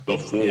The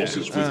Force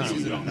is with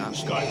you, young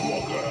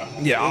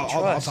Skywalker. Yeah,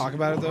 I'll talk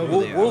about it though.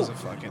 But yeah, it was a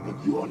fucking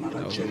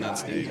that was a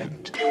nuts day.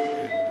 Yet.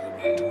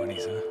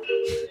 20s, huh?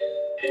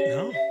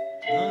 No.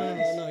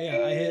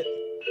 Yeah, I hit.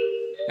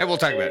 Yeah, we'll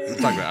talk about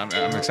it.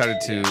 I'm excited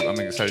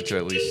to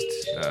at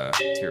least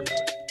hear about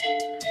it.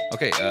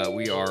 Okay,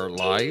 we are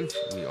live.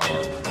 We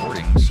are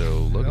recording.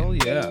 So, Logan, Hell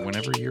yeah.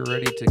 whenever you're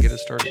ready to get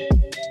us started.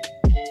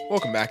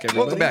 Welcome back, everybody.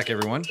 Welcome back,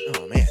 everyone.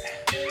 Oh, man.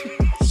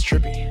 It's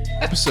trippy.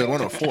 Episode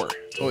 104.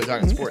 Totally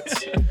talking sports.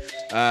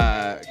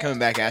 Coming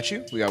back at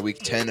you. We got week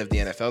 10 of the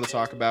NFL to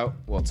talk about.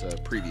 Well, it's a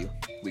preview.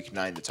 Week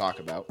 9 to talk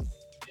about.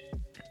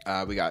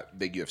 We got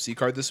big UFC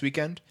card this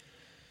weekend.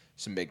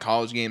 Some big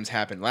college games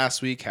happened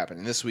last week,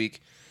 happening this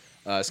week.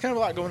 It's kind of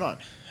a lot going on.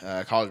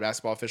 College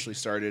basketball officially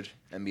started.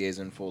 NBA's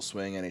in full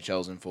swing.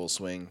 NHL's in full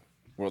swing.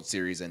 World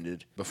Series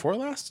ended before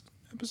last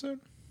episode?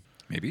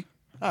 Maybe.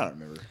 I don't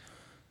remember.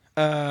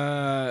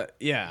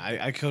 Yeah,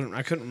 I couldn't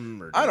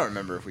remember. I don't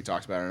remember if we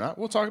talked about it or not.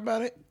 We'll talk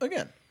about it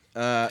again.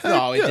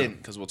 No, it didn't,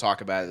 because we'll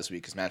talk about it this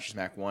week because Mattress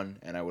Mac won,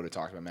 and I would have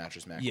talked about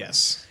Mattress Mac.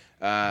 Yes.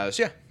 So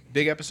yeah,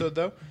 big episode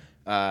though.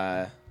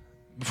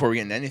 Before we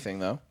get into anything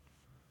though,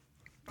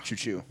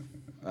 choo.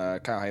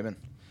 Kyle, how you been?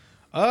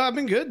 I've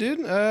been good,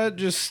 dude.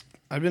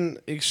 I've been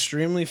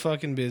extremely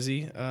fucking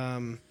busy.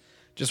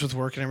 Just with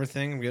work and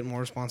everything, I'm getting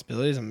more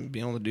responsibilities. I'm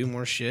being able to do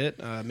more shit.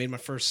 Made my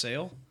first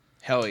sale.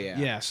 Hell yeah.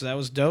 Yeah, so that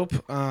was dope.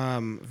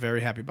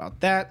 Very happy about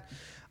that.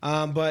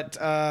 But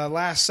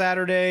last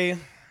Saturday,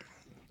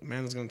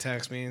 man was gonna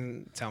text me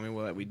and tell me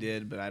what we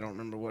did, but I don't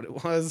remember what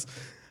it was.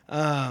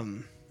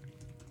 Man,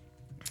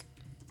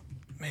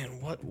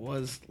 what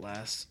was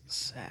last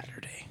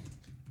Saturday?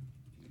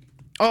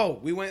 Oh,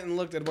 we went and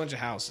looked at a bunch of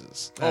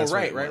houses. That's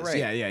what it was.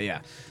 right.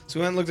 Yeah. So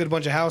we went and looked at a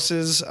bunch of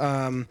houses.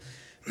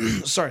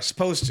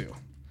 Supposed to.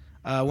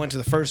 Went to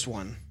the first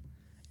one,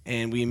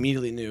 and we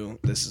immediately knew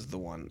this is the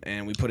one,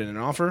 and we put in an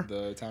offer.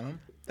 The townhome?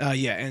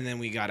 Yeah, and then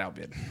we got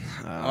outbid.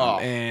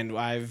 And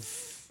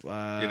I've.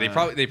 Yeah, they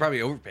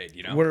probably overpaid.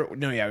 You know.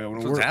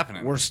 What's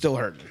happening? We're still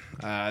hurting.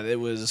 It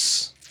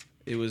was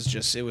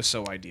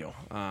so ideal.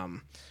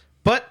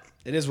 But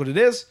it is what it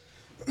is.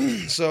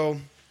 So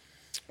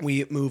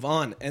we move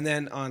on, and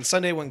then on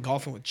Sunday went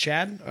golfing with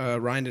Chad.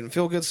 Ryan didn't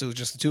feel good, so it was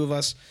just the two of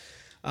us.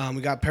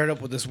 We got paired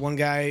up with this one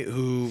guy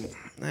who,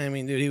 I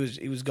mean, dude,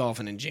 he was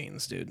golfing in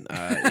jeans, dude.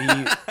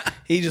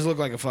 He just looked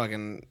like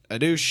a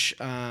douche.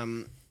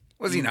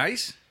 Was he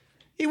nice?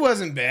 He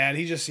wasn't bad.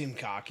 He just seemed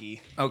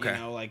cocky. Okay. You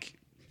know, like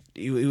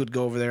he would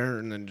go over there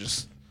and then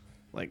just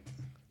like,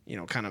 you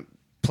know, kind of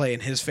play in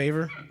his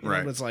favor.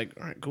 Right. But it's like,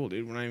 all right, cool,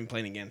 dude. We're not even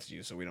playing against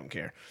you, so we don't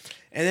care.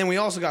 And then we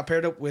also got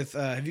paired up with.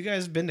 Have you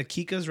guys been to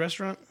Kika's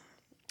restaurant?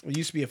 It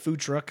used to be a food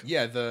truck.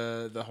 Yeah,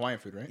 the Hawaiian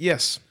food, right?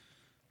 Yes.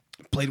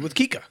 Played with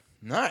Kika.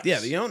 Nice.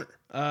 Yeah, the owner.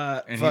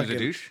 And he was a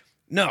douche?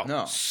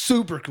 No.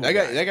 Super cool.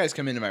 That guy's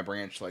come into my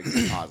branch like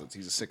deposits.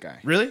 He's a sick guy.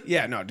 Really?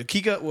 Yeah, no.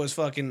 Kika was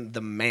fucking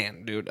the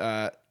man, dude.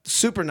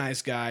 Super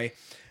nice guy.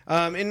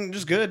 And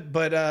just good.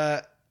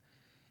 But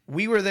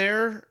we were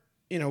there,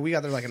 you know, we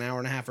got there like an hour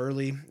and a half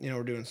early. You know,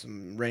 we're doing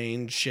some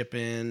range,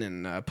 shipping,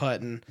 and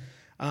putting.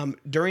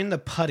 During the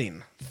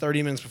putting,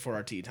 30 minutes before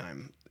our tee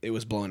time, it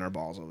was blowing our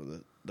balls over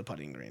the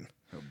putting green.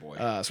 Oh boy.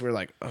 So we were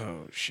like,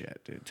 oh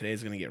shit, dude,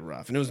 today's gonna get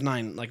rough. And it was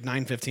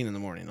 9:15 in the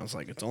morning. I was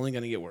like, it's only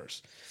gonna get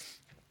worse.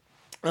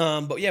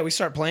 But yeah, we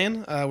start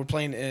playing. We're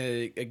playing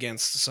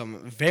against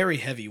some very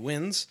heavy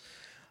winds.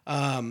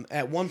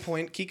 At one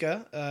point,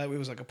 Kika, it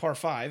was like a par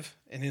 5,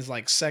 and his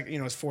like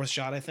his fourth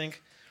shot, I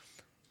think,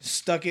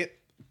 stuck it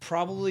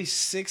probably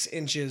 6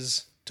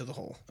 inches to the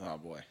hole. Oh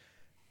boy.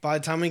 By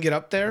the time we get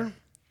up there,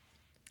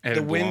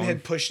 the wind blown.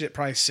 had pushed it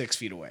probably 6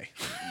 feet away.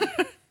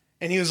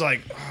 And he was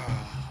like,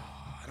 oh.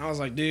 And I was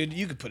like, dude,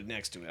 you could put it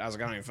next to it. I was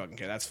like, I don't even fucking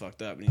care. That's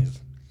fucked up. And he's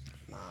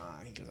nah.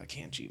 He goes, I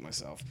can't cheat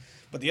myself.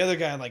 But the other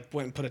guy like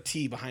went and put a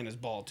tee behind his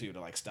ball too to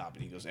like stop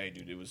it. He goes, hey,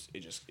 dude, it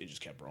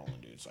just kept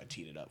rolling, dude. So I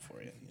teed it up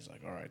for you. And he's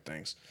like, all right,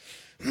 thanks.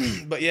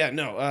 But yeah,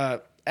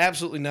 no,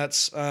 absolutely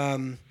nuts.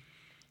 So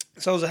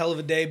it was a hell of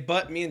a day.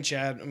 But me and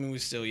Chad, I mean, we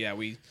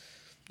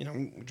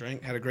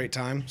drank, had a great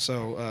time.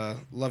 So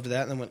loved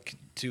that, and then went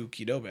to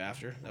Qdoba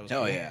after. That was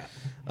Hell cool.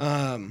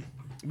 yeah.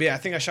 But yeah, I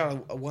think I shot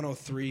a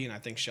 103, and I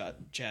think Chad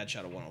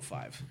shot a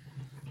 105.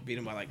 Beat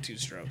him by like 2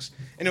 strokes.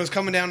 And it was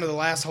coming down to the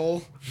last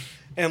hole,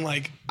 and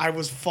like I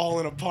was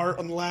falling apart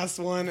on the last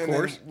one, and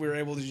then we were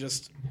able to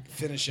just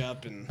finish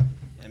up and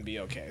be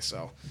okay.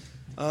 So,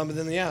 but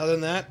then yeah, other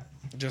than that,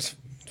 just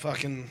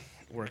fucking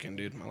working,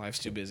 dude. My life's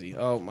too busy.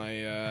 Oh,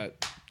 my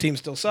team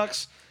still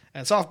sucks.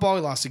 At softball,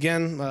 we lost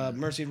again.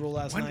 Mercy rule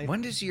last night.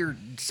 When does your I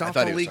thought he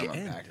softball was league talking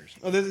about end? Packers.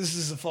 Oh, this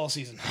is the fall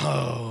season.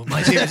 Oh,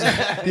 my team.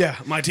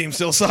 My team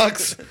still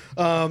sucks.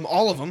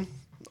 All of them.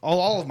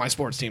 All of my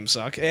sports teams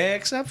suck,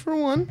 except for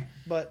one.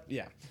 But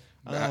yeah.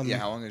 How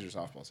long is your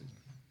softball season?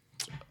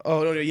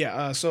 Oh no,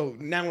 yeah. So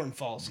now we're in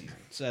fall season.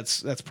 So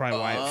that's probably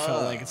why it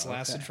felt like it's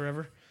lasted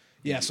forever.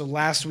 Yeah. So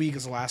last week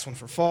is the last one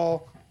for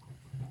fall,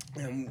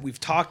 and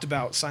we've talked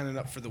about signing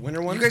up for the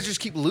winter one. You guys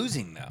just keep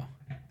losing though.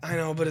 I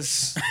know, but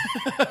it's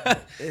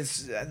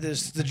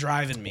there's the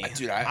drive in me.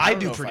 Dude, I don't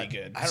do know if pretty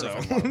good. I don't know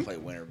if I want to play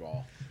winter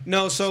ball.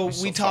 No, so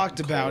It's we so talked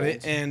fucking about cold.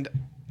 it, and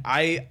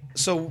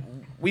so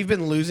we've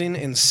been losing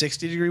in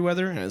 60-degree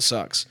weather, and it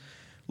sucks.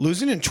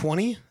 Losing in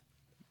 20,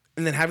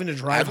 and then having to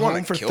drive I'd wanna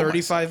home for kill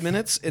 35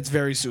 minutes, it's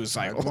very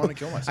suicidal. I'd wanna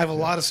kill myself, I have a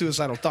lot of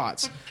suicidal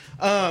thoughts.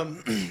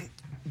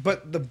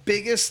 But the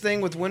biggest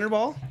thing with winter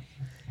ball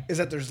is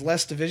that there's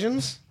less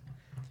divisions,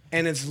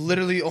 and it's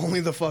literally only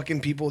the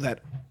fucking people that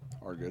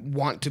Are good.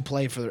 want to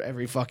play for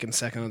every fucking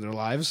second of their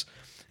lives,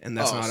 and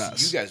that's not so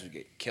us. You guys would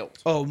get killed.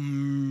 Oh,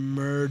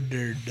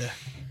 murdered.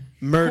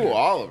 Cool,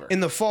 Oliver. In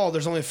the fall,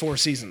 there's only 4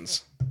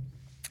 seasons.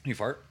 You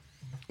fart?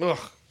 Ugh.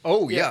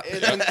 Oh yeah.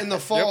 In the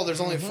fall, there's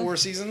only 4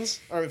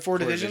 seasons, or 4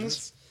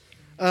 divisions.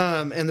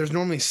 And there's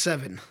normally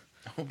 7.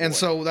 And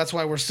so that's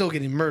why we're still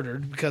getting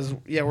murdered, because,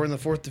 we're in the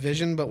 4th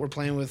division, but we're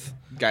playing with...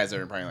 Guys that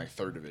are playing like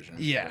 3rd division.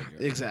 Yeah,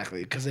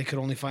 exactly, because they could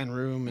only find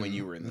room When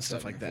you were in and the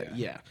stuff 7th, like that.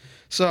 yeah. Yeah.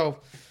 So,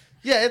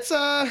 it's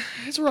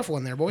a rough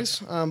one there, boys.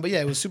 But yeah,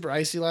 it was super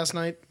icy last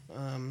night.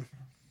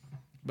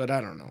 But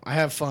I don't know. I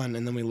have fun,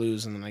 and then we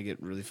lose, and then I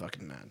get really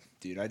fucking mad.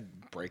 Dude,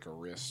 I'd break a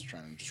wrist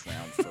trying to just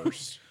round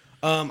first.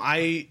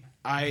 I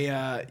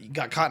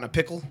got caught in a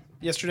pickle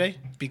yesterday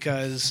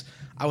because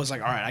I was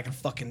like, all right, I can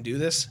fucking do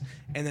this.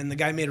 And then the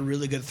guy made a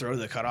really good throw to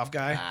the cutoff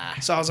guy.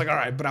 So I was like, all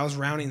right, but I was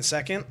rounding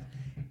second.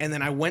 And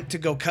then I went to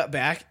go cut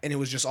back, and it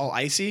was just all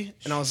icy.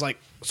 And I was like,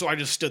 so I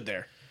just stood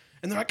there.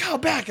 And they're like, go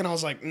back. And I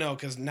was like, no,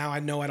 because now I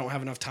know I don't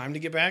have enough time to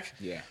get back.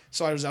 Yeah.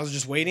 So I was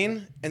just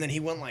waiting. And then he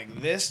went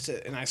like this,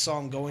 and I saw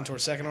him going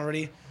towards second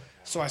already.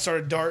 So I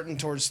started darting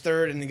towards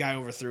third, and the guy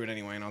overthrew it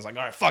anyway. And I was like,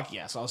 all right, fuck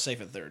yeah. So I was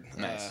safe at third.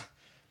 Nice.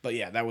 But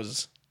yeah, that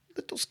was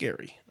a little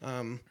scary.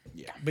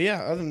 Yeah. But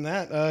yeah, other than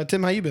that,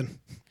 Tim, how you been?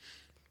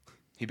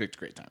 He picked a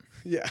great time.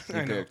 Yeah, He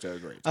I know. picked a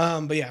great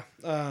time. But yeah,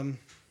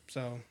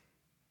 so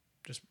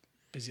just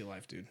busy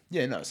life, dude.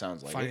 Yeah, no, it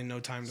sounds like Finding it. no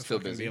time to Still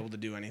fucking busy be able to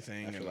do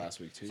anything. After and- last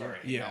week too. Sorry,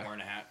 Yeah. not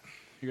wearing a hat.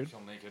 You good?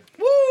 Still naked.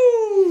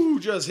 Woo!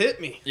 Just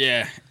hit me.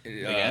 Yeah,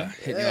 Again?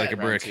 hit me like a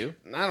Round brick. 2?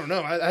 I don't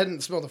know. I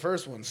hadn't smelled the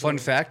first one. So. Fun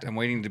fact: I'm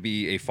waiting to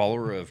be a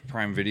follower of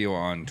Prime Video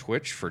on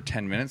Twitch for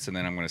 10 minutes, and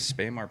then I'm going to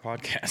spam our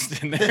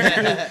podcast in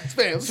there.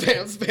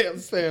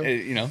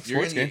 Spam. You know, You're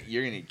sports gonna, game.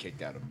 you're gonna get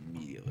kicked out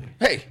immediately.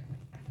 Hey,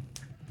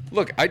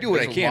 look, I do what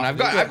I There's a can.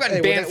 lot- I've gotten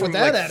Hey, banned with from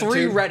that like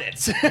 3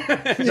 attitude.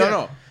 Reddits.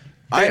 No.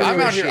 I'm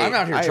out here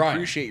I trying.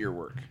 appreciate your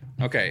work.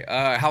 Okay,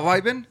 how have I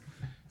been?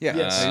 Yeah.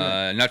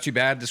 Yes. Not too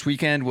bad. This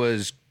weekend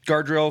was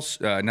guard drills.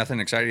 Nothing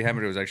exciting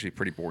happened. It was actually a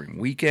pretty boring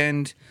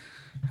weekend.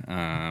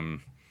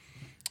 And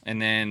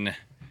then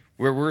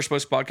we were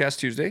supposed to podcast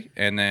Tuesday,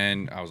 and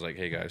then I was like,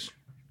 "Hey guys,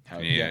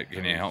 can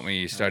you help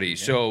me study?"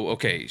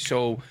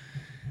 So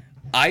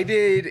I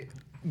did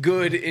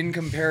good in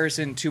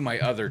comparison to my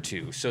other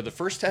 2. So the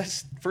first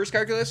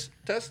calculus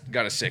test,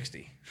 got a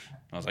 60.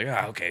 I was like,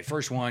 okay,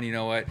 first one, you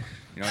know what?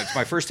 It's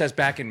my first test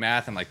back in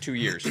math in like 2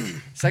 years.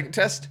 Second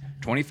test,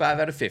 25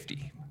 out of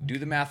 50. Do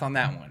the math on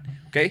that one.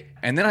 Okay?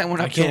 And then I went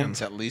up to him.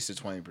 It's at least a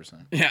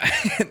 20%. Yeah.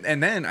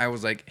 And then I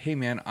was like, hey,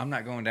 man, I'm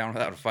not going down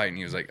without a fight. And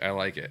he was like, I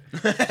like it.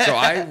 So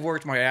I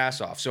worked my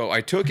ass off. So I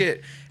took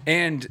it.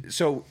 And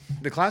so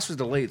the class was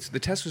delayed. So the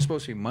test was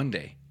supposed to be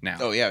Monday now.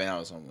 Oh yeah, it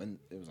was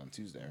on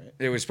Tuesday, right?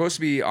 It was supposed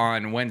to be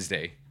on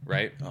Wednesday,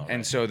 right? Oh, right.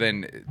 And so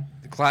then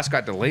the class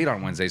got delayed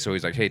on Wednesday. So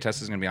he's like, hey,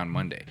 test is going to be on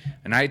Monday.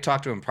 And I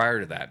talked to him prior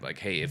to that. Like,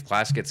 hey, if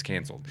class gets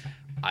canceled,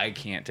 I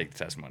can't take the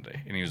test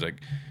Monday. And he was like,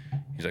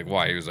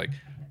 why? He was like,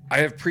 I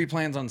have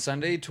pre-plans on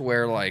Sunday to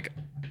where, like,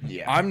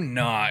 I'm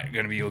not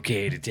going to be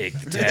okay to take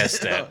the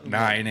test at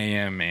 9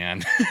 a.m.,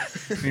 man.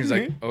 And he was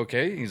like,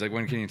 okay. He's like,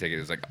 when can you take it? He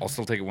was like, I'll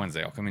still take it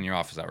Wednesday. I'll come in your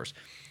office hours.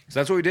 So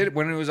that's what we did.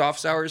 When it was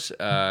office hours,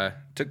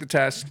 took the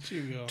test,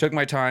 took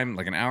my time,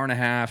 like an hour and a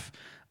half.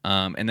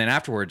 And then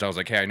afterwards, I was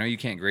like, hey, I know you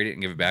can't grade it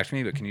and give it back to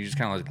me, but can you just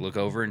kind of like look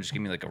over and just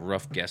give me like a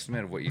rough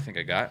guesstimate of what you think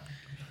I got?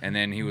 And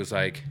then he was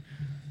like,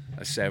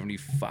 a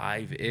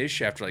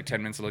 75-ish after like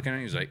 10 minutes of looking at it.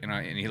 He was like,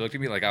 and he looked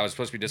at me like I was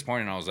supposed to be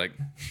disappointed, and I was like,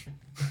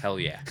 hell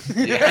yeah.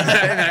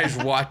 And I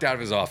just walked out of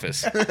his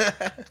office.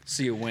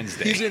 See you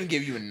Wednesday. He's gonna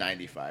give you a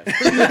 95.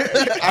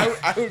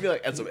 I would be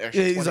like, that's some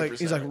extra. Yeah, 20%.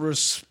 he's like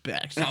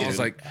respect. and I was dude.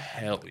 like,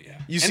 hell yeah.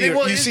 you And then,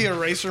 well, you it- see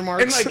eraser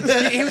marks. And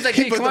like he was like,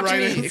 hey, Put come the up to right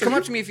me. answer. Come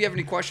up to me if you have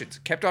any questions.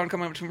 Kept on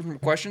coming up to me for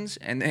questions,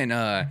 and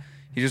then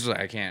he just was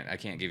like, I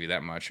can't give you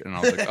that much. And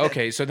I was like,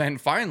 okay. So then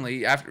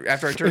finally,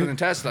 after I turned in the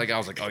test, like I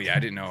was like, oh yeah, I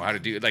didn't know how to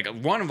do it. Like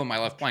one of them I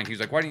left blank. He was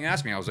like, why didn't you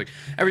ask me? I was like,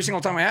 every single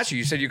time I asked you,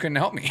 you said you couldn't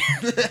help me.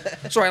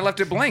 So I left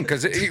it blank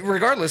because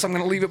regardless, I'm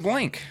gonna leave it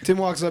blank. Tim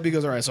walks up. He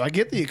goes, all right, so I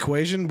get the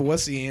equation, but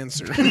what's the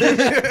answer?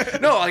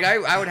 No, like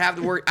I would have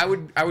the work. I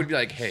would be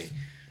like, hey.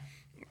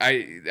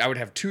 I would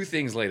have 2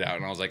 things laid out,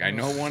 and I was like, I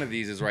know one of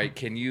these is right.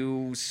 Can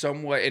you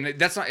somewhat? And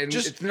that's not. And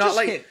it's not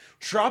like hit.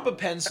 Drop a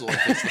pencil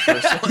if it's the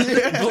first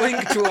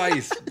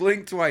one.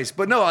 blink twice.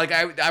 But no, like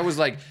I was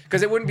like,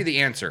 because it wouldn't be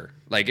the answer.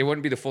 Like it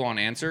wouldn't be the full on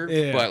answer.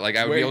 Yeah. But like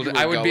I would Where be able you to.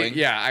 were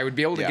going. I would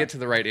be able to Yeah. get to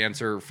the right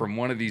answer from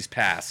one of these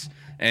paths.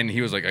 And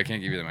he was like, I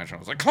can't give you the match. I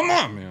was like, come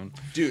on, man.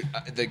 Dude,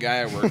 the guy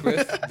I work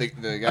with, the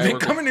guy I've I been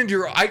work coming into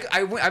your.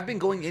 I've been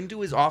going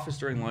into his office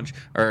during lunch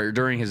or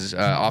during his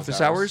office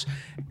hours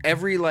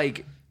every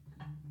week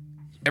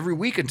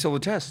until the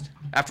test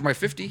after my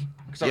 50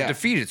 because I was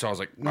defeated. So I was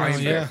like,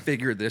 I'm gonna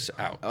figure this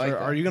out. I like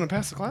Are you gonna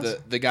pass the class?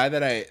 the guy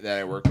that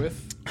I work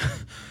with.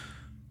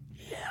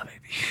 Yeah,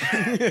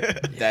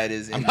 baby. That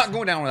is. I'm not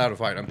going down without a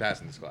fight. I'm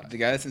passing this class. The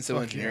guy that's in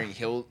civil engineering,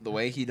 the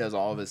way he does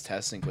all of his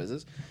tests and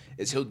quizzes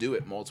is he'll do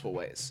it multiple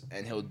ways,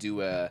 and he'll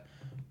do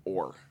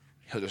or.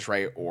 He'll just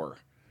write or,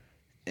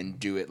 and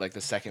do it like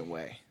the second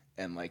way,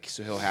 and like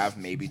so he'll have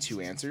maybe 2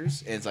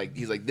 answers, and it's like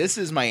he's like, this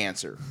is my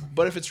answer,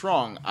 but if it's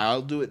wrong,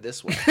 I'll do it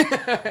this way,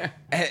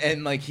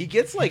 and like he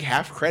gets like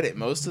half credit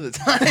most of the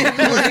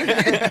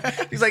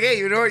time. He's like, hey,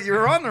 you know what?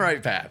 You're on the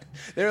right path.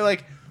 They're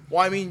like, well,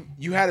 I mean,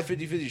 you had a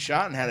 50-50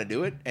 shot on how to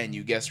do it, and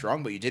you guessed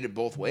wrong, but you did it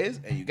both ways,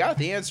 and you got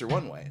the answer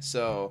one way.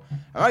 So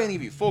I'm not going to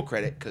give you full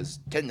credit, because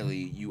technically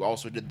you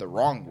also did the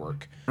wrong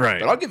work. Right.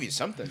 But I'll give you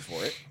something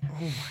for it. Oh,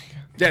 my God.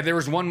 Yeah, there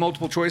was one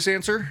multiple choice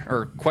answer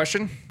or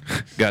question.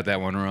 Got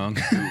that one wrong.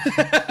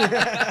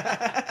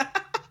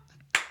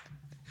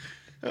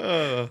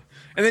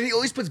 And then he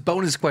always puts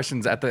bonus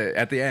questions at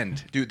the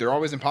end. Dude, they're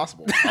always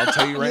impossible. I'll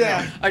tell you right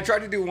now. I tried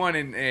to do one,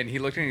 and he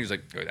looked at me and he was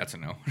like, oh, that's a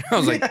no. I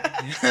was like,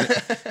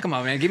 come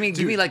on, man. Give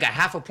me like a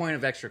half a point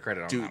of extra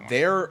credit on Dude, that one.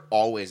 they're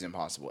always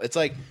impossible. It's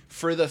like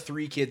for the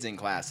 3 kids in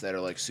class that are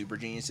like super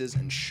geniuses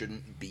and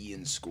shouldn't be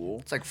in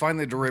school. It's like find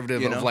the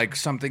derivative of like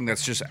something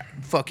that's just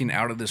fucking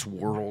out of this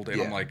world. And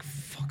I'm like,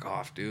 fuck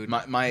off, dude.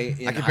 I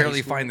can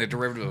barely find the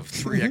derivative of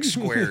 3x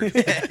squared.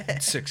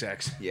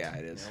 6x. Yeah,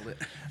 it is.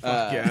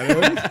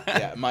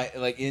 Yeah,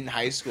 Like in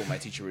high school, my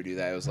teacher would do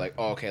that. It was like,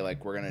 oh, okay,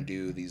 like we're gonna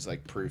do these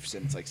like proofs,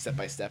 and it's like step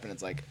by step, and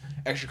it's like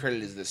extra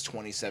credit is this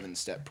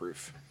 27-step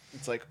proof.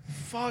 It's like,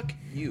 fuck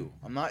you.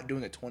 I'm not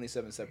doing a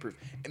 27-step proof.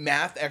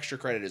 Math extra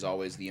credit is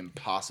always the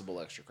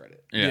impossible extra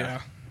credit. Yeah.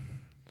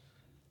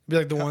 Be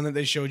like the one that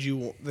they showed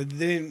you. They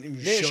didn't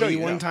even show you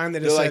one time. They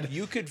They're just like, said,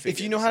 you could if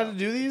figure you know this how out. to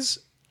do these,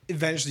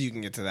 eventually you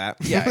can get to that.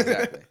 Yeah,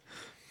 exactly.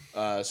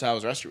 So how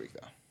was the rest of your week,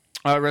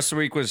 though? Rest of the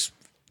week was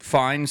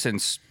fine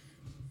since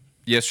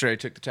yesterday I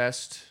took the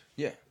test.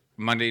 Yeah.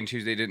 Monday and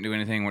Tuesday didn't do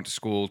anything. Went to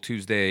school.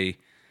 Tuesday,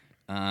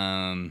 You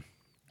have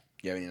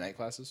any night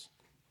classes?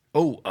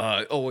 wait,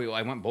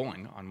 I went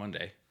bowling on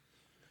Monday.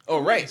 Oh,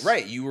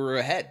 right. You were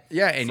ahead.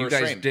 Yeah, and you First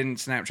guys frame. didn't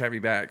Snapchat me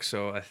back,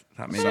 so I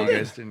thought maybe So you good.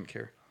 guys didn't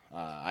care.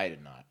 I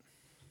did not.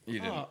 You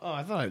didn't. Oh,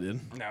 I thought I did.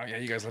 No, yeah,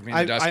 you guys left me in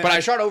the dust. I- But I- I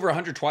shot over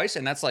 100 twice,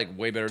 and that's like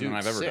way better than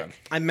I've ever sick. done.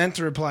 I meant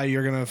to reply,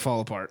 you're gonna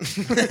fall apart.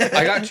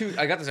 I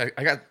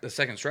got the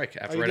second strike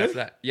you right did? after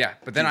that. Yeah,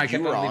 but then I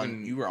kept on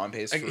leaving. You were on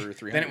pace for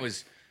 300. Then it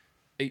was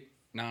 8,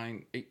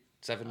 9, 8,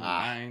 7,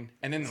 9,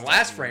 and then the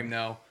last frame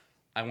though,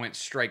 I went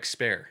strike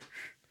spare.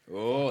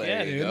 Oh, there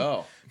Yeah, you dude.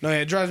 go. No, yeah,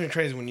 it drives me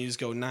crazy when you just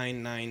go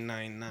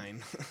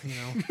 9999. You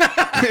know,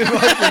 it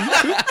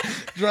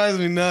fucking drives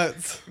me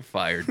nuts.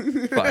 Fired.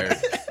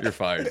 You're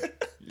fired.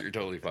 You're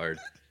totally fired.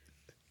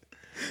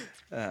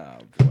 Oh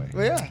boy.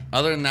 But yeah,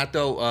 Other than that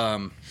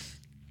though,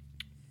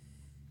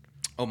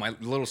 my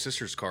little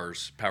sister's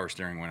car's power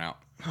steering went out.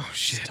 oh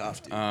shit.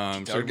 Tough, dude.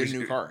 So Tell her to get a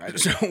new car.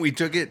 So we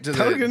took it to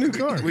Tell her to get a new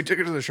car. We took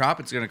it to the shop.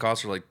 It's gonna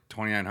cost her like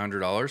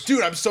 $2,900.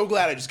 Dude, I'm so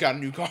glad I just got a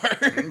new car.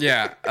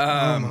 Yeah.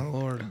 Oh my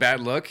lord.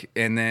 Bad luck.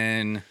 And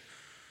then,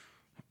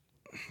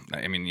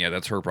 I mean, yeah,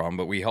 that's her problem.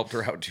 But we helped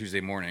her out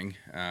Tuesday morning.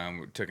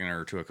 We took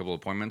her to a couple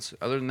appointments.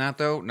 Other than that,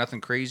 though,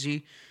 nothing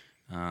crazy.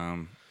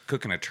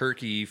 Cooking a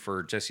turkey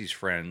for Jesse's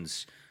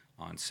friends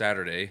on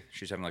Saturday.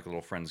 She's having like a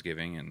little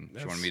Friendsgiving, and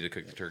she wanted me to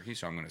cook the turkey,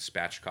 so I'm going to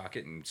spatchcock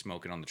it and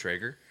smoke it on the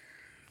Traeger.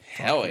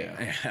 Hell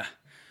yeah. Yeah.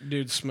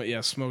 Dude,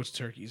 smoked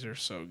turkeys are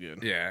so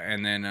good. Yeah,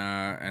 and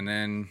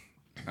then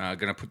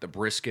gonna put the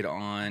brisket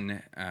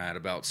on at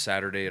about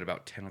Saturday at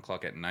about 10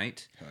 o'clock at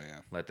night. Hell yeah.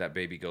 Let that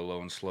baby go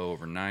low and slow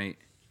overnight.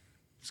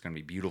 It's gonna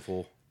be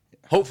beautiful.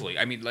 Hopefully,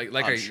 I mean, like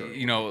I'm I, sure.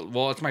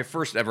 well, it's my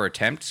first ever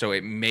attempt, so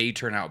it may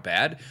turn out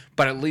bad,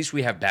 but at least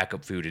we have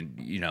backup food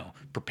and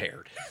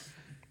prepared.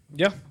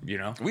 Yeah.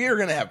 We are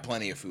gonna have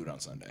plenty of food on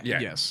Sunday. Yeah.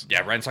 Yes.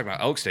 Yeah. Ryan's talking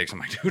about elk steaks. I'm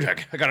like, dude, I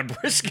got a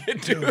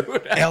brisket,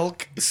 dude.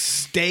 Elk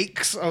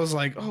steaks. I was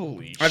like,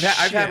 holy I've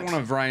had shit. one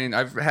of Ryan.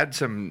 I've had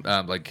some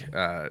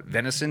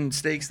venison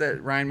steaks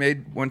that Ryan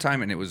made one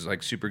time, and it was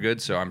like super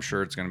good. So I'm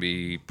sure it's gonna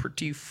be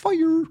pretty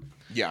fire.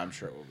 Yeah, I'm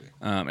sure it will be.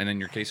 And then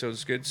your queso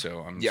is good, so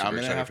I'm Yeah, super I'm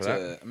gonna excited have for to.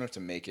 that. I'm gonna have to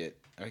make it.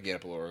 I get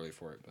up a little early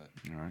for it, but.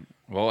 All right.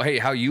 Well, hey,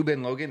 how you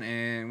been, Logan?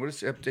 And what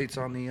is the updates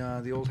on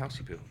the old house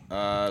you poo?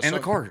 And the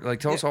car. Like,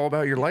 tell us all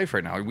about your life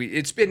right now.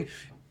 It's been,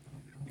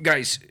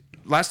 guys.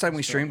 Last time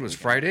we streamed was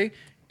Friday,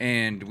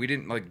 and we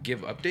didn't like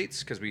give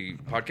updates because we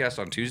podcast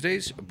on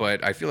Tuesdays.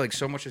 But I feel like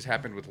so much has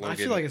happened with Logan. I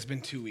feel like it's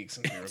been 2 weeks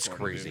since we it's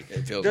recorded. crazy. Dude.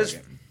 It feels does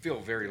like it. feel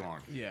very long.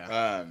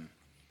 Yeah.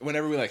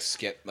 Whenever we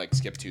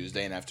skip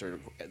Tuesday and have to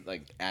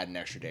add an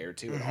extra day or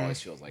two, it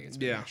always feels like it's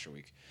been an extra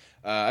week.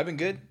 I've been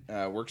good.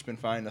 Work's been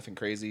fine. Nothing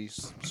crazy.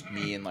 It's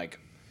me and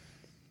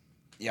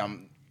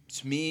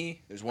it's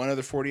me. There's one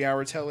other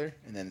 40-hour teller,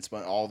 and then it's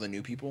all the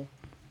new people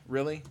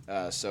really.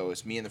 So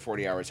it's me and the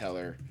 40-hour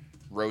teller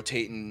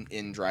rotating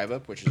in drive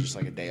up, which is just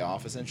like a day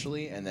off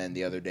essentially, and then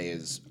the other day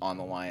is on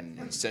the line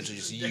and essentially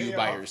just you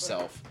by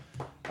yourself.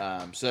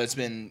 So it's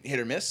been hit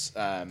or miss.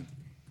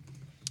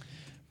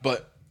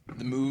 But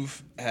the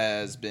move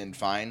has been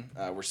fine.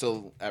 We're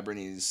still at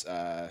Brittany's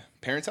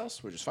parents'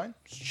 house, which is fine.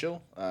 It's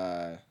chill.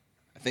 I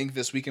think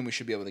this weekend we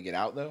should be able to get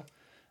out though,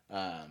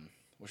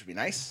 which would be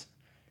nice.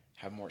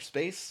 Have more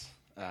space.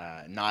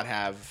 Not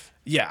have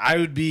I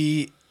would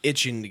be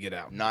itching to get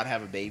out. not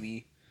have a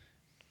baby,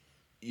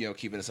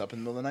 keeping us up in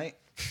the middle of the night.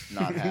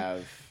 Not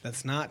have.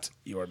 That's not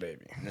your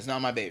baby. And it's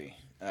not my baby.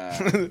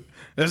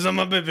 That's not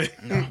my baby.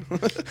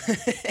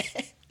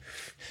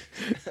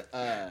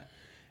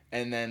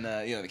 And then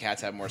the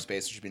cats have more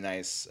space, which would be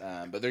nice.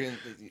 But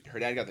her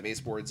dad got the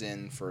baseboards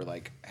in for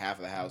like half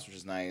of the house, which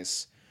is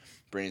nice.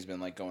 Brittany's been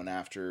like going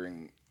after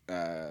and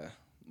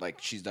like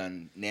she's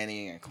done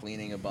nannying and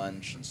cleaning a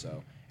bunch, and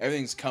so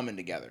everything's coming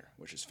together,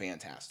 which is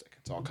fantastic.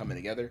 It's all coming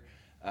together.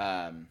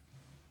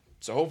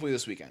 So hopefully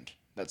this weekend.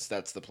 That's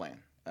the plan.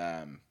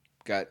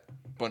 Got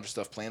a bunch of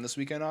stuff planned this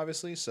weekend,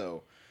 obviously.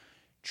 So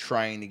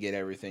trying to get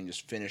everything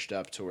just finished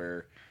up to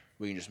where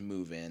we can just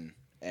move in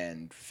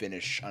and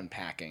finish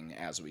unpacking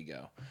as we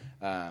go.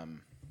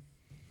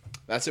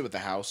 That's it with the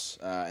house.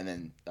 And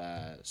then,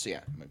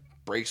 my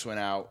brakes went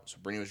out. So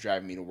Brittany was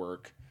driving me to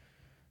work.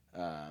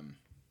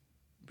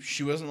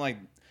 She wasn't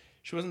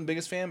the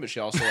biggest fan, but she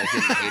also like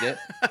didn't hate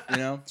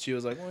it. She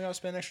was like, well, we gotta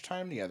spend extra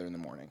time together in the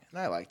morning. And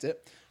I liked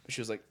it. But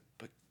she was like,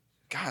 but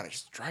God, I'm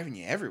just driving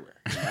you everywhere.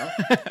 Just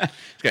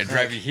gotta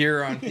drive you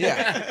here on.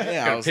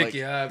 Yeah. I was pick like,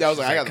 you up. I was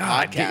like, I got the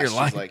God, get podcast. your She's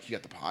life. like, you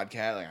got the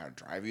podcast. Like, I'll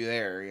drive you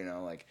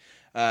there.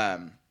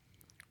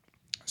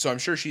 So I'm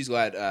sure she's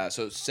glad.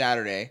 So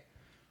Saturday,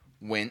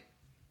 went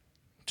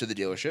to the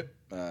dealership,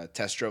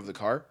 test drove the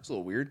car. It's a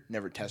little weird.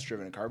 Never test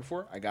driven a car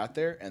before. I got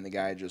there and the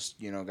guy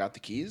just, got the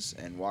keys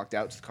and walked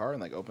out to the car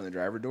and like opened the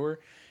driver door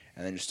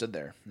and then just stood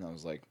there. And I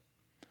was like,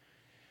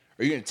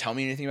 are you going to tell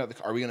me anything about the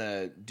car? Are we going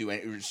to do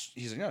any?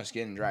 He's like, no, just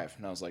get in and drive.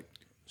 And I was like,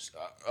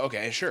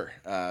 okay, sure.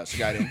 So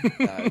got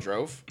in,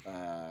 drove.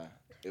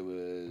 It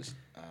was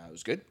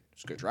good. It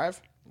was a good drive.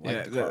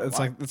 Liked the car a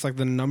lot. It's like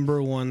the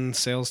number one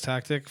sales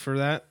tactic for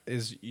that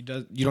is you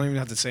don't even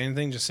have to say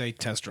anything. Just say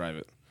test drive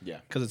it. Yeah.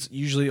 Because it's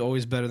usually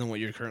always better than what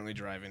you're currently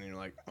driving. And you're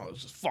like, oh,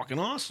 this is fucking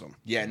awesome.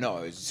 Yeah, no,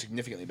 it was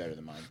significantly better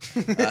than mine.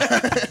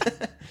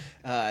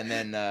 And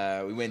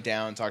then we went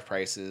down, talked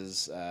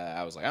prices.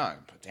 I was like, I'm going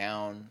to put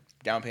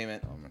down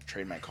payment. I'm going to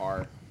trade my car.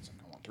 I was like,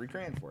 I want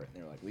 $3,000 for it. And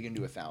they were like, we can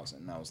do $1,000.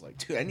 And I was like,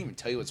 dude, I didn't even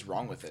tell you what's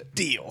wrong with it.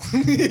 Deal.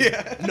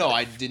 Yeah. No,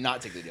 I did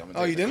not take the deal. I'm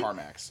Oh, you didn't?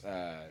 CarMax.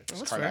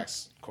 that's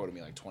CarMax quoted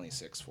me like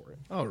 $26 for it.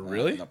 Oh,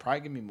 really? They'll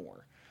probably give me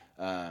more.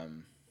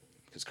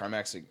 Because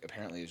CarMax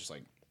apparently is just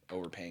like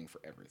overpaying for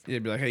everything. Yeah,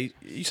 be like, hey,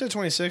 you said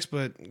 26,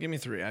 but give me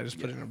 3. I just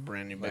put in a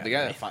brand new Like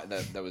battery. the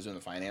guy that was doing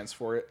the finance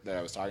for it that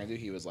I was talking to,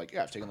 he was like,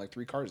 yeah, I've taken like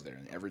 3 cars there,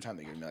 and every time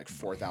they give me like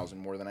 $4,000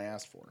 more than I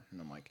asked for.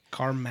 And I'm like,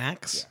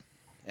 CarMax? yeah.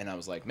 And I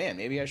was like, man,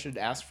 maybe I should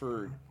ask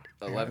for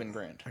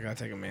 $11,000. I gotta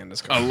take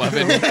Amanda's car.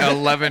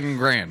 11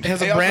 grand. It has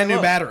Pay a off brand my new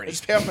loan. battery.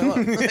 Just pay off my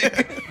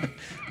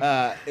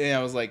loan. And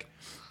I was like,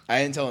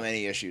 I didn't tell them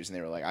any issues, and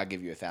they were like, I'll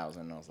give you $1,000.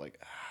 And I was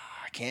like,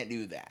 I can't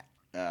do that.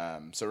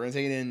 So we're gonna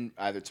take it in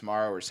either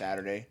tomorrow or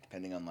Saturday,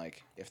 depending on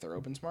like if they're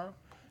open tomorrow.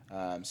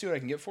 See what I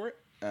can get for it,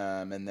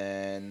 and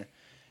then,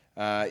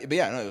 but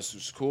yeah, no, it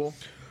was cool.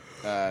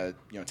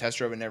 Test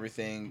drove and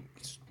everything.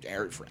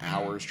 Aired for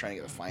hours trying to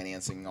get the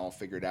financing all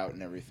figured out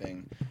and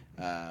everything.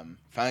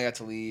 Finally got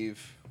to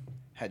leave.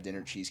 Had dinner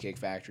at Cheesecake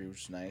Factory,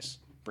 which was nice.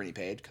 Brittany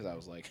paid because I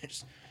was like, I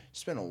just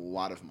spent a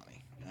lot of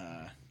money.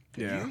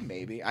 Could Yeah. you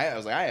maybe? I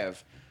was like, I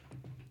have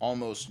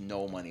almost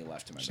no money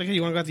left in my She's like, hey,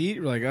 you want to go out to eat?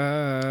 You're like,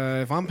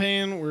 if I'm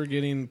paying, we're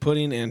getting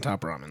pudding and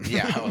top ramen.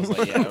 Yeah, I was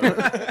like,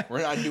 yeah,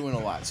 we're not doing a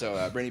lot. So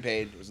Brittany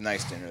paid. It was a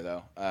nice dinner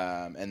though.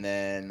 And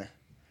then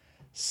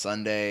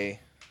Sunday,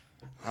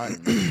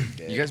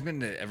 You guys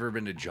ever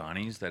been to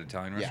Johnny's, that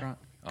Italian restaurant?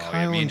 Oh,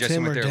 Kyle me and Jesse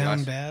Tim went are there down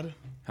last- bad.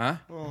 Huh?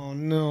 Oh,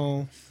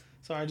 no.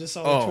 Sorry, I just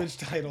saw the Oh. Twitch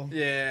title.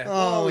 Yeah.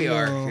 Oh, we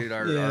are. no. Dude,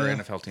 our Yeah.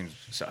 NFL teams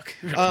suck.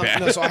 No,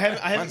 so I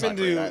haven't Mine's not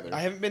been great either. to I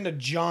haven't been to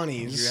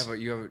Johnny's.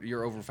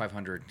 You're over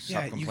 500.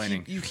 Stop yeah,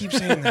 complaining. you keep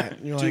saying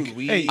that. You're Dude, like,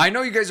 we- hey, I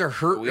know you guys are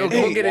hurt. We We'll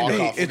had to get into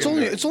walk it.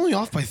 off it's only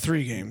off by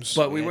 3 games.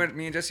 But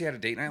me and Jesse had a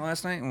date night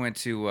last night and went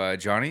to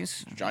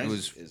Johnny's. Johnny's It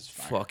was is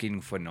fire.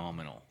 fucking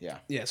phenomenal. Yeah,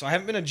 Yeah, so I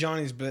haven't been to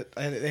Johnny's, but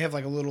they have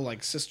like a little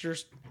like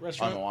sisters on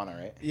restaurant. Moana,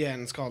 right? Yeah,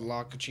 and it's called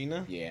La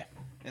Cucina. Yeah.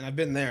 And I've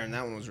been there, and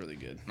that one was really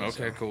good.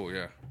 Okay, cool.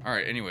 Yeah. All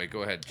right. Anyway,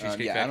 go ahead.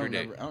 Cheesecake I Factory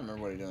don't date. remember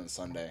what I did on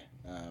Sunday,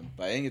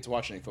 but I didn't get to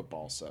watch any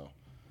football, so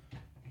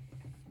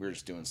we were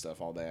just doing stuff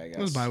all day. I guess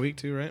It was bye week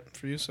too, right,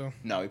 for you? So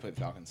No, we played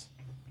the Falcons.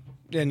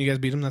 yeah, and you guys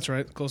beat them. That's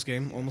right. Close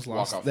game, almost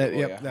lost. Walk-off That,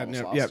 field goal, yep, yeah, that, almost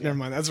never, lost, yep, yeah. never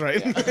mind. That's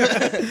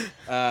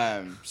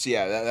right. So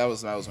yeah, that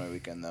was my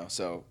weekend though.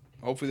 So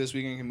hopefully this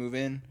weekend can move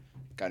in.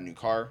 Got a new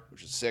car,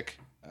 which is sick.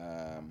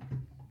 I'm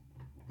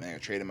gonna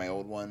trade in my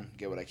old one,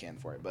 get what I can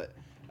for it. But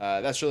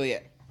that's really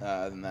it.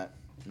 Other than that,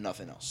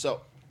 nothing else. So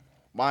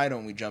why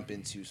don't we jump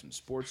into some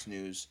sports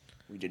news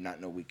we did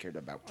not know we cared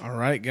about. All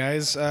right,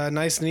 guys.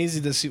 Nice and easy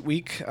this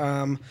week.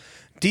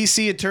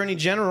 D.C. Attorney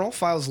General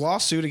files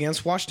lawsuit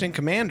against Washington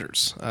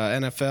Commanders,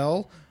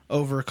 NFL,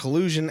 over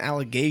collusion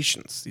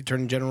allegations. The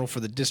Attorney General for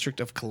the District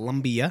of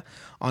Columbia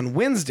on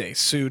Wednesday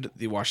sued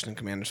the Washington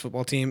Commanders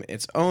football team,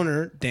 its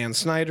owner, Dan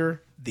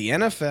Snyder, the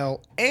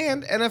NFL,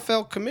 and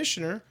NFL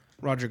Commissioner,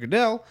 Roger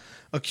Goodell,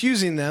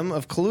 accusing them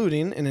of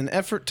colluding in an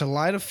effort to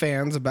lie to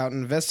fans about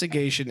an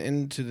investigation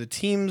into the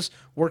team's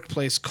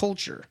workplace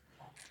culture.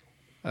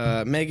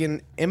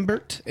 Megan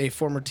Imbert, a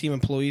former team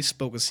employee,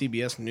 spoke with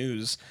CBS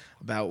News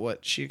about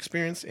what she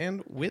experienced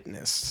and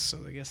witnessed. So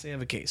I guess they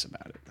have a case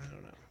about it. I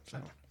don't know. So.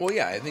 Well,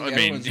 yeah, I think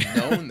everyone's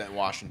known that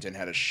Washington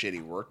had a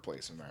shitty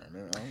workplace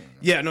environment.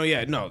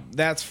 No,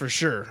 that's for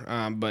sure.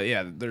 But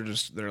yeah, they're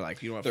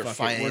like, you know what, Their fuck it,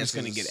 finances, we're just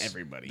gonna get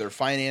everybody. Their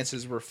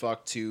finances were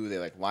fucked too. They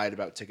like lied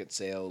about ticket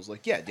sales.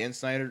 Like, yeah, Dan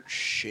Snyder,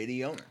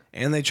 shitty owner.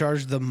 And they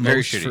charged the Very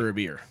most shitty. for a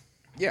beer.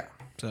 Yeah,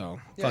 So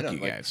Yeah, fuck no, you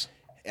like, guys.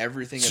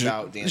 everything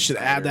about Dan. They should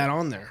Snyder, add that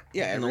on there.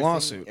 Yeah, in the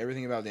lawsuit.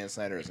 Everything about Dan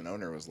Snyder as an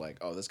owner was like,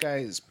 oh, this guy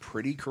is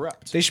pretty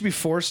corrupt. They should be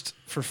forced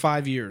for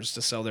 5 years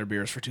to sell their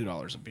beers for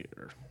 $2 a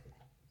beer.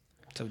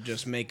 To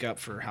just make up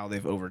for how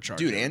they've overcharged.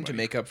 Dude, and everybody. to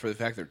make up for the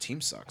fact their team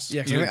sucks.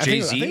 Yeah, 'cause You know, I think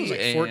Jay-Z it was like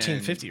and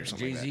 $14.50 or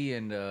something. Jay-Z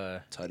and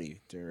Tutty,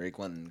 Drake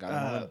London got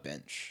him on the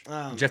bench.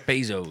 Jeff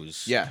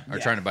Bezos Yeah. are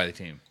Yeah. trying to buy the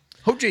team.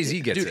 Hope Jay-Z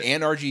gets Dude, it.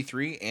 and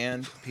RG3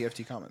 and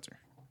PFT commenter.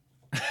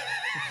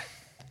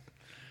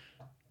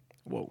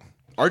 Whoa.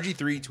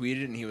 RG3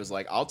 tweeted and he was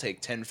like, I'll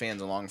take 10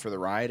 fans along for the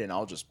ride and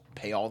I'll just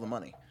pay all the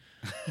money.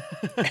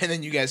 And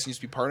then you guys can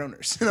just be part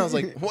owners. And I was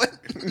like, what?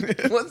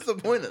 What's the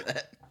point of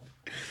that?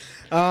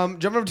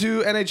 Jump over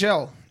to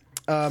NHL.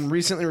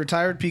 Recently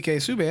retired PK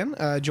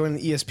Subban joined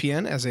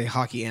ESPN as a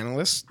hockey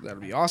analyst.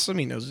 That'll be awesome.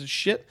 He knows his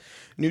shit.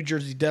 New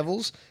Jersey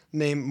Devils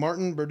named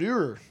Martin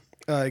Brodeur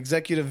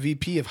executive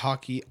VP of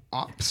hockey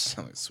ops.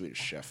 Sound like a Swedish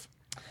chef.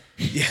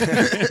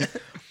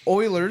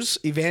 Oilers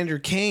Evander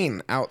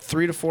Kane out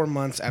 3 to 4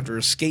 months after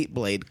a skate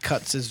blade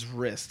cuts his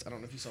wrist. I don't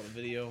know if you saw the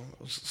video.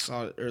 I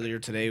saw it earlier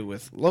today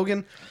with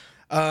Logan.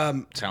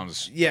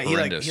 Sounds Yeah,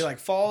 horrendous. he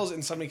falls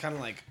and somebody kind of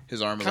like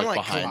His arm was kind of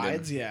like behind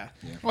collides. him. Yeah.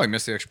 Oh, I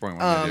missed the extra point.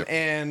 What did I do?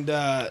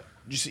 And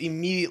just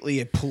immediately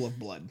a pool of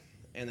blood,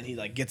 and then he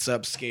like gets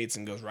up, skates,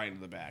 and goes right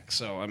into the back.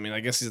 So I mean, I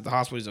guess he's at the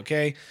hospital. He's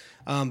okay.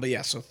 But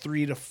yeah, so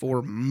 3 to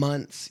 4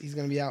 months he's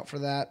gonna be out for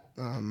that.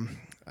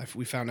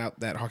 We found out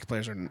that hockey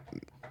players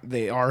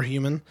are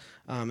human,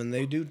 and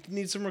they do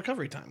need some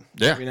recovery time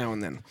every now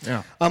and then.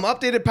 Yeah.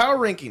 Updated power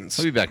rankings.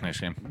 I'll be back next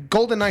game.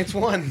 Golden Knights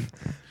 1,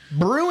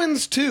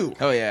 Bruins 2.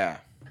 Oh, yeah.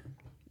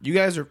 You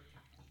guys are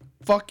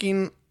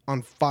fucking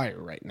on fire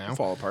right now.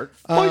 Fall apart.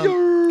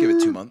 Give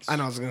it 2 months. I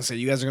know I was gonna say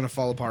you guys are gonna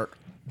fall apart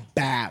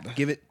bad.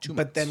 Give it 2 months.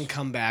 But then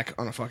come back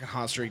on a fucking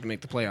hot streak to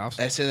make the playoffs.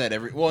 I say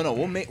that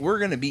we're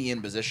gonna be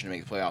in position to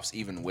make the playoffs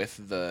even with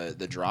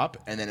the drop,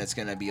 and then it's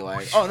gonna be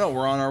like, oh no,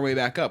 we're on our way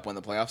back up when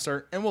the playoffs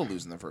start, and we'll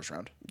lose in the first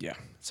round. Yeah,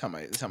 That's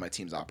how my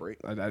teams operate.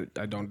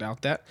 I don't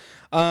doubt that.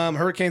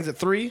 Hurricanes at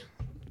 3,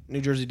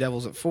 New Jersey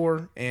Devils at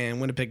 4, and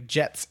Winnipeg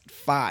Jets at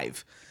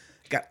 5.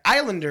 Got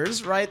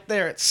Islanders right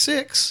there at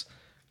 6,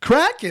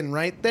 Kraken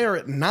right there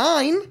at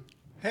 9.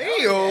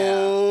 Hey,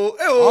 all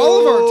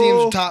of our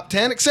teams are top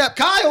 10 except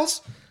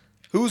Kyle's,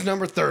 who's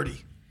number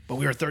 30. But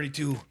we were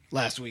 32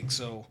 last week,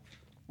 so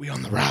we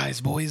on the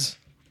rise, boys.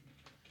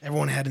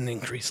 Everyone had an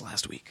increase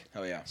last week.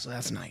 Oh yeah. So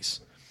that's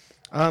nice.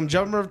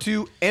 Jumping over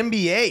to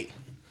NBA.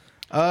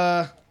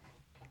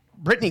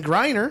 Brittany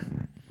Griner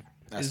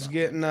is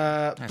getting put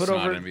not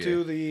over NBA.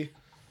 to the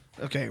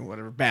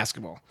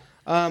basketball.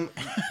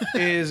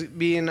 Is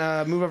being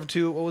moved over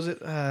to what was it?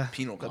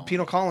 Penal colony.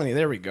 Penal colony.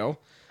 There we go.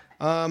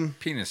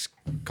 Penis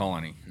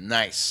colony.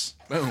 Nice.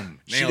 Boom.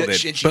 She Nailed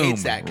it. hates Boom.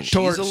 that 'cause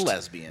she's a Torched.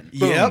 lesbian.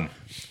 Yep.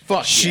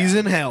 Fuck She's yeah.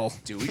 in hell.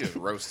 Dude, we just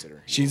roasted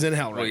her. She's in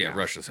hell right Oh yeah, now.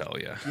 Russia's hell.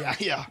 Yeah.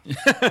 Yeah.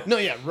 No,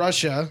 yeah,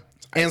 Russia.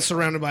 And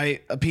surrounded by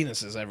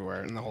penises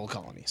everywhere in the whole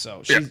colony.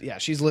 So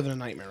she's living a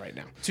nightmare right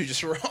now. Dude,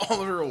 just for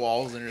all of her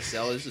walls in her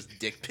cell is just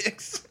dick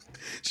pics.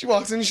 She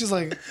walks in and she's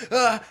like,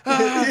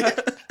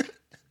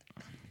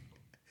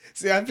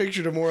 See, I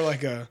pictured her more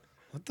like a,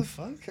 what the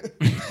fuck?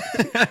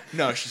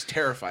 No, she's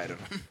terrified of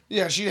him.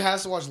 Yeah, she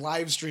has to watch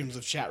live streams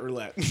of chat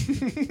roulette.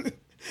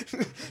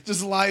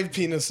 Just live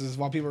penises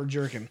while people are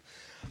jerking.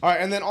 All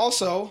right, and then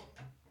also,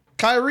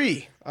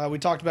 Kyrie. We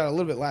talked about it a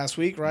little bit last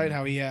week, right?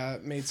 How he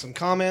made some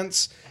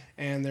comments,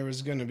 and there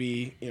was going to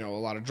be, a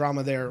lot of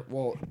drama there.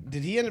 Well,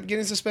 did he end up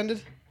getting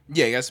suspended?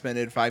 Yeah, he got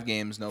suspended 5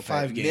 games, no pay.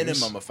 5 games.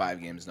 Minimum of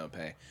 5 games, no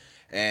pay.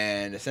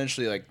 And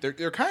essentially, like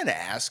they're kind of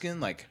asking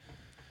like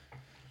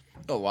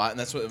a lot, and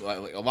that's what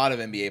like a lot of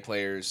NBA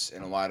players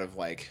and a lot of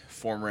like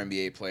former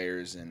NBA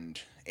players and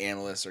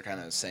analysts are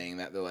kind of saying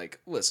that they're like,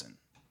 listen,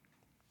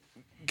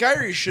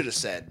 Kyrie should have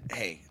said,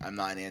 "Hey, I'm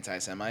not an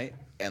anti-Semite,"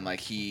 and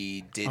like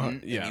he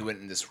didn't, yeah. and he went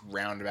in this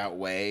roundabout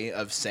way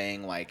of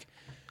saying like,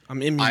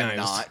 I'm immunized. "I'm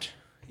not,"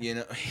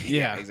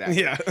 Yeah, exactly.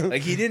 yeah.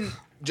 Like he didn't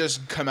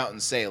just come out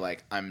and say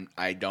like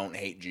I don't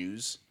hate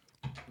Jews,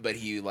 but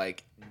he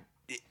like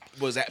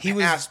was He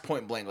was- asked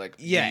point blank, like,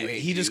 Yeah, do you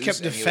hate he just Jews? kept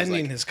And he was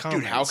defending like, his Dude, how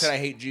comments. could I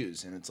hate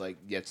Jews? And it's like,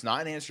 yeah, it's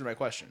not an answer to my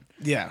question.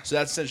 Yeah. So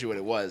that's essentially what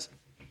it was.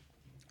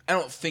 I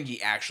don't think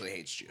he actually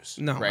hates Jews.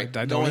 No, right?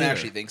 I No don't one either.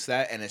 actually thinks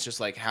that, and it's just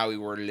like how he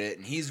worded it,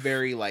 and he's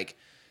very like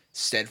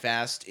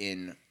steadfast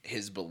in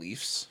his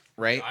beliefs,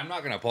 right? I'm not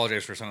going to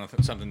apologize for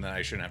something that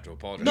I shouldn't have to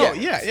apologize. No, for.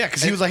 yeah,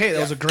 because he was like, "Hey, that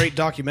Yeah. was a great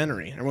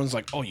documentary." Everyone's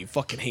like, "Oh, you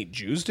fucking hate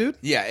Jews, dude."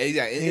 Yeah,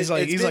 yeah. He's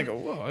like,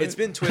 "Whoa, it's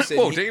been twisted.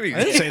 Whoa, He- take it easy.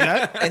 I didn't say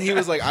that. and he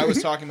was like, I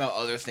was talking about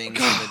other things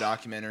in the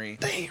documentary.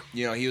 Damn.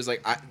 You know, he was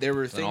like, there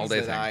were an things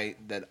all-day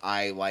that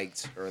I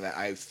liked or that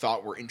I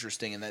thought were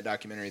interesting in that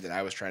documentary that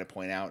I was trying to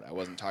point out. I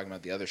wasn't talking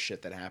about the other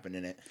shit that happened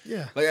in it.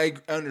 Yeah.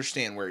 Like, I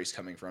understand where he's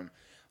coming from.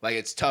 Like,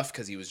 it's tough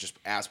because he was just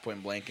asked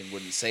point blank and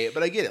wouldn't say it,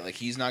 but I get it. Like,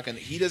 he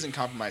doesn't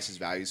compromise his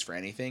values for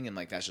anything, and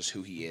like that's just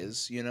who he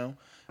is, you know.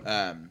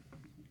 And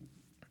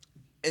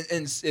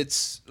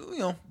it's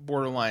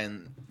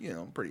borderline,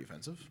 pretty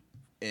offensive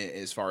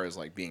as far as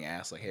like being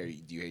asked, like, hey,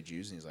 do you hate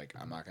Jews? And he's like,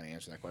 I'm not going to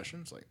answer that question.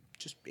 It's like,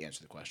 just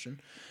answer the question.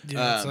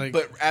 Yeah, it's like-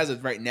 but as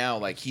of right now,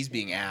 like, he's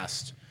being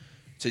asked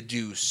to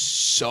do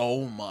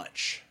so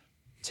much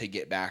to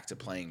get back to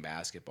playing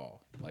basketball.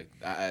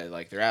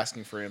 Like they're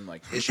asking for him,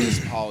 like, issue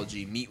this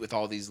apology, meet with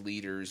all these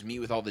leaders, meet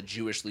with all the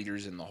Jewish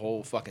leaders in the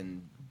whole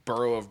fucking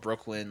borough of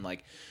Brooklyn,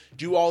 like,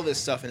 do all this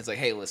stuff. And it's like,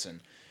 hey,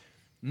 listen,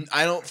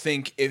 I don't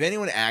think if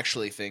anyone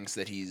actually thinks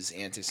that he's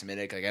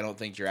anti-Semitic, like, I don't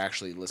think you're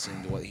actually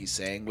listening to what he's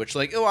saying, which,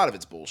 like, a lot of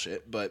it's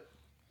bullshit, but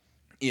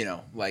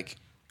like,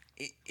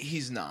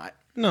 he's not.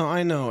 No,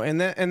 I know, and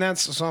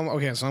that's so.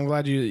 I'm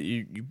glad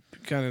you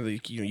kind of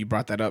like, you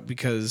brought that up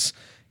because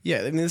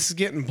yeah, I mean, this is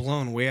getting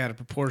blown way out of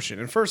proportion.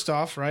 And first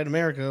off, right,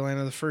 America, land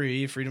of the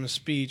free, freedom of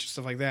speech,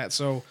 stuff like that.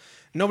 So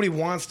nobody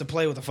wants to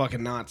play with a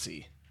fucking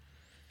Nazi.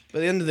 But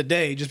at the end of the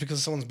day, just because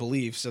of someone's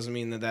beliefs doesn't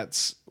mean that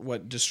that's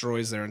what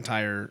destroys their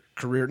entire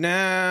career.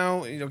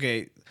 Now,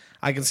 okay,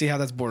 I can see how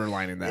that's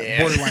borderline in that.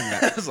 Yeah. Borderline in I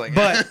that. was like,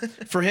 But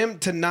for him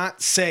to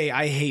not say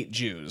I hate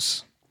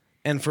Jews,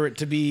 and for it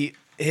to be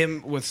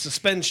him with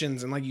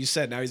suspensions, and like you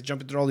said, now he's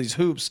jumping through all these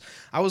hoops.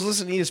 I was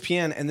listening to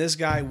ESPN, and this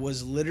guy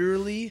was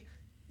literally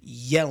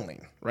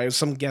yelling. Right, it was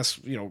some guest,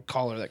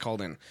 caller that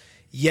called in,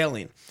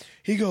 yelling.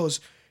 He goes,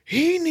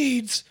 he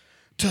needs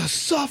to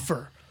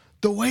suffer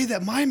the way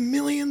that my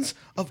millions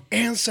of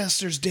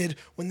ancestors did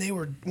when they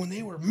were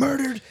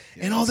murdered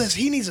and all this.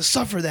 He needs to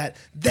suffer that.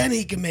 Then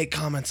he can make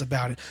comments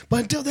about it.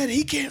 But until then,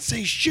 he can't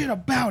say shit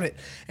about it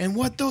and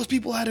what those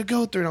people had to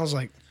go through. And I was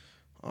like,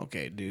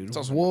 okay, dude.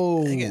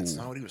 Whoa. Again, it's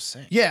not what he was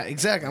saying. Yeah,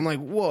 exactly. I'm like,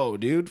 whoa,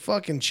 dude,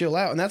 fucking chill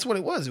out. And that's what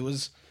it was. It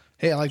was,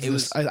 hey, I liked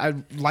this. I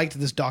liked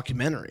this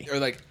documentary. Or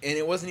like, and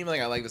it wasn't even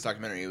like I like this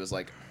documentary. It was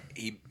like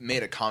he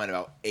made a comment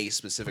about a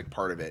specific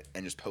part of it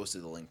and just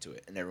posted the link to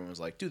it, and everyone was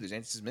like, "Dude, there's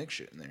anti-Semitic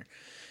shit in there."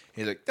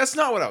 He's like, "That's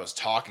not what I was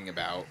talking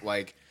about."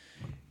 Like,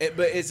 but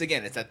it's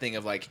that thing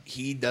of like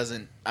he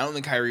doesn't. I don't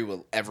think Kyrie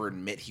will ever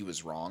admit he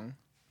was wrong,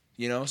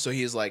 So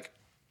he's like,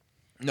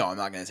 "No, I'm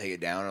not going to take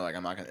it down," or like,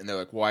 "I'm not going." And they're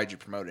like, "Why'd you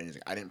promote it?" And he's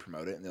like, "I didn't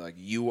promote it." And they're like,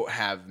 "You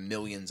have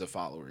millions of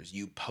followers.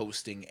 You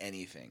posting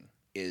anything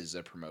is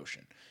a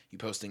promotion. You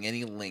posting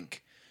any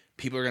link."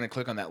 People are going to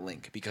click on that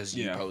link because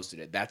you posted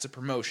it. That's a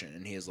promotion.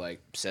 And he's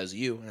like, says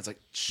you. And it's like,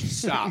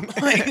 stop.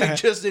 Like,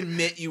 just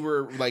admit you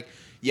were like,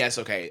 yes,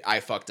 okay, I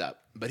fucked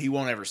up. But he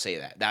won't ever say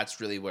that. That's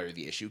really where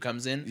the issue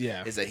comes in.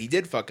 Yeah. Is that he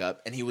did fuck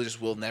up and he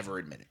will never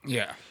admit it.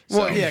 Yeah.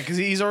 Well, yeah, because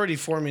he's already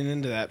forming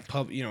into that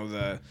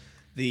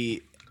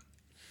the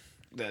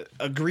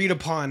agreed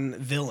upon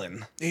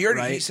villain.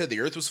 He said the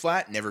earth was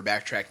flat, never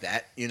backtracked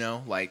that,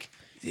 like.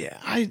 Yeah,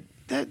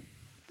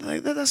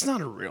 that's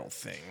not a real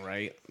thing,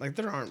 right? Like,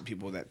 there aren't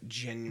people that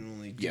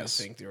genuinely do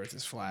think the earth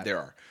is flat. There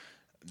are.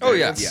 Oh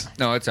yeah. Yeah.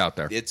 No, it's out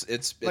there. It's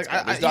Like,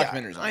 there's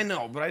documentaries on it. I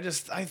know, but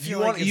I feel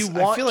You like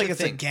want it's to a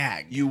think,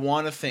 gag. You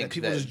want to think that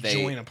people just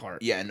join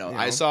apart. Yeah, no. you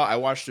know? I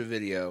watched a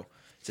video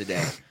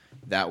today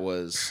that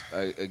was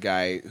a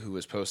guy who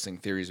was posting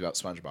theories about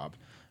SpongeBob,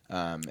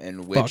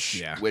 and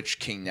which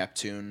King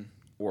Neptune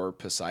or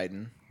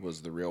Poseidon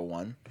was the real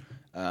one.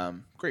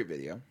 Great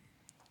video,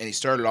 and he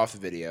started off the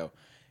video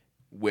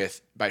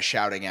by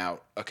shouting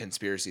out a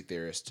conspiracy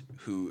theorist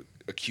who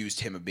accused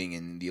him of being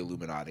in the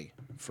Illuminati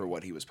for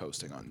what he was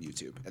posting on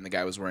YouTube. And the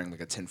guy was wearing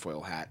like a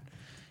tinfoil hat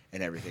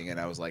and everything. And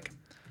I was like,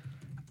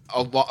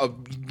 a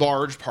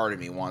large part of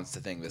me wants to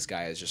think this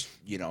guy is just,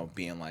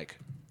 being like,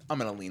 I'm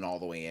going to lean all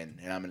the way in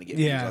and I'm going to get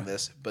views on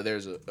this. But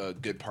there's a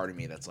good part of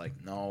me that's like,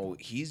 no,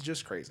 he's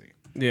just crazy.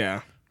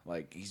 Yeah.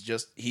 Like,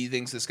 he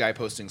thinks this guy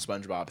posting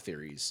SpongeBob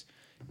theories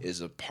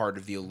is a part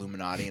of the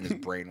Illuminati and is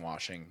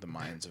brainwashing the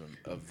minds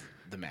of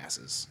the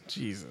masses.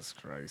 Jesus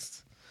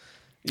Christ.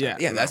 Yeah.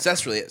 Yeah,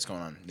 that's really it. It's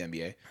going on in the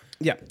NBA.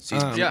 Yeah.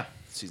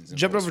 Season's in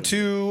Jumped full over swing.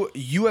 to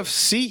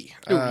UFC.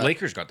 Ooh,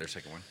 Lakers got their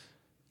second one.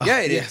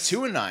 Yeah, it yes. is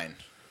 2-9.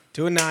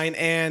 2-9,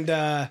 and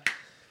On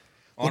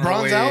our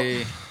LeBron's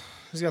way- out.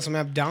 He's got some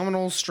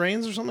abdominal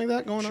strains or something like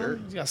that going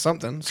on. He's got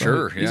something. So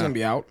Sure, he's yeah. gonna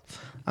be out.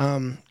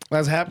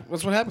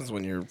 That's what happens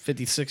when you're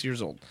 56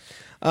 years old.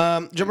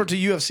 Jump over to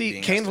UFC.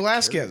 Being Cain asked to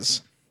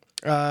Velasquez.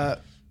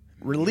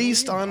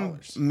 released on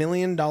 $1 $1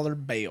 million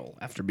bail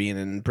after being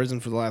in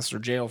prison or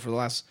jail for the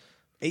last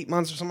 8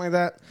 months or something like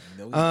that.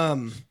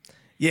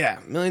 Yeah,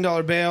 $1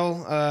 million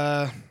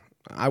bail.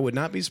 I would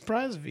not be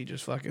surprised if he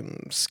just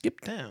fucking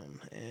skipped town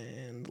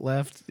and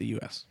left the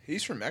U.S.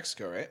 He's from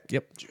Mexico, right?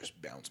 Yep.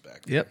 Just bounce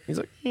back. Yep. He's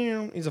like,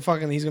 he's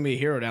gonna be a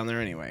hero down there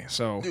anyway.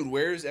 So, Dude,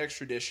 where is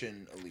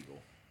extradition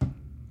illegal?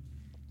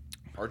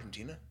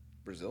 Argentina?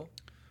 Brazil?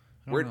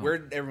 Where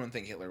did everyone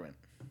think Hitler went?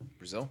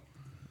 Brazil?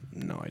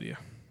 no idea.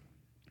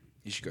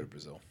 You should go to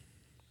Brazil.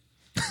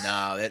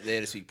 No, they had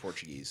to speak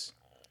Portuguese.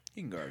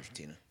 You can go to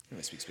Argentina. You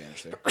can speak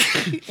Spanish there.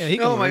 Yeah, he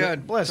can Oh my learn it.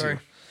 God. Bless Sorry. you.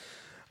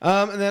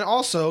 And then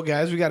also,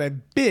 guys, we got a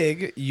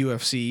big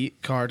UFC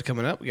card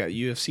coming up. We got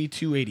UFC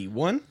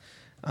 281.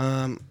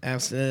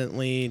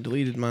 Accidentally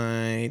deleted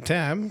my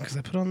tab because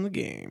I put on the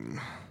game.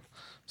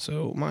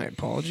 So my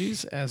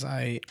apologies as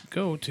I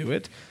go to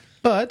it.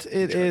 But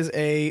it is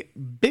a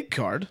big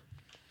card.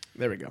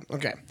 There we go.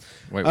 Okay.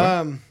 Wait,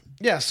 what?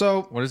 Yeah,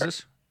 so What is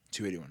this?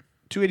 281.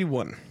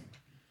 281.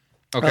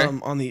 Okay.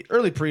 On the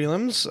early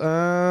prelims.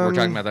 We're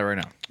talking about that right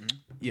now.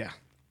 Yeah.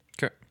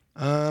 Okay.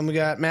 We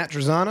got Matt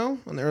Trezano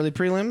on the early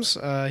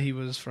prelims. He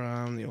was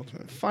from The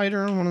Ultimate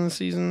Fighter one of the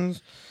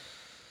seasons.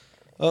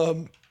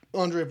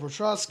 Andre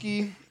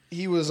Petrosky.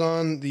 He was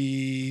on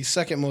the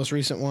second most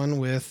recent one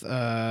with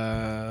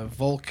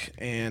Volk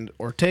and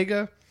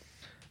Ortega.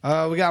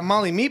 We got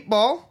Molly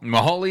Meatball.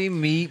 Molly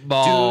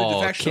Meatball. Dude,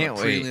 the fact Can't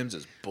of wait. prelims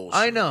is bullshit.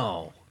 I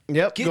know.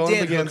 Yep, Get going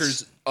Dan up against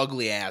Hooker's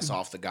ugly ass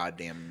off the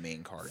goddamn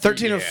main card.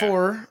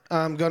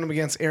 13-4, going up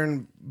against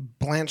Aaron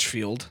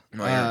Blanchfield,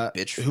 Oh, Aaron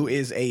Bitchfield. who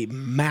is a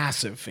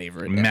massive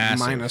favorite at Massive.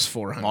 minus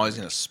 400. I'm always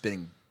going to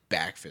spinning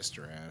back fist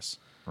her ass.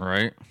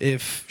 Right?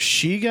 If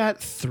she got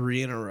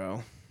 3 in a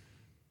row,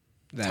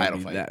 Title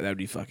fight. that would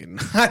be fucking.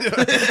 Title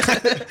I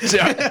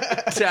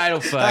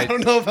fight.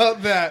 don't know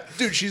about that.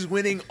 Dude, she's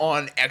winning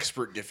on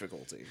expert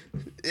difficulty.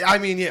 I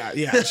mean, yeah.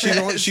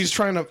 She's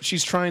trying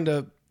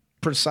to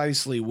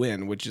precisely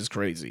win, which is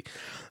crazy.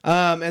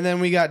 And then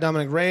we got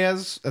Dominic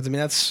Reyes. That's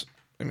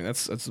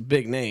a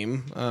big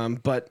name,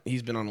 but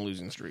he's been on a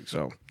losing streak.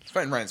 So He's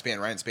fighting Ryan Spann.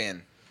 Ryan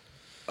Spann,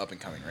 up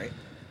and coming, right?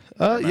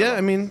 yeah,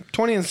 I mean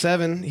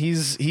 20-7. He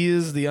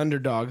is the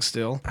underdog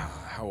still.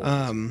 How old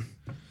is he?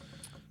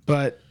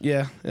 But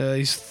yeah,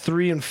 he's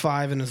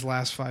 3-5 in his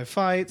last 5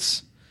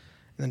 fights.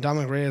 And then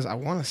Dominic Reyes, I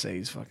want to say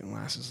he's fucking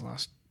his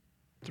last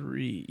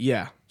 3.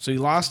 Yeah. So he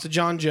lost to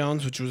John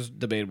Jones, which was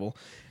debatable.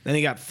 Then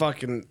he got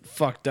fucking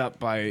fucked up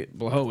by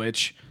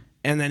Blachowicz.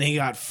 And then he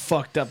got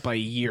fucked up by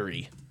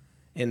Yuri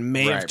in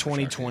May Right, of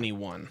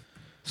 2021.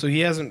 So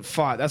he hasn't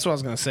fought. That's what I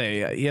was going to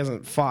say. He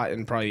hasn't fought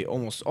in probably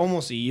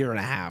almost a year and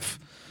a half.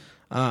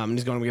 And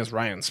he's going up against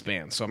Ryan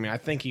Spann. So, I mean, I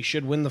think he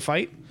should win the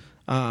fight.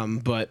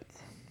 But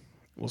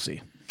we'll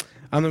see.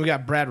 Then we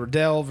got Brad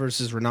Riddell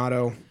versus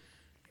Renato.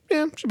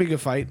 Yeah, should be a good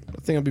fight. I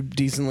think it'll be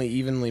decently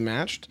evenly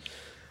matched.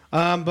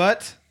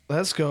 But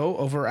let's go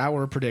over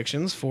our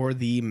predictions for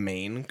the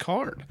main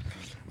card.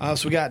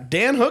 So we got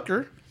Dan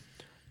Hooker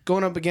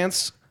going up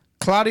against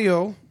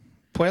Claudio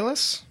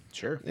Puelles.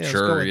 Sure. Yeah, let's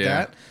Sure, go with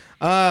yeah.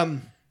 that.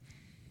 I'm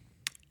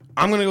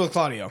going to go with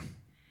Claudio.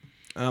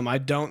 I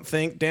don't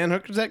think Dan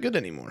Hooker's that good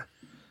anymore.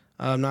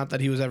 Not that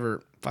he was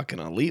ever fucking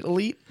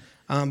elite,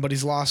 but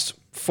he's lost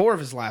 4 of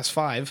his last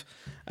 5.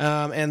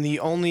 And the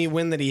only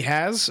win that he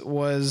has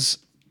was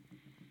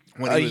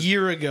When a he was-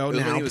 year ago it was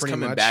now, when he was pretty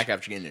coming much. back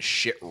after getting his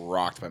shit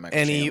rocked by Michael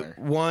And he Chandler.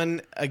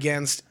 won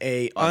against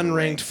a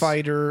unranked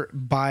fighter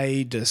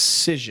by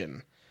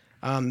decision.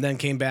 Then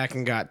came back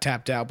and got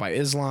tapped out by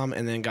Islam,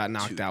 and then got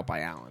knocked out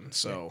by Allen.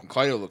 So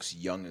Claudio looks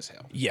young as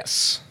hell.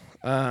 yes,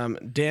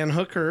 Dan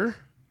Hooker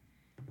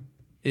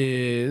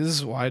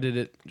is. Why did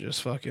it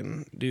just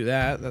fucking do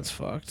that? That's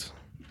fucked.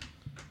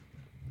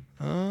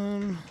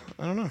 I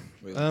don't know.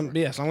 But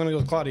yes, I'm gonna go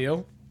with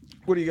Claudio.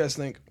 What do you guys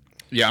think?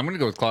 Yeah, I'm going to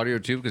go with Claudio,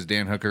 too, because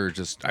Dan Hooker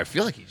I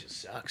feel like he just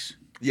sucks.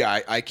 Yeah,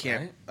 I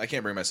can't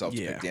bring myself to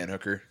Yeah. pick Dan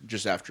Hooker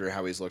just after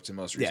how he's looked in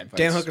most Yeah, recent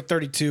Dan fights. Hooker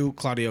 32,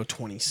 Claudio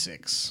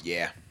 26.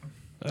 Yeah.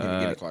 Give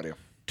me Claudio.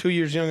 2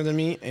 years younger than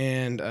me,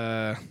 and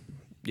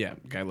yeah,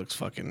 guy looks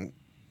fucking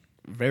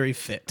very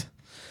fit.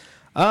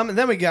 And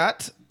then we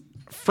got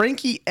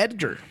Frankie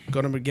Edgar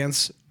going up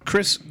against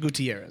Chris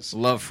Gutierrez.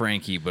 Love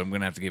Frankie, but I'm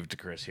going to have to give it to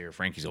Chris here.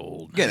 Frankie's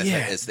old. Again,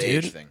 it's the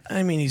age thing.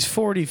 I mean, he's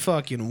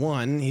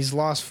 40-1. He's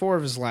lost 4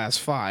 of his last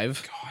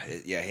 5.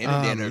 Yeah, him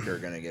and Dan Hooker are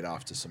going to get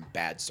off to some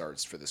bad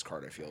starts for this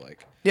card, I feel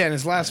like. Yeah, and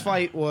his last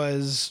fight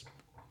was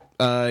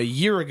a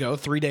year ago,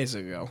 3 days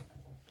ago.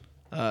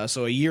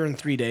 So a year and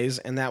 3 days,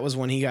 and that was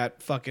when he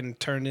got fucking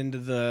turned into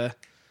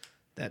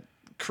that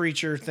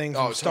creature thing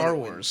from Star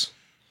Wars.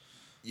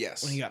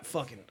 Yes. When he got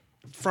fucking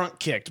front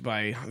kicked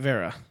by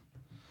Vera.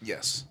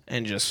 Yes.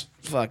 And just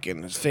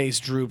fucking his face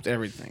drooped,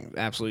 everything.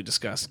 Absolutely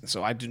disgusting.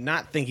 So I do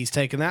not think he's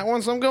taking that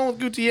one, so I'm going with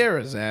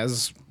Gutierrez,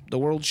 as the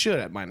world should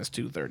at minus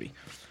 230.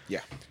 Yeah,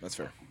 that's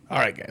fair. All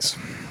right, guys.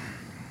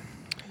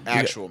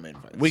 Actual main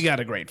fights. We got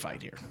a great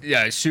fight here.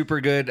 Yeah,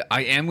 super good.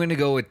 I am going to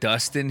go with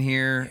Dustin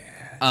here.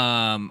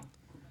 But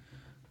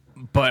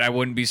I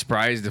wouldn't be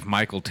surprised if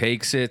Michael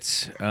takes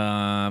it.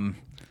 I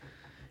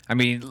I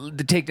mean,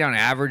 the takedown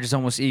average is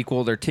almost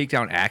equal. Their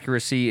takedown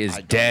accuracy is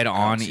dead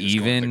on see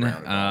this going to the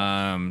even.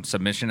 ground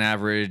Submission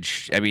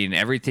average. I mean,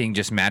 everything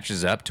just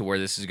matches up to where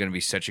this is going to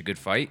be such a good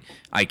fight.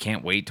 I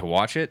can't wait to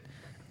watch it.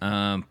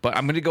 But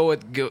I'm going to go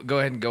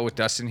ahead and go with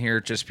Dustin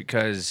here, just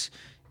because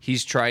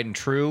he's tried and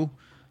true.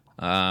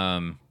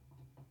 But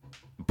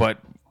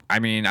I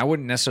mean, I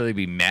wouldn't necessarily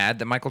be mad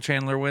that Michael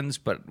Chandler wins,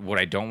 but what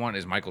I don't want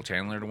is Michael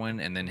Chandler to win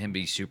and then him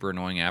be super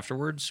annoying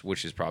afterwards,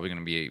 which is probably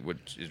going to be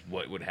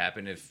what would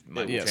happen if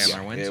Michael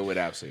Chandler wins. It would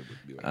absolutely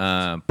be.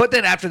 But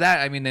then after that,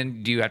 I mean,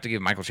 then do you have to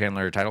give Michael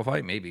Chandler a title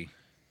fight? Maybe.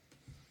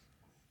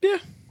 Yeah.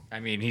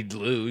 I mean, he'd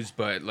lose,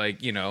 but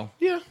like, you know,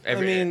 Yeah.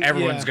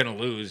 everyone's going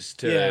to lose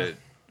to Yeah.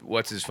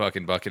 what's his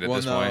fucking bucket at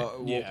this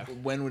point. Yeah.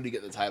 When would he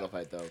get the title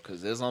fight though?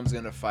 Because Islam's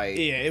gonna fight.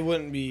 Yeah, it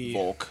wouldn't be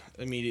Volk.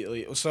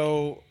 immediately.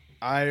 So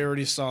I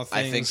already saw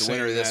things. I think the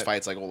winner of this saying that-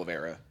 fight's like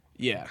Oliveira.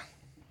 Yeah.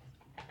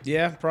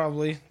 Yeah,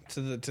 probably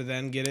to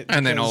then get it.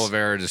 And then because-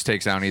 Oliveira just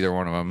takes down either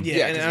one of them. Yeah,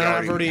 Yeah, and 'cause he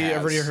I've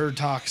already has. heard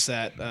talks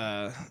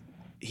that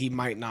he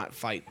might not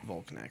fight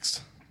Volk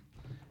next.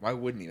 Why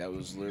wouldn't he? That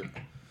was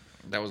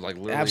That was like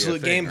literally Absolute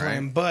a thing, game right?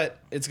 plan, but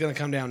it's gonna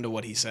come down to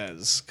what he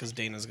says because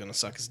Dana's gonna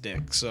suck his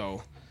dick.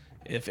 So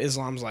if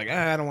Islam's like,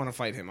 I don't want to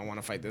fight him, I want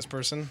to fight this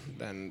person,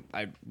 then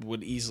I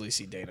would easily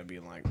see Dana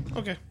being like,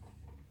 okay,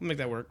 we'll make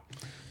that work.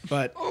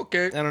 But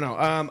Okay. I don't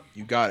know.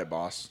 You got it,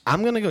 boss.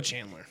 I'm gonna go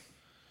Chandler.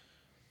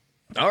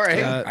 All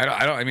right.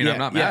 I mean, I'm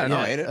not mad. no,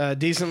 I hate it.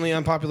 Decently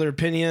unpopular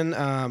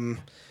opinion.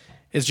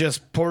 It's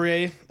just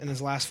Poirier in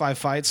his last 5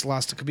 fights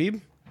lost to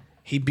Khabib.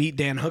 He beat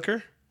Dan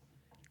Hooker.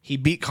 He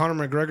beat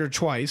Conor McGregor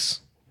twice,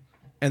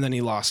 and then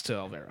he lost to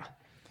Oliveira.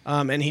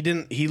 And he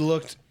didn't. He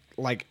looked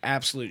like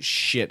absolute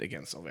shit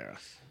against Oliveira.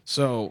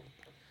 So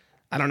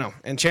I don't know.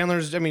 And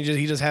Chandler's. I mean,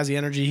 he just has the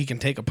energy. He can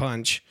take a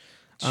punch.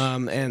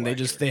 And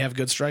they have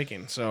good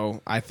striking.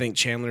 So I think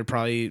Chandler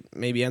probably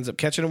maybe ends up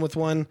catching him with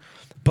one,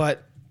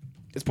 but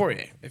it's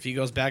Poirier. If he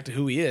goes back to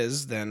who he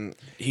is, then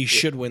he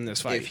should win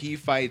this fight. If he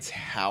fights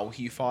how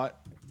he fought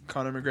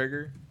Conor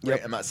McGregor, right?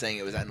 Yep. I'm not saying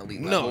it was at an elite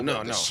No, level. no,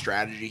 but the no.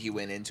 strategy he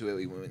went into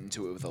it,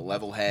 with a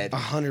level head.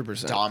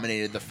 100%.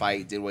 Dominated the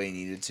fight, did what he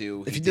needed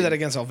to. If he did that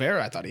against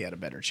Oliveira, I thought he had a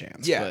better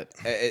chance. Yeah,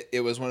 But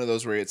it was one of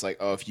those where it's like,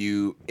 oh,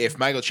 if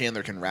Michael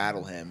Chandler can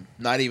rattle him,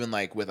 not even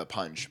like with a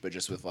punch, but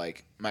just with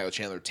like Michael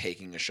Chandler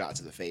taking a shot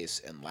to the face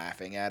and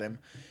laughing at him,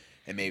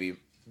 and maybe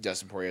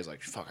Dustin Poirier's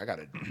like, fuck, I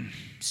gotta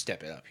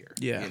step it up here.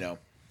 Yeah. You know,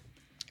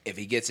 if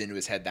he gets into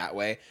his head that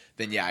way,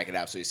 then yeah, I could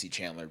absolutely see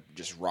Chandler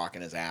just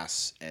rocking his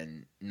ass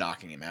and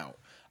knocking him out.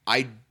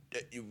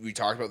 We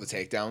talked about the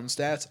takedown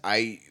stats.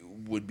 I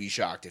would be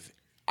shocked if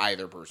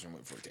either person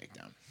went for a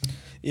takedown.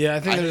 yeah,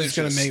 I think they're think just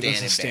they're going to make stand this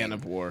a and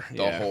stand-up bang. war.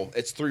 The whole,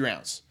 it's 3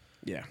 rounds.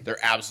 Yeah. I think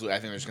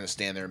they're just going to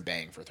stand there and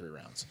bang for 3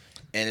 rounds.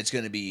 And it's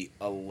going to be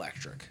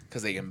electric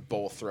because they can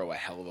both throw a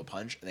hell of a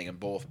punch and they can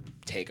both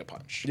take a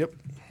punch. Yep.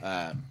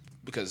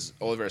 Because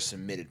Oliveira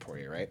submitted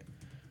Poirier, right?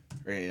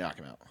 Or did he knock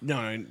him out?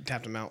 No, he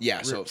tapped him out.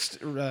 Yeah, so-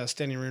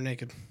 standing rear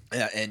naked.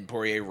 Yeah, and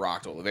Poirier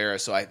rocked Oliveira.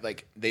 So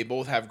they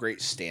both have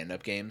great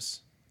stand-up games,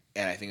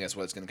 and I think that's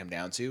what it's going to come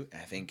down to.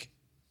 And I think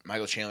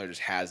Michael Chandler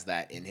just has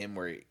that in him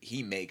where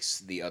he makes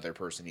the other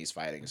person he's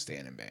fighting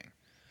stand and bang.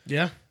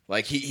 Yeah.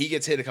 Like he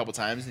gets hit a couple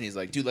times and he's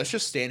like, dude, let's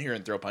just stand here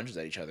and throw punches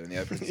at each other. And the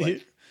other person's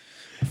like,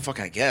 fuck,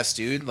 I guess,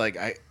 dude. Like,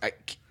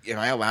 am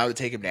I allowed to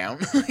take him down?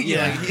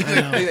 Yeah, Like,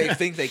 I know. they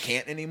think they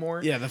can't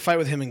anymore. Yeah, the fight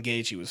with him and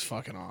Gaethje was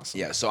fucking awesome.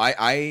 Yeah, so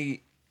I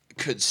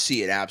could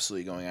see it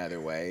absolutely going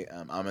either way.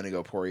 I'm going to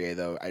go Poirier,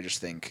 though. I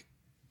just think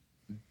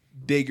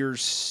bigger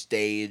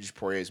stage,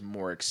 Poirier's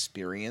more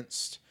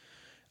experienced,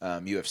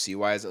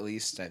 UFC-wise at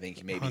least. I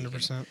think maybe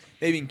 100%.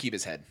 Maybe he can keep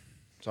his head.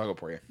 So I'll go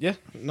Poirier. Yeah,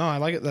 no, I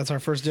like it. That's our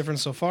first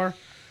difference so far.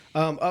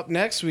 Up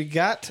next, we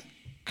got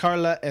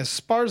Carla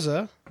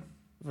Esparza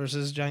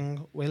versus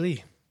Zhang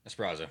Weili.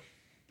 Esparza.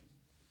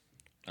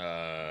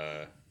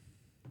 Yeah.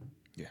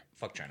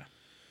 Fuck China.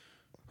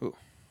 Ooh.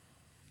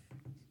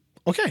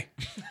 Okay.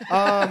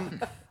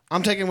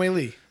 I'm taking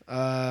Weili.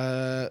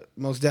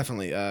 Most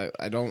definitely.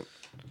 I don't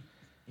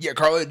Yeah,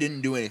 Carla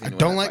didn't do anything. to win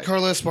don't that like fight.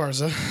 Carla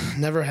Esparza.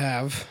 Never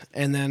have.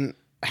 And then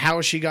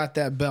how she got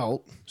that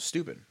belt.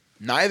 Stupid.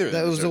 Neither of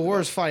them That was the deserved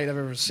worst belt. fight I've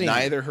ever seen.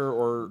 Neither her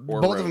or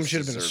Both of them Rose should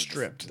have been deserved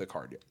stripped. The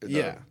card.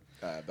 Yeah.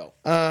 Belt.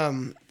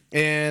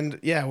 And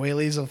yeah,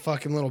 Weili's a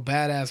fucking little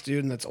badass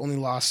dude, and that's only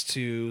lost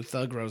to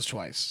Thug Rose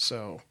twice.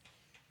 So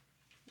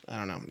I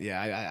don't know.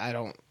 Yeah,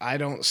 I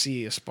don't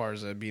see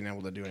Esparza being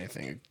able to do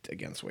anything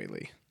against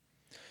Weili.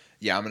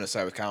 Yeah, I'm going to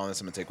side with Kyle on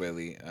this. I'm going to take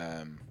Weili.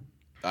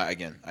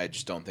 Again, I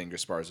just don't think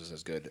Esparza's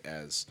as good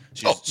as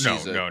she's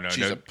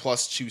a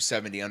plus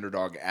 270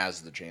 underdog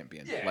as the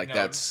champion.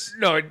 That's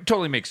No, it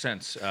totally makes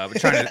sense. But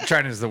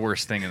China is the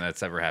worst thing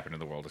that's ever happened in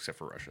the world except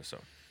for Russia. So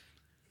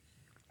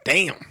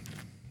Damn.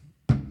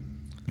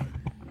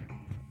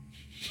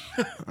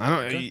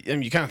 I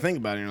don't. You kind of think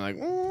about it, and you're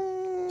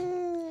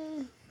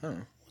like,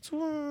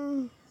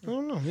 I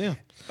don't know. Yeah.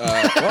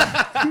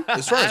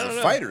 As far as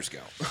the fighters go,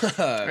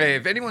 Hey,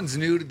 if anyone's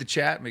new to the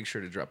chat, make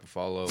sure to drop a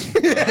follow. Fuck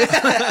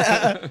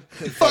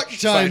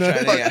China.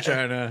 yeah.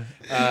 China.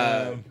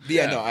 But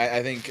yeah, no,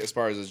 I think as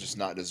far as just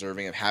not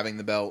deserving of having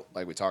the belt,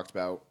 like we talked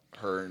about,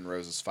 her and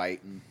Rose's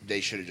fight, and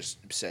they should have just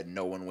said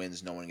no one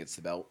wins, no one gets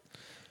the belt.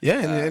 Yeah,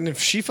 and if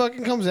she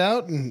fucking comes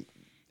out and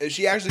If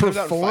she actually comes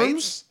out and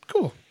performs, fights,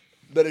 cool.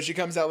 but if she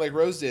comes out like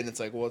Rose did, it's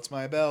like, well, it's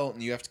my belt,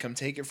 and you have to come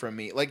take it from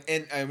me. Like,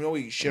 and I know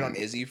we shit on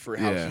Izzy for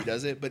how Yeah. he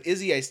does it, but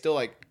Izzy, I still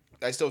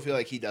feel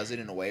like he does it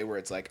in a way where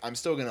it's like, I'm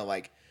still gonna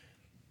like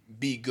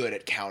be good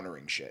at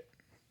countering shit.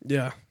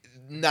 Yeah.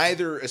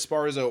 Neither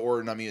Esparza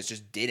or Namajunas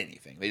just did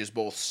anything. They just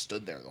both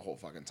stood there the whole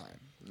fucking time.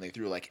 And they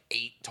threw like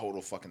 8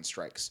 total fucking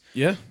strikes.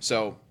 Yeah.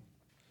 So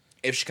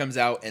if she comes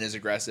out and is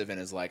aggressive and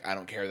is like, I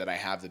don't care that I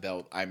have the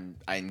belt, I'm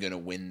gonna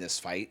win this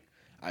fight.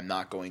 I'm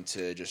not going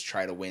to just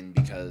try to win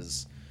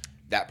because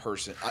that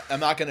person. I'm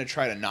not gonna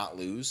try to not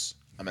lose.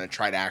 I'm gonna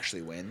try to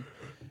actually win.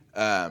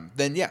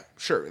 Then yeah,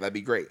 sure, that'd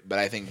be great. But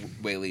I think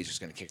Wei Li's just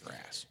gonna kick her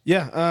ass.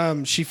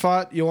 Yeah. She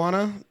fought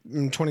Joanna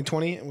in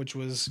 2020, which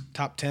was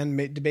top 10,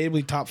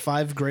 debatably top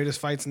 5 greatest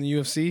fights in the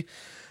UFC.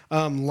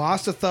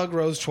 Lost to Thug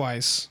Rose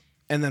twice,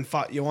 and then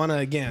fought Joanna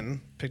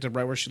again. Picked up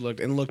right where she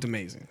looked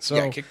amazing. So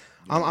Yeah, kick-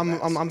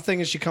 I'm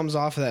thinking she comes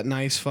off of that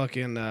nice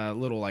fucking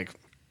little like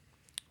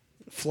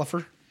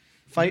fluffer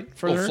fight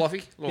for Little her.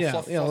 fluffy? Little Yeah,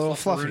 fluff- yeah, a little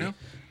fluff- fluffy.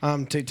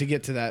 flufferino? To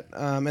get to that,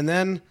 and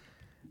then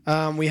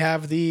we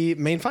have the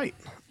main fight.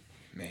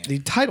 Man. The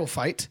title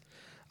fight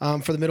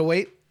for the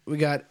middleweight. We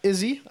got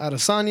Izzy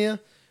Adesanya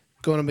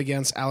going up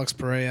against Alex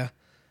Pereira.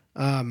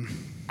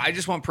 I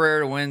just want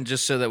Pereira to win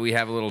just so that we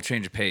have a little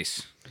change of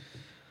pace.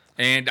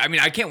 And, I mean,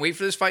 I can't wait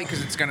for this fight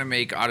because it's going to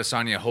make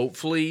Adesanya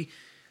hopefully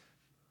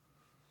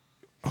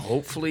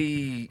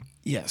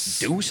Yes.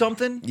 do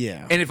something.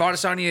 Yeah. And if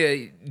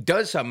Adesanya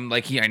does something,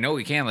 like I know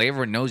he can, like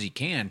everyone knows he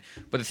can.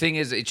 But the thing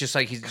is, it's just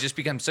like he's just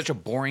become such a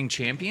boring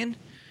champion.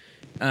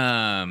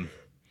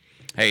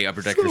 Hey,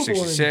 Upper Decker So boring.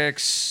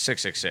 66,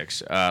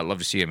 666. Love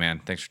to see you, man.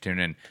 Thanks for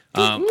tuning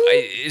in.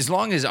 As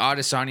long as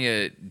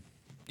Adesanya,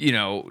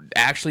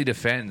 actually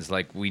defends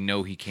like we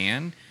know he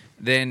can,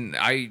 then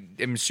I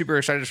am super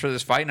excited for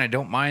this fight, and I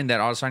don't mind that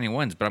Adesanya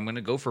wins. But I'm going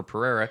to go for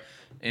Pereira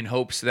in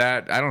hopes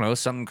that, I don't know,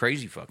 something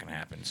crazy fucking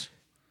happens.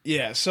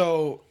 Yeah.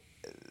 So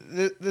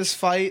this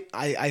fight,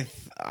 I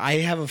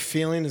have a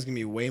feeling is gonna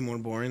be way more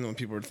boring than what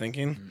people are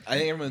thinking. I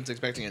think everyone's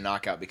expecting a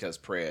knockout because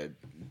Pereira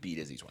beat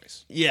Izzy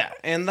twice. Yeah,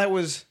 and that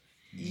was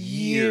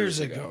years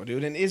ago,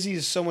 dude. And Izzy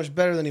is so much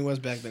better than he was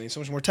back then. He's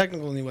so much more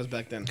technical than he was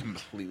back then.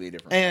 Completely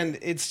different. And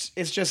it's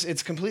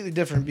completely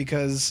different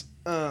because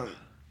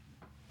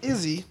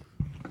Izzy,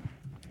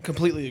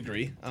 completely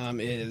agree,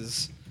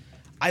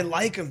 I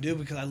like him, dude,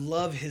 because I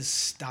love his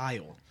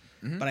style.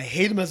 But I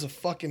hate him as a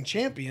fucking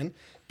champion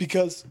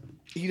because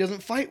he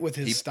doesn't fight with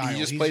his style. He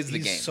just plays the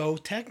he's game. so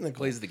technical.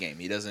 Plays the game.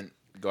 He doesn't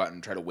go out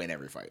and try to win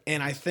every fight.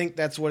 And I think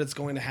that's what it's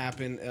going to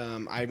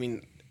happen. I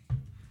mean,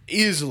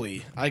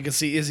 easily, I could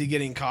see Izzy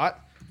getting caught.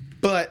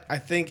 But I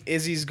think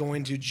Izzy's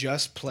going to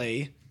just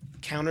play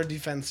counter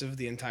defensive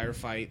the entire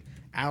fight.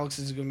 Alex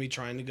is going to be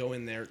trying to go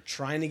in there,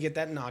 trying to get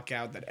that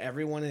knockout that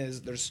everyone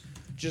is. There's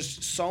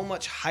just so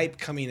much hype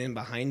coming in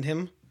behind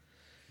him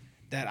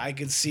that I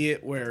could see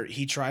it where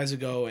he tries to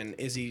go and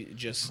Izzy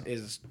just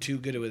is too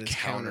good with his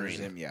Counters countering.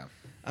 him,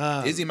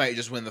 yeah. Izzy might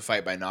just win the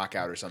fight by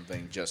knockout or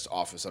something, just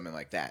off of something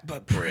like that.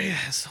 But Pereira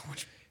has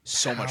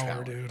so much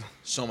Power, dude.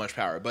 So much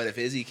power. But if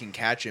Izzy can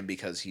catch him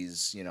because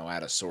he's,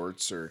 out of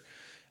sorts, or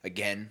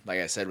again, like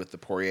I said with the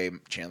Poirier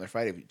Chandler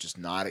fight, if he's just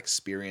not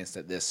experienced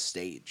at this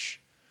stage,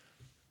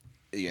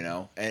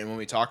 And when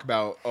we talk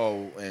about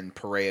and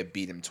Pereira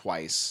beat him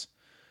twice,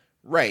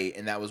 right?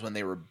 And that was when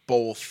they were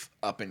both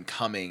up and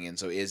coming, and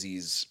so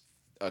Izzy's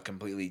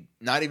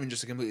not even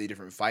just a completely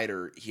different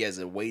fighter. He has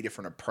a way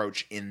different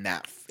approach in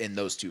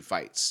those two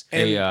fights.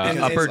 Hey,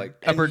 Upper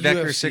and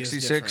Decker UFC is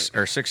 66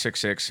 different. or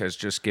 666 has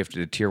just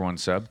gifted a tier 1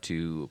 sub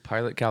to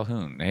Pilot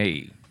Calhoun.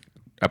 Hey,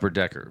 Upper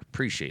Decker,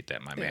 appreciate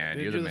that, my man.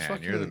 Dude, You're the man.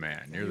 fucking- You're the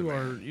man. You're the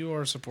man. You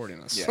are supporting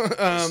us. Yeah.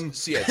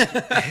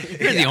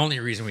 You're the only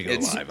reason we go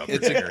live, Upper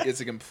Decker. It's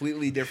a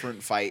completely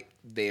different fight.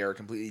 They are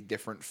completely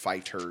different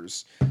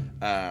fighters.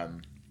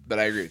 But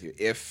I agree with you.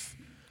 If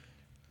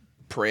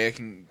Pereira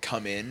can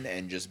come in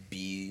and just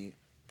be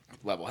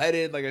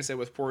level-headed, like I said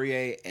with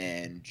Poirier,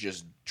 and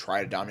just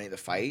try to dominate the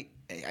fight,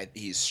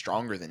 he's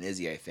stronger than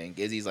Izzy, I think.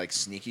 Izzy's like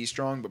sneaky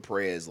strong, but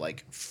Pereira is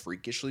like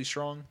freakishly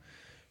strong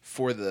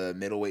for the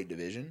middleweight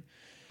division.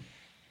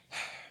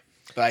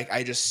 But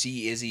I just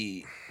see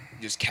Izzy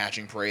just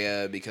catching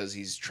Pereira because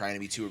he's trying to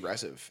be too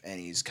aggressive, and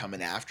he's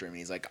coming after him. And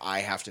he's like, I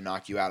have to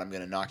knock you out. I'm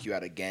going to knock you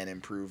out again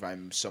and prove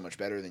I'm so much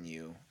better than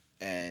you.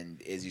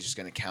 And Izzy's just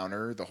going to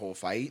counter the whole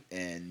fight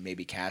and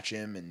maybe catch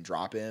him and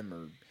drop him.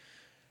 Or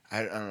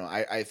I don't know.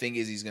 I think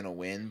Izzy's going to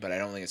win, but I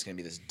don't think it's going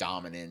to be this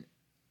dominant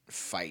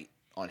fight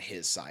on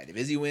his side. If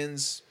Izzy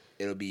wins,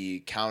 it'll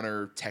be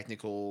counter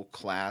technical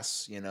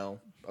class,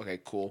 Okay,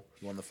 cool.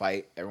 You won the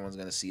fight. Everyone's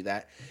going to see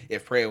that.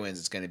 If Pereira wins,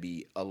 it's going to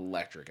be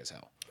electric as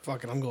hell.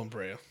 Fuck it, I'm going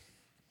Pereira.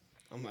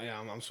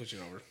 I'm switching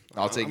over.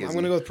 I'll take I'm Izzy.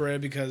 going to go with Pereira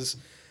because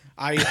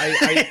I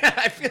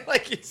I feel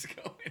like he's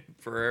going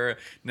Pereira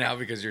now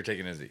because you're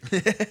taking Izzy.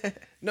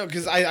 no,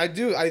 because I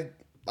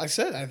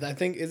said I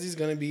think Izzy's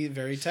going to be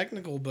very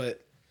technical,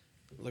 but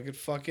look at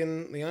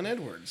fucking Leon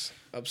Edwards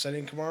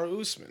upsetting Kamaru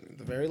Usman at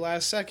the very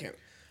last second.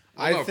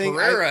 I think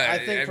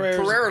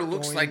Pereira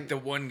looks going- like the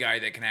one guy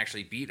that can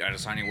actually beat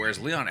Adesanya, whereas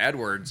Leon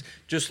Edwards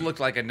just looked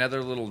like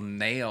another little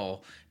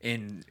nail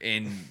in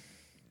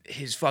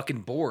his fucking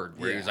board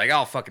where he's like,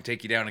 I'll fucking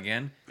take you down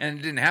again. And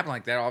it didn't happen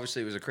like that.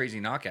 Obviously, it was a crazy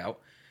knockout.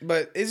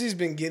 But Izzy's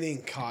been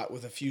getting caught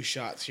with a few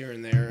shots here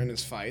and there in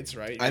his fights,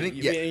 right? I think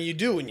you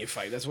do when you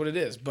fight. That's what it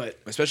is. But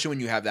especially when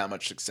you have that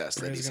much success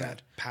that Pereira's he's gonna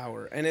had. have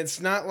power, and it's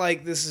not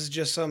like this is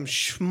just some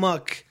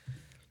schmuck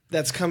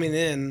that's coming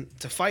in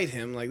to fight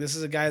him. Like, this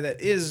is a guy that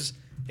is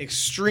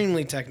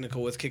extremely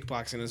technical with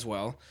kickboxing as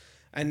well.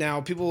 And now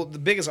the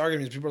biggest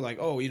argument is people are like,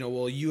 oh,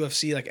 well,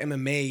 UFC, like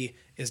MMA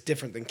is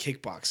different than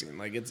kickboxing.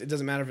 Like, it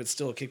doesn't matter if it's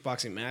still a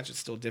kickboxing match, it's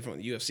still different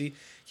with UFC.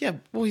 Yeah,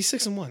 well, he's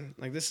 6-1.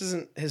 Like, this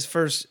isn't his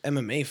first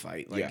MMA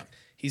fight. Like,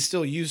 he's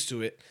still used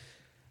to it.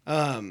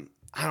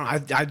 I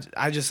don't know.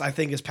 I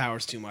think his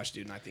power's too much,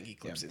 dude, and I think he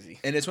clips Izzy.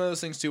 And it's one of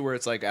those things too where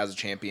it's like as a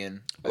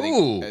champion. I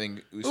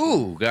think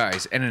Ooh,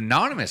 guys, an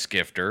anonymous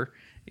gifter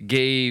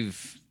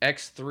gave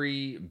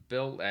X3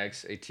 Bill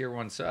X a tier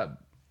 1 sub.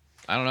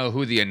 I don't know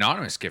who the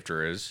anonymous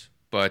gifter is,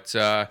 but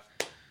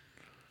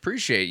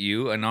appreciate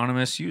you,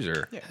 anonymous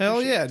user.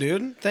 Hell yeah,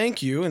 dude.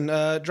 Thank you. And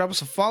drop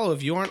us a follow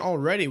if you aren't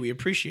already. We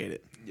appreciate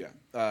it.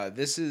 Yeah.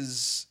 This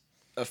is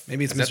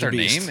Maybe it's Is that Mr. their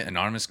Beast. name?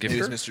 Anonymous it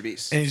is gifter? Mr.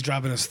 Beast. And he's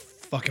dropping us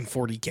fucking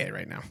 40K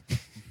right now.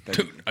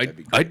 Dude, That'd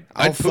be great.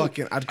 I'd poop.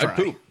 I'd cry.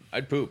 poop.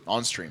 I'd poop.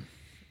 On stream.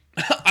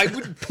 I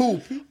would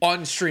poop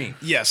on stream.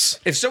 Yes.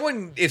 If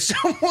someone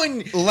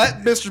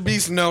Let Mr.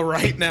 Beast know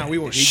right now. We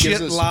will He shit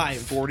gives us live.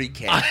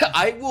 40K.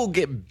 I will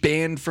get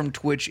banned from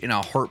Twitch in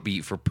a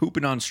heartbeat for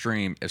pooping on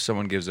stream if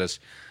someone gives us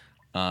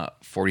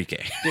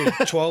 40K. Dude,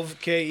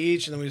 12K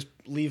each, and then we just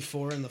leave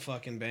 4 in the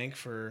fucking bank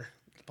for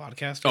the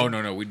podcast. Oh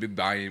no, we'd be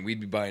buying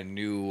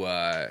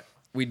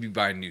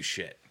new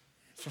shit.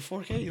 For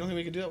 4K? You don't think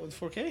we could do that with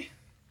 4K?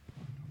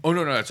 Oh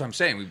no, that's what I'm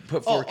saying. We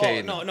put 4K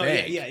in the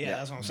bank. Yeah,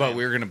 that's what I'm saying. But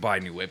we were gonna buy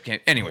new webcam.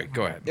 Anyway,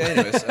 go ahead. Yeah,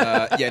 anyways,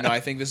 I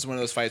think this is one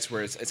of those fights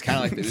where it's kind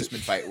of like the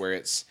Usman fight where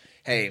it's,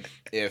 hey,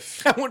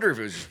 if I wonder if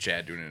it was just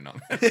Chad doing it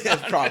on.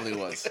 it probably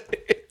was.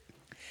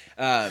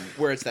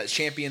 Where it's that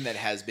champion that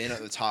has been at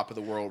the top of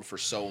the world for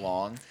so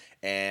long,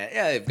 and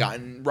they've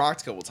gotten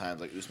rocked a couple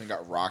times. Like Usman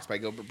got rocked by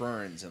Gilbert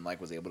Burns and like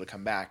was able to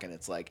come back, and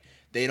it's like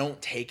they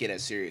don't take it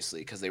as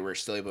seriously because they were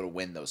still able to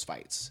win those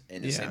fights.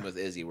 And the same with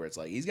Izzy, where it's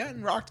like he's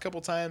gotten rocked a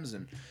couple times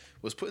and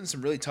was put in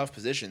some really tough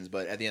positions,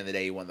 but at the end of the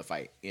day, he won the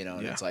fight.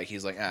 And it's like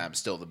he's like, I'm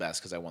still the best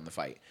because I won the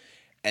fight.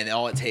 And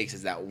all it takes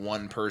is that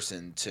one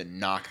person to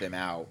knock them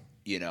out.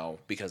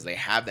 Because they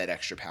have that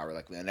extra power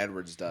like Leon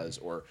Edwards does,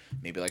 or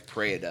maybe like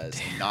Pereira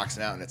does, and knocks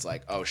him out, and it's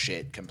like, oh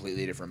shit,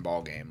 completely different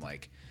ball game.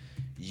 Like,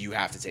 you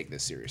have to take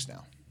this serious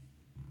now.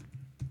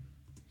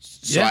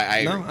 So I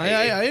agree. I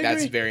agree.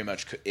 That's very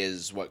much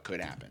is what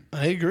could happen.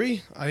 I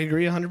agree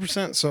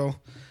 100%. So,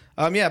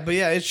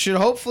 it should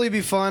hopefully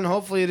be fun.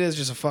 Hopefully it is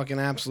just a fucking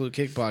absolute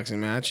kickboxing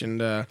match,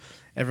 and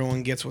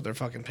everyone gets what they're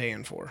fucking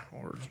paying for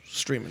or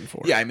streaming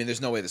for. Yeah, I mean,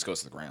 there's no way this goes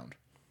to the ground.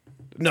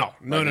 No.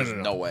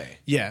 No way.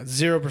 Yeah,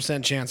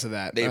 0% chance of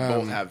that. They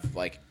both have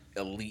like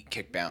elite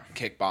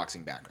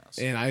kickboxing backgrounds.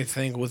 And I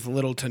think with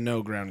little to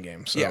no ground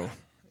game. So, Yeah.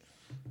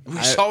 We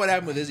saw what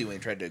happened with Izzy when he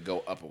tried to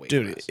go up a weight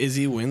dude, class.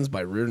 Izzy wins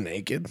by rear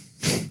naked.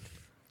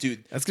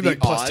 Dude, That's gonna be like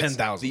plus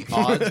 10,000. The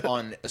odds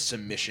on a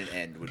submission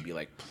end would be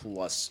like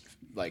plus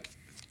like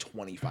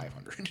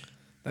 2,500.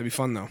 That'd be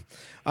fun though.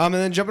 And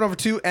then jumping over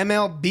to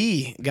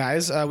MLB,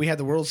 guys, we had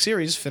the World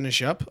Series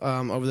finish up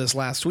over this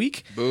last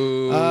week.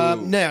 Boo.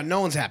 No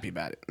one's happy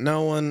about it.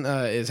 No one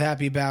is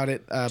happy about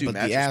it. Dude, but the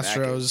Matthews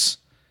Astros.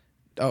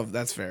 Oh,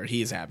 that's fair.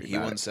 He is happy. He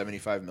about won it.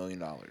 $75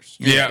 million.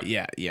 Yeah.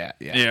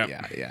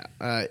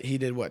 Yeah. He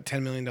did what,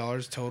 $10 million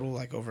total,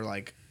 like over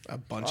like a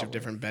bunch of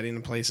different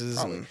betting places.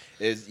 And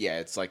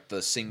It's like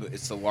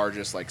it's the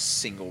largest like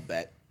single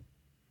bet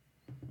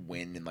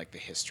win in like the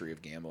history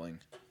of gambling.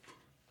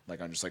 Like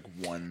on just like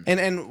one.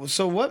 And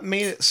so what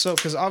made it so?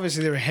 Because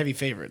obviously they were heavy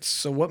favorites.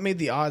 So what made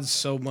the odds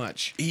so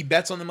much? He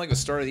bets on them like the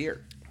start of the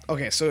year.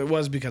 Okay, so it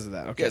was because of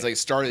that. Okay, Yeah, it's like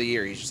start of the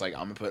year. He's just like,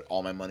 I'm gonna put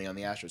all my money on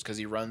the Astros because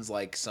he runs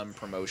like some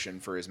promotion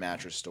for his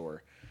mattress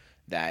store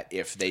that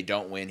if they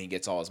don't win, he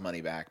gets all his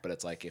money back. But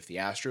it's like if the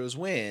Astros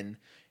win,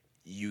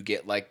 you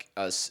get like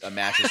a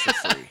mattress for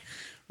free.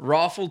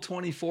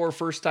 Raffle24,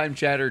 first time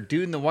chatter.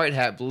 Dude in the white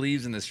hat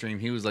believes in the stream.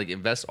 He was like,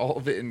 invest all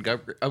of it in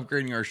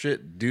upgrading our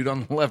shit. Dude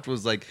on the left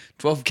was like,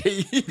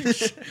 12K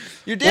each.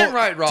 You're damn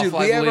right, Raffle. Dude,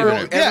 I believe in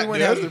it. everyone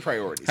dude. has their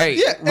priorities. Hey,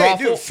 yeah,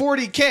 Raffle. dude,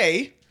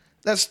 40K.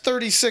 That's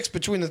 36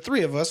 between the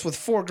three of us with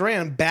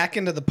 $4,000 back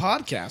into the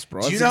podcast,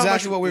 bro. That's you know how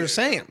exactly much- what we were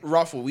saying.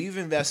 Ruffle, we've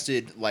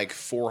invested like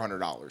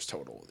 $400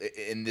 total,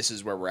 and this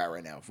is where we're at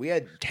right now. If we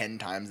had 10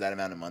 times that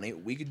amount of money,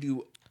 we could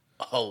do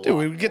a lot. Dude,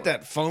 we would get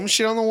that foam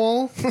shit on the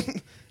wall.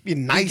 Be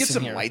Can nice. we get in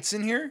some here. lights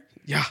in here.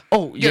 Yeah.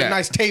 Oh, Get yeah. a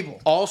nice table.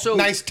 Also,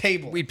 nice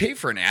table. We'd pay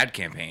for an ad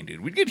campaign,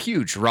 dude. We'd get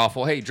huge.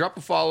 Raffle. Hey, drop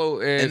a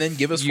follow. If And then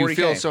give us you 40K.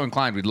 feel so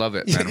inclined. We'd love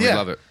it, man. We'd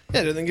love it.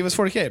 Yeah, then give us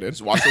 40K, dude.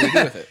 Just watch what we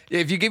do with it.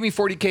 If you give me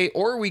 40K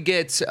or we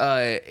get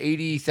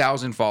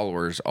 80,000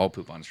 followers, I'll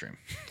poop on stream.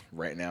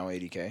 Right now,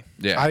 80K.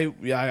 Yeah. I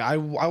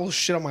will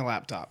shit on my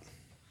laptop.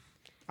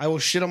 I will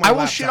shit on my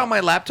laptop. shit on my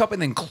laptop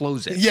and then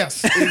close it.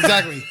 Yes,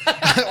 exactly.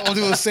 I'll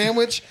do a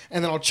sandwich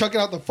and then I'll chuck it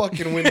out the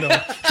fucking window.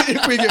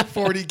 If we get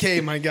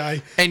 40K, my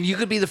guy. And you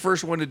could be the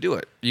first one to do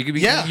it. You could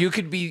be. Yeah. You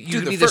could be. You Do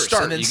could the be first, the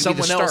start. and then You could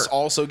be the someone else start.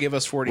 also give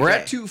us 40K. We're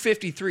at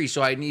 253,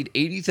 so I need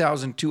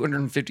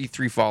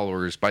 80,253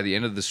 followers by the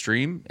end of the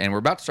stream, and we're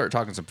about to start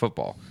talking some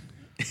football.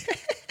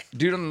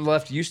 Dude on the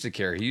left used to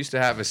care. He used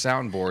to have a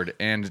soundboard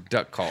and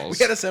duck calls.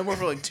 We had a seminar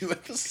for like 2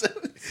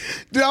 episodes.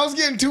 Dude, I was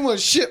getting too much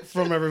shit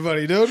from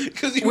everybody, dude.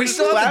 Because We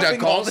still have the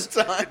duck all calls.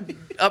 the time.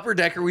 Upper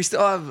Decker, we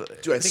still have.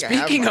 Dude, I think I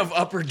have speaking one. of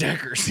Upper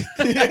Deckers,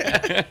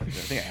 I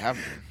think I have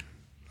one.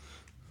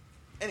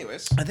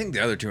 Anyways. I think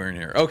the other two are in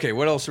here. Okay,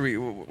 what else are we?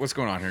 What's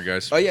going on here,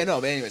 guys? Oh, yeah, no,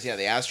 but anyways, yeah,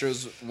 the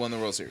Astros won the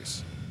World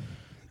Series.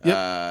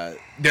 Yep.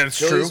 That's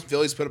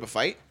Phillies put up a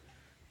fight.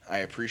 I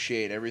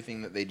appreciate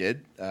everything that they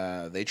did.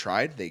 They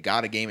tried. They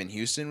got a game in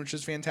Houston, which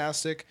is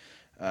fantastic.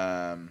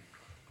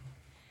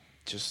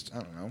 Just, I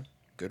don't know.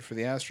 Good for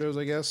the Astros,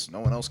 I guess. No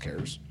one else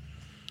cares.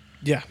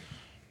 Yeah.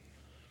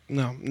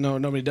 No,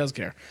 nobody does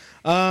care.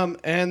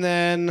 And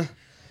then,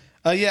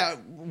 yeah,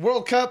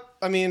 World Cup.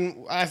 I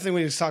mean, I think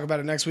we need to talk about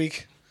it next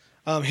week.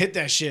 Hit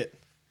that shit.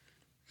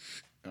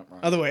 No, wrong.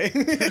 Other way.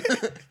 There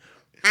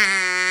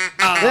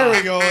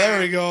we go. There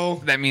we go.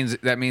 That means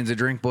a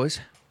drink, boys.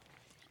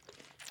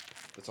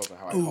 That's also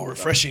how I Ooh, call it.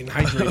 refreshing,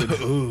 hydrated.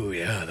 Ooh,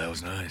 yeah, that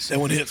was nice. That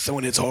one hits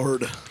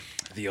hard.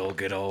 The old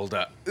good old.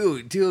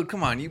 Ooh, dude,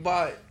 come on, you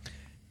bought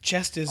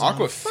Chest is on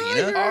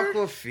Aquafina? fire.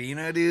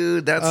 Aquafina,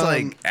 dude. That's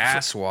like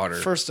ass water.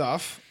 First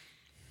off,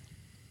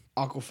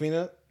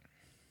 Aquafina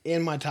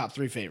in my top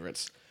 3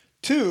 favorites.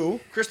 2,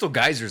 Crystal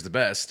Geyser's the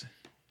best.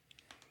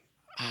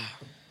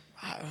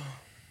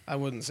 I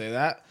wouldn't say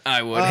that.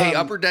 I would. Hey,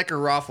 Upper Decker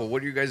Raffle,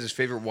 what are your guys'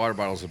 favorite water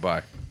bottles to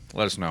buy?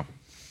 Let us know.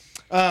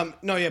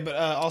 No, yeah, but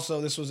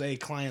also this was a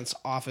client's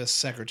office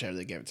secretary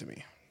that gave it to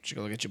me. She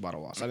go look at your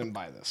bottle loss. I didn't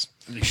buy this,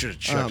 You should have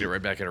chucked it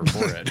right back at her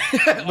forehead. but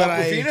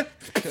Aquafina?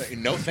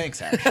 No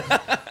thanks, actually.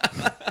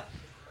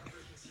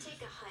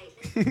 Take a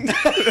hike.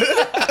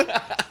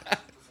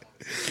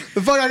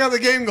 the fuck I got the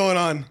game going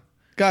on.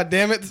 God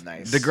damn it!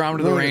 Nice. The ground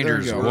to the There we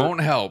Rangers go. won't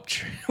help.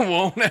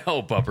 Won't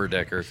help, Upper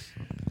Decker.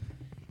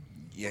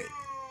 Yeah.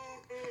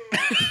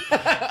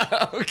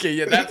 Okay,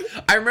 yeah, that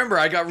I remember.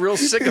 I got real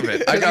sick of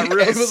it. I got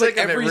real It was sick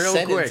like of it every real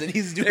sentence, quick. and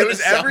he's doing It was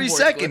a every soundboard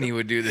second clip. he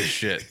would do this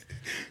shit.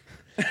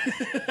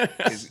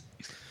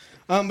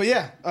 But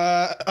yeah,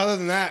 other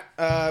than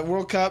that,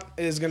 World Cup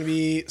is going to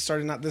be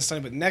starting not this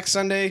Sunday, but next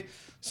Sunday.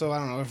 So I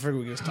don't know. I figure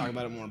we can just talk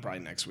about it more probably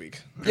next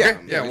week. Yeah,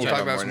 we we'll talk talk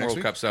about about more some next World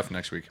week. Cup stuff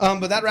next week.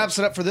 But that wraps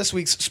it up for this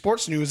week's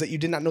sports news that you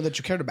did not know that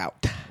you cared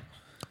about.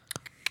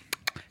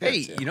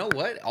 Hey, you know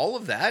what? All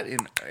of that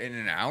in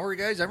an hour,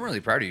 guys. I'm really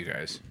proud of you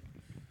guys.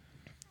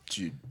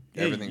 Dude,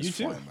 Hey, everything's you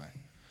too. flying by.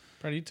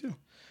 Proud of you too.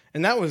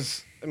 And that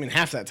was, I mean,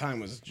 half that time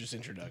was just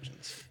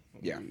introductions.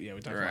 Yeah. We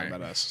talked a lot Right.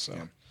 about us. So.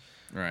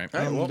 Right.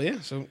 All right, well, But yeah,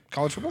 so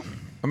college football.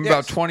 I'm Yes.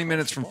 about 20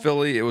 minutes from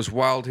Philly. It was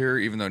wild here,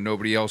 even though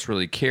nobody else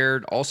really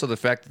cared. Also, the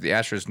fact that the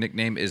Astros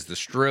nickname is the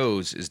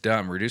Stros is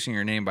dumb. Reducing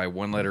your name by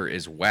one letter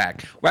is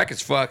whack. Whack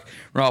as fuck.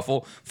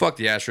 Raffle. Fuck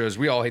the Astros.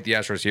 We all hate the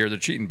Astros here. They're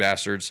cheating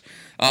bastards.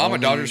 I'm a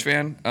Dodgers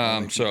fan.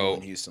 Only people So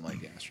in Houston like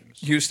the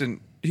Astros.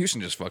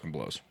 Houston just fucking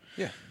blows.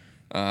 Yeah.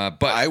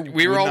 But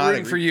we were would all not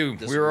rooting for agree you. with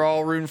this We were one.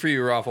 all rooting for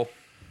you, Raffle.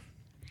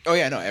 Oh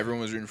yeah, no,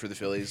 everyone was rooting for the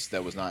Phillies.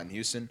 That was not in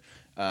Houston.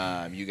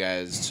 You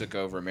guys took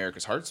over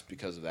America's hearts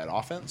because of that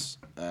offense.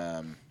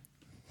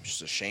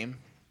 Just a shame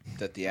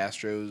that the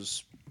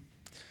Astros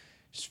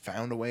just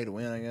found a way to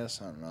win. I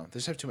guess I don't know. They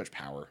just have too much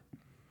power.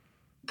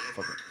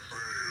 Fuck it.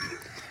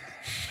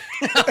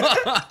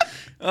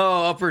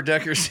 Oh, Upper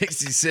Decker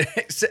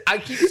 66. I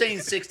keep saying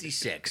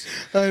 66.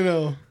 I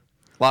know.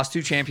 Lost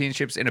 2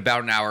 championships in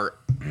about an hour.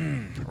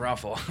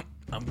 Raffle,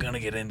 I'm going to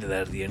get into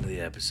that at the end of the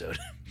episode.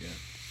 Yeah.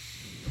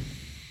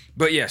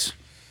 But yes.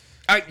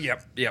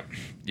 Yep.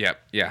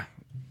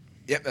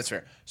 Yep, that's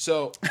fair.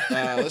 So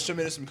let's jump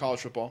into some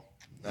college football.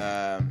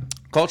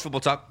 College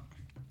football talk.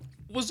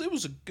 It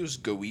was a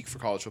good week for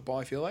college football.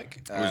 I feel like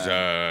It was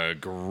a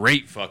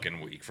great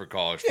fucking week for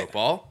college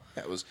football.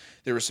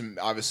 There were some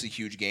obviously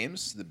huge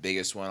games. The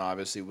biggest one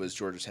obviously was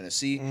Georgia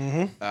Tennessee.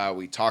 Mm-hmm.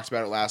 We talked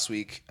about it last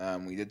week.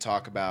 We did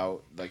talk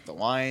about like the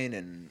line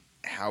and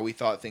how we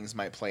thought things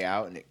might play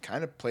out, and it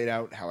kind of played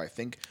out how I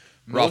think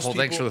most Raffle,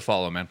 thanks for people- the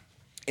follow, man.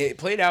 It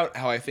played out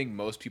how I think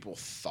most people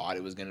thought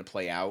it was going to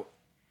play out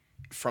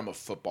from a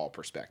football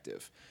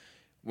perspective.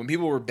 When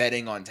people were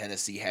betting on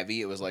Tennessee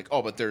heavy, it was like,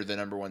 oh, but they're the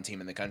number 1 team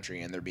in the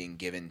country and they're being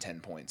given 10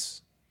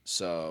 points.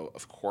 So,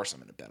 of course I'm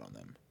going to bet on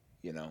them,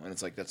 you know? And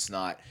it's like, that's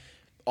not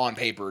on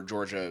paper,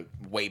 Georgia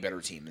way better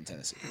team than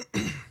Tennessee.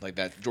 Like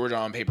that Georgia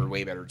on paper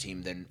way better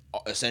team than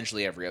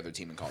essentially every other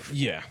team in college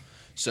football. Yeah.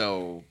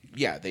 So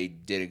yeah, they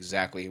did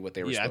exactly what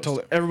they were. Yeah, I supposed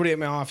told to. everybody at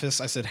my office.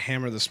 I said,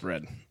 hammer the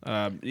spread.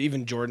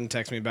 Even Jordan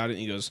texted me about it,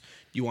 and he goes,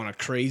 "You want a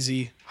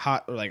crazy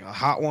hot, or like a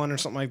hot one, or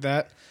something like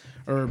that,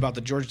 or about the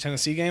Georgia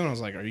Tennessee game?" And I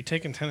was like, "Are you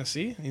taking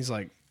Tennessee?" And he's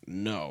like,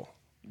 "No,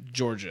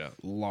 Georgia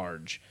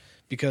large,"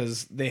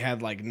 because they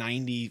had like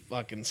 90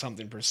 fucking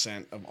something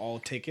 % of all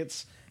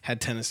tickets had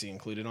Tennessee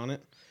included on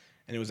it,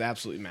 and it was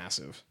absolutely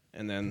massive.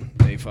 And then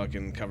they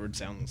fucking covered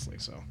soundlessly.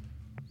 So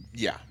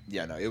Yeah,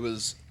 no, it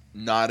was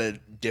not a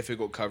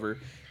difficult cover.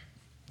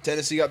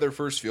 Tennessee got their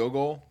first field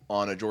goal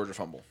on a Georgia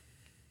fumble.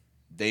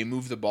 They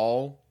moved the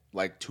ball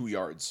like 2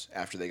 yards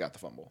after they got the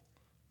fumble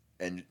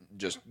and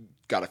just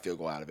got a field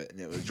goal out of it.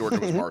 And it was Georgia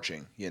was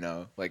marching,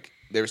 like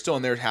they were still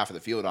in their half of the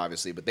field,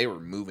 obviously, but they were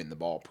moving the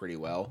ball pretty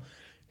well.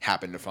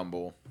 Happened to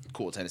fumble.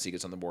 Cool, Tennessee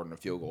gets on the board on a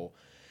field goal.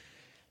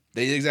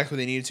 They did exactly what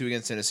they needed to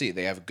against Tennessee.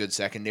 They have a good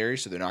secondary,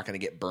 so they're not going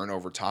to get burned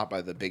over top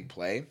by the big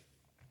play.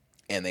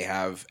 And they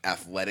have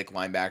athletic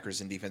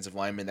linebackers and defensive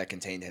linemen that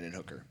contain Hendon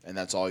Hooker. And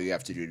that's all you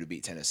have to do to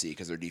beat Tennessee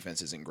because their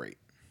defense isn't great.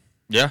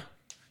 Yeah.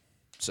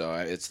 So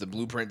it's the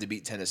blueprint to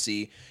beat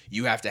Tennessee.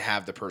 You have to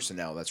have the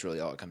personnel. That's really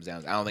all it comes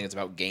down to. I don't think it's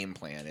about game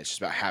plan. It's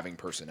just about having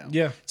personnel.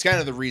 Yeah. It's kind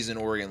of the reason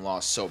Oregon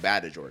lost so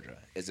bad to Georgia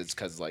is it's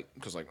because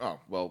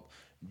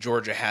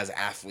Georgia has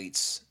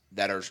athletes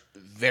that are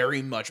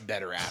very much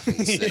better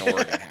athletes than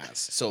Oregon has.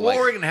 So Well,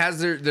 Oregon has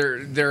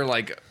their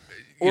like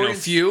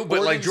few,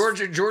 but like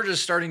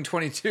Georgia's starting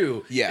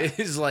 22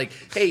 is like,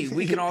 hey,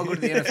 we can all go to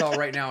the NFL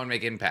right now and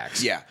make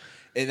impacts. Yeah.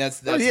 And that's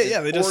they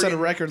just set a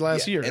record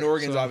last year. And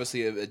Oregon's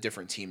obviously a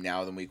different team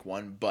now than week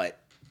 1, but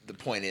the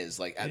point is,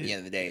 like, at the end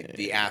of the day,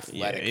 the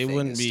athletic thing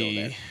is still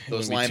there.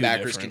 Those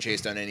linebackers can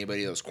chase down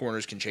anybody. Those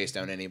corners can chase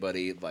down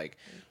anybody. Like,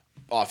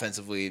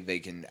 offensively, they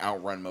can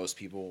outrun most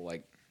people.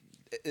 Like,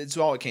 it's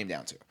all it came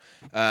down to.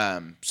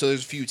 So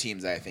there's a few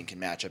teams that I think can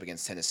match up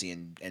against Tennessee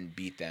and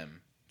beat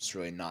them. It's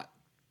really not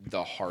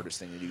the hardest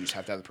thing to do. You just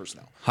have to have the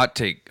personnel. Hot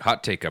take,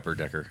 Upper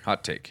Decker.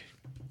 Hot take.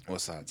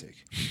 What's the hot take?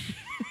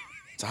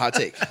 It's a hot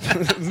take.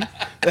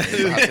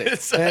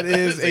 That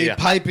is a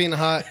piping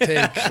hot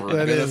take.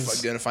 We're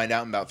gonna find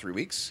out in about 3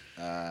 weeks.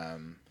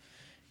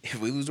 If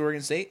we lose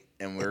Oregon State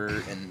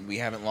and we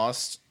haven't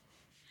lost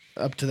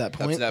up to that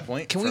point.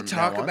 Can we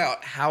talk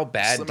about how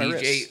bad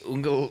DJ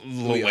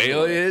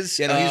Uiagalelei is?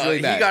 Yeah, no, he's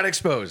really bad. He got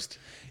exposed.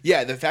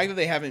 Yeah, the fact that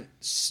they haven't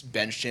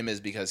benched him is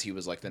because he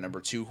was like the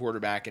number 2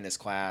 quarterback in his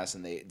class,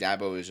 and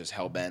Dabo is just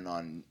hell bent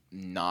on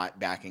not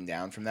backing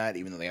down from that,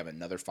 even though they have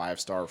another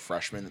 5-star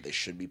freshman that they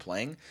should be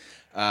playing.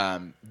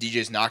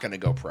 DJ's not going to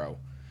go pro.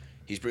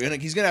 He's gonna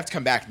have to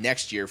come back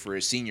next year for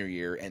his senior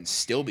year and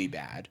still be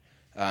bad.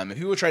 If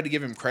people tried to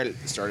give him credit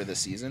at the start of the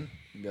season,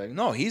 he'd be like,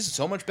 "No, he's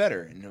so much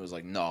better," and it was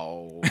like,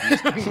 "No,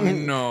 he's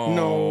not.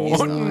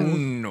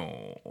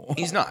 No,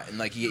 he's not." And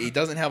like he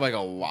doesn't have like a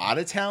lot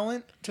of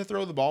talent to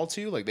throw the ball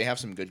to. Like they have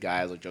some good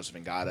guys like Joseph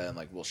Ngata and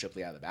like Will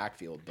Shipley out of the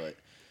backfield, but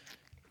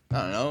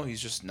I don't know. He's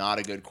just not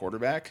a good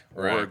quarterback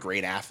or a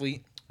great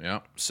athlete.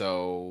 Yeah.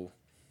 So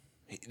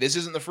this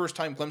isn't the first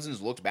time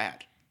Clemson's looked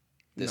bad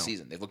this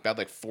season. They've looked bad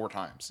like 4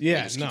 times.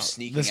 Yeah, they just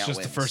keep this is out just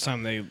wins. the first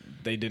time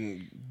they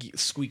didn't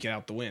squeak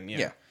out the win.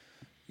 Yeah.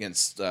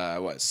 Against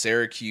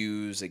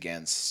Syracuse,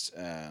 against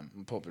I'll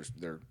pull up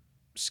their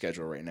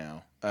schedule right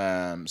now.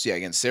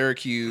 Against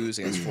Syracuse,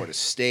 against Florida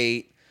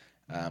State,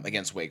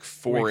 against Wake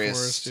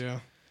Forest.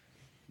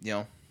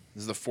 Yeah.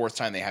 This is the 4th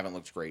time they haven't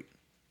looked great.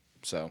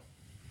 So,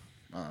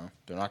 I don't know.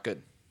 They're not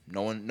good.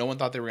 No one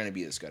thought they were going to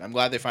be this good. I'm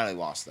glad they finally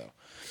lost though.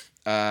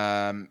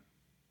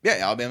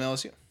 Alabama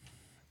LSU.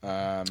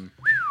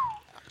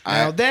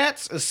 Now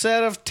that's a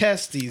set of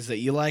testes that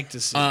you like to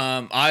see.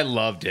 I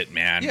loved it,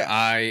 man. Yeah.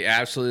 I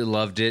absolutely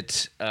loved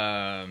it.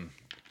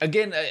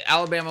 Again,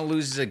 Alabama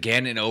loses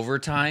again in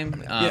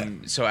overtime.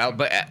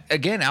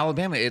 Again,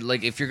 Alabama,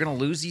 if you're going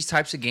to lose these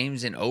types of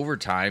games in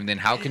overtime, then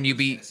how can you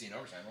be?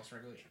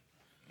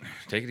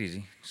 Take it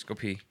easy. Just go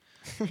pee.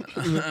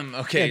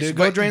 Okay, dude,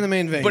 go drain the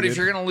main vein. But if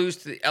you're gonna lose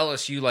to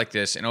LSU like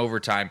this in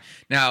overtime,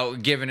 now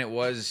given it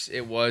was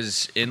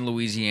in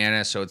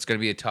Louisiana, so it's gonna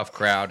be a tough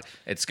crowd.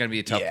 It's gonna be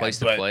a tough place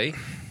to play.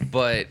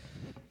 But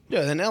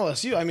then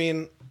LSU. I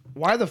mean,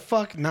 why the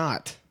fuck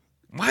not?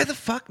 Why the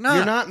fuck not?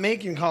 You're not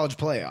making college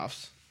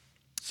playoffs,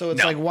 so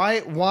it's like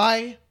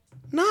why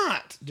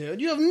not,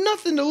 dude? You have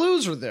nothing to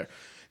lose with there.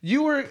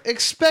 You were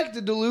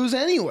expected to lose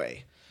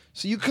anyway,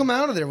 so you come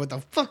out of there with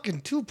a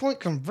fucking 2-point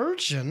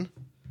conversion.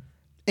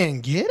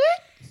 And get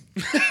it?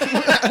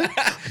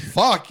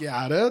 Fuck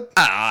yeah, dude.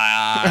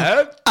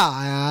 But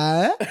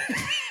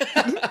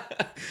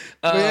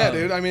yeah,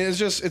 dude. I mean,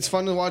 it's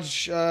fun to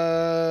watch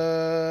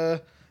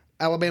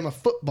Alabama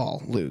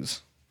football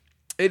lose.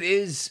 It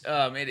is.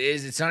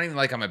 It's not even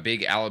like I'm a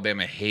big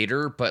Alabama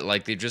hater, but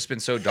like they've just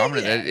been so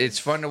dominant that it's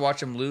fun to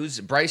watch them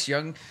lose. Bryce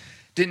Young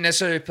didn't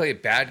necessarily play a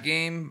bad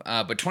game,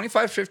 but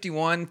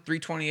 25-51,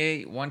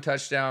 328, 1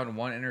 touchdown,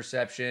 1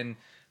 interception.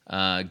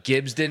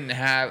 Gibbs didn't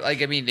have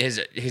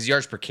his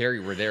yards per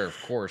carry were there, of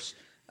course.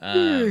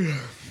 And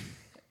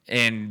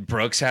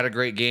Brooks had a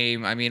great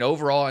game. I mean,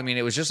 overall,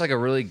 it was just like a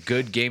really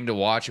good game to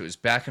watch. It was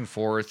back and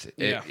forth.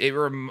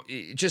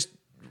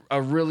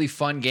 a really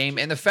fun game.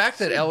 And the fact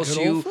that Good old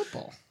LSU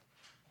football.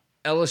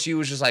 was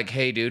just like,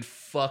 hey, dude,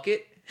 fuck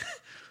it.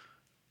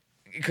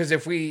 Because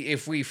if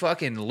we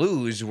fucking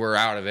lose, we're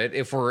out of it.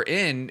 If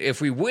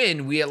we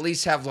win, we at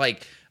least have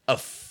like a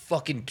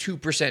fucking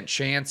 2%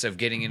 chance of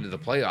getting into the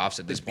playoffs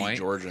at this Beat point.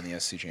 Georgia in the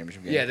SEC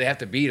championship game. Yeah, they have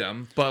to beat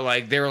them. But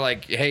like they were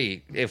like,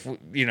 hey, if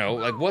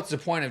like, what's the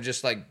point of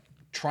just like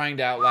trying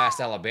to outlast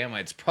Alabama?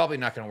 It's probably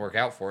not going to work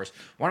out for us.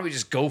 Why don't we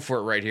just go for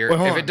it right here? Wait,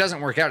 hold If on. it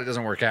doesn't work out, it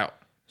doesn't work out.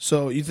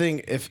 So you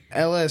think if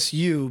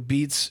LSU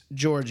beats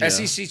Georgia,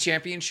 SEC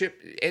champion.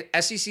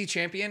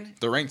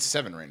 They're ranked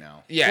 7 right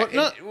now. Yeah.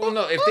 Well,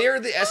 no- If they're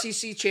the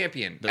SEC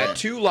champion They're in. at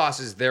 2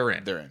 losses, they're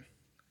in. They're in.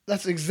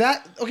 that's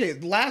exact. Okay,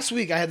 last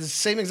week I had the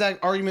same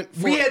exact argument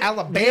for We had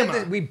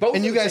Alabama. we both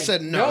and you had the guys same-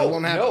 said no, it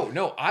won't happen.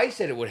 No, I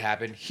said it would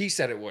happen. He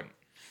said it wouldn't.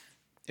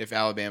 If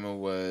Alabama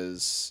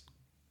was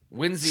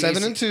Wins the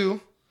 7-2,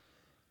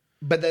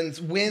 but then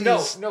wins.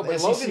 No, the but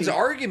SEC. Logan's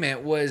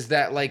argument was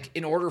that like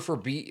in order for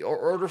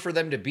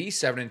them to be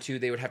 7-2,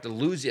 they would have to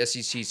lose the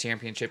SEC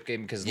championship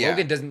game because Yeah.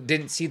 Logan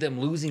didn't see them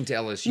losing to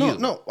LSU.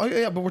 No. Oh,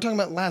 yeah, but we're talking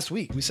about last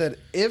week. We said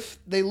if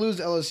they lose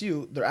to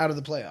LSU, they're out of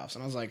the playoffs.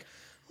 And I was like,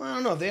 well, I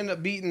don't know. If they end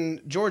up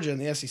beating Georgia in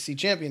the SEC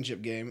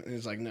championship game, and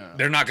it's like, no.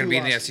 They're not going to be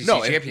in the losses.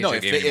 SEC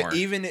championship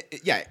game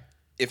anymore.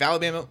 If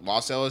Alabama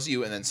lost to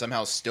LSU and then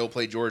somehow still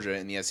play Georgia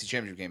in the SEC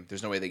championship game,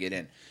 there's no way they get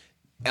in.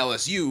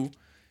 LSU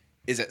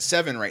is at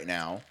 7 right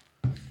now.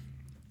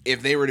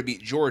 If they were to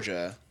beat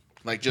Georgia,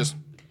 like just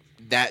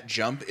that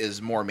jump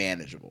is more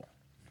manageable.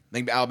 I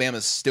think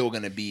Alabama's still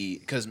going to be,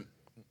 because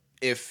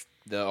if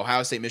the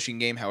Ohio State Michigan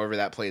game, however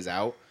that plays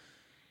out,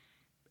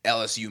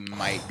 LSU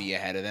might be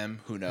ahead of them.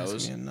 Who knows?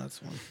 That's gonna be a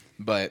nuts one.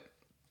 But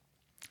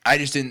I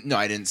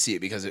didn't see it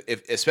because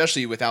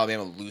especially with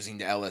Alabama losing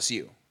to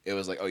LSU, it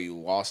was like, oh, you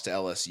lost to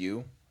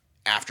LSU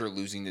after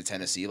losing to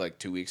Tennessee like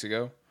 2 weeks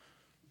ago.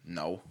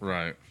 No,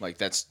 Right. like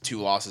that's 2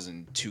 losses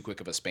in too quick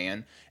of a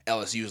span.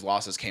 LSU's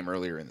losses came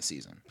earlier in the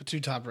season. But 2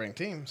 top-ranked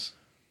teams.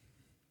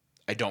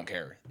 I don't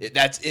care.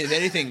 If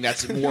anything,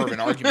 that's more of an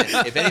argument.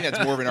 If anything,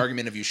 that's more of an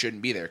argument of you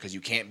shouldn't be there because you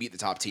can't beat the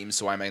top teams.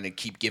 So why am I going to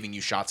keep giving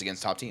you shots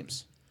against top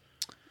teams?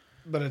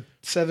 But a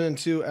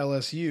 7-2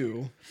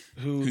 LSU,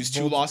 Whose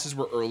 2 both losses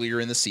were earlier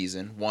in the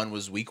season. One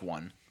was week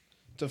 1.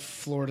 to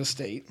Florida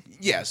State,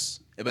 Yes,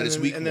 but it's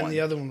then, week and 1. then the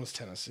other one was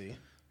Tennessee.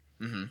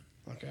 Mm-hmm.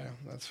 Okay,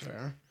 that's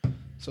fair.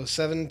 So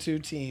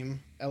 7-2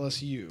 team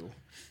LSU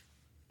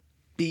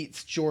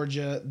beats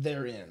Georgia,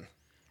 they're in.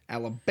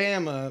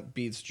 Alabama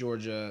beats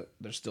Georgia,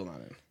 they're still not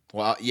in.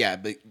 Well, yeah,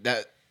 but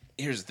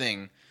here's the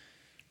thing: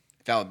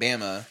 if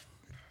Alabama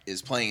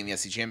is playing in the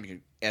SEC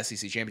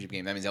championship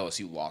game, that means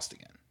LSU lost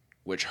again,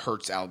 which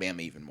hurts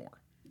Alabama even more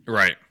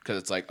Right. because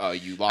it's like, oh,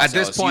 you lost. At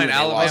this LSU, point, and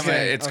they lost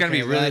Alabama, again. it's going to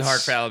be Okay, really that's-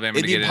 hard for Alabama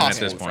It'd to be get in at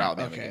impossible this for point.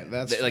 Alabama. Okay, to get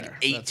that's in. Like fair.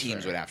 8 That's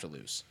teams fair. would have to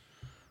lose.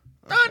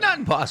 Not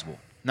impossible.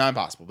 Not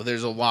impossible, but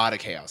there's a lot of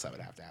chaos that would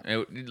have to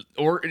happen.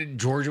 Or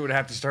Georgia would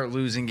have to start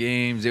losing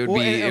games. It would Well,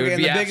 be and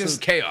the absolute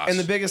biggest chaos. And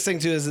the biggest thing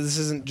too is that this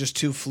isn't just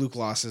 2 fluke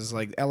losses.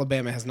 Like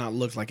Alabama has not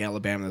looked like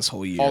Alabama this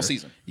whole year, All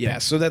season. Yeah,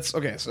 so that's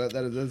okay. So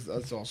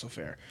that's also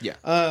fair. Yeah.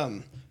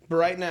 But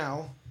right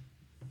now,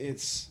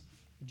 it's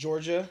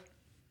Georgia,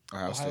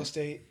 Ohio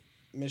State,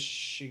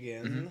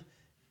 Michigan. Mm-hmm.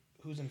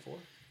 Who's in 4?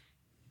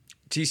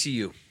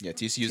 TCU. Yeah,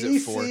 TCU's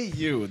at 4.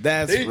 TCU.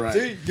 That's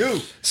right.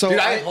 So Dude,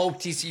 I hope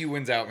TCU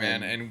wins out,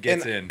 man, and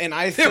gets in. and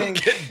I They'll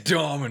think get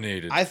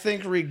dominated. I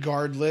think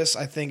regardless,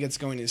 I think it's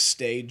going to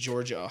stay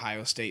Georgia,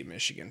 Ohio State,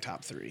 Michigan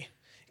top 3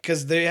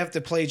 because they have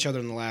to play each other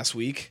in the last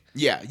week.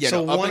 Yeah.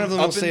 So no, up one and- of them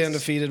up will stay and-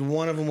 undefeated.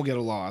 One of them will get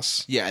a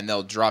loss. Yeah, and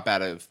they'll drop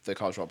out of the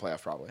college football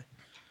playoff probably.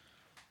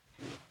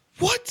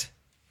 What?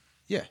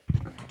 Yeah.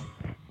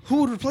 Who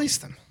would replace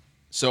them?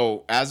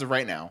 So as of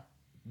right now,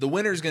 the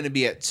winner's going to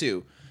be at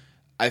 2.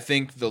 I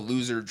think the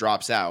loser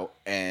drops out,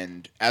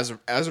 and as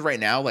of right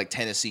now, like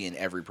Tennessee in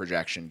every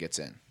projection gets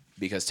in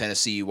because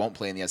Tennessee won't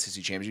play in the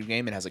SEC championship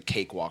game and has a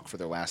cakewalk for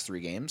their last 3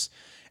 games,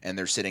 and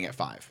they're sitting at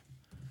 5.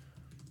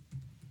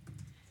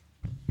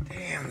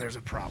 Damn, there's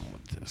a problem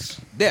with this.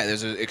 Yeah,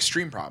 there's an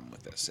extreme problem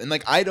with this, and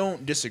like I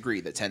don't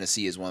disagree that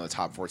Tennessee is one of the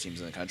top 4 teams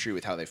in the country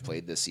with how they've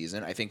played this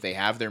season. I think they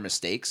have their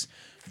mistakes,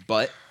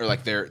 or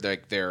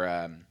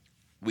their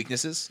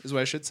weaknesses is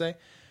what I should say.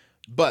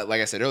 But like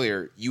I said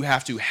earlier, you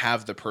have to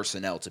have the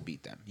personnel to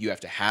beat them. You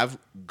have to have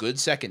good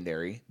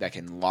secondary that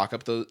can lock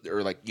up those,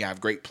 or like you have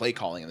great play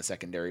calling in the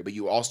secondary. But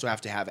you also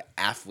have to have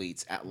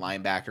athletes at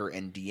linebacker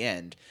and D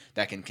end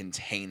that can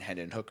contain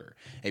Hendon Hooker.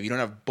 If you don't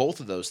have both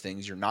of those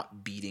things, you're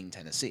not beating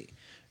Tennessee.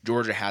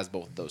 Georgia has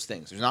both of those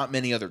things. There's not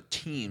many other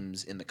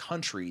teams in the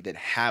country that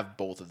have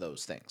both of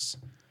those things.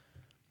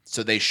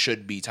 So they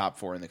should be top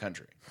 4 in the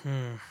country.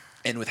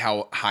 And with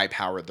how high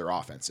powered their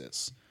offense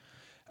is.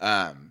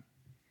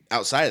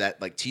 Outside of that,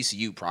 like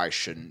TCU probably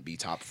shouldn't be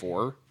top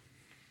 4.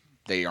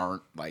 They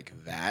aren't like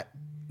that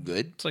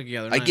good. It's like,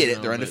 yeah, they're I get 9-0,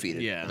 it. They're but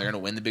undefeated. yeah. And they're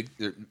going to win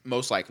they're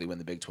most likely win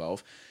the Big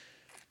 12.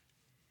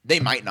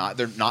 They might not.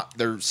 They're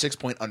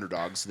 6-point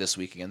underdogs this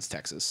week against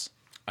Texas.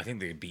 I think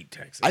they beat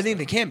Texas. I think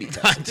they can beat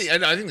Texas.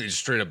 I think they just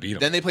straight up beat them.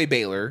 Then they play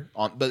Baylor,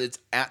 but it's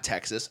at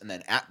Texas, and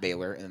then at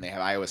Baylor, and then they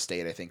have Iowa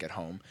State, I think, at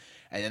home.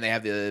 And then they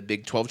have the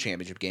Big 12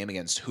 championship game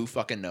against who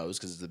fucking knows,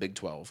 because it's the Big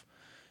 12.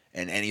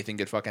 And anything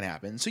could fucking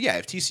happen. So, yeah,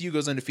 if TCU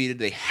goes undefeated,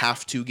 they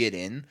have to get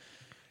in.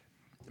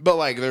 But,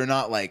 like, they're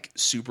not, like,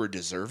 super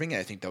deserving, and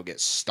I think they'll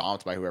get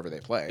stomped by whoever they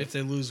play. If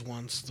they lose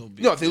once, they'll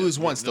be... No, if they lose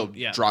once, they'll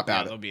drop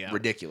out, they'll be out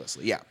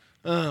ridiculously. Yeah.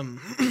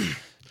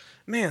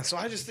 Man, so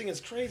I just think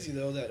it's crazy,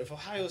 though, that if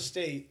Ohio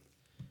State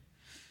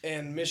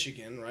and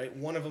Michigan, right,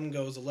 one of them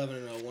goes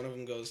 11-0, one of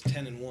them goes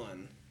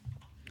 10-1,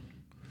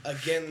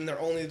 again, their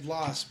only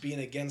loss being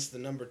against the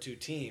number 2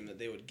 team, that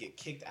they would get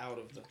kicked out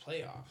of the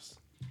playoffs.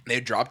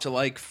 They'd drop to,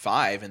 like,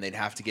 5, and they'd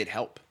have to get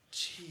help.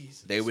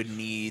 Jesus They would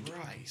need...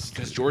 Christ.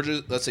 Because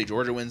Georgia, let's say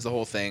Georgia wins the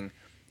whole thing.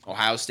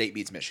 Ohio State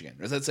beats Michigan.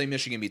 Or let's say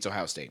Michigan beats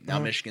Ohio State. Now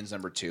Michigan's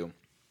number 2.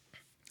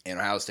 And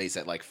Ohio State's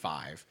at like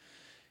 5.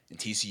 And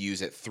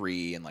TCU's at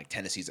 3. And like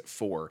Tennessee's at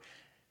 4.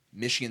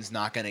 Michigan's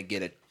not going to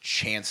get a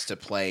chance to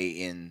play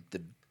in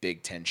the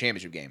Big Ten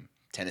championship game.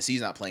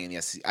 Tennessee's not playing in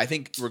the SEC. I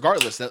think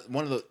regardless, that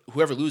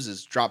whoever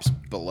loses drops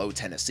below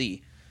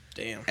Tennessee.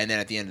 Damn. And then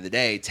at the end of the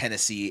day,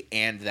 Tennessee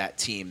and that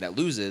team that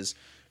loses,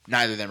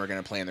 neither of them are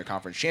going to play in their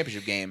conference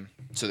championship game.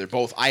 So they're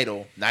both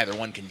idle. Neither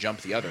one can jump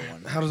the other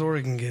one. How does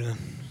Oregon get in?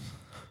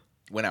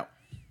 Went out.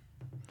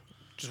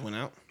 Just went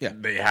out? Yeah.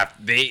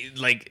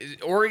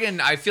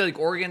 Oregon, I feel like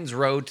Oregon's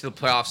road to the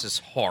playoffs is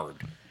hard.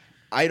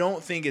 I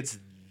don't think it's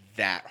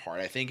that hard.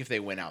 I think if they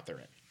win out, they're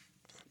in.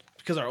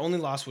 Because our only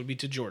loss would be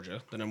to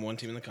Georgia, the number 1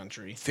 team in the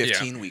country.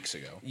 15 weeks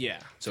ago. Yeah.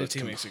 So it's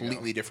 15 a weeks ago.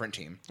 completely different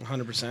team.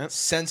 100%.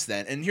 Since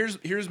then, and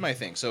here's my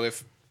thing. So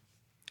if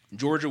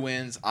Georgia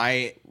wins,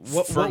 I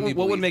What firmly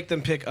would believe make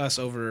them pick us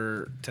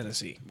over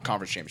Tennessee?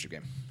 conference championship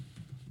game.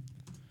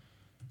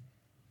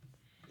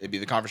 It'd be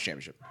the conference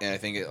championship. And I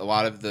think a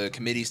lot of the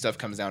committee stuff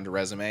comes down to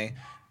resume.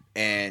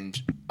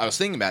 And I was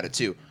thinking about it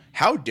too.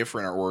 How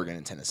different are Oregon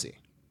and Tennessee?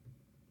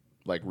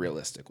 Like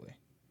realistically.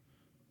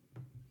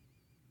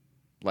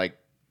 Like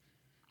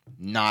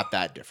not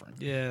that different.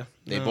 Yeah.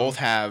 They both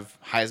have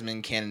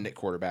Heisman candidate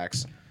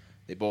quarterbacks.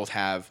 They both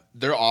have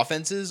their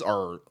offenses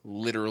are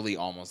literally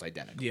almost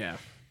identical. Yeah.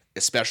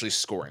 Especially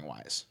scoring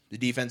wise. The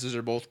defenses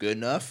are both good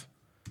enough.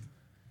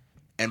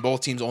 And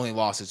both teams' only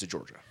loss is to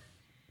Georgia.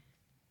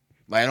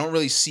 Like I don't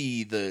really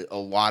see a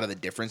lot of the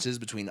differences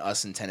between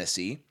us and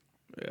Tennessee.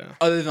 Yeah.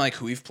 Other than like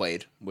who we've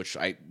played, which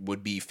I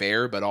would be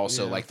fair, but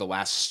also like the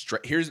last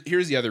here's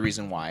the other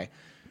reason why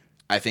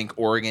I think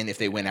Oregon, if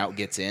they win out,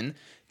 gets in.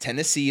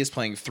 Tennessee is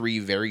playing 3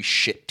 very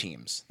shit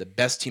teams. The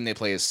best team they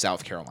play is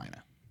South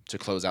Carolina to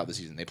close out the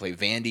season. They play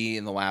Vandy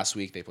in the last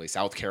week. They play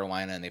South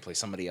Carolina, and they play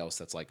somebody else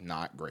that's like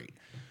not great.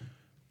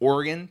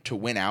 Oregon to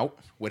win out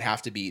would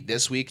have to be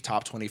this week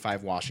top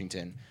 25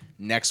 Washington,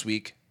 next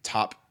week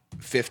top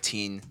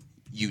 15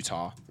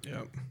 Utah.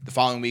 Yep. The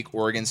following week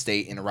Oregon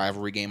State in a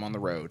rivalry game on the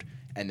road.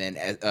 And then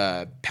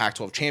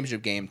Pac-12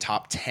 championship game,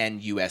 top 10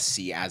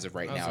 USC as of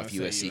right now if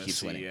USC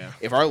keeps winning. Yeah.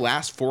 If our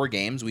last 4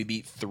 games, we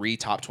beat 3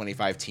 top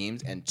 25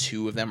 teams and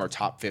 2 of them are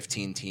top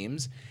 15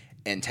 teams,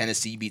 and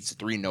Tennessee beats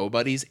 3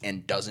 nobodies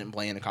and doesn't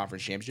play in a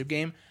conference championship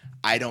game,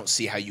 I don't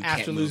see how you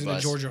After can't losing move to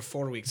us. Georgia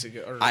 4 weeks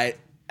ago. Or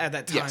at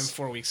that time,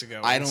 4 weeks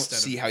ago. I don't instead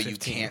see of how you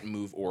 15. can't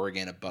move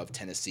Oregon above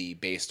Tennessee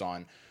based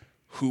on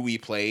who we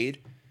played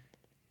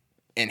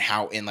and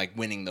how in like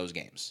winning those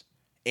games.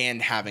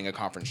 And having a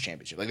conference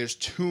championship. Like, there's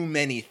too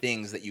many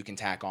things that you can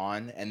tack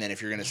on. And then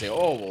if you're going to say,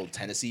 oh, well,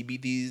 Tennessee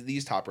beat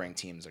these top-ranked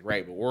teams. Like,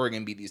 right, but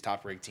Oregon beat these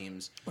top-ranked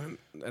teams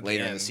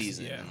later in the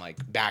season. Yeah. And,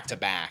 like,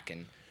 back-to-back.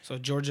 And So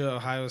Georgia,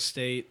 Ohio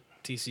State,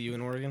 TCU,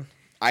 and Oregon?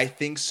 I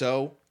think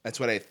so. That's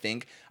what I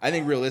think. I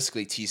think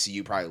realistically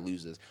TCU probably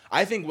loses.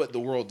 I think what the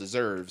world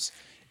deserves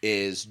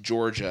is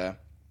Georgia,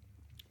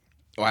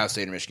 Ohio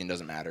State, or Michigan,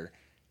 doesn't matter.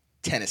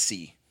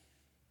 Tennessee,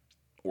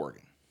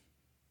 Oregon.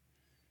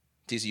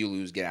 TCU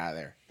lose, get out of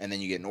there. And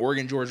then you get an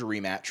Oregon-Georgia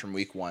rematch from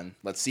week 1.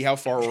 Let's see how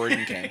far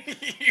Oregon came.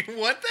 You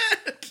want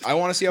that? I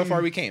want to see how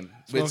far we came.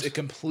 It's a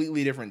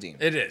completely different team.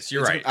 It is.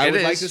 You're right. I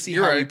would like to see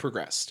how we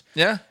progressed.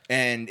 Yeah.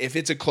 And if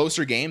it's a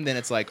closer game, then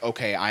it's like,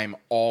 okay, I'm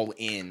all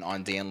in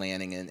on Dan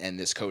Lanning and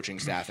this coaching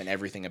staff and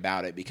everything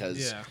about it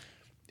because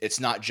it's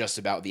not just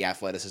about the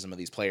athleticism of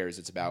these players.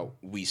 It's about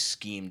we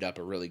schemed up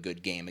a really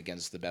good game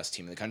against the best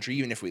team in the country,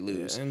 even if we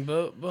lose. And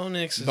Bo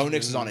Nix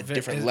is on a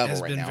different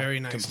level right now. Very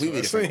nice.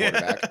 Completely different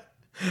quarterback.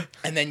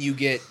 And then you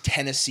get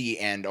Tennessee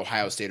and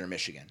Ohio State or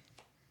Michigan.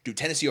 Dude,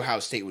 Tennessee, Ohio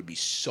State would be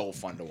so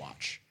fun to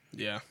watch.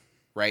 Yeah.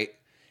 Right?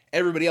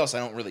 Everybody else I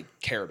don't really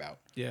care about.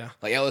 Yeah.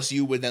 Like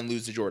LSU would then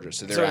lose to Georgia,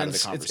 so they're out of the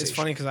conversation. It's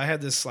funny because I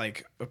had this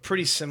like a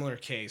pretty similar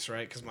case,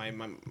 right? Because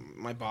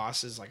my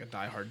boss is like a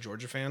diehard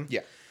Georgia fan.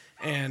 Yeah.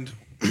 And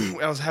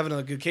I was having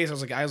a good case. I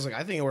was like,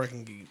 I think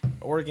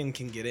Oregon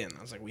can get in.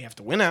 I was like, we have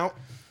to win out.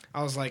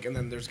 I was like, and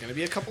then there's going to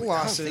be a couple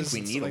losses. I don't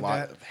think we need a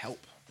lot of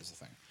help. Is the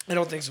thing. I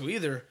don't think so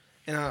either.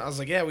 And I was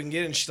like, yeah, we can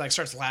get it. And she like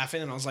starts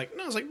laughing, and I was like,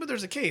 no, I was like, but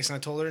there's a case. And I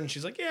told her, and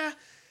she's like, yeah.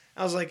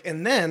 I was like,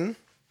 and then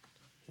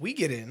we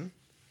get in,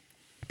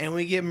 and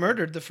we get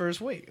murdered the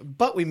first week,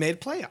 but we made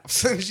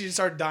playoffs. And she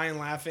started dying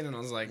laughing, and I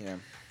was like,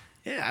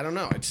 Yeah, I don't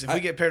know. If we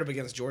get paired up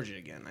against Georgia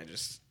again, I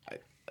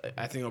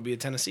think it'll be a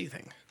Tennessee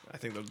thing. I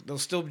think they'll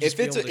still just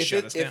be able to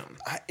shut us down.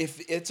 If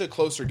it's a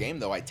closer game,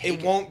 though, I take it.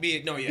 It won't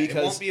be. No, yeah, Because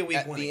it won't be a week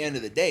at one. the end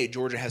of the day,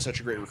 Georgia has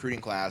such a great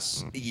recruiting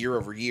class year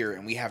over year,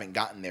 and we haven't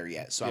gotten there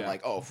yet. So I'm Yeah.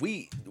 like, if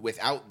we,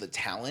 without the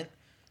talent,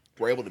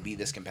 we're able to be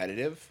this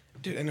competitive.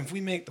 Dude, and if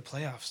we make the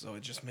playoffs, though,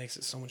 it just makes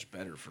it so much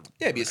better for.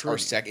 Yeah, it'd be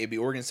recruiting. it'd be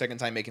Oregon's second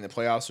time making the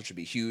playoffs, which would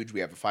be huge.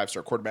 We have a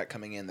 5-star quarterback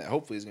coming in that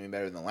hopefully is going to be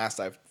better than the last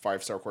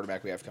 5-star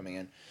quarterback we have coming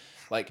in.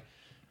 Like,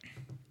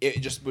 it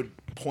just would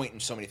point in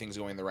so many things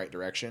going in the right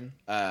direction.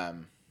 What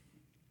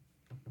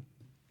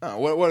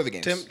are the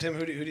games? Tim,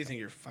 who do you think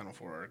your Final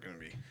Four are going to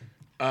be?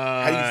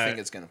 How do you think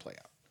it's going to play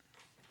out?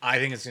 I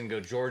think it's going to go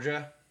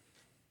Georgia,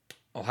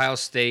 Ohio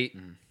State,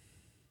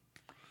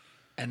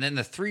 and then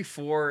the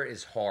 3-4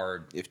 is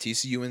hard. If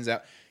TCU wins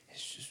out,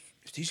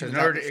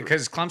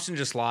 Because Clemson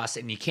just lost,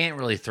 and you can't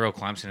really throw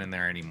Clemson in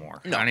there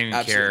anymore. No, I don't even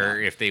absolutely care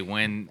not. if they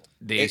win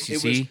the It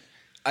ACC. was,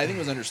 I think it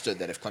was understood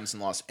that if Clemson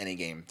lost any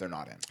game, they're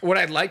not in. What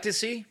I'd like to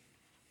see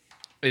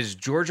is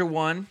Georgia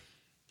 1,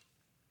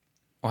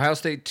 Ohio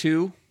State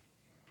 2,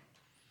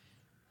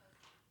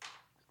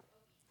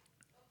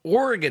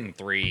 Oregon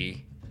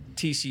 3,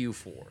 TCU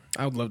 4.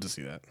 I would love to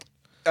see that.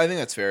 I think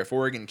that's fair. If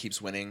Oregon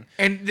keeps winning,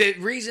 And the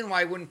reason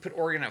why I wouldn't put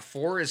Oregon at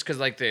 4 is because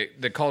like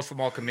the college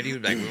football committee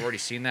would be like, we've already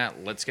seen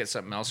that. Let's get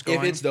something else going.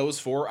 if it's those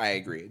 4, I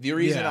agree. The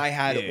reason Yeah, I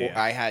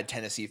yeah. had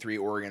Tennessee 3,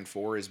 Oregon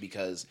 4 is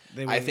because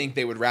They I wouldn't- think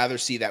they would rather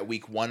see that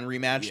week 1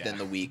 rematch Yeah. than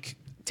the week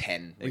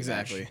 10 rematch.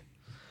 Exactly.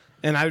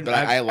 And I like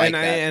that.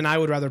 and I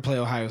would rather play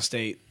Ohio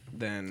State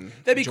than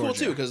That'd be cool Georgia.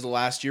 too, because the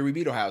last year we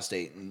beat Ohio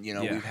State, and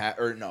Yeah. we've had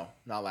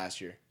not last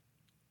year.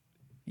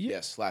 Yeah.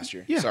 Yes, last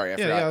year. Yeah. Sorry, I yeah,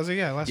 forgot. Yeah, I was like,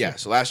 last year.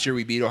 So last year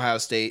we beat Ohio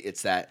State.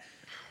 It's that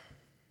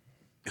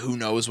who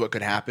knows what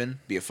could happen.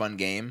 Be a fun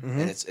game,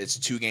 and it's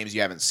 2 games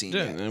you haven't seen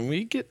Yeah, yet. and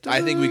we get. To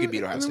I think we could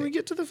beat Ohio and then we State.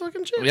 get to the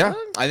fucking chip. Yeah. dog.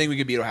 I think we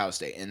could beat Ohio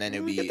State, and then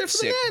it'd we get be there for the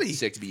sick, natty.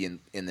 sick to be in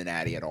the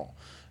natty at all.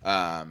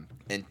 And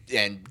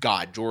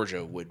God,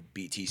 Georgia would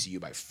beat TCU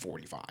by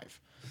 45.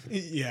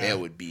 Yeah. It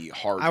would be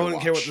hard. I to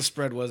wouldn't care what watch. the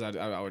spread was.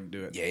 I would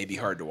do it. Yeah, it'd be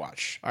hard to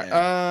watch. All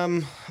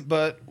And- right.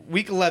 But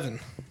week 11,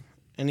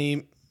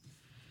 any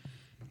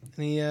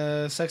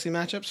sexy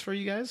matchups for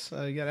you guys?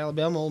 You got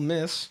Alabama, Ole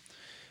Miss.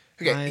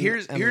 Okay, 9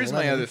 here's and my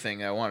 11. other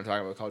thing I want to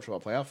talk about college football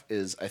playoff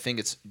is I think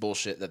it's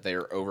bullshit that they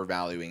are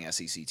overvaluing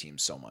SEC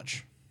teams so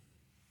much.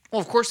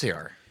 well, of course they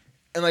are.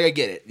 And like I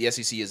get it, the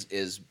SEC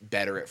is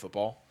better at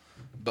football,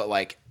 but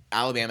like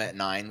Alabama at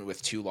 9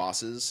 with 2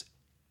 losses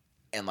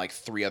and like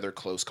 3 other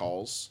close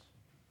calls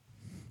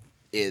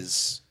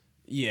is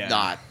Yeah.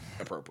 not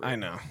appropriate. I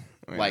know.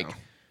 I Like know.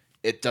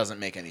 it doesn't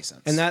make any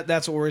sense. And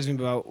that's what worries me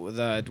about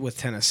with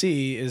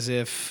Tennessee is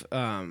if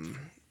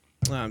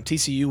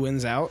TCU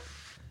wins out,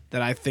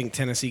 that I think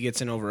Tennessee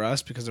gets in over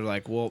us because they're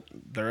like, well,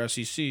 they're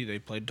SEC, they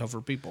played tougher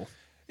people.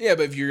 yeah,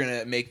 but if you're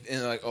gonna make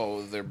and like,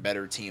 oh, they're a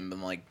better team,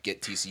 then like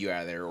get TCU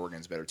out of there.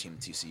 Oregon's a better team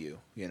than TCU,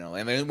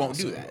 and they won't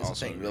do that. That's the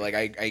thing. But like,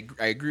 I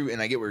agree,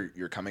 and I get where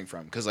you're coming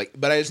from because like,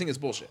 but I just think it's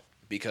bullshit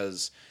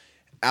because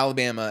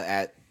Alabama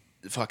at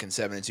fucking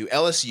 7-2,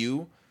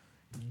 LSU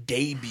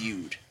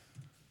debuted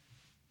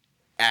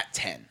at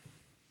 10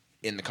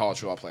 in the college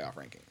football playoff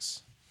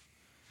rankings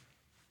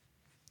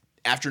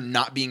after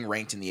not being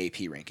ranked in the AP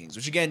rankings,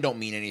 which again don't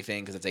mean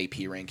anything because it's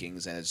AP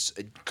rankings and it's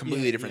a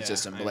completely Yeah, different yeah,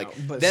 system. But I like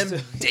know, but them still.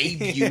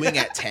 debuting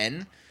at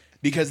 10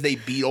 because they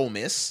beat Ole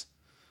Miss.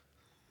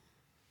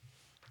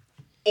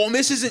 Ole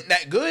Miss isn't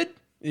that good.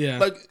 Yeah.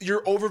 Like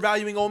you're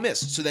overvaluing Ole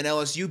Miss. So then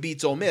LSU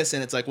beats Ole Miss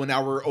and it's like, well,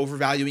 now we're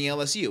overvaluing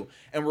LSU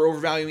and we're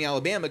overvaluing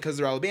Alabama because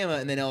they're Alabama,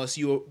 and then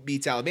LSU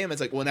beats Alabama. It's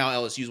like, well, now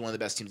LSU is one of the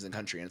best teams in the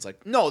country. And it's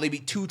like, no, they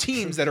beat 2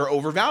 teams that are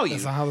overvalued.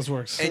 That's not how this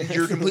works. And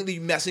you're completely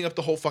messing up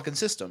the whole fucking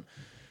system.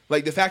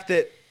 Like the fact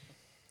that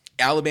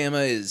Alabama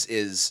is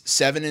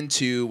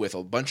 7-2 with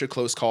a bunch of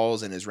close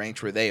calls and is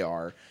ranked where they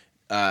are.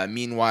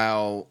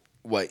 Meanwhile,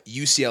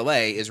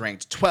 UCLA is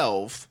ranked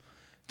 12.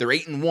 They're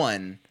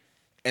 8-1,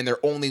 and their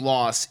only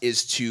loss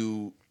is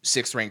to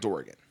 6th ranked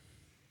Oregon.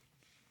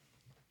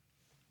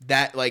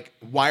 That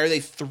why are they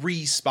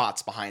 3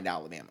 spots behind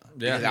Alabama?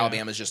 Because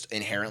Alabama is just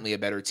inherently a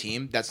better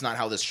team. That's not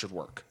how this should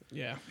work.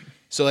 yeah.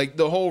 So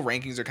the whole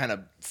rankings are kind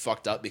of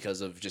fucked up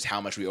because of just how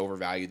much we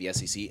overvalue the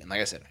SEC. And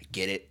like I said, I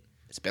get it.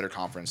 It's a better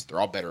conference. They're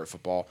all better at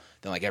football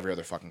than every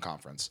other fucking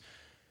conference.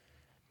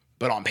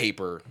 But on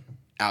paper,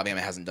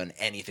 Alabama hasn't done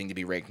anything to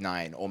be ranked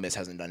 9. Ole Miss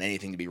hasn't done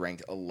anything to be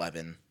ranked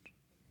 11.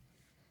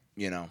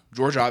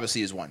 Georgia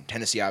obviously is 1.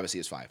 Tennessee obviously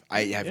is 5.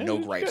 I have no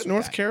you gripes got with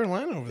North that.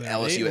 Carolina over there.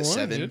 LSU at 8-1,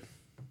 7 dude.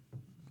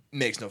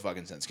 makes no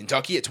fucking sense.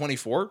 Kentucky at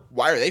 24.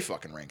 Why are they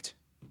fucking ranked?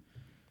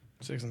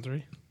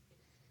 6-3.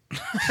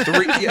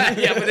 3, yeah.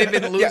 Yeah, but they've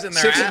been losing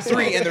their 6-3, ass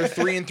and they're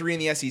 3-3 in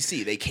the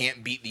SEC. They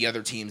can't beat the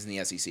other teams in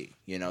the SEC.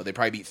 They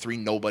probably beat 3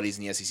 nobodies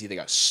in the SEC. They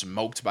got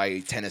smoked by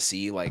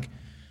Tennessee.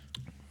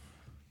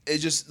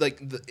 It's just I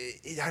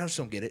just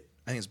don't get it.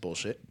 I think it's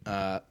bullshit.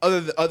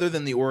 Other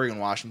than the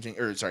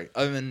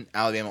other than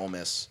Alabama, Ole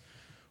Miss,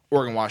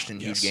 Oregon, Washington,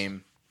 huge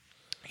game,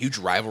 huge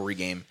rivalry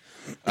game.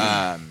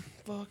 Fuck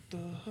Fuck the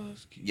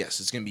Huskies. Yes,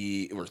 it's going to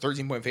be. We're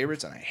 13-point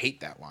favorites, and I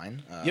hate that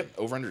line. Yep.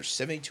 Over under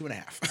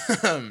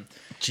 72.5.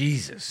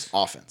 Jesus.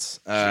 Offense.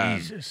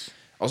 Jesus.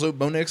 Also,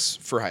 Bo Nix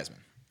for Heisman.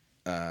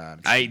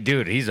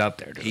 Dude, he's up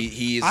there, dude.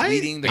 He's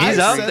leading the. He's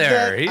I up said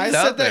there. that- He's I up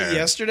said that there.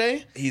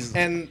 yesterday.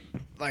 And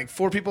like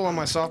 4 people on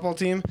my softball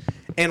team,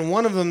 and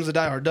one of them's a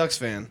diehard Ducks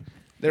fan.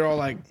 They're all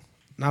like,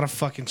 "Not a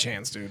fucking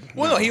chance, dude."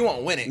 Well, no, he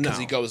won't win it because No.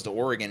 he goes to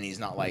Oregon. And he's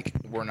not like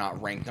we're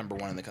not ranked number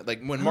 1 in the country.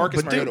 Like when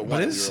Marcus but Mariota dude, won,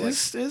 but it, his we were like,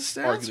 stats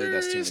arguably the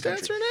best team in the stats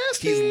country. are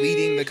nasty. He's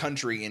leading the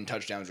country in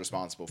touchdowns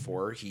responsible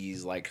for.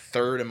 He's like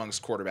 3rd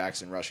amongst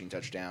quarterbacks in rushing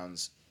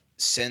touchdowns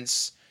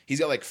since he's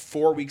got like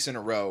 4 weeks in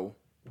a row,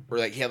 or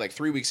like he had like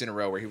 3 weeks in a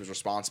row where he was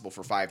responsible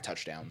for 5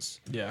 touchdowns.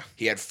 Yeah,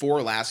 He had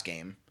 4 last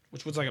game.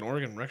 which was like an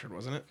Oregon record,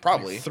 wasn't it?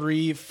 Probably. like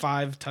 3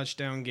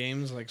 5-touchdown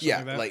games, like something Yeah,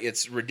 like that. like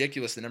it's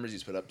ridiculous the numbers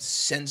he's put up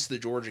since the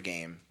Georgia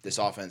game. This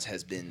offense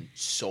has been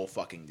so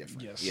fucking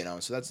different. Yes. You know,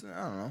 so that's I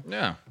don't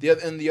know. Yeah.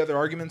 The other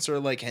arguments are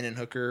like Hendon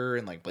Hooker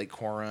and like Blake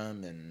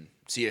Corum and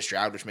C.J.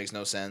 Stroud, which makes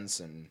no sense,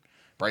 and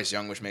Bryce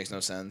Young, which makes no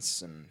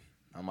sense, and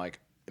I'm like,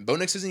 Bo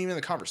Nix isn't even in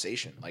the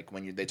conversation. Like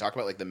when they talk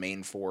about like the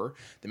main four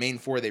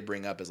they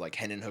bring up is like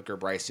Hendon Hooker,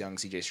 Bryce Young,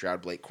 C.J.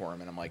 Stroud, Blake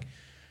Corum, and I'm like,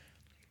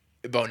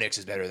 Bo Nix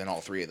is better than all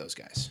 3 of those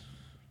guys,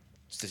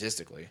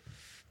 statistically.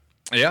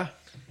 Yeah.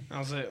 I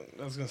was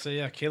gonna say,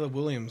 yeah, Caleb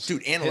Williams,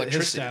 Dude, and his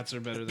electricity. stats are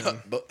better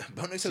than Bo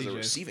Nix has a CJ's.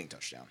 receiving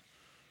touchdown.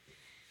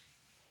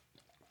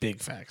 big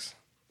facts.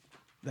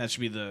 That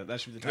should be the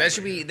That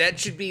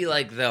should be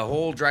like the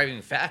whole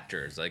driving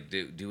factors. Like,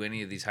 do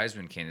any of these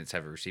Heisman candidates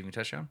have a receiving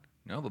touchdown?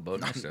 No, but Bo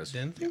Nix does.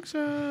 Didn't think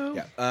so.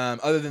 Yeah.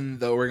 Other than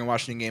the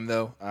Oregon-Washington game,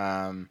 though,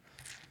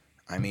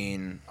 I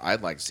mean,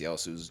 I'd like to see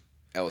LSU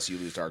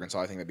lose to Arkansas.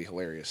 I think that'd be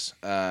hilarious.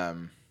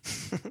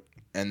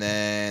 And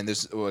then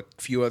there's a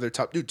few other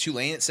top. Dude,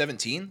 Tulane at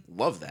 17.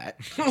 Love that.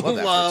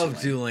 Love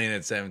for Tulane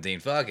at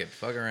 17. Fuck it.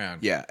 Fuck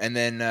around. Yeah, and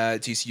then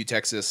TCU,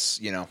 Texas.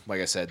 You know,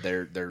 like I said,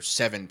 they're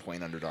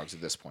 7-point underdogs at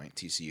this point.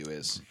 TCU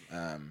is.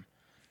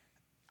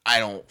 I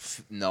don't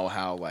know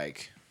how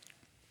like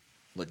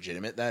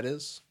legitimate that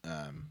is.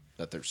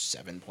 That they're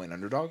 7-point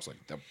underdogs. Like,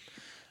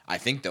 I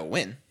think they'll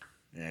win.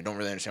 And I don't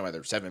really understand why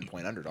they're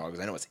 7-point underdogs.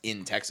 I know it's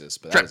in Texas,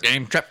 but Trap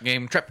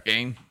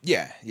game.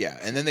 Yeah.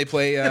 And then they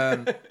play.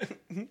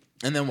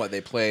 And then what? They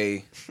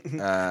play.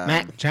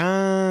 Mac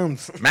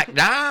Jones, Mac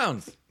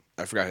Jones.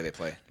 I forgot who they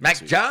play. Mac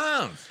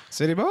Jones.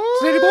 City Boys,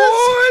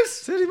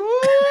 City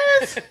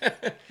boys.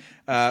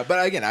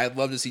 But again, I'd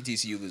love to see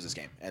TCU lose this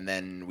game, and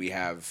then we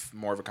have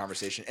more of a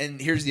conversation. And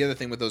here's the other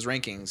thing with those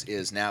rankings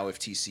is now if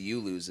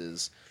TCU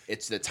loses,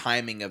 it's the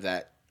timing of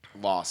that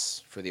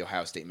loss for the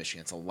Ohio State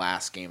Michigan. It's the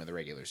last game of the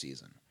regular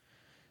season.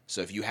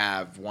 So if you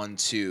have 1,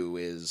 2,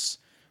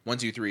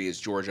 3 is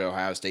Georgia,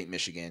 Ohio State,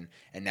 Michigan,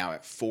 and now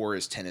at 4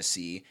 is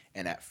Tennessee,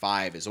 and at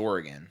 5 is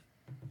Oregon.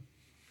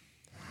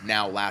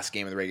 Now, last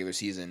game of the regular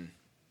season,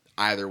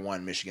 either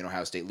one, Michigan,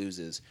 Ohio State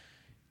loses.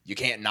 You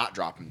can't not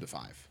drop them to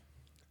 5.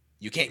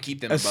 You can't keep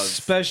them above.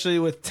 especially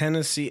with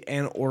Tennessee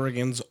and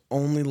Oregon's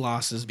only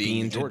losses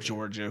being to Georgia.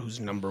 Georgia, who's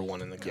number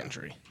 1 in the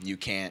country. You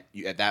can't.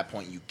 At that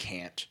point, you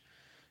can't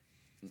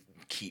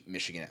keep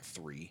Michigan at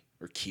 3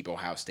 or keep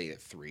Ohio State at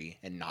 3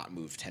 and not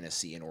move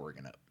Tennessee and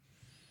Oregon up.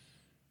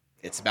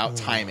 It's about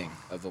timing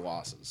of the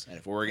losses, and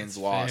if Oregon's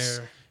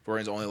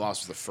only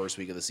loss was the first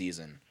week of the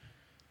season,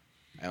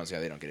 I don't see how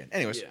they don't get in.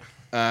 Anyways,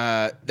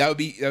 that would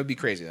be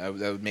crazy. That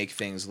would make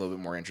things a little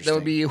bit more interesting. That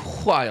would be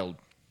wild.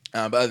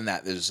 But other than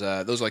that, there's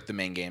those are like the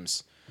main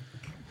games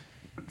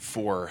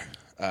for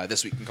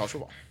this week in college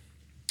football.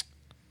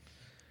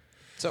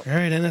 So, All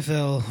right,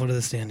 NFL. What are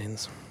the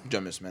standings?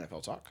 jump into some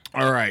NFL talk.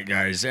 All right,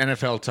 guys.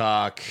 NFL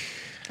talk.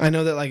 I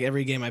know that like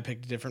every game I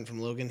picked different from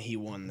Logan. He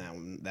won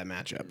that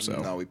matchup.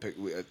 So No,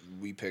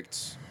 we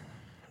picked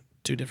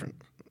 2 different,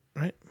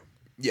 right?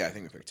 Yeah, I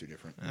think we picked 2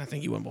 different. I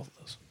think you won both of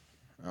those.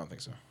 I don't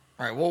think so.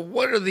 All right. Well,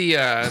 what are the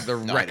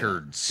don't.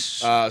 records?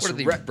 What are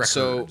the records?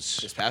 So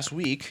this past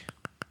week,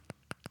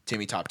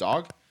 Timmy top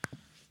dog,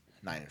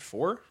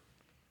 9-4.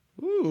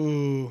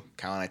 Ooh.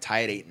 Kyle and I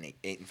tied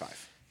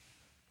 8-5.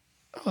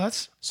 Oh,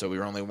 that's So we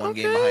were only one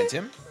Okay. game behind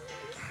Tim.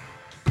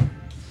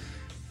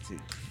 Dude.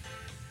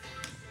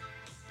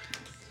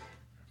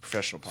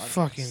 Professional podcast.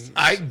 fucking.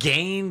 I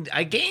gained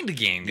a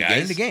game, guys.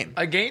 gained a game.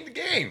 I gained a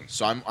game.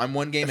 So I'm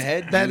one game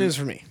ahead. Bad news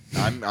for me.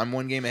 I'm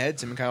one game ahead.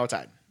 Tim and Kyle are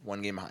tied.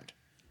 One game behind.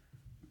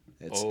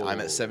 I'm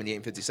at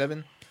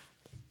 78-57.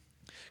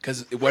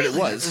 Because what it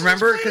was.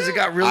 Remember? Because it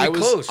got really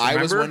close. I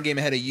was remember? one game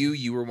ahead of you.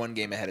 You were one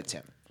game ahead of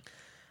Tim.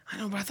 I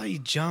know, but I thought you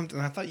jumped,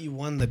 and I thought you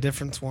won the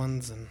difference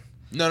ones, and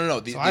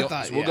No. so I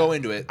thought we'll go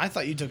into it. I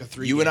thought you took a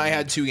 3. You and I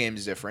had 2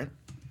 games different.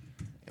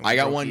 and we I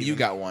got broke one. You even.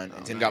 got one. Oh,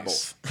 And Tim got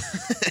nice.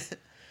 both.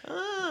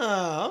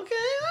 Oh,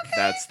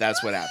 okay.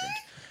 That's what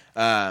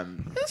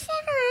happened. Let's fuck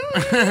around.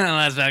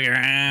 Let's fuck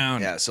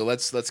around. Yeah, so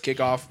let's kick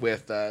off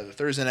with the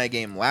Thursday night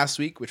game last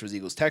week, which was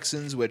Eagles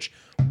Texans, which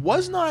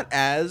was not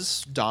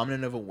as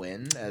dominant of a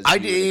win as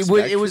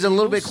It was a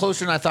little bit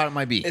closer than I thought it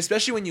might be.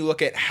 especially when you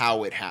look at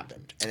how it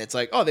happened. And it's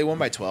like, oh, they won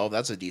by 12.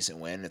 That's a decent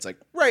win. It's like,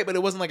 right, but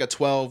it wasn't like a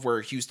 12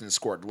 where Houston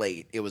scored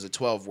late. It was a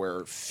 12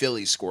 where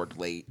Philly scored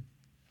late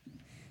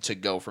to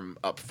go from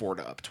up 4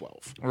 to up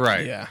 12.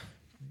 Right. Yeah.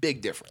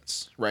 Big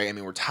difference, right? I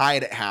mean, we're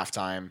tied at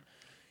halftime.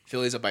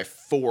 Philly's up by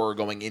 4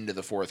 going into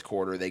the fourth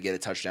quarter. They get a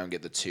touchdown,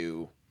 get the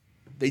 2.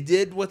 They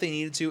did what they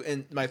needed to.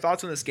 And my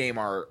thoughts on this game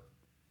are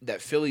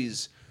that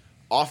Philly's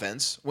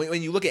offense,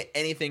 when you look at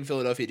anything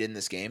Philadelphia did in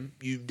this game,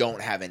 you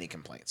don't have any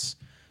complaints.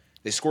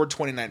 They scored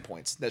 29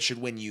 points. That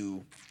should win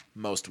you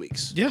most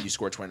weeks. Yeah. You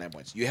scored 29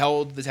 points. You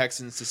held the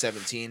Texans to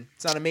 17.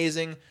 It's not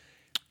amazing.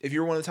 If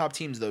you're one of the top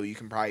teams, though, you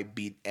can probably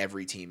beat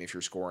every team if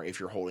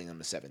you're holding them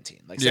to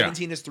 17. Like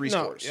 17 is 3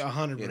 scores.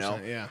 100%. You know?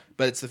 Yeah.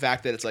 But it's the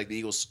fact that it's like the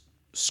Eagles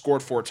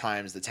scored 4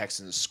 times, the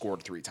Texans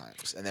scored 3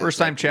 times. And then First it's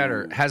time like,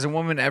 chatter. ooh. Has a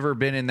woman ever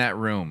been in that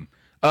room?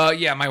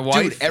 Yeah, my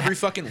wife. Dude, every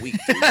fucking week.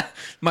 Dude.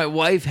 My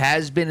wife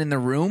has been in the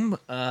room,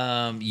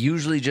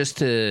 usually just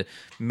to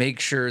make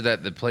sure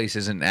that the place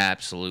isn't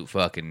absolute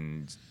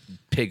fucking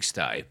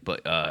pigsty.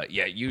 But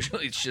yeah,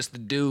 usually it's just the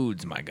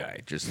dudes, my guy,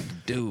 just the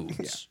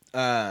dudes.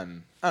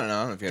 I don't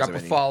know if you guys Drop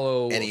a have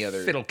follow. any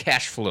other Fiddle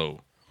Cash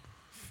Flow.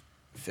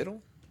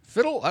 Fiddle?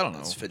 Fiddle? I don't know.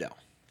 It's Fidel.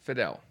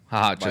 Fidel.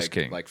 Haha, just like,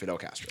 kidding. Like Fidel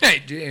Castro.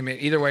 Hey, man,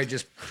 either way,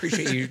 just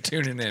appreciate you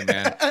tuning in,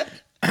 man.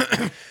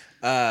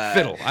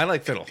 Fiddle. I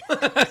like Fiddle.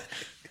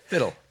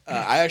 Fiddle.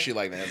 I actually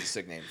like that. That's a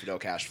sick name. Fidel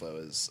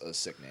Cashflow is a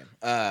sick name.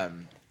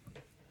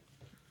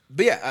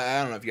 But yeah,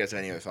 I don't know if you guys have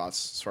any other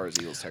thoughts as far as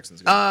Eagles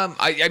Texans go.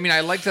 I mean, I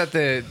like that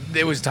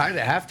it was tied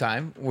at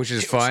halftime, which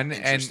is It was fun.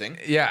 interesting.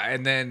 And yeah,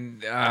 and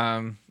then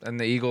and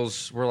the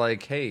Eagles were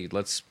like, "Hey,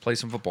 let's play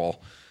some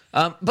football."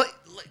 But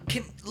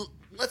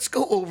let's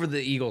go over the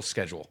Eagles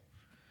schedule.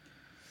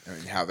 I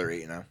mean, how they're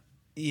 8-0.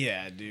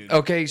 Yeah, dude.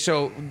 Okay,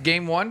 so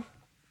game 1,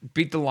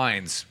 beat the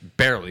Lions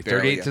barely,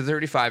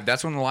 38-35.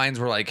 That's when the Lions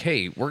were like,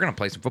 "Hey, we're gonna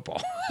play some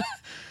football."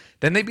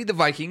 Then they beat the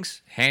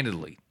Vikings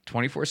handedly,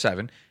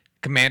 24-7.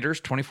 Commanders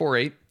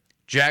 24-8.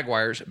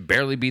 Jaguars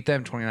barely beat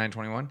them,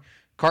 29-21.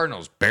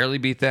 Cardinals barely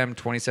beat them,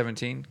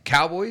 2017.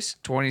 Cowboys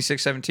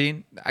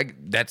 26-17.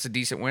 That's a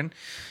decent win.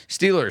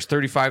 Steelers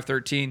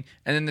 35-13,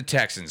 and then the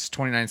Texans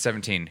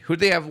 29-17. Who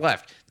do they have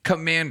left?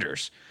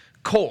 Commanders,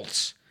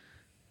 Colts,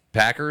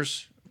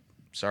 Packers.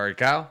 Sorry,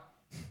 Kyle.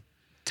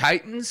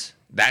 Titans.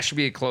 That should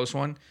be a close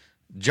one.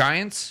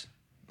 Giants.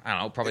 I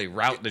don't know, probably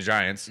rout the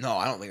Giants. No,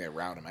 I don't think they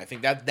rout them. I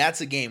think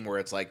that's a game where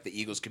it's like the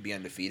Eagles could be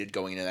undefeated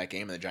going into that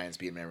game, and the Giants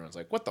beat them, and everyone's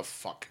like, what the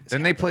fuck?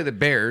 Then they play the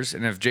Bears,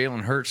 and if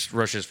Jalen Hurts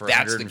rushes for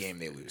That's 100, the game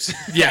they lose.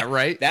 Yeah,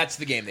 right? That's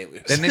the game they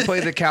lose. Then they play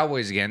the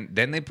Cowboys again.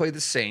 Then they play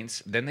the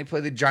Saints. Then they play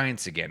the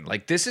Giants again.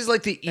 Like, this is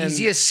like the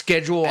easiest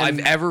schedule I've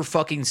ever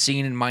fucking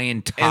seen in my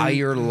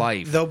entire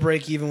life. They'll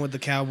break even with the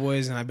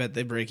Cowboys, and I bet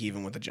they break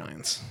even with the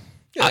Giants.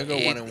 Yeah, they'll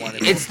go 1-1.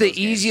 in It's both the those games,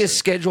 easiest too.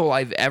 schedule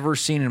I've ever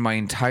seen in my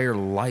entire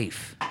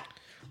life.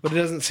 But it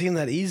doesn't seem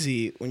that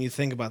easy when you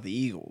think about the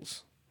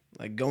Eagles.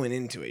 Like, going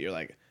into it, you're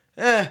like,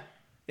 yeah,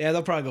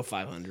 they'll probably go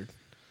 500.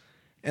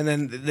 And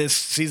then this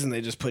season,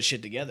 they just put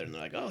shit together, and they're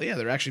like, oh, yeah,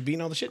 they're actually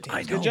beating all the shit teams.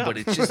 I Good know, job. but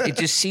it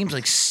just seems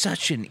like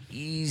such an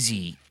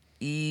easy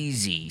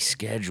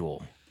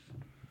schedule.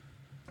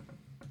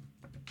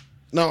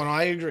 No,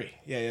 I agree.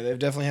 Yeah, they've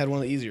definitely had one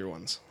of the easier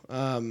ones.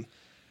 When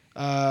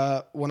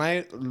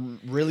I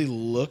really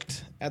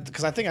looked at,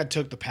 because I think I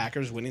took the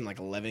Packers winning like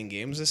 11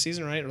 games this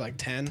season, right, or like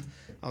 10.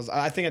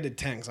 I think I did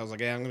 10 because I was like,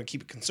 yeah, I'm going to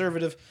keep it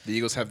conservative. The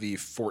Eagles have the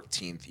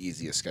 14th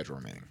easiest schedule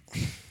remaining.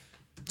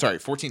 Sorry,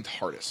 14th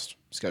hardest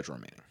schedule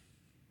remaining.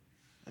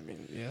 I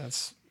mean, yeah,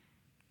 that's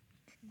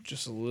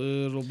just a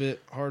little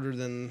bit harder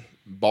than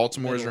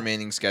Baltimore's Middle.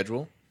 remaining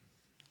schedule,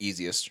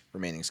 easiest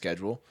remaining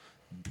schedule,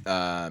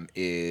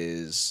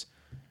 is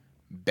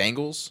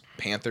Bengals,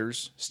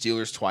 Panthers,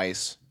 Steelers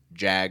twice,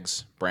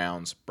 Jags,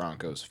 Browns,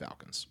 Broncos,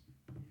 Falcons.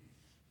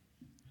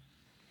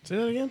 Say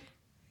that again.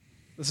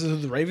 This is who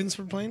the Ravens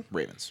were playing.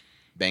 Ravens,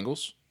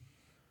 Bengals,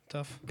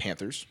 Tough.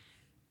 Panthers,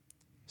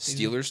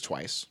 Steelers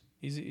twice,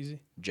 Easy.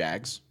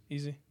 Jags,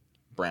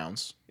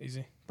 Browns,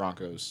 Easy.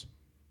 Broncos,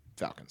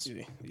 Falcons.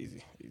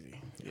 Easy.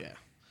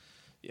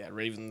 Yeah.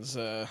 Ravens.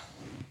 And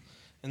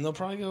they'll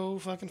probably go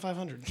fucking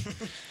 500.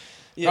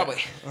 Yeah.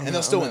 Probably, and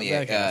they'll still win the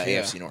that kind of-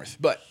 yeah. AFC North.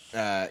 But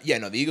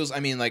the Eagles. I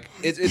mean, like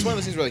it's one of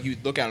those things where like you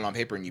look at it on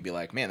paper and you'd be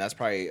like, man, that's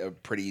probably a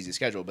pretty easy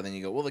schedule. But then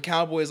you go, well, the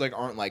Cowboys like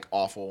aren't like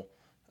awful.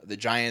 The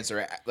Giants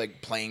are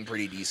like playing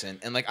pretty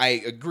decent, and like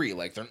I agree,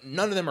 like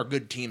none of them are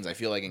good teams. I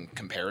feel like in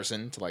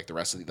comparison to like the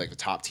rest of the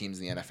top teams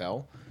in the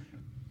NFL.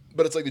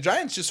 But it's like the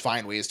Giants just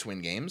find ways to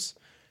win games,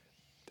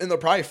 and they'll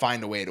probably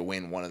find a way to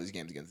win one of these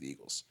games against the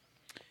Eagles.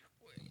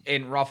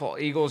 And Ruffle,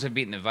 Eagles have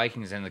beaten the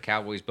Vikings and the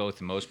Cowboys both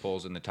in most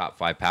polls in the top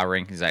 5 power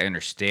rankings. I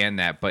understand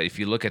that, but if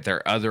you look at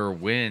their other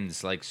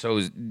wins, like,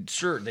 so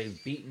sure,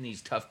 they've beaten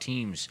these tough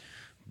teams,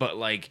 but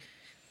like,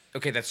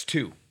 okay, that's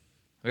 2.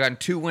 They've gotten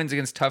 2 wins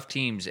against tough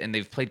teams, and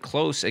they've played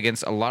close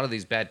against a lot of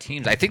these bad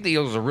teams. I think the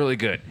Eagles are really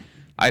good.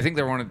 I think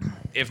they're one of,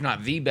 if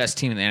not the best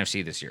team in the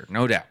NFC this year,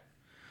 no doubt.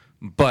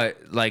 But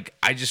like,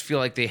 I just feel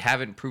like they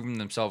haven't proven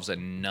themselves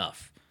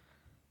enough.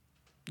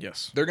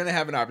 Yes. They're going to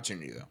have an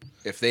opportunity though.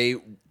 If they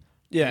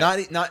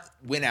not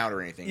win out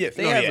or anything. Yeah, if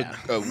they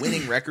have a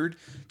winning record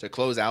to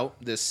close out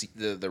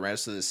the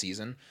rest of the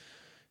season,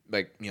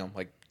 like, you know,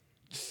 like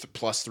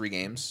plus 3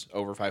 games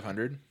over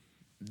 500,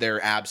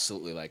 they're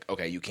absolutely like,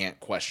 okay, you can't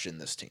question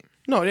this team.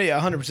 No, yeah,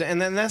 100%.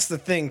 And then that's the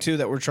thing too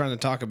that we're trying to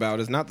talk about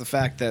is not the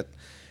fact that,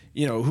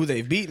 you know, who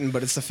they've beaten,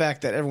 but it's the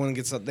fact that everyone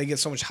gets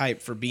so much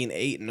hype for being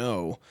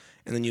 8-0,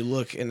 and then you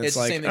look and it's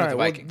like, the same thing all with right, the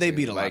well, Vikings. they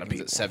beat the a lot of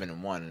Vikings people. at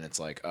 7-1, and it's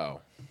like,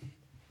 oh,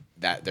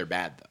 that they're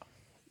bad though.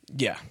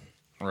 Yeah.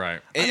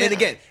 Right. And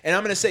again, and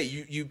I'm going to say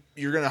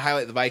you're going to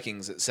highlight the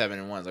Vikings at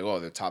 7-1. It's like, oh,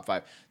 they're top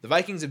 5. The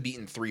Vikings have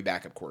beaten 3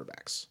 backup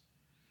quarterbacks.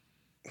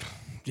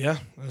 Yeah,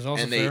 that's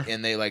also And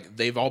fair.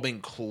 they've all been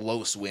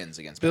close wins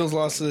against Bills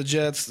backup lost to the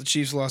Jets. The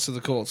Chiefs lost to the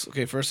Colts.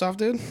 Okay, first off,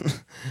 dude,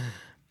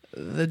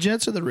 the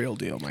Jets are the real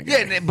deal, my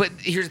guy. Yeah, but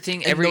here's the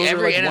thing: And every those are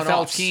like NFL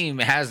one-offs. team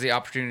has the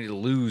opportunity to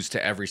lose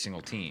to every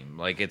single team.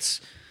 Like it's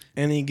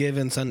Any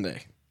given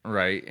Sunday.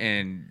 right,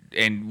 and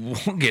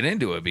we'll get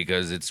into it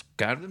because it's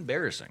kind of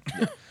embarrassing.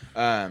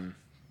 Yeah,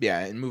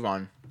 and move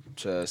on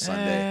to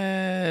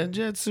Sunday.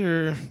 Jets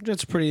are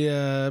pretty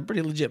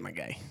legit, my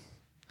guy.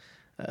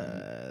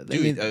 They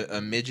Dude, need- a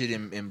midget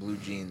in blue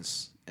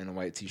jeans and a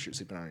white t-shirt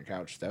sleeping on your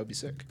couch. That would be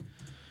sick.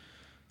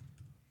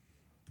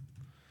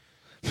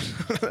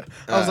 I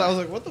was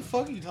like, what the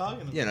fuck are you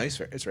talking about? Yeah, no, it's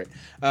right.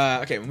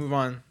 Okay, we'll move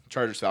on.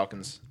 Chargers,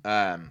 Falcons.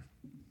 The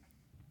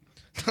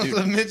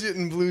midget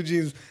in blue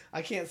jeans.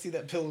 I can't see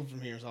that pillow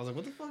from here, so I was like,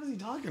 what the fuck is he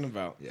talking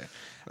about? Yeah.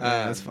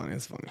 That's funny.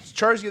 That's funny.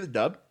 Chargers get the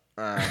dub.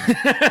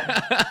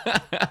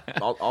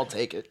 I'll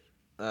take it.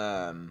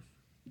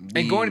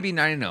 And going to be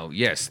 9-0.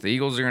 Yes, the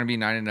Eagles are going to be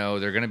 9-0.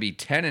 They're going to be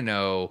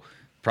 10-0,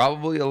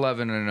 probably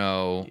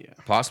 11-0, Yeah.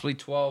 possibly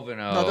 12-0.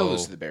 No, they'll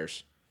lose to the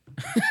Bears.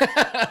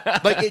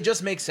 Like, it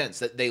just makes sense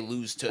that they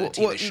lose to a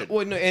team they should.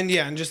 Well, no,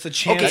 and just the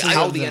chances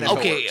how of the them- NFL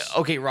Okay, works.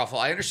 okay, Ruffle.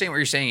 I understand what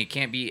you're saying. It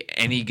can't be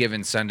any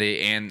given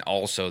Sunday, and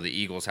also the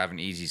Eagles have an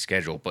easy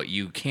schedule. But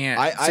you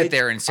can't sit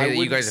there and say that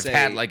you guys have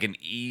had like an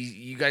easy.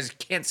 You guys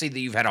can't say that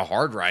you've had a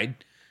hard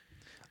ride.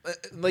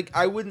 Like,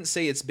 I wouldn't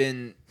say it's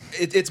been.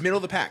 It's middle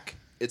of the pack.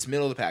 It's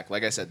middle of the pack.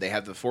 Like I said, they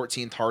have the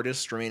 14th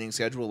hardest remaining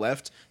schedule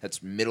left.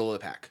 That's middle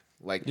of the pack.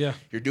 Like, Yeah.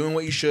 you're doing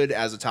what you should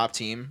as a top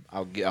team.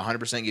 I'll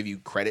 100% give you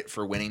credit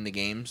for winning the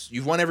games.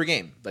 You've won every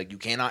game. Like, you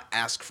cannot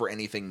ask for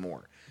anything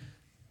more.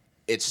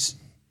 It's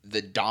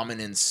the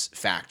dominance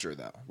factor,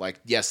 though.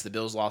 Like, yes, the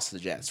Bills lost to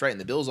the Jets, right? And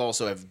the Bills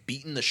also have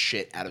beaten the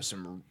shit out of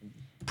some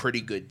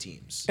pretty good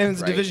teams. And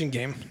it's right? a division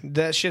game.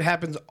 That shit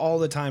happens all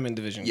the time in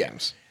division Yeah.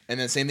 games. And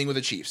then same thing with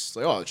the Chiefs.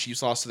 Like, oh, the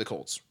Chiefs lost to the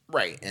Colts.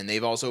 Right. And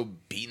they've also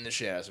beaten the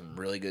shit out of some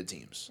really good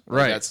teams. Like,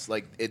 Right. That's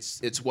like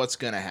it's what's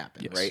gonna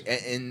happen. Yes. Right.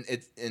 And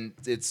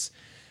it's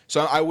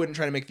so I wouldn't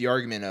try to make the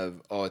argument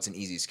of, oh, it's an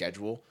easy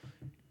schedule.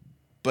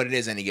 But it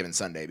is any given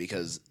Sunday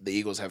because the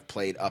Eagles have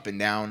played up and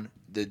down.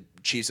 The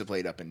Chiefs have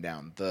played up and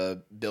down.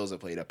 The Bills have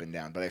played up and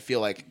down. But I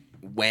feel like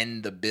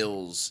when the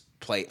Bills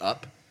play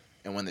up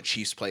and when the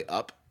Chiefs play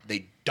up,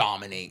 they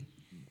dominate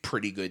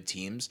pretty good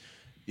teams.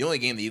 The only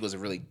game the Eagles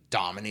have really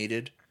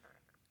dominated,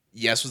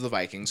 yes, was the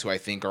Vikings, who I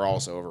think are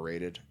also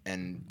overrated,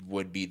 and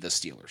would be the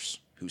Steelers,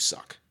 who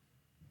suck.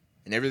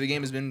 And every other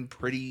game has been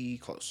pretty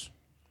close.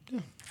 Yeah.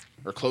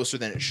 Or closer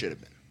than it should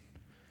have been.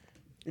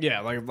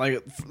 Yeah,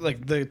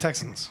 like the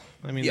Texans.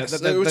 I mean, Yes,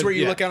 that's where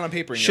you look out on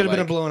paper and should you're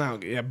have been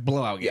like, a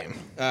blowout game.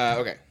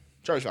 Okay.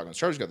 Chargers, Falcons.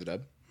 Chargers got the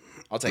dub.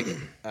 I'll take it.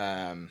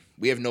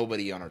 We have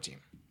nobody on our team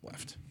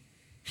left.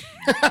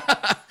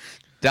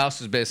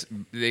 Dallas is best.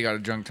 They got a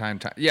junk time.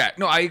 Yeah,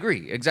 no, I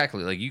agree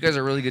exactly. Like you guys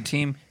are a really good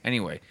team.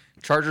 Anyway,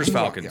 Chargers,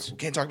 Falcons. Yeah, we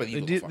can't talk about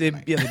the They,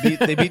 Eagles.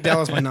 they beat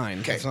Dallas by 9.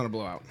 Okay. It's not a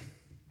blowout.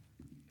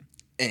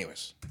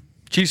 Anyways.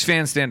 Chiefs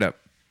fans, stand up.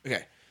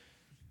 Okay.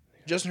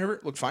 Justin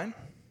Herbert looked fine.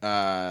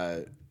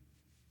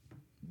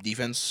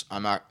 Defense,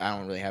 I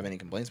don't really have any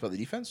complaints about the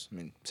defense. I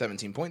mean,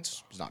 17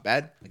 points is not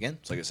bad. Again,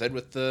 it's like I said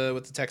with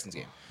the Texans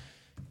game.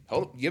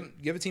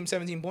 Give a team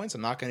 17 points.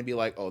 I'm not going to be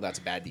like, oh, that's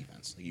a bad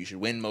defense. Like, you should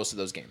win most of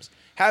those games.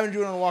 Having to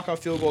do it on a walk-off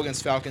field goal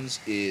against Falcons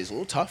is a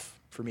little tough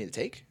for me to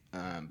take.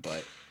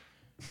 But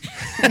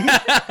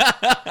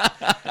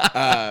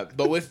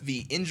with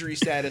the injury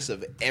status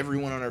of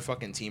everyone on our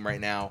fucking team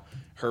right now,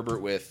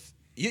 Herbert with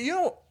you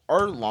know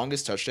our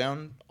longest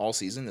touchdown all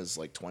season is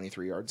like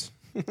 23 yards.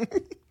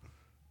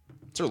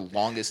 It's our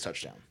longest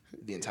touchdown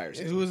the entire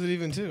season. Who was it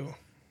even to?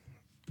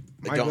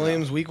 I Mike don't know.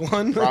 Williams, week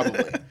 1?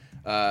 Probably.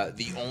 I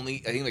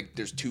think like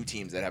there's 2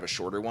 teams that have a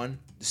shorter one.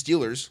 The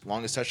Steelers,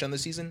 longest touchdown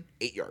this season,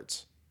 8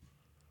 yards.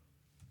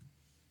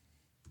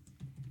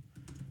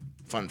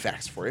 Fun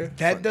facts for you.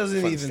 That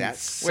doesn't fun even stats.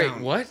 sound.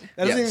 Wait, what?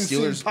 That doesn't even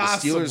Steelers, seem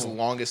possible. The Steelers'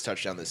 longest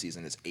touchdown this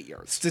season is 8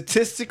 yards.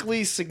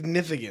 Statistically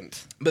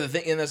significant. But the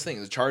thing, and that's the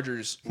thing, the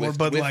Chargers More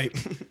Bud Light.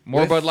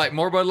 More Bud Light.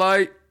 More Bud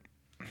Light.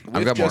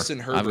 I've got Justin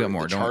more. Herbert, I've got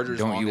more. the Chargers'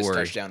 Don't you longest worry.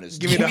 touchdown is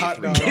Give me the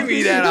hot dog. Give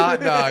me that hot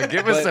dog.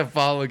 Give us But- a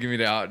follow. Give me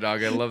the hot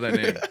dog. I love that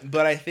name.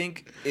 But I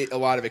think a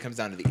lot of it comes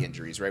down to the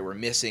injuries, right? We're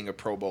missing a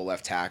Pro Bowl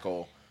left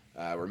tackle.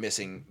 We're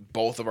missing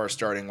both of our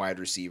starting wide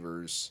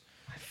receivers.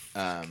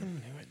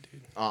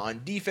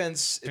 On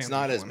defense, it's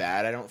not as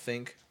bad, I don't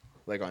think.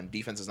 Like, on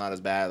defense, it's not as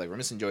bad. Like, we're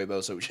missing Joey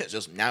Bosa. We're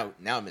just now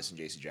missing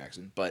J.C.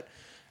 Jackson. But,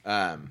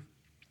 I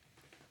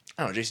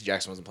don't know. J.C.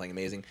 Jackson wasn't playing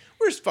amazing.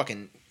 We're just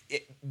fucking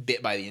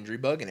bit by the injury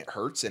bug, and it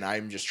hurts. And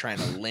I'm just trying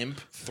to limp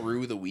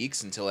through the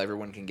weeks until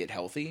everyone can get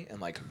healthy and,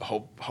 like,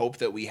 hope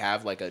that we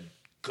have, like, a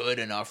good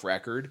enough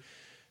record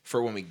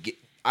for when we get...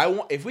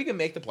 if we can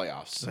make the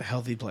playoffs... It's a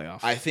healthy playoff.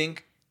 I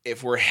think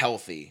if we're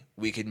healthy,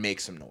 we could make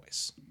some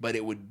noise. But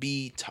it would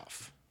be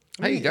tough.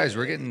 Hey, you guys,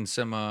 we're getting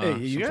some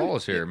you some got-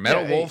 follows here. yeah,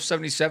 Metal hey. Wolf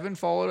 77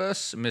 followed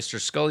us. Mr.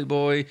 Scully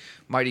Boy,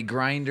 Mighty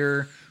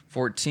Grinder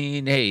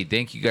 14. Hey,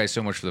 thank you guys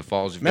so much for the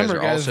follows. If you Remember,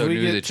 guys are guys, also if we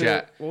new to get the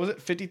chat. what was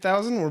it,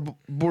 50,000?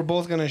 We're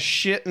both gonna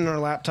shit in our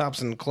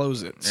laptops and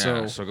close it.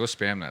 Yeah, so go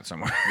spam that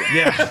somewhere.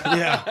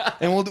 yeah,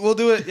 and we'll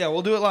do it. Yeah,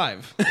 we'll do it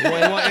live.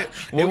 It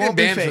We'll won't get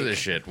be banned for fake. this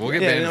shit. We'll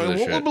get Yeah, banned for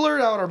this we'll shit. blur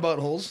out our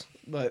buttholes,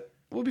 but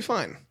we'll be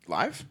fine.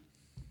 Live?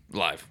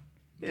 Live.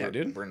 Yeah,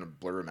 dude. We're going to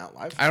blur them out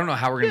live? I don't know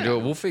how we're going to do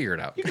it. We'll figure it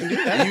out. You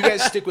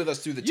guys stick with us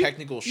through the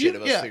technical shit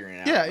of us figuring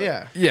it out.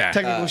 Yeah.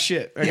 Technical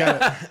shit. I got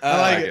it.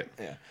 I like it.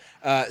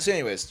 Yeah. So,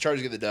 anyways,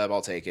 Chargers get the dub.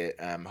 I'll take it.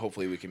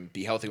 Hopefully, we can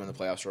be healthy when the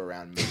playoffs roll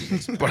around. Maybe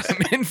make some But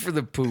I'm in for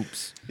the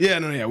poops. Yeah,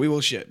 no, we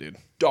will shit, dude.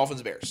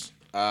 Dolphins, Bears.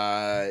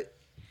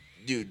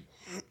 Dude,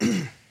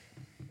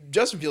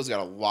 Justin Fields got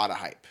a lot of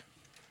hype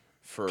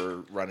for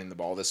running the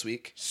ball this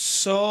week.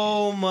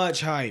 So much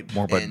hype.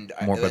 More Bud And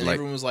Light.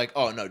 everyone was like,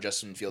 "Oh no,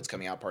 Justin Fields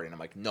coming out partying." I'm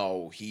like,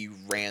 "No, he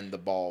ran the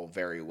ball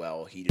very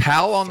well. He didn't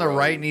Pal on the throw-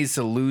 right needs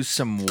to lose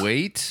some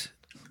weight.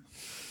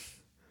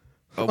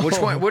 Which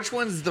one? Which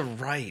one's the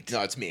right?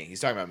 No, it's me.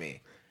 He's talking about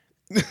me.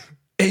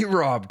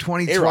 A-Rob, Hey,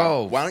 2012.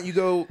 Rob, why don't you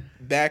go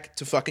back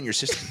to fucking your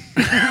sister?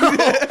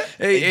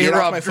 Hey, get off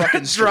A-Rob, my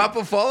fucking drop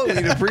a follow.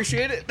 We'd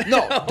appreciate it.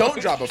 No,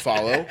 don't drop a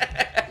follow.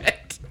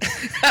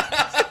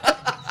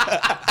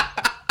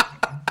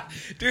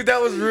 Dude,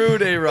 that was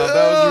rude, A-Rob.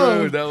 That was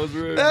rude. That was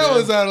rude. That man.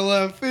 was out of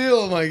left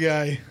field, my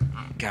guy.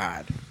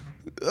 God.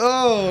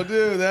 Oh,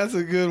 dude, that's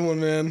a good one,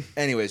 man.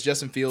 Anyways,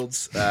 Justin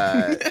Fields,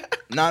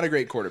 not a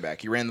great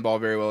quarterback. He ran the ball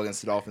very well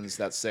against the Dolphins.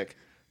 That's sick.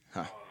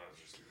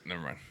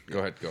 Never mind. Go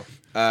ahead. Go.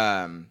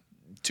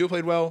 Tua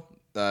played well.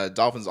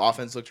 Dolphins'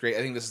 offense looked great. I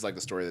think this is like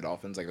the story of the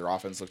Dolphins. Like, their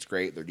offense looks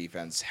great. Their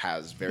defense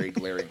has very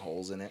glaring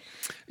holes in it.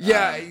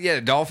 Yeah,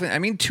 Dolphin. I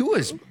mean,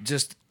 Tua's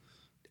just.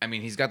 I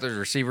mean, he's got those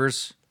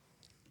receivers.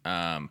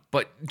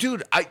 But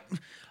dude,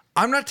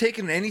 I'm not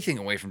taking anything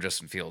away from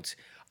Justin Fields.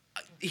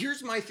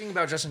 Here's my thing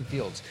about Justin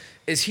Fields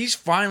is he's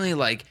finally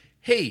like,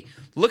 hey,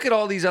 look at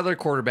all these other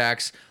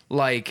quarterbacks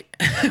like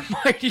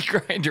Mighty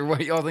Grinder. What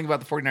do y'all think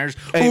about the 49ers?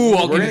 Hey, Ooh,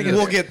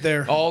 we'll get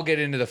there. I'll get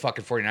into the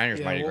fucking 49ers,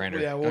 Yeah, Mighty we'll- Grinder.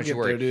 yeah, we'll Don't you get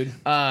worry. there,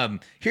 dude.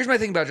 Here's my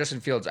thing about Justin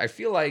Fields. I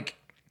feel like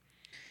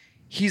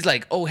he's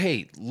like, oh,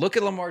 hey, look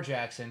at Lamar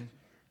Jackson.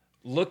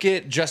 Look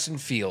at Justin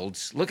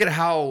Fields. Look at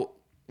how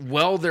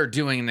well they're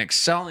doing and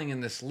excelling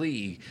in this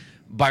league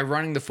by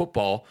running the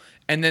football.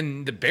 And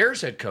then the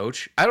Bears head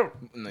coach,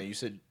 No, you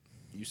said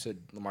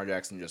Lamar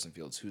Jackson, Justin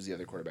Fields. Who's the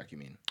other quarterback you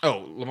mean?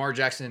 Lamar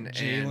Jackson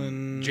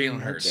and Jalen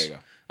Hurts. There you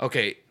go.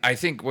 Okay, I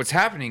think what's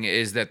happening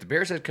is that the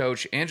Bears head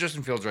coach and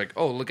Justin Fields are like,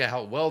 oh, look at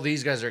how well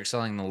these guys are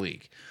excelling in the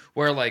league.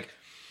 Where like,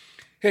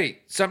 hey,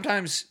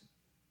 sometimes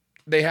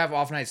they have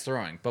off nights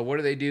throwing, but what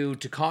do they do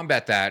to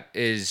combat that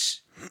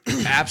is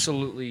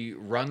absolutely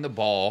run the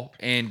ball.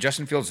 And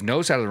Justin Fields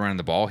knows how to run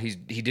the ball. He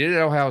did it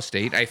at Ohio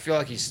State. I feel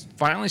like he's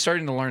finally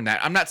starting to learn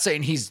that. I'm not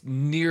saying he's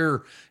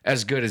near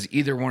as good as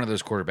either one of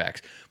those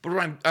quarterbacks, but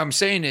what I'm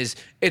saying is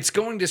it's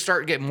going to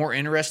start getting more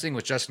interesting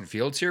with Justin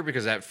Fields here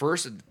because at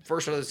first of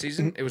the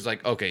season, it was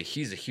like, okay,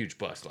 he's a huge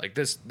bust. Like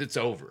this, it's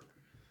over.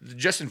 The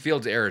Justin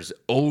Fields era is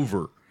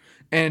over.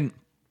 And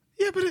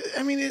Yeah, but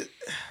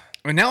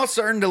and now it's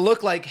starting to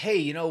look like, hey,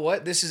 you know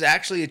what? This is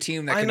actually a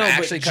team that can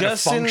actually kind of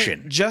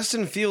function.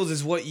 Justin Fields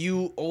is what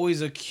you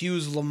always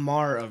accuse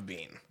Lamar of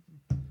being.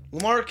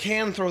 Lamar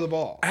can throw the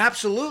ball.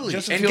 Absolutely.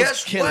 Justin And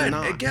Fields guess what?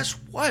 cannot. And guess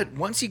what?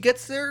 Once he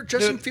gets there,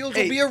 Justin Dude, Fields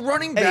hey, will be a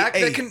running back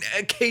hey, that can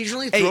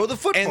occasionally throw the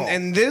football.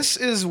 And this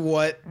is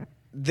what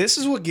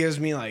gives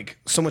me like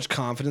so much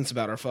confidence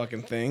about our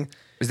fucking thing.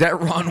 Is that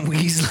Ron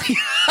Weasley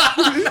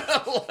on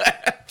the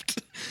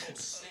left?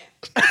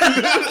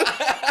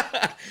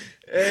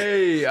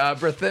 Hey,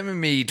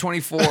 Brethememy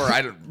 24.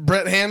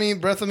 Brett Hammy,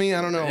 breath of me,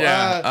 I don't know.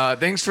 Yeah.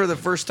 Thanks for the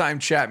first time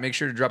chat. Make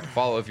sure to drop a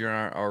follow if you're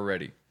not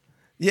already.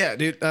 Yeah,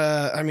 dude.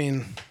 I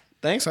mean,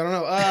 thanks. I don't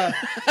know.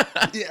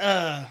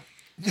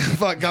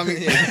 Fuck, got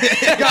me.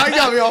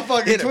 got me all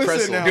fucking twisted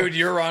pretzel. now. Dude,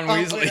 you're Ron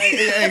Weasley.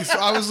 Hey, so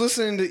I was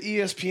listening to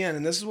ESPN,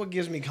 and this is what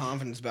gives me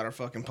confidence about our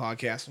fucking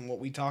podcast and what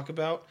we talk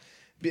about.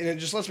 And it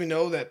just lets me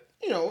know that,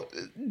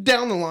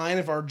 down the line,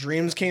 if our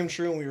dreams came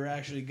true and we were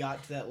actually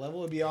got to that level,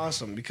 it'd be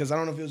awesome. Because I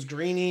don't know if it was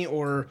Greeny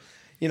or,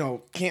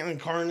 Canton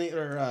Carney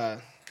or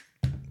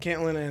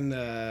Cantlin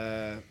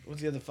and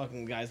what's the other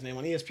fucking guy's name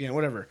on ESPN?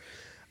 Whatever.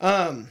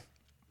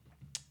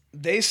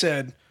 They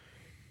said,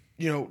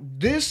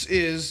 this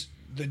is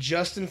the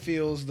Justin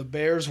Fields the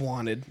Bears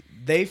wanted.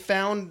 They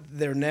found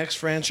their next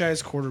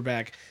franchise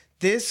quarterback.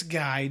 This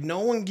guy, no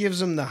one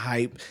gives him the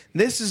hype.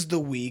 This is the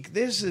week.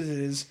 This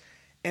is,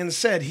 and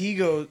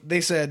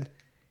they said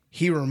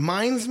he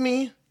reminds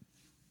me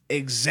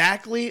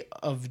exactly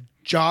of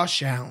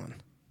Josh Allen.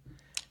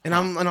 And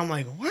I'm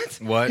like, what?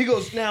 What? He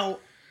goes, now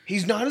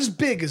he's not as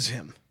big as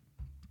him.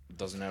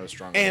 Doesn't have a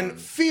strong And arm,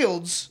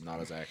 Fields not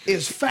as accurate.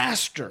 is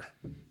faster.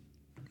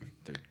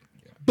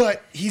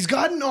 But he's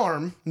got an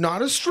arm,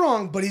 not as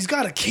strong, but he's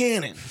got a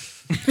cannon.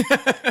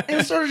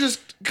 And started just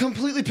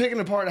completely picking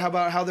apart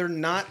how they're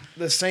not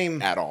the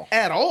same At all.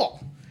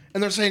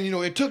 And they're saying,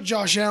 it took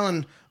Josh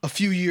Allen a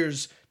few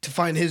years to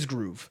find his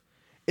groove.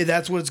 And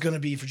that's what it's going to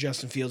be for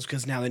Justin Fields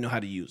because now they know how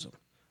to use him.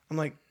 I'm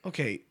like,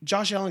 okay,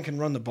 Josh Allen can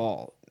run the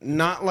ball,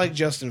 not like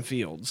Justin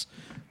Fields.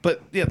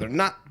 But yeah, they're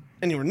not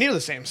anywhere near the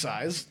same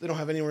size. They don't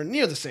have anywhere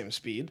near the same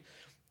speed.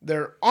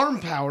 Their arm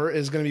power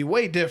is going to be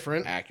way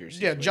different.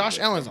 Accuracy. Yeah, Josh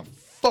Allen is a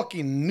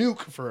fucking nuke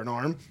for an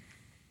arm.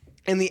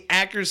 And the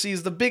accuracy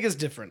is the biggest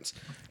difference.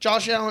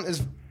 Josh Allen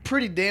is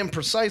pretty damn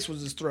precise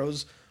with his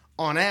throws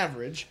on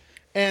average.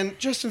 And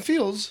Justin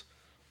Fields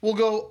will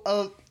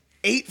go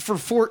 8 for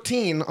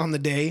 14 on the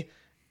day.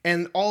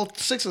 And all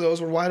 6 of those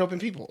were wide open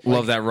people.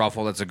 Love that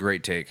ruffle. That's a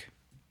great take.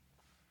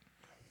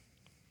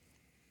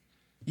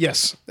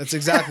 Yes, that's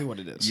exactly what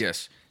it is.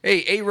 Yes.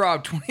 Hey,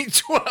 A-Rob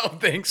 2012,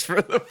 thanks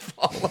for the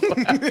follow.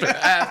 After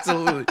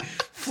absolutely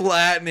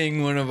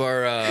flattening one of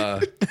our...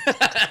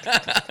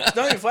 It's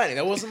not even flattening.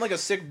 That wasn't like a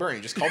sick burn.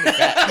 He just called me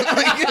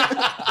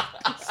fat.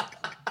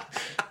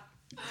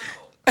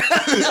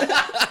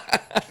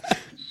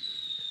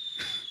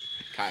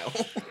 Kyle.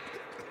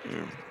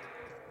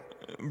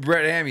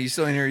 Brett Hammy, you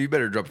still in here? You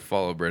better drop a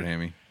follow, Brett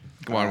Hammy.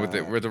 Come on, with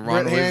the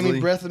Ron Brett Hammy,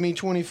 Weasley. Breath of Me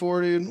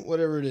 24, dude.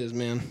 Whatever it is,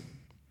 man.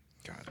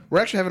 God. We're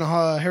actually having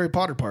a Harry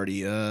Potter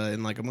party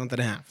in like a month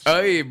and a half.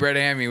 Oh, hey, Brett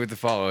Hammy with the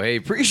follow. Hey,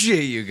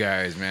 appreciate you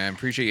guys, man.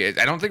 Appreciate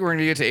it. I don't think we're going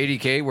to get to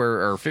 80K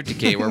or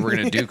 50K where we're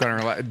going to duke on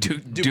our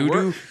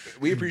doo-doo.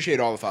 We appreciate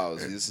all the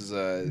follows. This is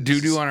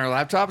Doo-doo on our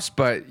laptops,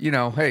 but,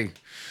 hey.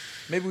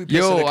 Maybe we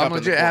piss in a cup I'm in the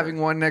legit corner. having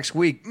one next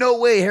week. No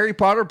way, Harry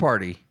Potter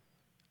party.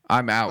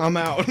 I'm out. I'm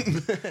out.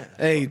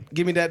 Hey,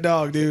 give me that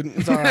dog, dude.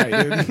 It's all right,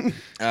 dude.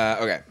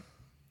 Okay.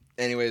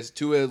 Anyways,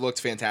 Tua looked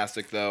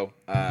fantastic though.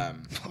 Tua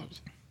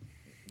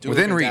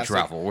Within looked reach, fantastic.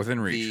 Raffle. Within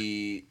reach.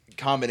 The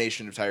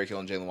combination of Tyreek Hill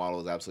and Jalen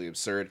Waddle is absolutely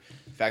absurd.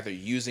 The fact they're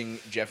using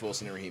Jeff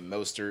Wilson and Raheem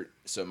Mostert,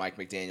 so Mike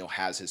McDaniel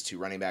has his 2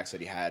 running backs that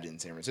he had in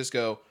San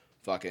Francisco.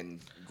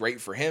 Fucking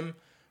great for him.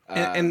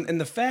 And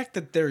the fact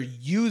that they're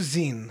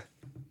using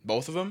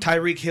Both of them.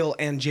 Tyreek Hill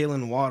and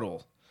Jalen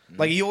Waddle,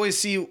 like you always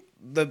see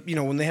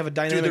when they have a Dude,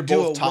 dynamic they're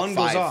duo, both top one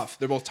 5. goes off.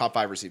 They're both top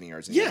 5 receiving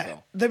yards in the Yeah,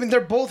 NFL. I mean they're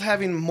both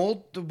having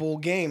multiple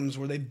games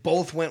where they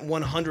both went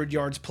 100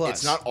 yards plus.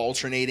 It's not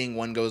alternating.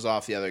 One goes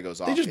off, the other goes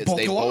off. just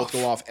both go off.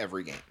 go off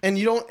every game. And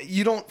you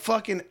don't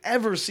fucking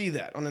ever see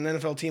that on an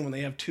NFL team when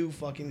they have 2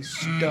 fucking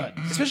studs.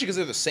 Especially because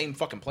they're the same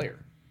fucking player.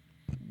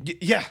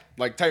 Yeah,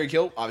 Like Tyreek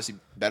Hill, obviously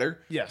better.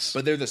 Yes.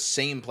 But they're the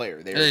same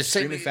player. They're the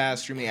same- extremely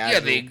fast, extremely Yeah,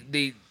 agile. like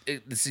They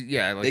you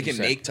can said.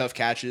 make tough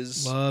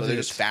catches, Love but they're it.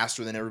 just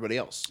faster than everybody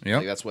else. Yep.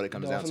 Like, that's what it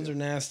comes Dolphins down are to.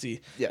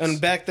 nasty. Yes. And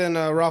back then,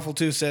 Raffle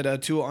 2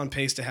 said Tua on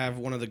pace to have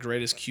one of the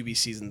greatest QB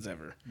seasons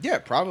ever. Yeah,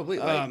 probably.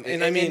 Like, and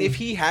and I I mean- mean, if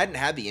he hadn't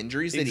had the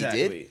injuries that he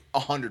Exactly. did,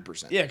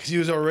 100%. Yeah, because he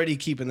was already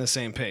keeping the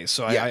same pace.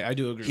 So I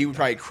do agree. He with would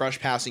probably crush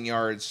passing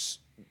yards,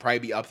 probably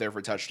be up there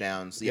for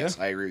touchdowns. Yes,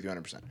 Yeah. I agree with you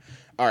 100%.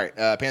 All right,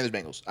 Panthers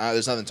Bengals.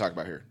 There's nothing to talk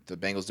about here. The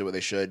Bengals did what they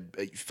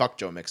should. Fuck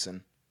Joe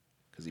Mixon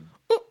because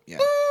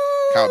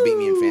Kyle beat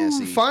me in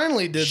fantasy.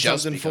 Finally did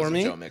just something because for of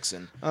me. Joe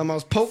Mixon. I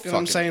was poking him,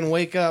 Fucking- saying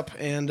 "Wake up,"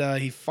 and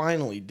he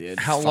finally did.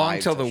 How long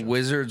 5 till the touchdowns.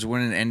 Wizards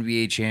win an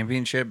NBA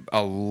championship?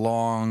 A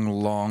long,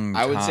 long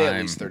time. I would say at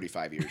least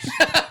 35 years.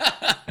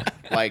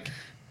 Like,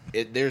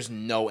 there's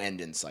no end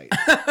in sight.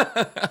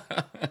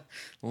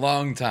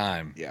 Long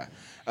time. Yeah.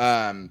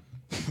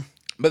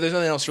 But there's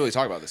nothing else to really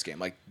talk about this game.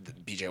 Like,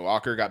 PJ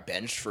Walker got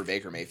benched for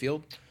Baker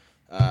Mayfield.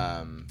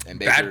 And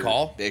Baker, Bad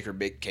call. Baker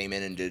came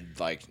in and did,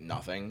 like,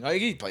 nothing.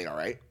 Like, he played all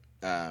right.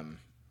 But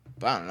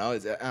I don't know. I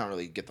don't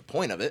really get the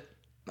point of it.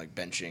 Like,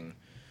 benching.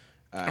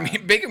 I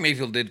mean, Baker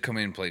Mayfield did come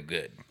in and play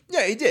good.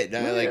 Yeah, he did.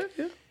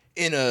 yeah.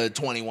 In a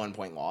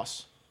 21-point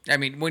loss. I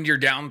mean, when you're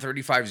down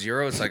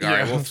 35-0, it's like, all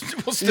right, we'll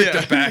stick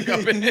the back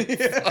up in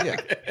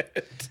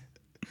it.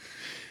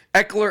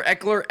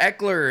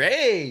 Eckler.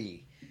 Hey.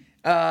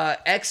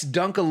 X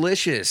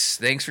Dunkalicious.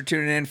 Thanks for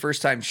tuning in.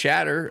 First time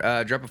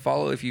chatter. Drop a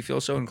follow if you feel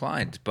so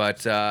inclined.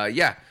 But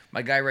yeah,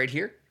 my guy right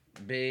here,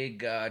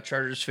 big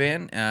Chargers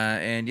fan.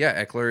 And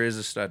yeah, Eckler is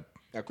a stud.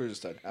 Eckler's a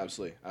stud,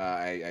 absolutely.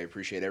 I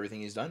appreciate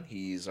everything he's done.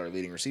 He's our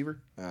leading receiver.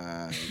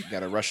 He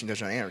got a rushing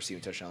touchdown and a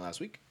receiving touchdown last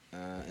week,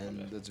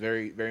 and that's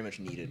very, very much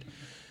needed.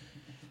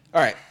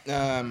 All right,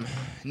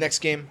 next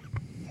game.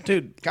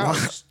 Dude, Kyle,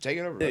 just take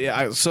it over.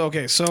 yeah. So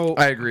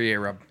I agree,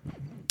 Rob.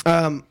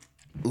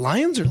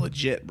 Lions are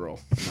legit, bro.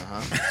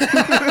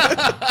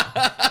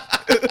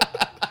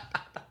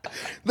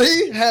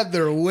 They had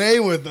their way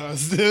with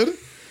us, dude.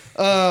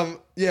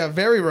 Yeah,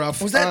 very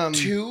rough. Was that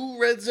 2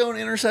 red zone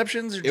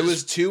interceptions? Or It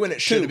was 2, and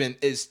it should have been.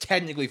 Is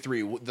technically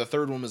 3. The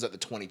third one was at the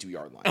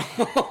 22-yard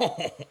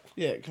line.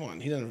 Yeah, come on.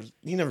 He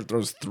never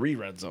throws 3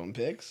 red zone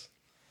picks.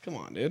 Come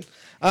on, dude.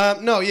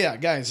 No, yeah,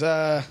 guys.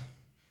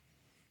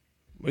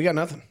 We got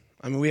nothing.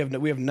 I mean, we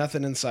have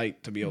nothing in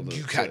sight to be able to.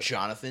 You got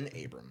Jonathan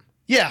Abram.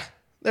 Yeah,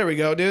 there we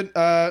go, dude.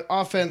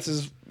 Offense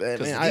is the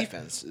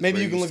defense is maybe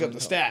where you can you look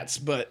up stand the out.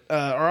 stats, but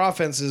our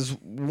offense is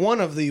one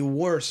of the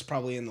worst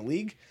probably in the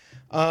league.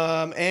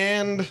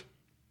 And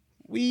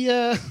we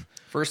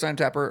First time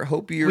tapper.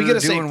 Hope you're We get a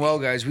doing safety. well,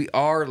 guys. We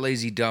are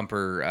Lazy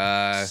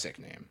Dumper. Sick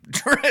name.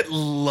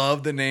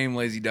 Love the name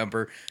Lazy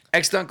Dumper.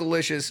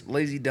 Ex-Dunkalicious,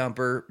 Lazy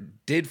Dumper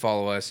did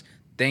follow us.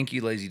 Thank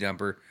you, Lazy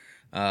Dumper.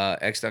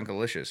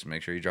 Ex-Dunkalicious.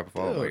 Make sure you drop a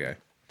follow, my guy.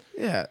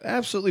 yeah,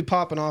 absolutely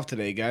popping off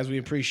today, guys. We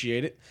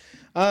appreciate it.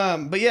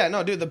 But yeah,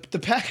 no, dude, the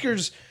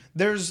Packers,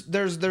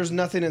 there's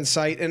nothing in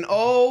sight. And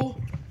oh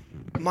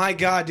my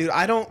God, dude,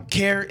 I don't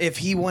care if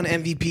he won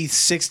MVP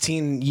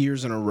 16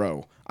 years in a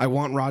row. I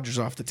want Rodgers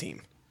off the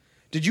team.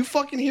 Did you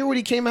fucking hear what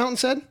he came out and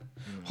said?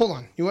 Hold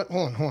on. You what?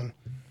 Hold on.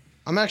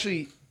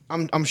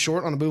 I'm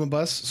short on a boom and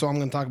bust, so I'm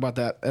going to talk about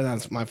that, and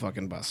that's my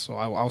fucking bust. So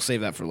I'll save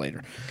that for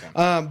later.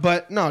 Okay.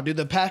 But no, dude,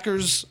 the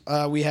Packers,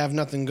 we have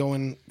nothing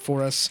going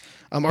for us.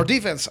 Our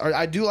defense,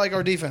 I do like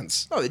our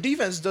defense. No, the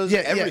defense does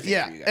everything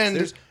for you guys.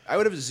 And I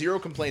would have 0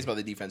 complaints about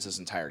the defense this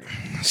entire game.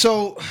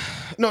 so,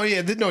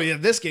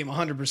 this game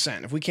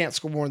 100%. If we can't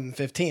score more than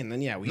 15,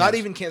 then yeah, we Not have-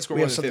 even can't score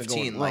we more have than something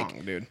 15. going Like,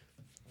 wrong, dude.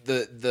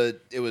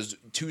 It was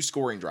 2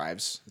 scoring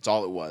drives. That's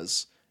all it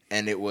was.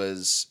 And it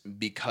was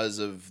because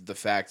of the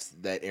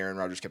fact that Aaron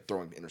Rodgers kept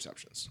throwing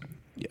interceptions.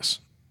 Yes.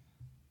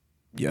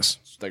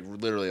 It's like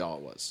literally all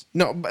it was.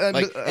 No, but,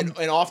 Like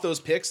and off those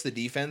picks, the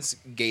defense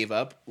gave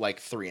up like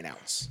 3 and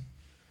outs.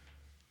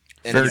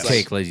 And Fair it's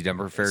take, like, Lazy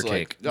Dumper. Fair it's take.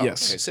 like, oh,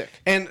 yes. Okay, sick.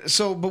 And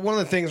so, but one of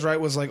the things,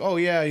 right, was like, oh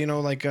yeah,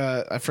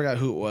 I forgot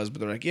who it was, but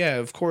they're like, yeah,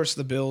 of course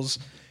the Bills,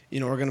 are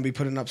going to be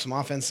putting up some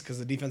offense because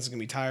the defense is going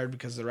to be tired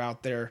because they're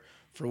out there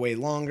for way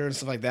longer and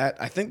stuff like that.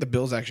 I think the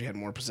Bills actually had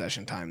more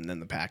possession time than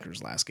the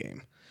Packers last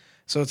game.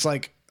 So it's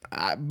like,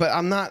 but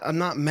I'm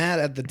not mad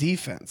at the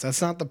defense.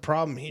 That's not the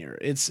problem here.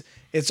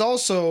 It's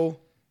also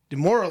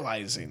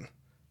demoralizing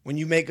when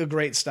you make a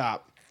great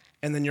stop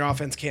and then your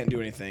offense can't do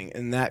anything,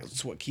 and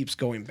that's what keeps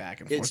going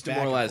back and forth. It's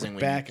demoralizing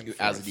back when and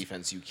as a forth.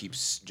 defense you keep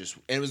just.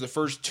 And it was the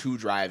first 2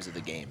 drives of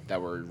the game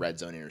that were red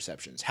zone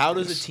interceptions. How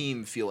does a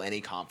team feel any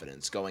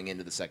confidence going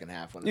into the second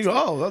half when it's You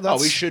go, like, that's-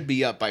 we should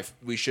be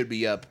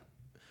up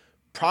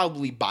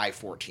probably by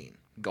 14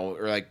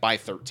 by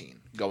 13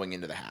 going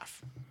into the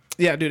half.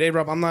 Yeah, dude,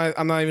 A-Rob, I'm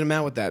not even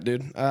mad with that,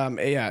 dude.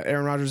 Yeah,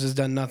 Aaron Rodgers has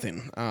done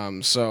nothing. Lazy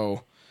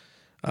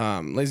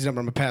Dumper,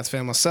 I'm a Pats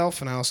fan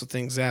myself, and I also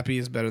think Zappy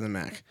is better than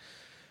Mac.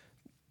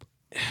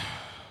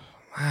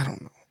 I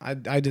don't know.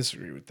 I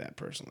disagree with that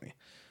personally.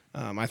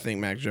 I think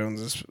Mac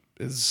Jones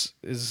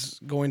is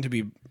going to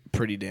be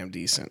pretty damn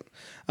decent.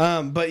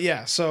 But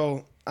yeah,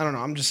 so I don't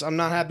know. I'm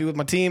not happy with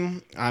my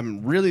team.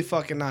 I'm really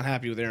fucking not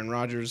happy with Aaron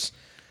Rodgers.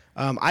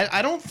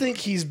 I don't think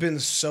he's been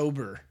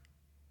sober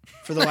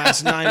for the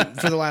last 9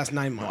 months.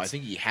 No, I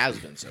think he has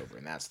been sober,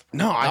 and that's the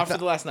No, problem. I not th- for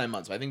the last 9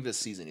 months. But I think this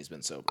season he's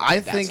been sober. I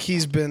That's think the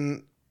he's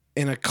been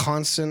in a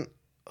constant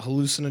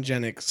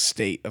hallucinogenic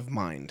state of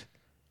mind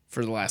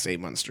for the last 8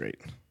 months straight.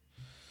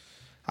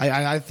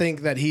 I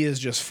think that he is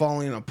just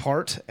falling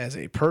apart as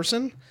a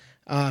person.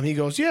 He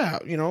goes, yeah,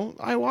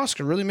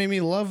 ayahuasca really made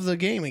me love the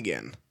game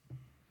again.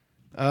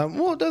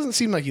 Well, it doesn't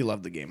seem like you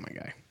love the game, my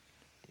guy.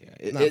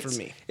 Yeah, Not for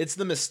me. It's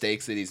the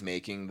mistakes that he's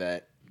making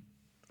that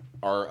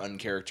are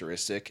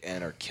uncharacteristic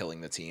and are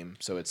killing the team.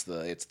 So it's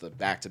the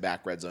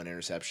back-to-back red zone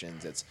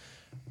interceptions. It's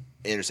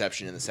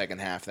interception in the second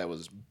half that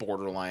was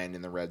borderline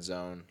in the red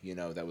zone.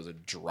 That was a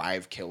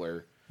drive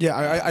killer.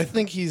 Yeah, I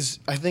think he's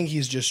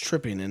just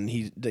tripping, and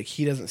he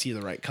doesn't see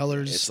the right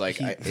colors. It's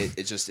like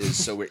it just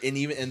is so weird. And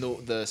even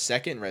in the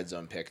second red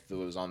zone pick that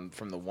was on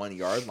from the 1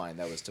 yard line,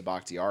 that was to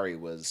Bakhtiari,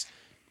 was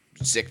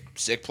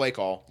sick play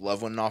call.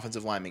 Love when an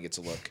offensive lineman gets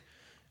a look.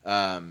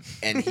 And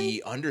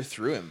he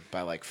underthrew him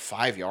by like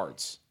 5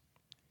 yards.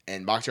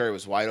 And Bakhtiari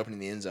was wide open in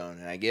the end zone.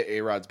 And I get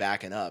A-Rod's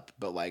backing up,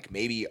 but like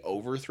maybe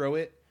overthrow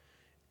it.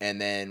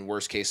 And then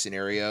worst case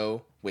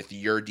scenario, with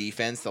your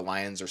defense, the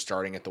Lions are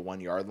starting at the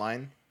 1 yard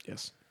line.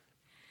 yes.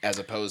 As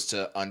opposed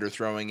to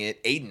underthrowing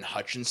it. Aiden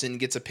Hutchinson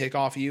gets a pick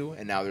off you,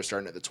 and now they're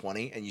starting at the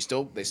 20, and they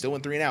still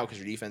went 3 and out because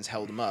your defense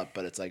held them up.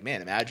 But it's like,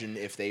 man, imagine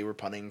if they were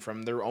punting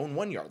from their own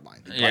 1 yard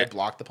line. They'd probably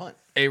block the punt.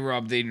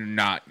 A-Rob, they do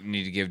not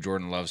need to give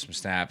Jordan Love some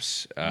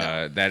snaps.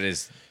 That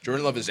is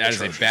Jordan Love is a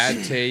atrocious.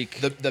 bad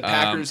take. The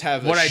Packers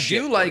have a what I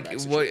shit do like.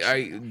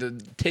 quarterback The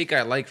take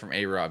I like from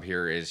A-Rob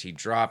here is he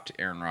dropped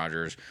Aaron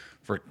Rodgers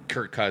for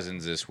Kirk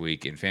Cousins this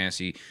week in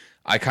fantasy.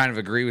 I kind of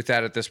agree with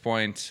that at this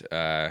point.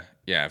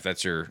 Yeah, if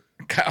that's your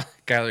Kyler,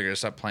 you're gonna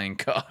stop playing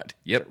COD.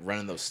 Yep,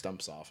 Running those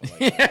stumps off. I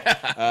like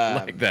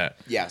that. like that.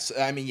 Yes,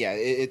 I mean, yeah,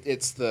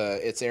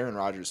 it's Aaron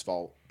Rodgers'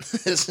 fault.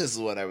 This is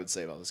what I would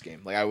say about this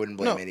game. Like, I wouldn't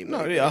blame anybody.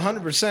 No, yeah,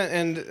 100%.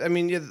 And I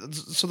mean, yeah,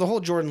 so the whole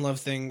Jordan Love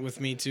thing with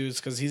me too is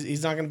because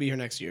he's not going to be here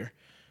next year,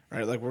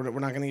 right? Like we're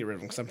not going to get rid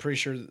of him because I'm pretty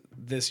sure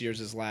this year's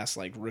his last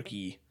like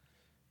rookie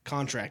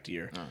contract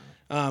year.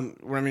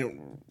 Where I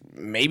mean,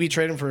 maybe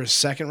trade him for a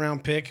second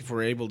round pick if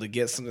we're able to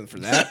get something for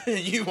that.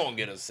 You won't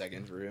get a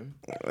second for him.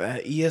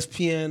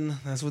 ESPN,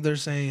 that's what they're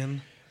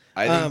saying.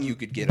 I think you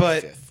could get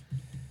a fifth.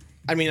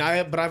 I mean,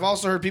 I've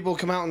also heard people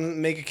come out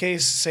and make a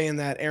case saying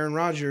that Aaron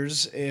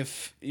Rodgers,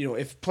 if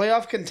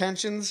playoff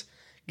contentions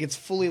gets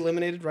fully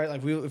eliminated, right?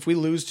 Like if we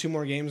lose 2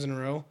 more games in a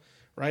row,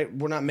 right?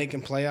 We're not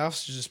making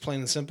playoffs, just plain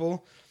and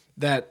simple.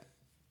 That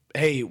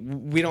hey,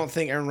 we don't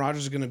think Aaron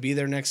Rodgers is going to be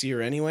there next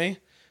year anyway.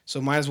 So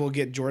might as well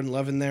get Jordan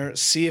Love in there,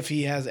 see if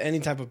he has any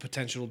type of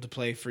potential to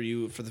play for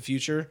you for the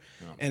future,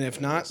 and if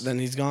not, then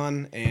he's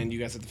gone, and you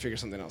guys have to figure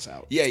something else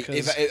out. Yeah, I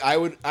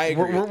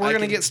agree. We're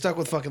gonna get stuck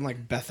with fucking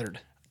like Beathard.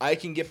 I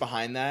can get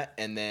behind that,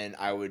 and then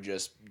I would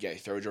just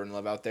throw Jordan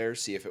Love out there,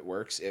 see if it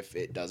works. If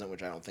it doesn't,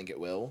 which I don't think it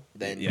will,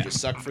 then you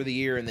just suck for the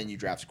year, and then you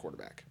draft a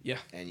quarterback. Yeah,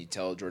 and you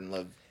tell Jordan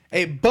Love,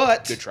 hey,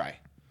 but good try.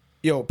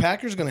 Yo,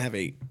 Packers gonna have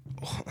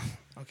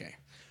okay.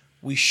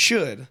 We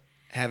should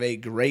have a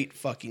great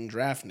fucking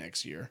draft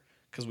next year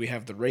because we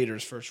have the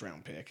Raiders' first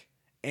round pick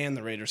and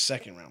the Raiders'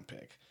 second round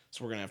pick.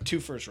 So we're gonna have 2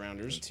 first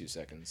rounders, in 2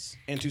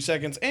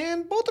 seconds,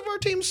 and both of our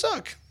teams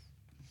suck.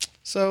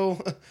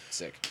 So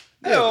sick.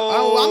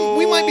 Yeah,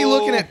 we might be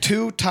looking at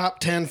 2 top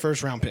 10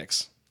 first round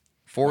picks.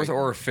 4th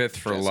or 5th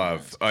for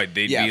Love.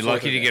 They'd be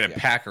lucky to get a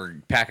pack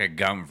of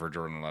gum for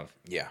Jordan Love.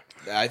 Yeah,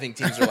 I think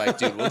teams are like,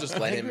 dude, we'll just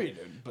let him. Agree,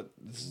 dude, but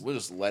we'll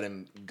just let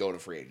him go to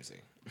free agency,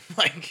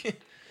 like,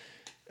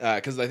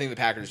 because I think the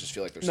Packers just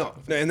feel like they're stuck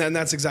with him. and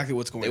that's exactly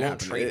what's going to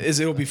happen.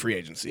 It'll be free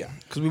agency,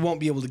 because we won't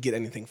be able to get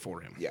anything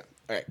for him. Yeah.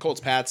 All right, Colts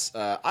Pats.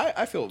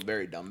 I feel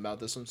very dumb about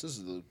this one. So this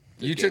is the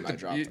You game took I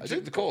dropped. you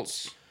took the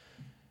Colts.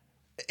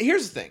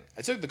 Here's the thing.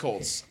 I took the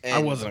Colts. And I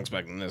wasn't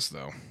expecting this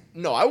though.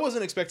 No, I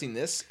wasn't expecting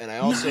this, and I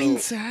also 9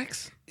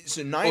 sacks.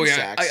 So 9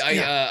 sacks. I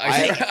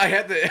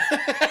had the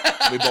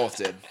we both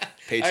did.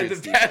 I had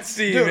Patriots. the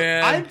Patsy, Dude,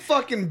 man. I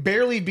fucking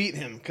barely beat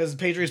him because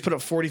Patriots put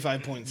up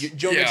 45 points.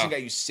 Joe Mixon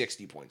got you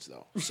 60 points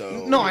though.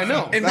 So No, I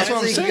know. And That's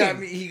what I'm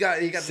saying. He got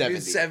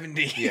 70.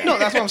 70. Yeah. No,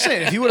 that's what I'm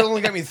saying. If you would have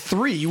only got me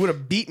 3, you would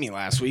have beat me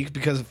last week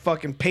because of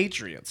fucking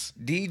Patriots.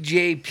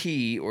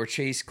 DJP or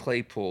Chase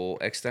Claypool,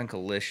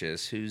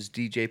 ex-Dunkalicious. Who's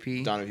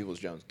DJP? Donovan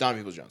Peoples-Jones. Donovan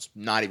Peoples-Jones.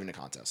 Not even a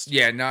contest.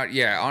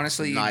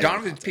 Honestly, Not even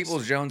Donovan contest.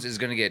 Peoples-Jones is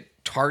going to get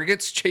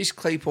targets. Chase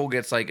Claypool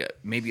gets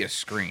maybe a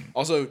screen.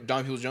 Also,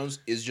 Donovan Peoples-Jones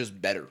is just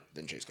better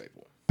than Chase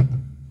Claypool.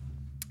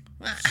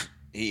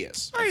 He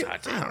is. I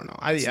don't know.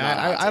 It's not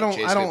a hot take. I don't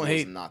Chase Claypool is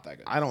hate. not that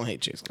good. I don't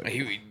hate Chase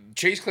Claypool.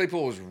 Chase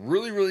Claypool was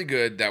really, really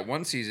good that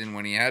one season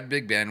when he had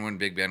Big Ben when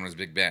Big Ben was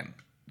Big Ben.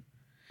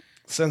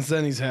 Since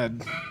then, he's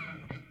had.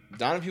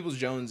 Donovan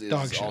Peoples-Jones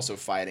Dog is shit. also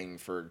fighting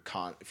for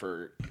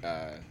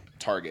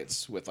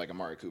targets with like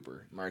Amari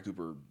Cooper,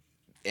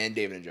 and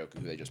David Njoku,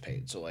 who they just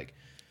paid. So like,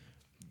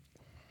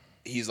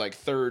 he's like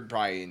 3rd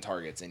probably in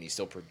targets, and he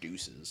still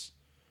produces.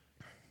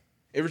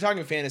 If we're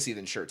talking fantasy,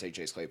 then sure, take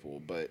Chase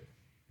Claypool. But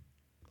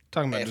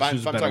Talking about if just I'm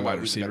who's a better talking wide about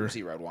who's the better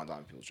receiver. receiver, I'd want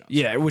Donovan Peoples-Jones.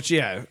 Yeah,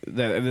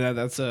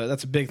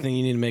 that's a big thing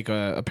you need to make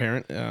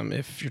apparent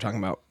if you're talking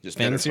about Just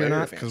better fantasy or player or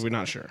not, because fantasy? we're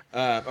not sure.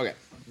 Okay.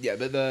 Yeah,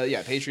 but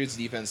the Patriots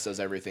defense does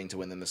everything to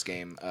win them this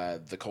game.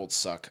 The Colts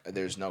suck.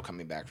 There's no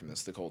coming back from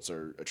this. The Colts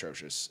are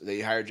atrocious.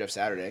 They hired Jeff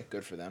Saturday.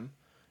 Good for them.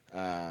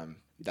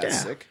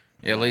 That's sick.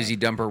 Yeah, lazy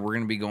dumper. We're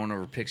going to be going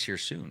over picks here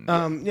soon.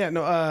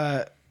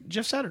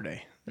 Jeff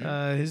Saturday.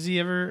 Has he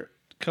ever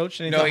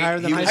coached anything No, higher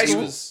than high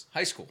school?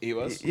 High school. He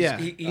was. Yeah,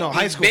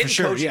 high he's school been for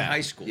sure. coaching Yeah,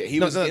 high school. Yeah, he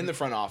was in the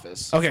front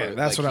office. Okay,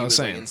 that's what I was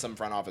like, saying. in some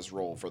front office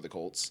role for the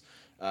Colts,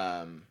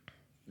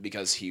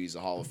 because he's a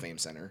Hall of Fame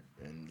center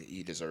and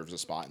he deserves a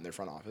spot in their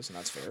front office, and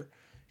that's fair.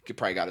 He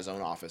probably got his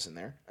own office in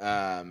there.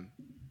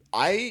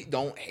 I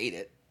don't hate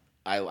it.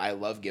 I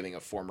love giving a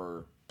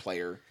former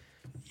player,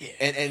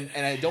 and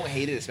I don't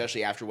hate it,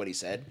 especially after what he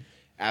said.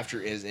 After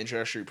his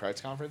introductory press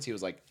conference, he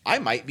was like, "I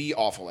might be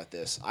awful at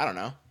this. I don't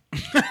know."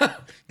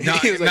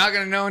 Not going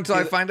to know until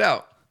I find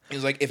out. He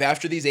was like, "If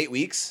after these 8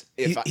 weeks,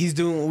 He's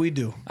doing what we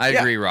do. I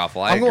agree,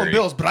 Raffle. I'm going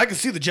Bills, but I can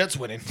see the Jets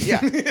winning. yeah,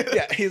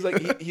 he's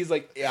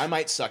like, yeah, I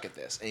might suck at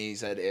this." And he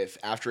said, "If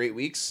after 8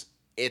 weeks,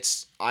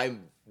 I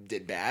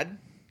did bad,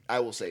 I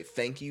will say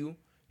thank you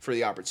for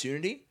the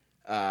opportunity.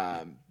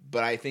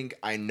 But I think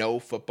I know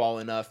football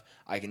enough.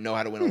 I can know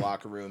how to win a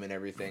locker room and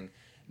everything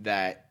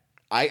that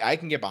I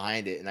can get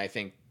behind it. And I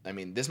think, I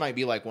mean, this might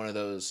be like one of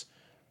those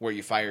where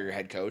you fire your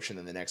head coach and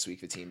then the next week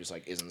the team just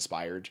like is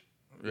inspired.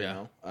 You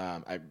know,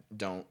 I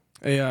don't."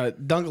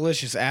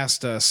 Dunkalicious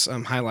asked us,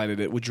 highlighted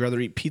it. Would you rather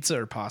eat pizza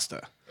or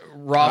pasta?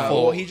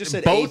 Raffle. Well, he just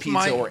said both a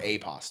pizza or a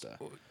pasta.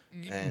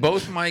 And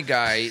both my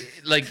guy,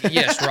 like,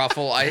 yes,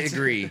 Ruffle, I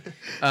agree.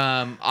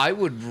 I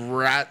would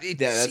rather. It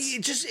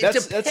depends.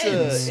 that's a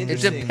It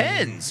interesting-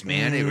 depends,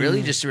 man. It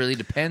really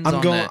depends I'm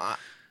on going. that.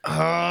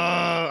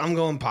 I'm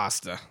going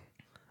pasta.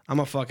 I'm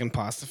a fucking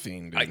pasta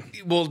fiend,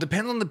 dude. Well, it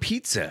depends on the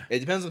pizza. It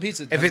depends on the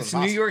pizza. It If depends it's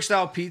on the New pasta. York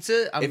style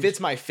pizza, If it's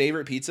my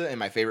favorite pizza and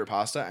my favorite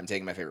pasta, I'm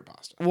taking my favorite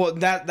pasta. well,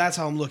 that's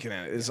how I'm looking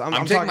at it. Is I'm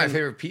I'm taking my talking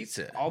favorite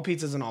pizza. all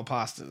pizzas and all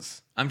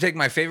pastas. I'm taking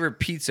my favorite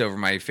pizza over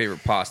my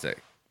favorite pasta.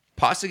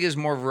 Pasta gives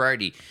more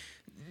variety.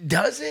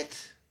 Does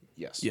it?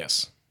 Yes.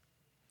 Yes.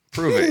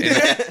 Prove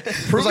it.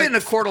 Prove it in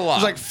a court of law.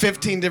 There's like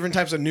 15 different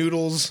types of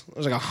noodles.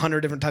 There's like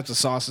 100 different types of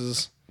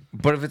sauces.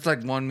 But if it's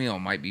like one meal, it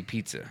might be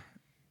pizza.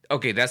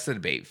 Okay, that's the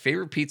debate.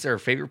 Favorite pizza or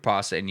favorite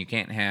pasta, and you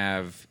can't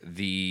have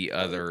the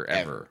other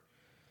ever.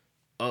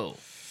 Oh.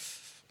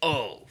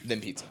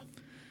 Then pizza.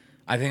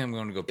 I think I'm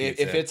going to go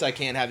pizza. If it's I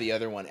can't have the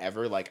other one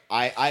ever, like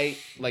I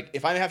like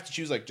if I have to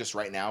choose like just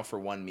right now for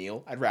one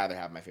meal, I'd rather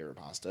have my favorite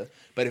pasta.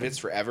 But if it's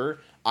forever,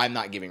 I'm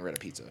not getting rid of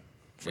pizza.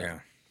 yeah.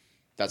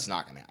 That's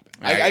not gonna happen.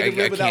 I I could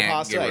live without can't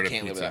pasta. get I rid of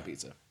can't live pizza. without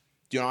pizza.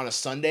 Dude, on a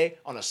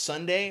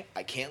Sunday,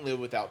 I can't live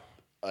without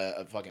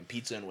a fucking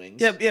pizza and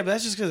wings. Yeah, but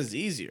that's just because it's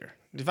easier.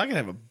 If I could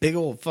have a big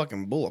old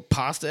fucking bowl of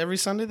pasta every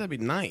Sunday, that'd be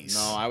nice.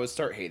 No, I would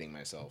start hating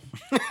myself.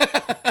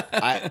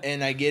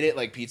 I get it,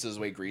 like pizza's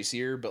way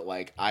greasier, but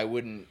like I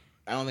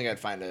don't think I'd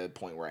find a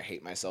point where I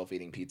hate myself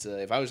eating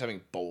pizza. If I was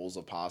having bowls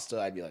of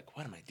pasta, I'd be like,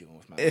 what am I doing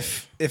with my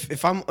life?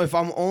 If I'm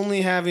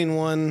only having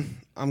one,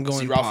 I'm going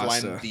See, Ralph,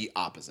 pasta. I'm the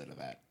opposite of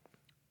that.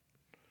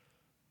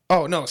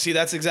 Oh no, see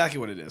that's exactly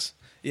what it is.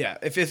 Yeah,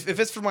 if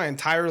it's for my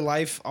entire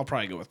life, I'll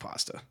probably go with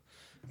pasta.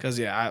 Cause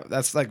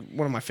that's like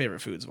one of my favorite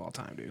foods of all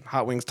time, dude.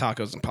 Hot wings,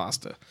 tacos, and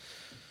pasta.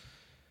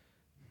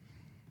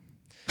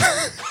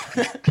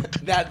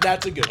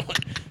 That's a good one.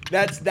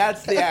 That's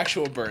the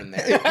actual burn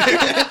there.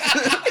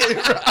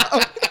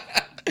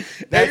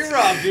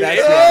 A-Rob, dude. that's-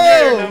 A-Rob's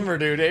got your number,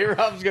 dude.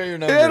 A-Rob's got your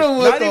number. Hit him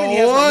with Not even he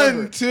has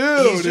the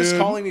number. He's just dude.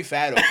 calling me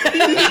fat over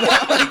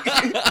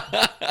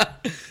it.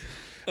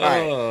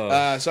 All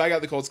right. So I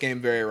got the Colts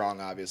game very wrong,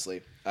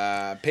 obviously.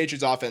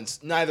 Patriots offense.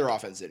 Neither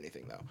offense did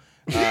anything though.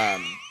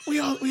 We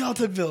all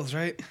took Bills,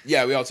 right?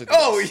 Yeah, we all took. The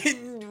Oh,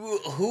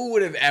 Bills. who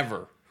would have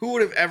ever? Who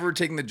would have ever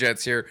taken the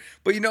Jets here?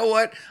 But you know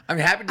what? I'm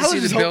happy to I was see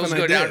the just Bills hoping I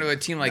go down did. to a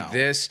team like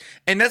this.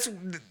 And that's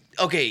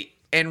okay.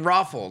 And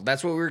Raffle,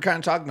 that's what we were kind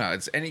of talking about.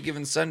 It's any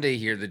given Sunday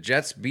here. The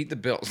Jets beat the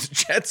Bills. The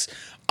Jets,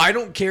 I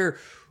don't care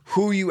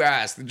who you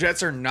ask. The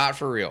Jets are not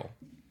for real.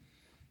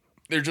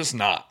 They're just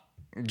not.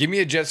 Give me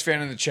a Jets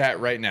fan in the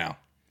chat right now.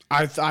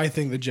 I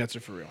think the Jets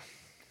are for real.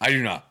 I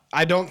do not.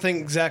 I don't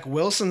think Zach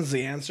Wilson's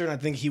the answer, and I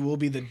think he will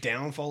be the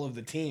downfall of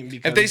the team.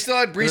 Because If they still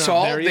had they're Brees not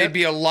Hall, there they'd yet.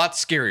 be a lot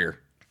scarier.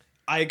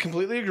 I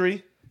completely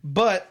agree,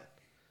 but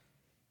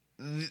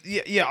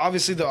yeah,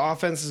 obviously the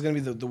offense is going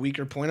to be the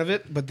weaker point of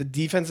it, but the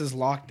defense is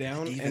locked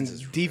down, and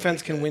is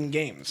defense can win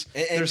games.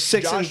 And They're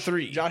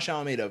 6-3. Josh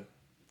Allen made a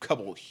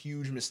couple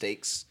huge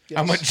mistakes.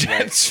 I'm a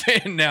Jets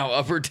fan now.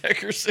 Upper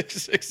Decker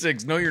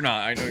 666. No, you're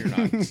not. I know you're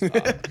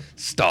not.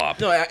 Stop.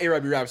 No,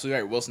 A-Rob, you're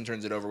absolutely right. Wilson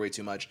turns it over way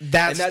too much.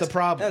 That's And the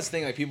problem. That's the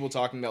thing. Like people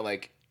talking about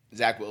like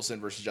Zach Wilson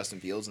versus Justin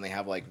Fields, and they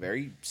have like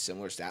very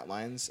similar stat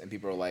lines, and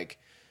people are like,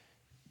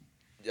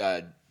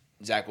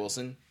 Zach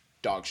Wilson,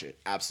 dog shit,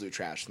 absolute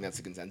trash. And that's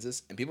the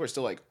consensus. And people are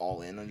still like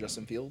all in on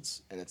Justin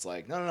Fields, and it's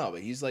like, no,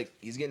 but he's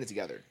getting it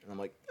together. And I'm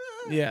like,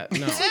 Yeah,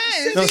 no.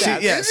 Is No, he? see,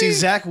 Is see, he?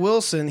 Zach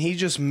Wilson, he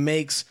just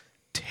makes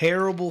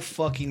terrible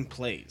fucking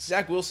plays.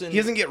 Zach Wilson. He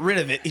doesn't get rid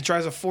of it. He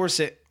tries to force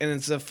it, and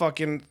it's a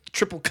fucking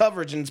triple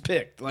coverage, and it's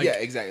picked. Like, Yeah,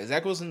 exactly.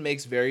 Zach Wilson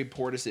makes very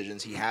poor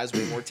decisions. He has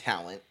way more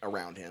talent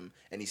around him,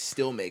 and he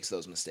still makes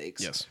those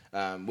mistakes. Yes.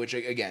 Which,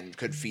 again,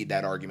 could feed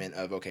that argument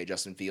of, okay,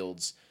 Justin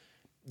Fields,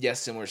 yes,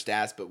 similar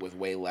stats, but with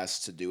way less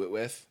to do it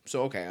with.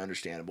 So, okay,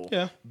 understandable.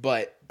 Yeah.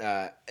 But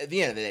at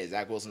the end of the day,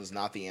 Zach Wilson is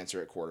not the answer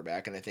at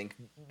quarterback, and I think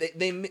they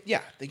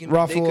can.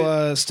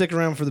 Raffle, stick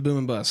around for the boom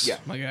and bust. Yeah,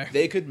 my guy.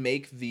 They could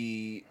make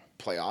the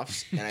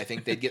playoffs, and I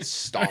think they'd get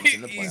stomped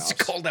in the He's playoffs.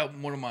 called out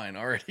one of mine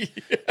already.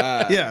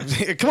 Yeah,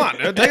 come on,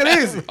 dude, take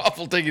it easy.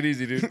 Awful, take it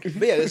easy, dude. But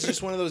yeah, this is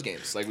just one of those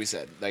games. Like we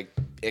said, like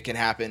it can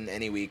happen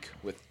any week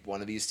with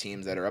one of these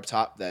teams that are up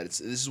top. This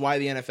is why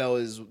the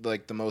NFL is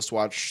like the most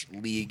watched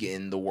league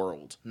in the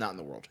world, not in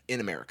the world,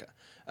 in America.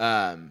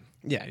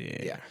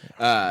 Yeah.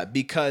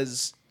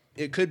 Because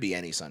it could be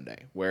any Sunday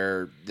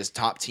where this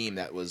top team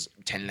that was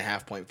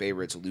 10.5-point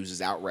favorites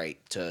loses outright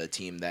to a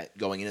team that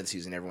going into the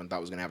season everyone thought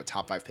was going to have a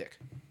top 5 pick.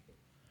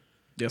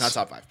 Yes. Not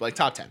top 5, but like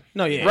top 10.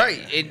 No, yeah.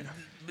 Right.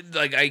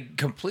 Like I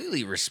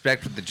completely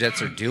respect what the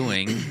Jets are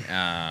doing,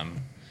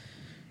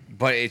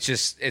 but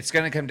it's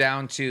going to come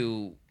down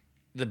to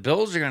the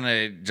Bills are going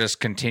to just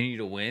continue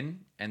to win,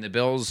 and the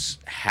Bills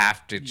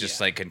have to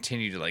just like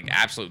continue to like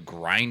absolute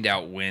grind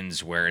out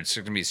wins where it's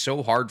going to be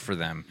so hard for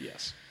them.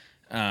 Yes.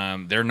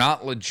 They're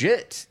not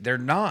legit. They're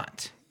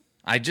not.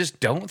 I just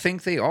don't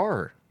think they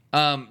are.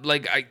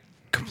 Like I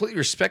completely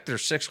respect their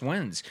 6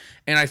 wins,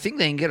 and I think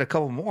they can get a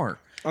couple more.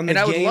 On the And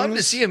I would love to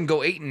games- see them go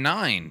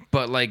 8-9,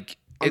 but like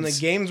On the it's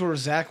games where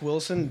Zach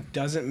Wilson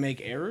doesn't make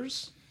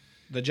errors,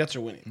 The Jets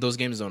are winning. Those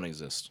games don't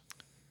exist.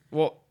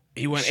 Well,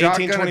 he went 18,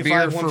 Shotgun a 25,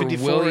 beer for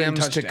 154 Williams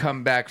to touchdown.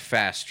 come back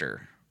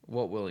faster.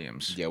 What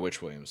Williams? Yeah,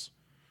 which Williams?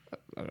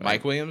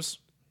 Mike Williams?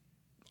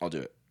 I'll do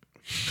it.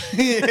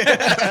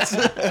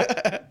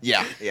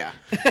 Yeah.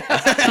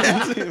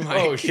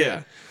 Oh, shit.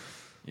 Yeah.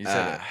 You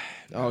said it.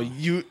 Oh,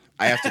 you.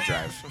 I have to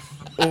drive.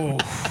 Oh.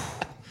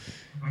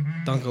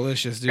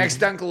 Dunkalicious, dude. Ex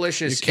Dunkalicious.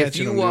 You're If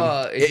catching you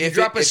them, dude. if you If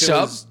drop it a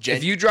sub, was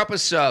if you drop a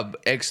sub,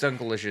 ex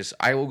Dunkalicious,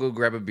 I will go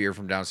grab a beer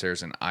from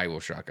downstairs and I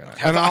will shotgun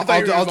it. And I thought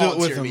you were I'll do it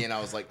with volunteering him. me, and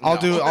I was like, I'll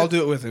no.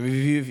 do it with him.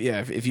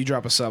 If you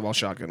drop a sub, I'll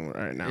shotgun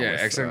right now. Yeah,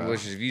 with, ex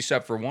Dunkalicious. If you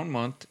sub for 1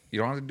 month, you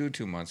don't have to do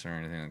 2 months or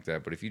anything like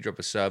that. But if you drop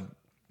a sub,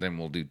 then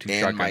we'll do 2 And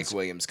shotguns. Mike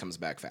Williams comes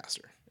back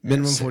faster.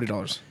 minimum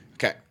 $40.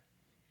 Okay.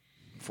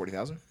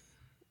 40,000?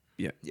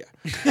 Yeah, Yeah.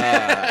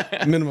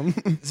 minimum.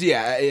 So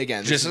yeah,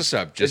 again, Just this a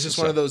sub, It's just just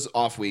a one sub. of those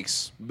off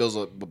weeks. Bills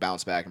will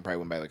bounce back and probably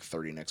win by like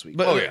 30 next week.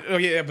 But Oh,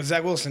 yeah. but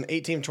Zach Wilson,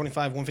 18,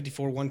 25,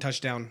 154, 1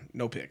 touchdown,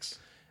 no picks.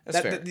 That's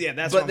fair. Yeah,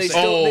 that's But what I'm they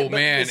saying. still- Oh but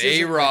man, this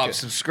isn't A-Rob like a-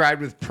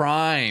 subscribed with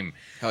Prime.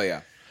 Hell yeah.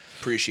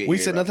 Appreciate We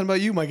you, said Rob. nothing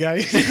about you, my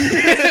guy.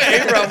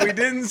 A-Rob, we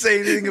didn't say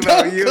anything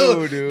about you,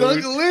 dude.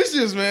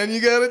 Dunkalicious, man.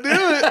 You gotta do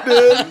it,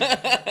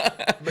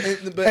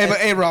 dude. But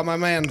Hey, Rob, my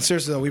man.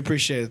 Seriously, though, we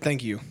appreciate it.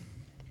 Thank you.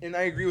 and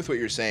I agree with what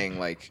you're saying.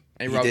 Like,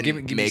 Hey, he Rob,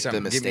 didn't give me make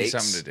something. the Give me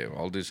mistakes. something to do.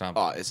 I'll do something.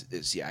 Oh,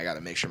 it's yeah. I got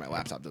to make sure my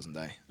laptop doesn't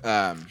die.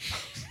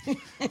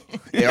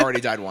 It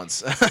already died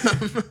once.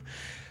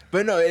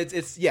 But no,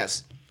 it's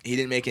yes. He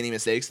didn't make any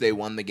mistakes. They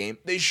won the game.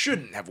 They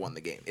shouldn't have won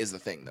the game. Is the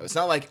thing though? It's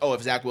not like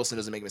if Zach Wilson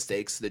doesn't make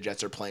mistakes, the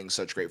Jets are playing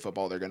such great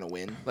football, they're gonna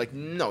win. Like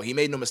no, he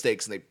made no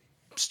mistakes, and they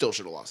still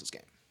should have lost this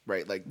game.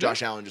 Right? Like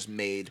Josh Allen just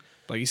made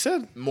Like you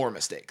said, more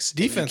mistakes. And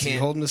you defense, you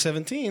can't- hold them to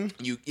 17.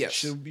 You yes,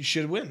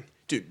 Should win.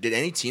 dude. Did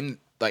any team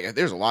like?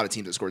 There's a lot of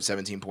teams that scored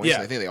 17 points. Yeah.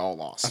 And I think they all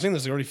lost. I think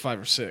there's already 5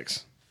 or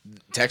 6.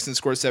 Texans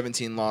scored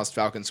 17, lost.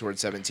 Falcons scored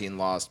 17,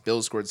 lost.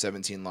 Bills scored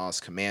 17,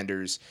 lost.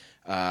 Commanders.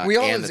 We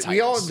all and have, the we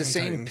all have Titans. the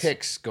same Titans.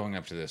 picks going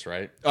up to this,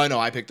 right? Oh no,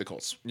 I picked the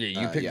Colts. Yeah,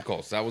 you picked yeah. the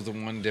Colts. That was the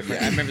one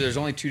difference. I remember there's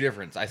only 2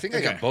 differences. I think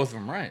I got Okay. both of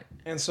them right.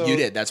 And so You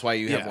did. That's why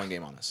you have Yeah. one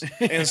game on us.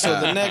 And so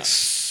the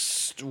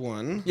next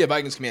one. Yeah,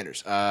 Vikings Commanders.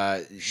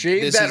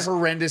 Shave this that is-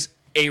 horrendous.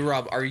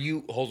 A-Rob, are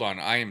you? Hold on.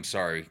 I am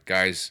sorry,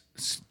 guys.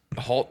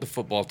 Halt the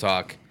football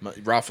talk.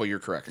 Raffle, you're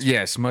correct.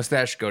 Yes,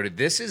 mustache goated.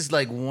 This is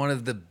like one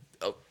of the.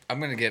 Oh, I'm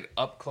gonna get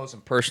up close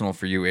and personal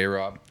for you,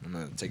 A-Rob. I'm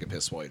gonna take a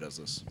piss while he does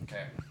this.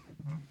 Okay.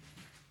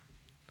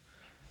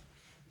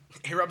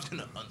 Hey, Rob's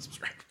gonna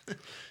unsubscribe.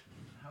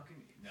 How can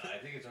you? No, I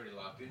think it's already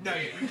locked in. No,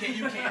 you can't.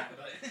 You can't.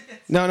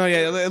 No,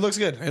 yeah, it looks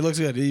good. It looks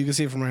good. You can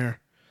see it from right here.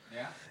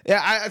 Yeah.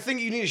 Yeah, I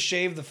think you need to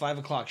shave the 5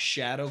 o'clock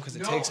shadow because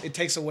No. it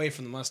takes away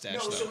from the mustache.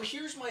 No, though. so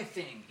here's my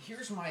thing.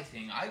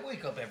 I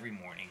wake up every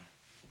morning.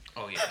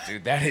 Oh yeah,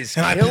 dude, that is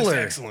And I piss killer.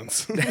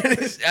 excellence. That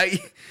is,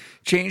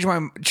 change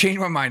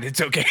my mind.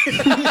 It's okay.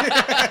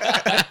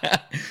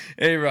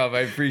 Hey Rob,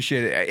 I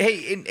appreciate it.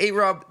 Hey, and hey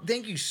Rob,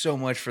 thank you so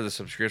much for the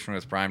subscription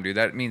with Prime, dude.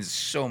 That means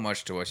so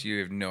much to us. You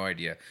have no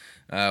idea.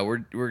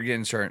 We're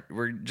getting started.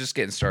 We're just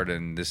getting started,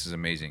 and this is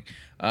amazing.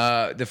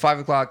 The 5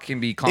 o'clock can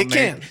be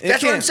complimented. It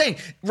That's what I'm can. saying,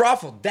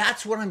 Raffle.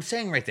 That's what I'm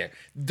saying right there.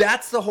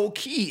 That's the whole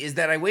key. Is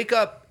that I wake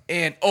up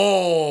and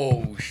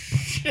oh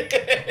shit.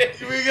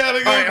 We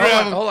gotta go All right,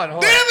 grab him. hold on.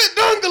 Damn it,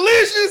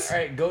 Dunkalicious! All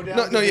right, go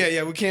down. No,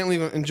 yeah, we can't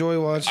leave him. Enjoy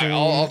watching.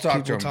 I'll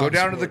talk to people him. Go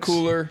down to the sports.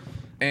 cooler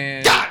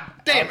and God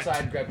damn it.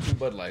 outside grab 2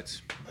 Bud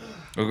Lights.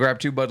 We'll grab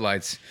 2 Bud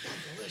Lights.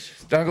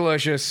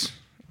 Dunkalicious.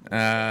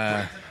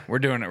 We're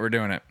doing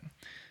it.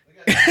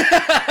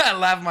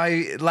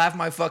 laugh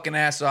my fucking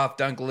ass off.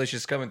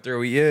 Dunkalicious coming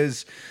through. He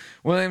is.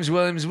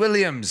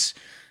 Williams.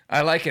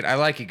 I like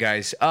it,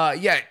 guys.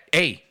 Yeah.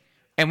 Hey,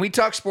 and we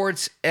talk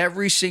sports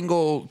every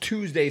single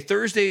Tuesday.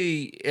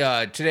 Thursday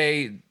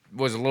today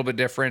was a little bit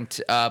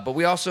different, but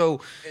we also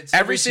It's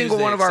every single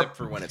Tuesday one of our except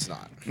for when it's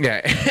not.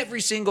 yeah,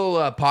 every single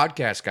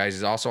podcast, guys,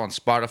 is also on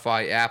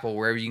Spotify, Apple,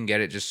 wherever you can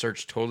get it. Just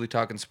search Totally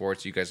Talking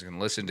Sports. You guys can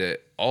listen to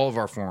all of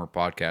our former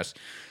podcasts.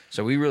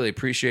 So we really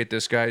appreciate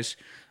this, guys.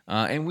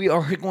 And we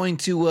are going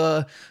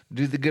to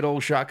do the good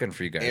old shotgun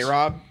for you guys.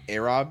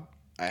 A-Rob,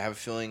 I have a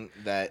feeling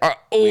that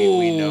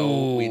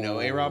oh. we know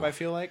A-Rob, I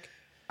feel like.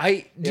 Do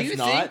you If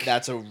not, think?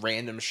 that's a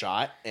random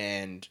shot,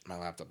 and my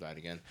laptop died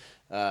again.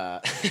 Oh,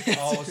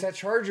 it's that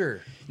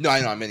charger. No,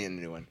 I know, I'm getting a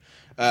new one.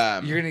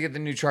 You're gonna get the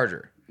new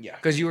charger. Yeah.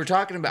 Because you were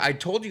talking about. I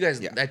told you guys.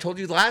 Yeah. I told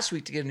you last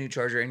week to get a new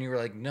charger, and you were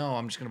like, "No,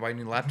 I'm just gonna buy a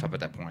new laptop at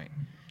that point."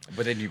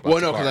 But then you. Bought Well,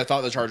 the no, because car. I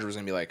thought the charger was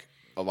going to be like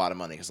a lot of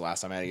money, because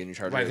last time I had to get a new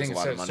charger, But I it was think a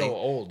lot of it's money. so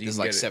old, you It's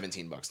can like get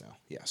it. $17 now.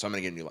 Yeah, so I'm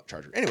going to get a new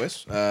charger.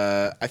 Anyways,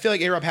 I feel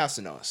like A-Rob has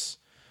to know us,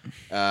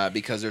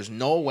 because there's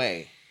no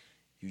way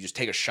you just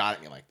take a shot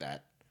at me like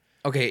that.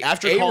 Okay.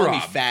 After A-Rob, calling me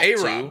fat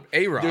A-Rob, too,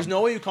 A-Rob. there's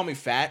no way you call me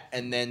fat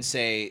and then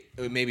say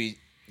maybe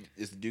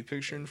is the Duke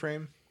picture in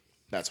frame?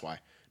 That's why.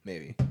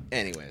 Maybe.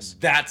 Anyways,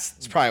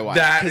 That's probably why.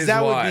 That Because is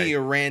that why. would be a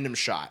random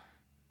shot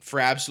for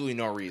absolutely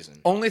no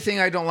reason. Only thing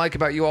I don't like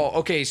about you all.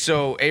 Okay,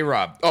 so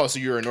A-Rob. Oh, so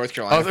you're a North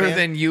Carolina Other fan?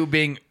 than you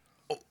being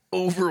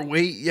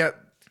overweight, yeah,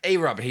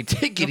 A-Rob, hey,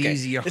 take it Okay.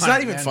 easy on It's not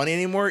it, even man. funny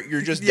anymore.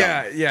 You're just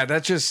Yeah, dumb. yeah,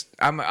 that's just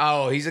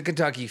he's a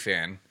Kentucky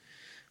fan.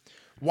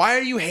 Why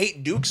do you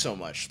hate Duke so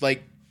much?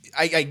 Like,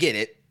 I get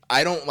it.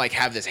 I don't like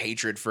have this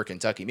hatred for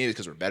Kentucky. Maybe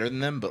because we're better than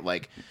them, but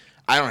like,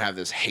 I don't have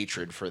this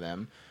hatred for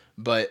them.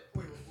 But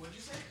What'd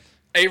you say?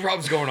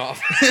 A-Rob's going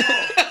off.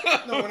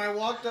 No, when I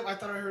walked up, I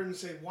thought I heard him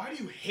say, "Why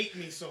do you hate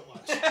me so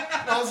much?" And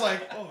I was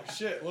like, "Oh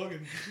shit,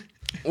 Logan."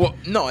 well,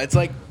 no, it's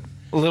like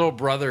Little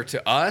brother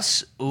to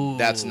us? Ooh.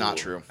 that's not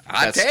true.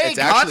 Hot That's, take,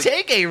 hot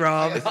take,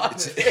 A-Rob.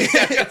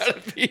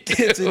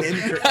 It's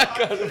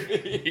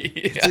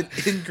an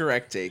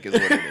incorrect take, is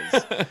what it is.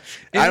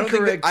 I don't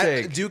think Incorrect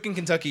take. Duke and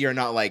Kentucky are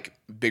not like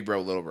big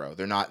bro, little bro.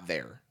 They're not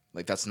there.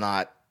 Like that's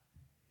not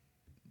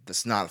a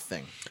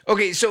thing.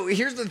 Okay, so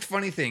here's the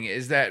funny thing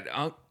is that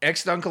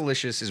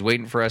ex-Dunkalicious is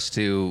waiting for us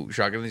to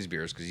shotgun these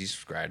beers because he's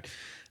subscribed.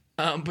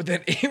 But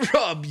then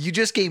A-Rob, you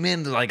just came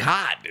in like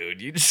hot,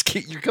 dude.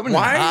 You're coming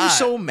Why in hot. are you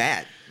so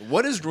mad?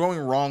 What is going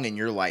wrong in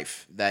your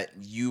life that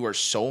you are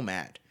so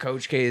mad?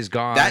 Coach K is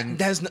gone. That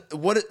has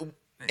what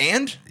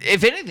and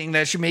if anything,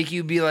 that should make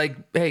you be like,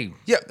 hey,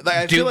 yeah, like,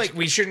 I Duke, feel like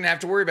we shouldn't have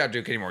to worry about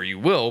Duke anymore. You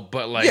will,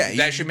 but like yeah,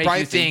 that should make probably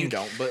you think. you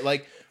don't. But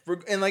like,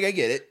 and like I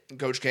get it,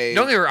 Coach K.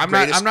 Don't get me wrong,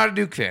 greatest- I'm not a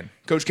Duke fan.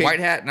 Coach K- White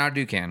hat, not a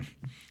Duke fan.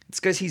 It's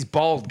because he's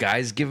bald,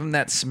 guys. Give him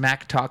that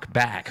smack talk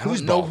back. I don't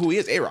Who's know bald? who he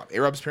is. A-Rob.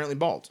 A-Rob's apparently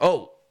bald.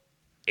 Oh,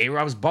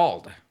 A-Rob's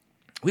bald.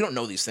 We don't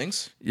know these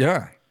things.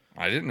 Yeah,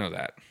 I didn't know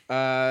that.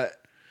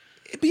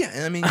 But yeah,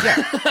 I mean,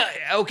 yeah,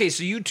 Okay,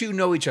 so you two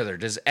know each other.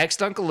 Does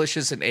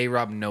ex-Dunkalicious and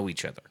A-Rob know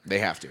each other? they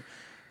have to.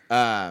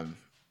 But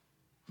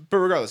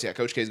regardless, yeah,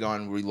 Coach K's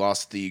gone. We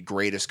lost the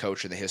greatest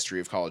coach in the history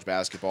of college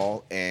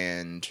basketball,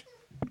 and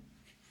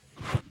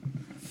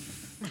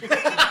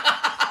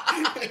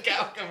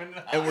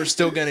we're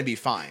still going to be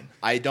fine.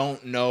 I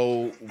don't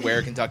know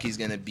where Kentucky's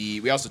going to be.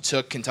 We also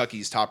took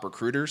Kentucky's top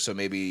recruiter, so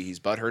maybe he's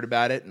butthurt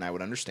about it, and I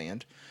would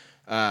understand.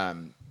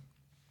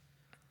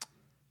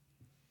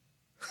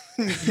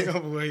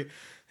 Wait,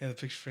 yeah, the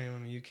picture frame.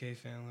 I'm a UK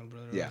fan, little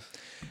brother. Yeah.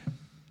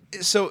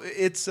 So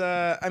it's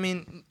I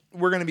mean,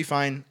 we're gonna be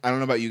fine. I don't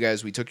know about you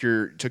guys. We took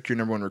your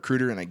number one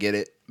recruiter, and I get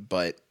it,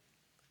 but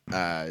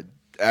I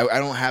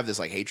don't have this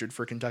like hatred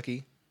for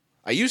Kentucky.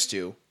 I used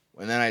to,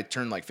 and then I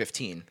turned like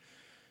 15,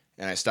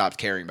 and I stopped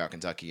caring about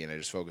Kentucky, and I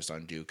just focused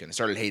on Duke, and I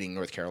started hating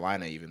North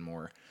Carolina even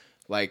more.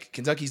 Like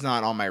Kentucky's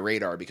not on my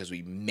radar because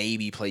we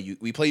maybe play you.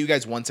 We play you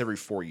guys once every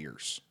 4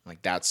 years.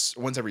 Like that's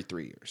once every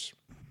 3 years.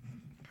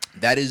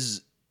 That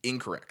is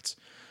incorrect.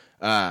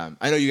 I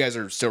know you guys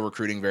are still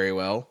recruiting very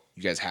well.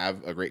 You guys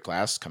have a great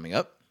class coming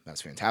up.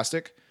 That's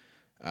fantastic.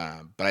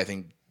 But I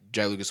think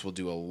Jai Lucas will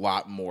do a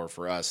lot more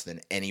for us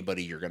than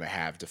anybody you're going to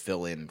have to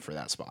fill in for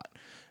that spot.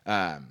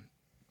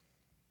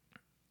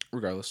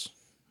 Regardless,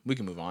 we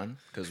can move on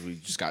because we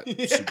just got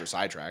super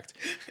sidetracked.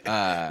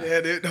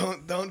 Yeah, dude,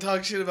 don't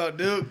talk shit about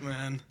Duke,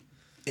 man.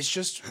 It's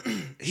just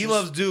He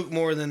loves Duke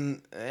more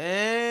than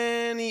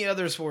any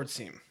other sports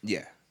team.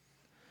 yeah.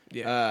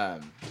 Yeah.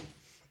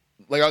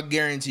 Like I'll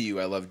guarantee you,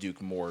 I love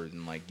Duke more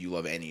than like you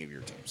love any of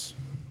your teams.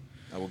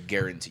 I will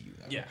guarantee you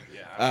that. yeah.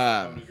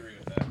 I would agree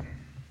with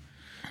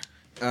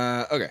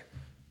that. Okay.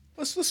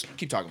 Let's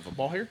keep talking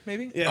football here,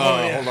 maybe. Yeah.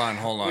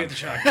 Hold on. We have to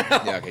shotgun.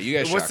 Yeah. Okay. You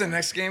guys. What's the shotgun.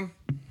 next game?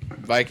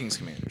 Vikings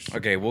Commanders.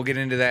 Okay, we'll get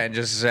into that in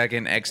just a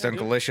second. Yeah,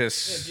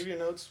 Ex-Dunkalicious. give your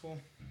notes. Well,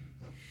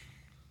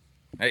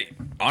 Hey,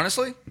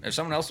 honestly, if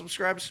someone else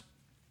subscribes,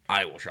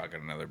 I will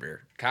shotgun another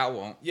beer. Kyle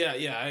won't. yeah.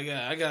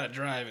 I got to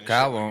drive. And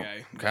Kyle shit, my won't.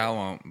 guy. Kyle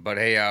won't. But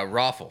hey,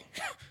 Raffle,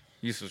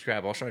 you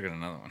subscribe. I'll shotgun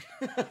another one.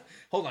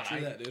 Hold on. Do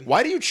that, dude.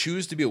 Why do you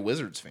choose to be a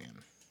Wizards fan?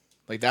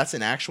 Like that's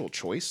an actual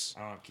choice.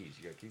 I don't have keys.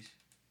 You got keys?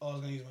 Oh, I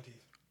was gonna use my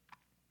teeth.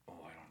 Oh,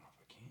 I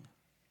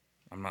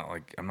don't know if I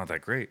can. I'm not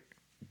that great.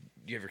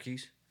 Do you have your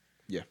keys?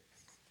 Yeah.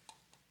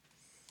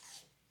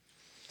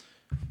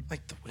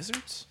 Like the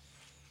Wizards?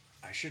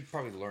 I should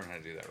probably learn how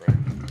to do that, right?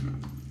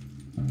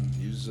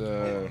 Use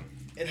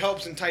It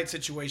helps in tight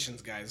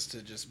situations, guys,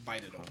 to just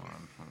bite it open.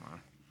 Hold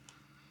on.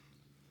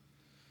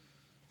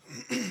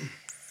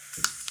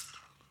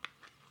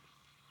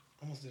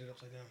 Almost did it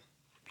upside down.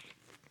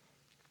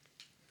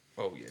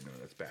 Oh yeah, no,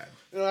 that's bad.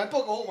 You know, I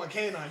poke a hole in my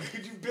canine.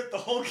 You bit the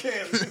whole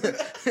can.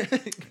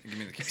 Give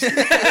me the keys.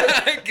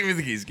 Give me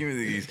the keys. Give me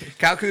the keys.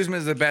 Kyle Kuzma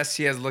is the best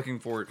he has looking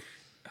for.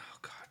 Oh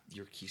God,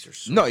 your keys are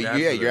so no, bad yeah, for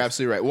you're this.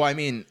 absolutely right. Well, I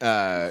mean,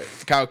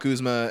 Kyle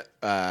Kuzma.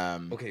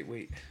 Okay,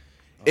 wait.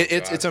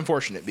 It's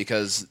unfortunate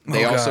because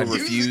they Oh, also God.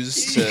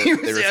 refuse to I'm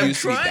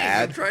refuse to be trying,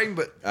 bad. I'm trying,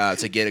 but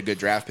To get a good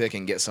draft pick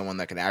and get someone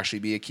that can actually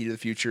be a key to the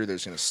future. They're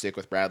just going to stick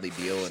with Bradley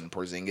Beal and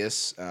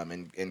Porzingis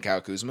and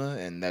Kyle Kuzma,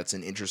 and that's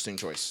an interesting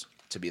choice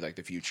to be like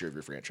the future of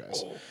your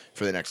franchise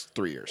for the next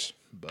 3 years.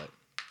 But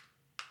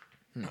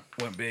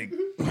went big.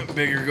 Went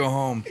bigger, go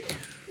home.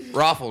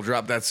 Raffle,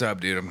 drop that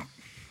sub, dude. I'm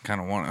kind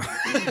of want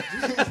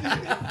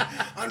to.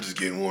 I'm just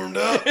getting warmed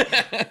up.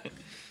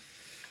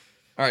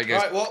 All right, guys.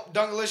 All right, well,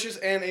 Dunkalicious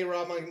and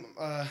A-Rob,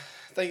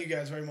 thank you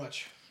guys very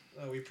much.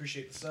 We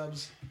appreciate the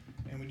subs,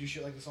 and we do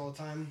shit like this all the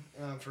time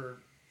for,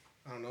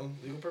 I don't know,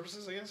 legal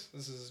purposes, I guess.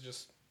 This is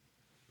just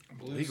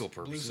legal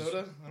Blue purposes.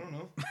 soda? I don't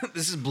know.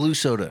 This is blue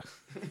soda.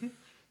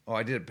 Oh,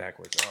 I did it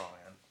backwards. Oh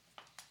man.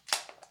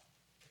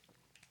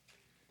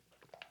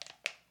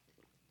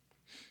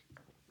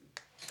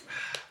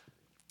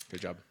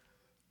 Good job.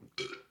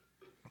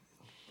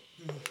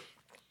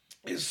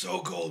 It's so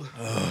cold.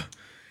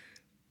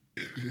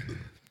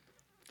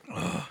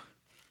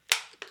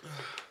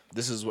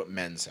 This is what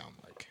men sound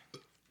like.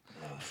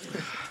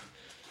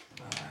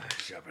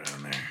 Shove it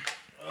on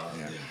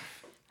there.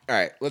 All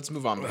right, let's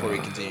move on before we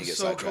continue to get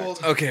So sidetracked.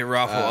 cold. Okay,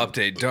 Raffle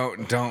update.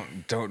 Don't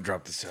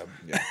drop the sub.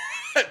 Yeah.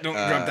 Don't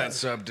drop that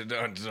sub to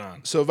Don.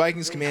 So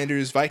Vikings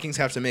Commanders. Vikings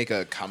have to make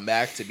a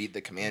comeback to beat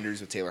the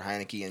Commanders with Taylor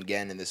Heineke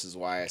again, and this is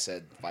why I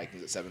said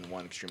Vikings at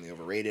 7-1 extremely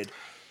overrated.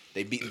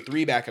 They've beaten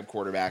 3 backup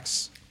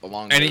quarterbacks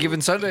Any given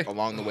Sunday.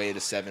 along the way to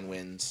 7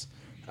 wins.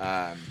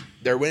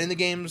 They're winning the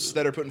games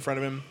that are put in front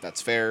of him.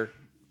 That's fair,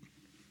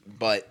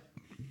 but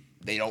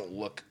they don't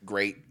look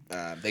great.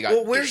 They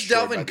got Where's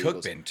destroyed by Dalvin the Cook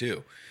Eagles. been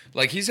too?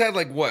 Like he's had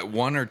like what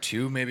 1 or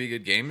 2 maybe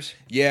good games.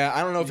 Yeah,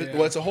 I don't know if Yeah.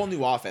 well, it's a whole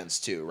new offense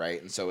too,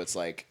 right? And so it's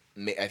like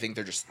I think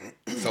they're just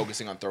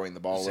focusing on throwing the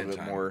ball a little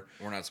bit more.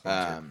 We're not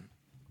sponsored.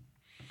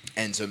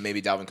 And so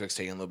maybe Dalvin Cook's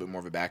taking a little bit more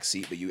of a back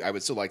seat, but I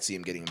would still like to see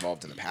him getting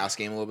involved in the pass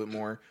game a little bit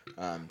more.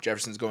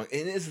 Jefferson's going,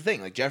 and it's the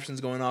thing, like Jefferson's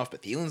going off,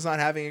 but Thielen's not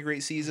having a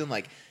great season.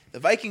 Like the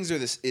Vikings are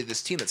this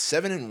team that's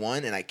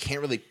 7-1, and I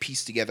can't really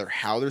piece together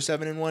how they're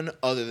 7-1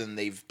 other than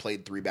they've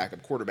played 3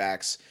 backup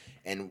quarterbacks,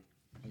 and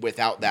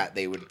without that,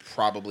 they would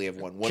probably have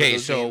won one of Okay,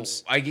 those so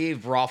games. I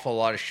gave Roth a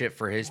lot of shit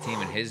for his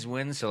team and his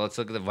wins. So let's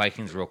look at the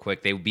Vikings real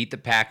quick. They beat the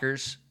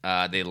Packers.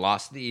 They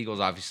lost to the Eagles,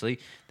 obviously.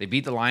 They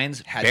beat the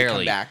Lions. Had to come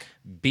barely. back.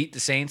 Beat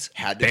the Saints.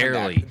 Had to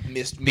barely. come back.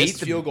 Missed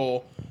the- field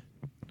goal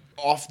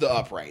off the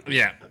upright.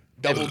 Yeah.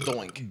 Double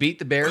doink Beat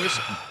the Bears.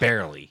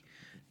 barely.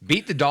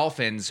 Beat the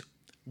Dolphins.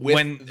 with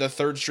when the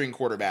third string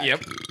quarterback.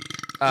 Yep.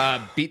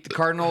 Beat the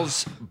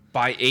Cardinals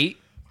by 8,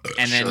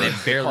 and then Sure. they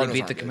barely Cardinals beat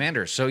aren't the good.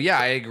 Commanders. So yeah,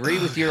 I agree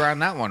with you on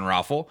that one,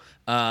 Raffle.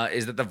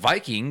 Is that the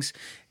Vikings?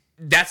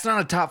 That's not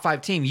a top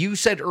 5 team. You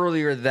said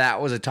earlier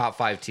that was a top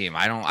 5 team.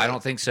 I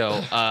don't think so.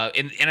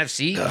 In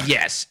NFC,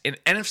 yes. In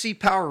NFC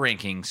power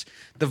rankings,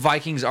 the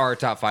Vikings are a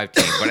top 5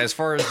 team. But as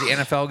far as the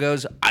NFL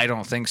goes, I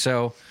don't think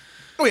so.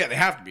 Oh yeah, they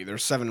have to be. They're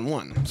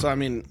 7-1. So I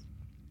mean,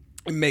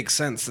 it makes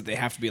sense that they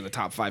have to be in the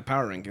top 5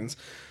 power rankings.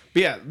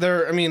 But yeah,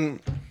 their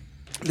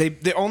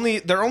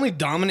only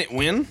dominant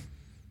win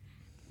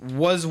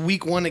was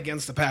week 1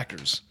 against the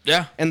Packers.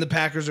 Yeah. And the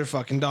Packers are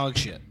fucking dog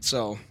shit.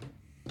 So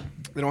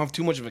they don't have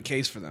too much of a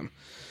case for them.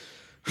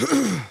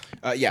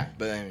 Yeah,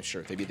 but I mean,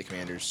 sure, they beat the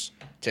Commanders.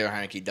 Taylor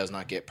Heineke does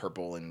not get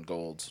purple and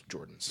gold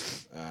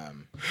Jordans.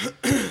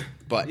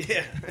 But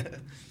Yeah.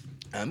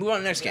 move on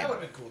to the next game. That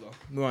would have been cool though.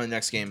 Move on to the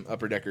next game.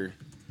 Upper Decker.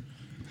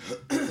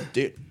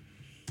 Dude,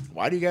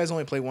 why do you guys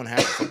only play one half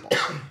of football?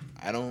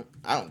 I don't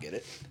get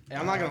it. Hey,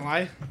 I'm not gonna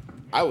lie.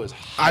 I was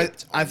I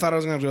hyped. thought I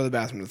was gonna have to go to the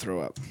bathroom to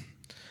throw up.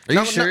 Are you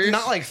Not serious?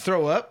 Not like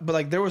throw up, but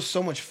like there was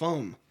so much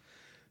foam.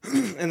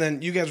 And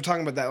then you guys were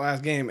talking about that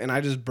last game, and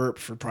I just burped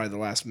for probably the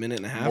last minute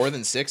and a half. More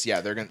than 6.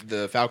 Yeah,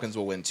 the Falcons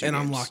will win 2 and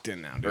games. I'm locked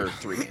in now, dude. Or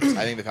 3 games.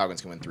 I think the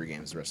Falcons can win 3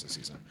 games the rest of the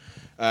season.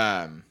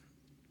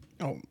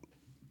 Oh,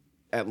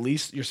 at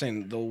least you're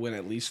saying they'll win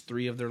at least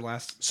 3 of their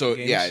last. So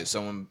games? yeah,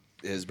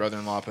 his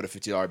brother-in-law put a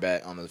 $50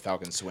 bet on the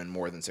Falcons to win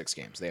more than 6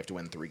 games. They have to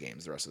win 3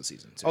 games the rest of the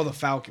season. Oh, the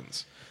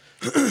Falcons.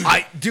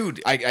 I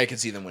could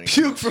see them winning.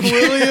 Puke from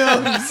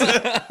Williams.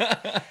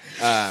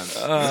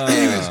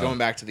 Anyways, going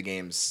back to the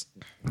games.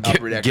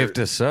 Upper Decker, Gift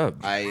a sub.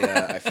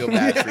 I feel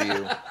bad for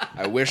you.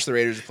 I wish the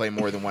Raiders would play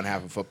more than one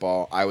half of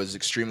football. I was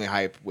extremely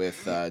hyped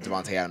with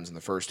Devontae Adams in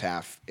the first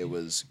half. It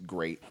was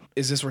great.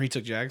 Is this where he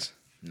took Jags?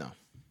 No,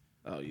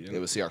 Oh, you it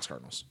didn't. was Seahawks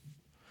Cardinals.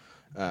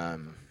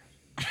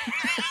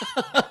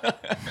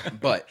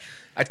 But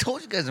I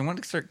told you guys I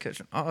wanted to start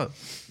catching up.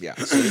 yeah,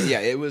 so, yeah,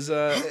 it was.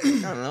 I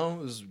don't know.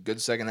 It was a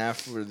good second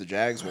half for the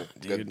Jags. Well,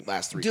 good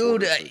last 3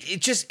 Dude,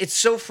 quarters. it's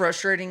so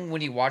frustrating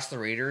when you watch the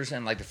Raiders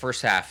and like the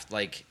first half,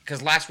 like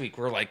because last week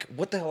we're like,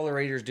 what the hell are the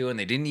Raiders doing?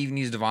 They didn't even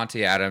use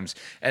Devontae Adams,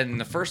 and in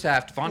the first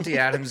half, Devontae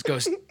Adams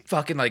goes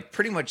fucking like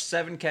pretty much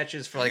 7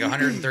 catches for like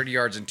 130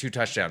 yards and 2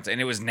 touchdowns, and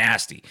it was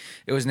nasty.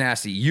 It was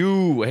nasty.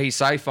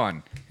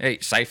 Siphon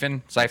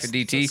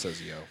DT. That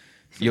says yo.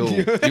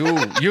 Yo.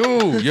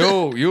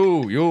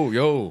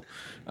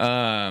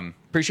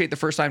 Appreciate the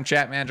first time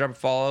chat, man. Drop a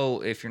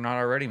follow if you're not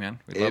already, man.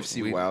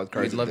 AFC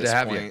wildcards. We'd love at to this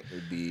have point you.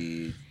 Would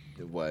be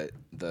what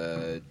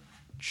the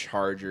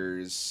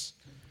Chargers,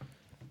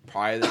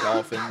 probably the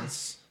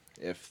Dolphins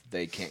if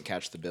they can't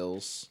catch the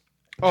Bills.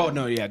 Oh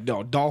no, yeah,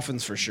 no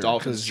Dolphins for sure.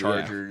 Dolphins, 'cause,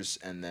 Chargers,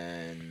 and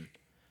then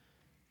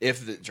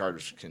if the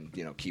Chargers can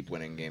keep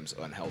winning games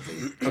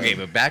unhealthy. Okay,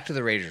 but back to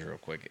the Raiders real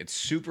quick. It's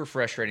super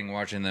frustrating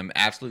watching them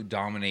absolutely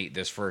dominate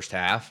this first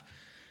half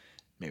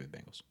Maybe the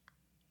Bengals.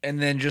 and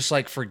then just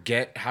like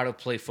forget how to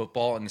play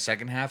football in the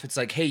second half. It's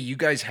like, hey, you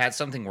guys had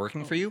something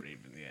working for you,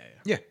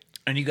 Yeah,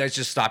 and you guys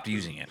just stopped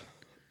using it.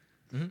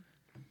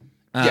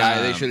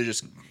 yeah. They should have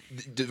just.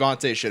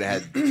 Devontae should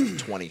have had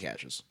 20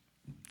 catches.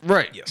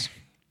 Right. Yes.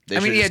 They I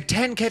mean, should've he just- had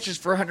 10 catches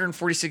for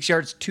 146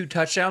 yards, 2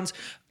 touchdowns.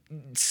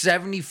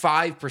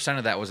 75%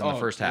 of that was in the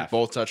first half.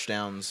 Both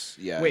touchdowns.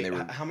 Yeah. Wait, and they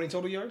were how many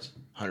total yards?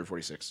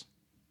 146.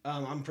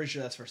 I'm pretty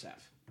sure that's first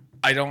half.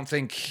 I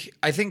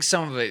think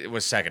some of it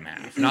was second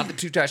half. Not the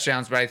 2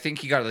 touchdowns, but I think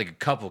he got like a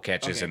couple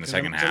catches in the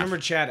second half. I remember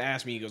Chad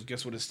asked me, he goes,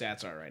 guess what his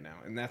stats are right now?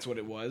 And that's what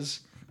it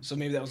was. So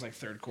maybe that was like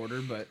third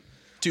quarter, but...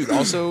 Dude,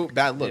 also,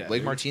 bad look. Yeah, Blake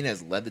dude.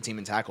 Martinez led the team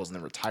in tackles and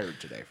then retired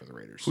today for the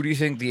Raiders. Who do you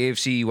think the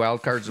AFC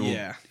wildcards will...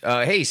 Yeah.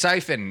 Hey,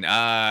 Siphon,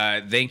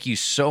 thank you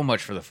so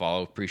much for the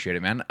follow. Appreciate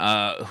it, man.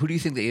 Who do you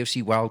think the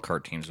AFC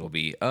wildcard teams will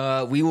be?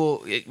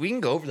 We can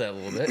go over that a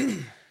little bit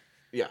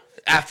Yeah.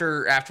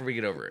 after we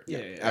get over it. Yeah.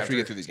 After we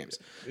get through these games.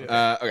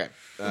 Okay.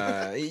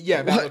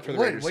 Bad look for the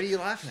Raiders. What are you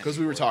laughing at? Because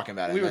we were talking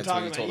about it. We and were that's what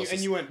talking you about told you, us.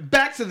 and you went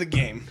back to the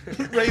game.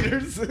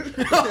 Raiders.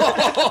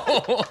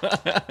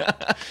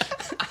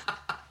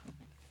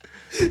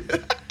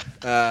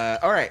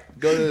 All right.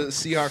 Go to the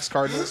Seahawks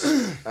Cardinals.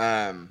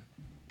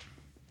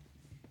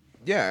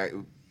 Yeah.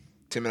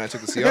 Tim and I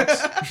took the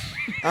Seahawks.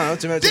 I don't know.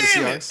 Tim and I took the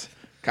Damn it. Seahawks.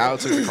 Kyle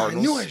took the I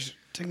Cardinals. knew I should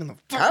take the fucking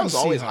Kyle's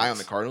always Seahawks. high on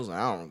the Cardinals, and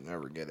I don't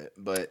ever get it.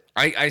 But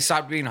I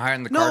stopped being high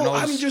on the No, Cardinals.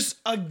 I'm just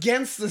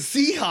against the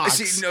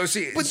Seahawks.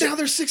 But now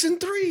they're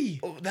 6-3.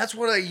 Oh, that's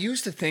what I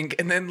used to think,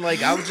 and then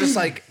like I was just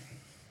like,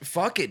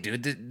 "Fuck it,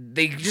 dude."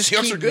 They just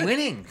Seahawks keep are good.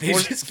 winning.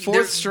 Fourth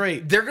They're-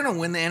 straight. They're gonna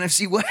win the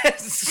NFC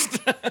West.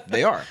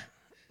 they are.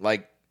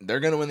 Like,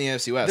 they're going to win the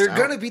NFC West. They're I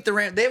don't- gonna beat the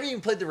Rams. They haven't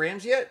even played the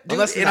Rams yet, dude,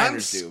 Unless the and I'm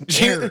Niners do.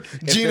 Gino, If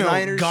the Gino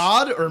Niners-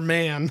 God or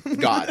man?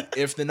 God,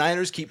 if the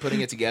Niners keep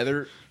putting it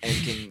together and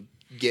can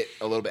get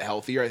a little bit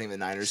healthier, I think the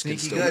Niners can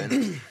Sneaky still good.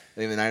 win. I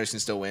think the Niners can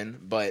still win,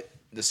 but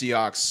the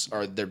Seahawks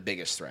are their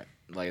biggest threat.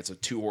 Like, it's a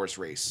 2-horse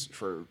race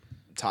for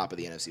top of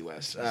the NFC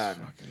West.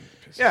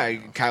 Yeah,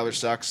 Kyler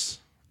sucks.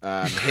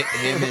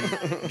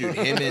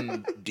 Him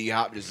and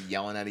D-Hop just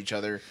yelling at each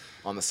other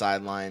on the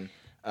sideline.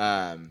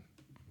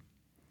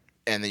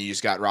 And then you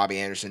just got Robbie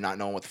Anderson not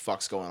knowing what the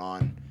fuck's going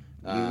on.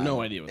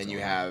 No idea what's And you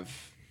going on. have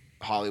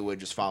Hollywood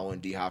just following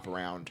D-Hop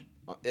around.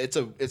 It's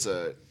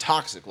a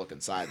toxic looking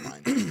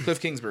sideline.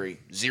 Cliff Kingsbury,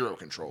 zero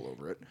control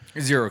over it.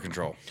 zero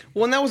control.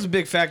 Well, and that was a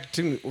big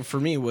factor for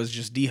me was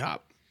just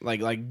D-Hop.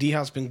 Like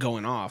D-Hop's been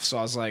going off, so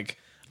I was like,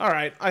 all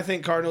right, I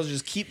think Cardinals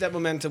just keep that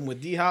momentum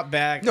with D-Hop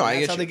back. No, and I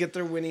that's get how you. they get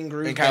their winning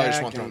groove And Kyler back.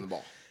 just won't throw him the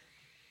ball.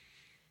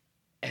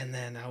 And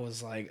then I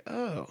was like,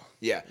 oh,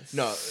 Yeah,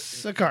 no.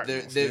 the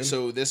Cardinals. dude.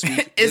 So this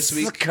week, It's this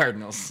week, the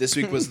Cardinals. This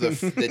week was the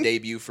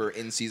debut for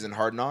in-season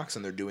Hard Knocks,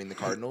 and they're doing the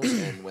Cardinals.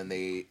 And when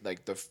they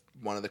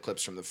one of the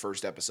clips from the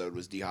first episode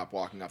was D-Hop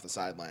walking off the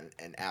sideline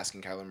and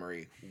asking Kyler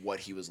Murray what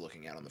he was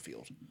looking at on the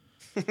field.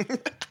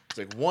 It's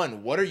like,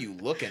 one, what are you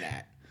looking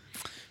at?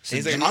 And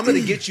he's like, I'm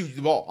gonna get you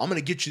the ball. I'm gonna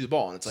get you the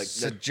ball. And it's like,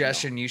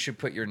 Suggestion: you should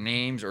put your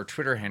names or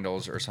Twitter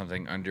handles or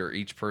something under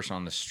each person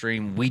on the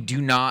stream. We do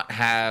not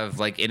have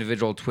like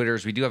individual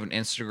Twitters. We do have an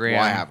Instagram.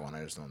 well, I have one.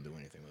 I just don't do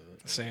anything with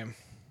it. Sam.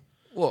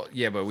 Well,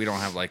 yeah, but we don't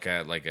have like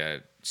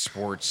a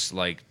sports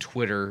like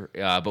Twitter.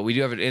 But we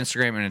do have an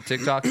Instagram and a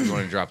TikTok. If you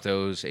want to drop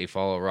those, a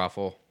follow,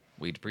 raffle,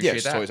 we'd Yeah, appreciate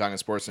just that. Totally Talking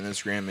Sports on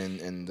Instagram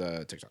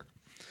and TikTok.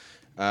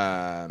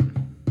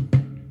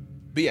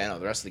 But yeah, no,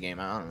 the rest of the game,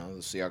 I don't know.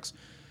 The Seahawks.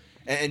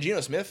 And Geno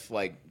Smith,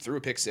 like, threw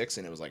a pick six,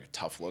 and it was like a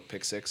tough look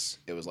pick six.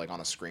 It was like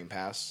on a screen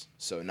pass,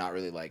 so not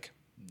really like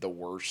the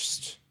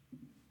worst,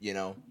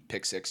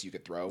 pick six you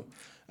could throw.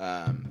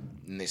 And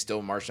they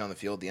still marched down the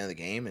field at the end of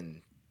the game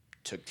and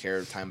took care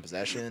of time of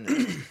possession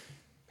and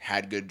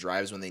had good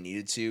drives when they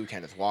needed to.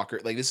 Kenneth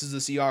Walker, like, this is the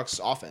Seahawks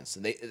offense,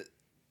 and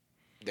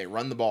they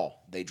run the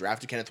ball. They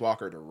drafted Kenneth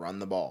Walker to run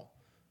the ball.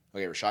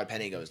 Okay, Rashad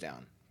Penny goes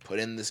down. Put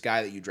in this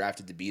guy that you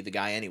drafted to be the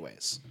guy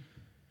anyways.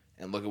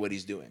 And look at what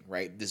he's doing,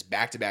 right? This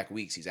back-to-back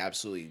weeks, he's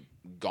absolutely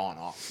gone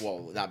off.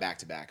 Well, not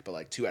back-to-back, but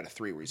like 2 out of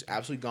 3 where he's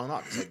absolutely gone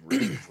off. It's like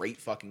really great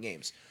fucking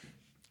games.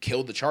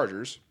 Killed the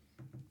Chargers,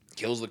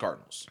 kills the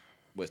Cardinals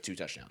with 2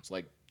 touchdowns.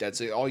 Like, that's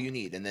all you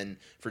need. And then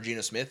for Geno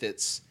Smith,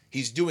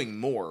 he's doing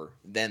more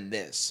than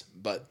this,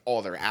 but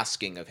all they're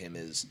asking of him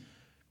is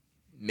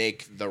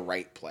make the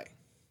right play.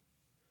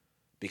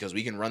 Because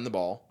we can run the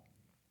ball.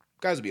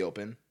 Guys will be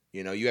open.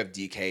 You have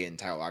DK and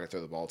Tyler Lockett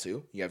throw the ball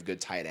too. You have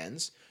good tight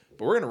ends.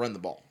 But we're going to run the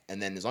ball.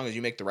 And then as long as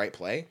you make the right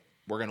play,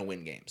 we're going to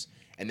win games.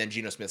 And then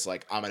Geno Smith's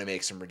like, I'm going to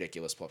make some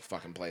ridiculous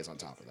fucking plays on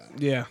top of that.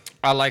 Yeah.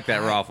 I like that,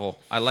 Raffle.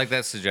 I like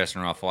that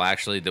suggestion, Raffle.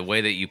 Actually, the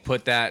way that you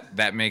put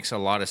that makes a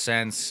lot of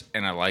sense,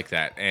 and I like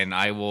that. And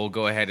I will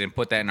go ahead and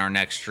put that in our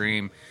next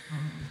stream.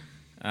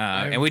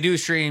 And we do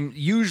stream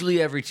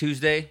usually every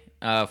Tuesday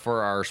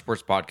for our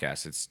sports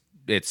podcast.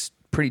 It's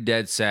pretty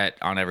dead set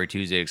on every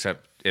Tuesday,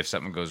 except if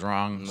something goes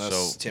wrong.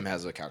 Unless So Tim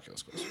has a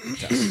calculus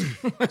test.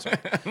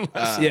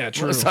 Yeah,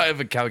 true. unless I have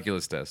a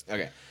calculus test.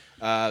 Okay.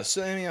 That's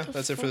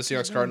it for the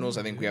Seahawks Cardinals.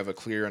 I think we have a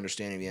clear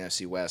understanding of the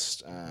NFC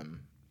West.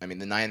 The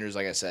Niners,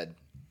 like I said,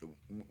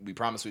 we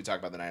promised we'd talk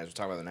about the Niners. We'll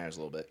talk about the Niners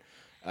a little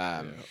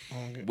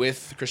bit.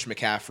 With Christian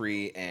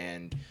McCaffrey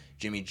and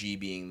Jimmy G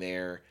being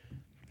there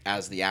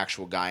as the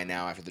actual guy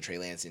now after the Trey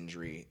Lance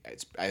injury,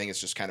 I think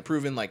it's just kind of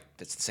proven like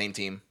it's the same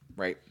team,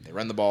 right? They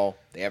run the ball.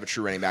 They have a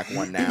true running back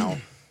one now.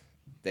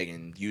 They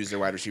can use their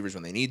wide receivers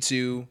when they need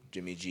to.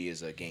 Jimmy G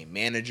is a game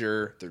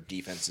manager. Their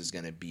defense is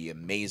going to be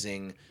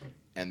amazing,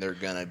 and they're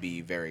going to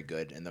be very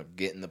good, and they'll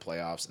get in the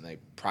playoffs, and they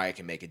probably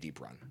can make a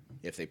deep run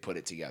if they put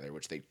it together,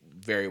 which they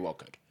very well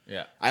could.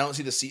 Yeah. I don't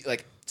see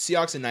the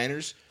Seahawks and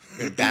Niners are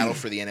going to battle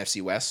for the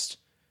NFC West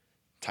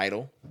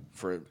title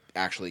for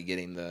actually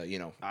getting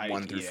the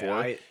 1 through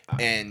 4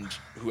 and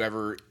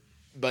whoever,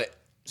 but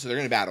so they're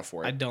going to battle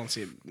for it. I don't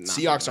see it.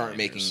 Seahawks aren't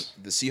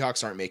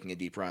making a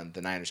deep run.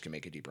 The Niners can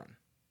make a deep run.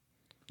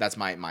 That's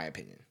my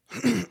opinion.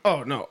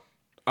 Oh no,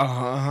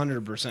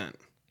 100%.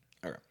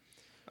 Okay.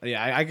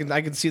 Yeah, I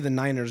can see the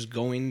Niners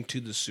going to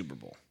the Super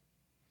Bowl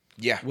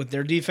Yeah. with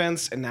their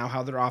defense and now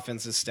how their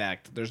offense is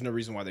stacked. There's no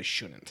reason why they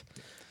shouldn't.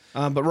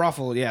 But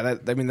Raffle, yeah,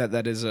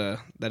 that is a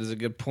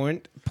good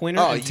pointer.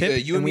 Oh, and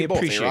tip, you and me we both.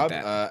 appreciate Rob,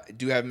 that.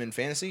 do have him in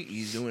fantasy.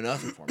 He's doing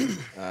nothing for me.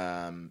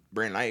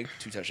 Brandon Ayuk,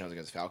 2 touchdowns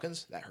against the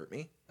Falcons. That hurt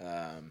me.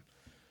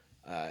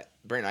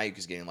 Brandon Ayuk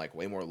is getting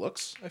way more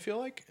looks, I feel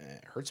like. And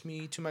it hurts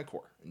me to my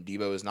core. And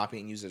Debo is not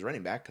being used as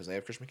running back because they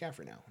have Christian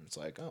McCaffrey now. And it's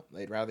like, oh,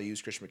 they'd rather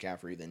use Christian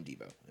McCaffrey than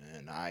Debo.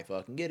 And I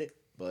fucking get it,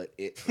 but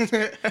it hurts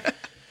me.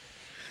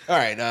 All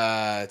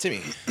right, Timmy.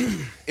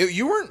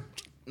 You weren't,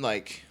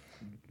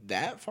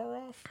 that far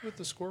off with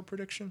the score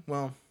prediction?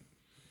 Well,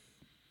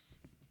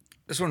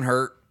 This one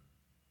hurt.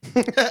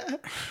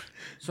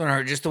 This one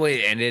hurt. Just the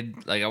way it ended.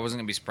 I wasn't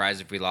going to be surprised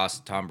if we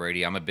lost Tom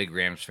Brady. I'm a big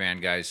Rams fan,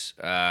 guys.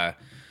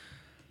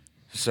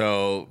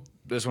 So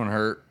this one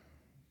hurt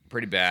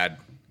pretty bad.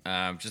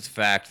 Just the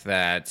fact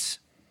that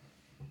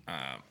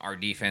our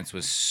defense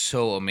was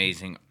so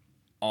amazing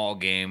all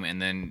game.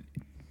 And then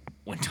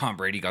when Tom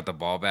Brady got the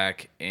ball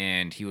back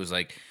and he was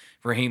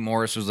Raheem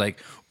Morris was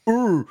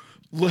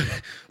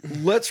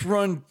let's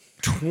run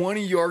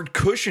 20-yard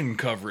cushion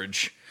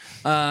coverage.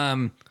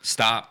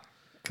 Stop.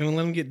 Couldn't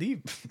let him get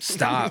deep.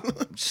 Stop.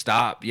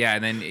 Yeah,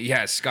 and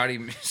then Scotty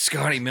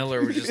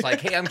Miller was just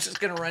hey, I'm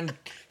just gonna run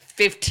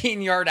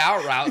 15-yard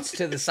out routes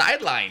to the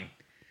sideline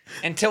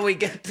until we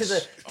get to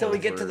the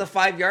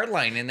 5-yard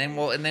line, and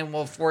then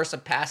we'll force a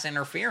pass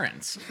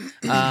interference.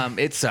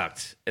 It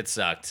sucked.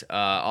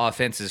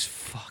 Offense is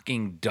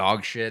fucking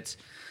dog shit.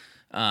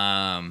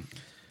 I'll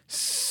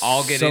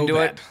get into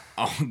it.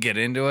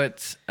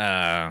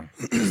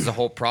 This is the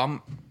whole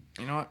problem.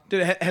 You know what?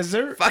 Dude, has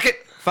there... Fuck it.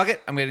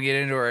 I'm going to get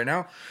into it right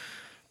now.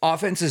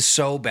 Offense is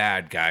so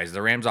bad, guys.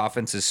 The Rams'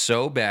 offense is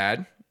so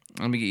bad.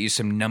 Let me get you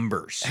some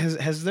numbers.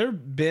 Has there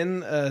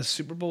been a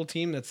Super Bowl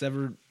team that's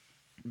ever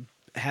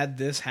had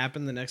this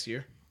happen the next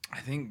year? I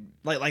think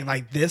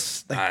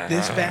this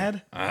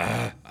bad?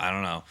 I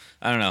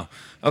don't know.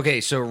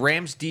 Okay, so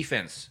Rams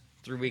defense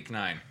through week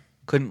 9.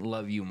 Couldn't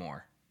love you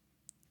more.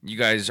 You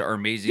guys are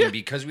amazing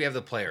because we have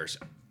the players.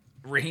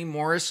 Raheem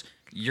Morris,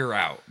 you're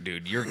out,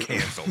 dude. You're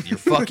canceled. You're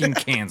fucking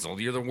canceled.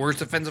 You're the worst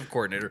defensive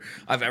coordinator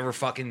I've ever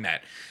fucking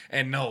met.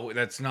 And no,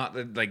 that's not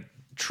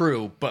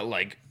true, but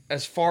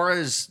as far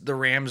as the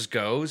Rams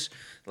goes,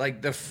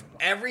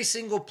 every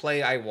single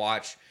play I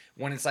watch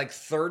when it's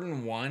 3rd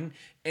and 1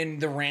 and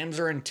the Rams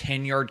are in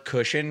 10-yard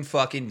cushion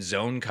fucking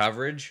zone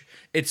coverage,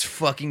 it's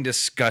fucking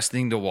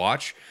disgusting to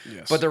watch.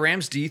 Yes. But the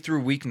Rams D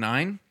through week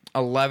 9,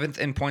 11th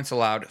in points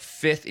allowed,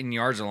 5th in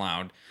yards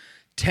allowed,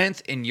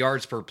 10th in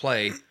yards per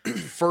play,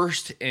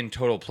 1st in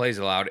total plays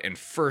allowed, and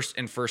 1st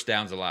in first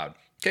downs allowed.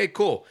 Okay,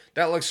 cool.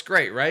 That looks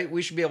great, right?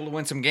 We should be able to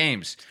win some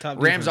games.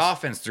 Top Rams defense.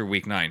 offense through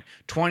week 9,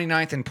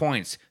 29th in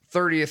points,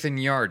 30th in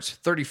yards,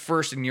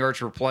 31st in yards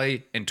per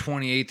play, and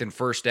 28th in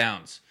first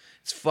downs.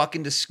 It's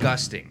fucking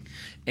disgusting.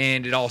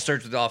 And it all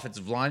starts with the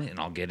offensive line, and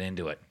I'll get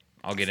into it.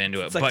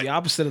 It's the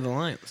opposite of the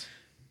Lions.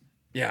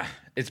 Yeah,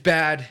 it's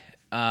bad.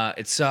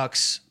 It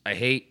sucks. I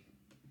hate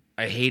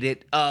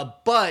it.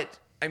 But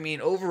I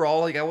mean,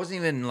 overall, I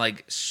wasn't even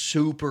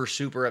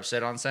super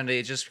upset on Sunday.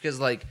 It's just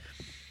because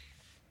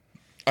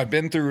I've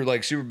been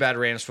through super bad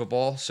Rams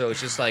football, so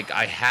it's just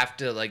I have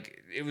to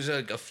It was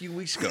a few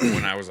weeks ago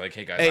when I was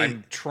hey guys,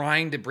 I'm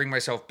trying to bring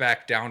myself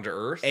back down to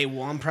earth. Hey,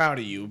 well, I'm proud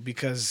of you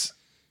because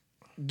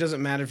it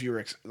doesn't matter if you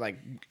were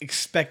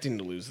expecting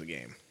to lose the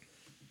game.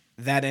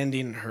 That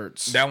ending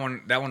hurts. That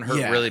one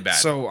hurt really bad.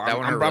 So that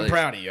one I'm hurt really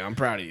proud of you. I'm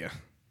proud of you.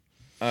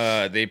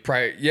 I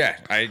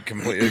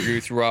completely agree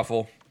with you,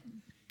 Ruffle.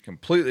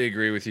 Completely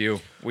agree with you.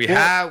 We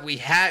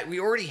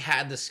already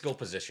had the skill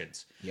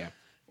positions. yeah.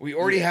 We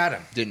already had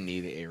him. Didn't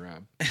need the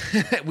A-Rob.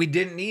 We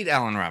didn't need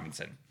Allen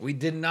Robinson. We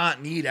did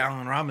not need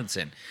Allen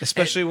Robinson.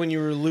 Especially when you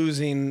were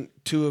losing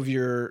 2 of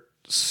your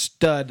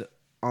stud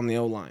on the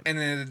O-line. And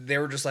then they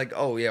were just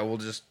oh yeah, we'll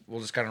just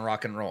kind of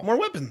rock and roll. More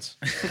weapons.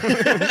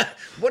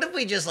 What if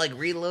we just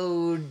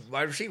reload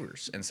wide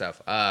receivers and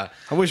stuff? I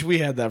wish we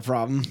had that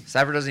problem.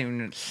 Cypher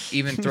doesn't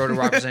even throw to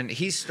Robinson.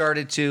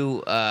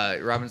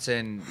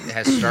 Robinson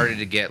has started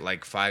to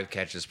get 5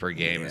 catches per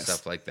game and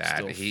stuff like that.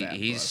 Still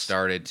He's fat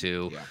started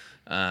to. Yeah.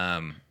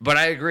 But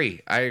I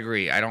agree.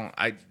 I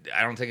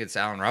don't think it's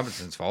Allen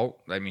Robinson's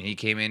fault. I mean, he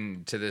came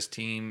into this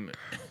team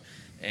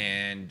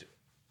and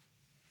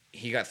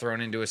he got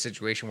thrown into a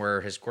situation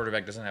where his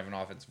quarterback doesn't have an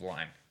offensive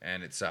line,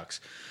 and it sucks.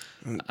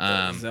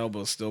 His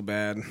elbow's still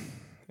bad.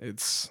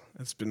 It's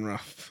been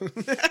rough.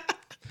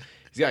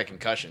 He's got a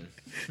concussion.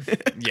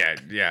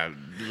 Yeah.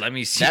 Let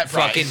me see That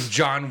fucking price.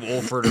 John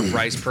Wolford or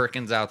Bryce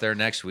Perkins out there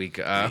next week.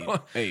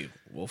 Hey,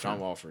 Wolford. John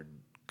Walford.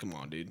 Come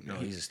on, dude. No,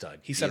 he's a stud.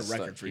 He set a he's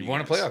record like- for He you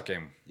won a guys. playoff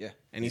game. Yeah.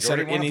 And he He's set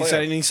already it, and won a he set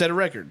playoff. and he set a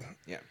record.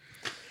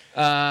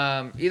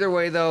 Yeah. Either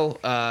way, though,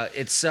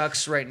 it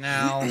sucks right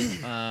now.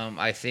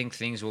 I think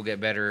things will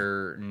get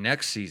better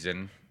next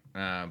season.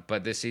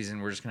 But this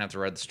season, we're just going to have to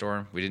ride the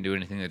storm. We didn't do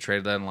anything in the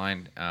trade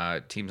deadline.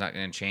 Team's not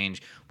going to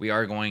change. We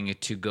are going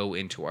to go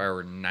into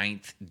our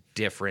 9th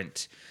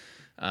different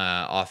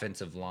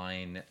offensive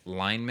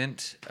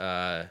linement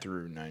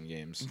Through 9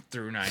 games.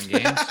 through 9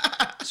 games.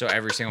 So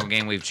every single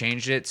game we've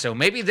changed it. So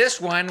maybe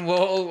this one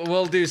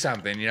we'll do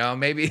something. You know,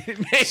 maybe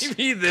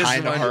this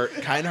Kind one.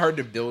 of hard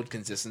to build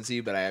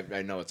consistency, but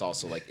I know it's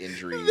also like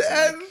injuries.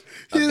 That and,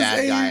 like, a is bad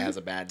a guy has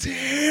a bad game.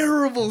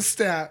 Terrible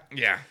stat.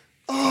 Yeah.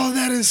 Oh,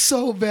 that is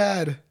so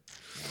bad.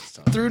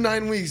 tough. Through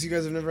 9 weeks, you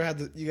guys have never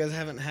had you guys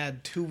haven't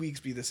had 2 weeks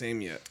be the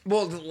same yet.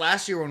 Well,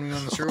 last year when we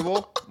won the Super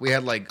Bowl, we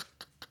had like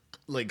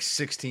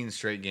 16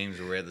 straight games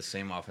where we had the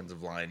same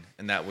offensive line,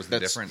 and that was the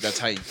difference. That's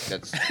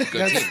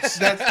good teams.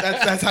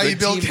 That's how you Good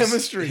build teams.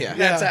 chemistry. Yeah.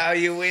 That's how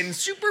you win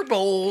Super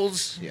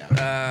Bowls.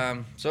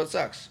 Yeah. So it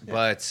sucks,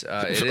 but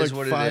it For is like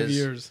what 5 it is.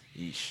 years.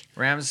 Yeesh.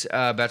 Rams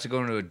about to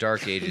go into a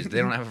dark ages. They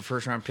don't have a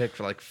first round pick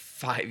for like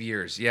 5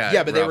 years. Yeah.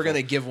 Yeah, but they were Ruffle.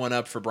 going to give one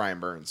up for Brian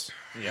Burns.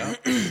 Yeah.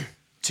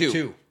 2.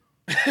 2.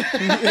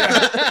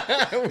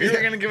 We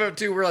were gonna give up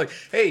 2. We're like,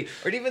 hey,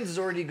 our defense is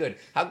already good.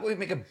 How can we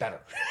make it better?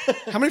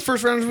 How many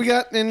first rounders we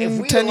got If in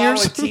we 10 allow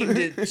years? a team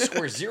to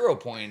score 0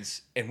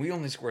 points and we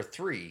only score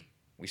 3,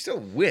 we still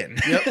win.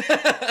 Yep.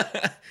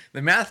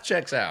 The math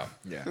checks out.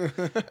 Yeah.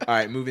 All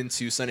right, moving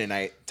to Sunday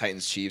night,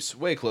 Titans Chiefs.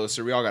 Way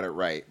closer. We all got it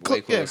right.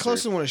 Way closer. Yeah,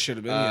 closer than what it should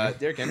have been. Yeah.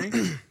 Derrick Henry.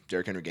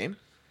 Derrick Henry game.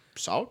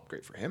 Solid.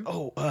 Great for him.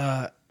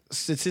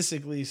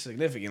 Statistically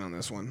significant on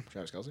this one.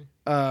 Travis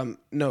Kelce.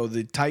 No,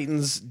 the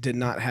Titans did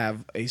not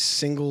have a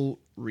single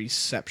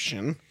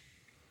reception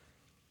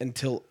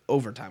until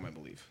overtime, I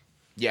believe.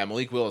 Yeah,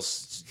 Malik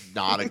Willis is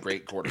not a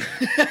great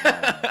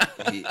quarterback.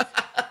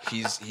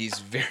 He's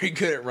very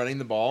good at running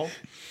the ball,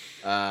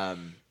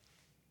 and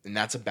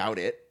that's about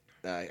it.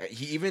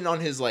 He even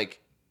on his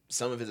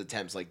some of his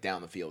attempts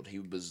down the field, he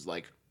was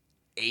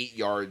 8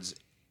 yards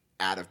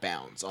out of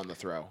bounds on the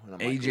throw. And I'm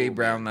like, AJ "Ooh,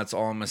 Brown, man." that's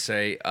all I'm gonna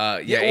say.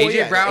 AJ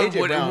AJ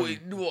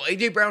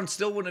Brown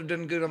still wouldn't have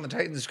done good on the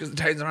Titans because the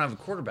Titans don't have a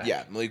quarterback.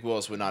 Yeah, Malik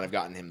Willis would not have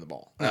gotten him the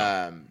ball.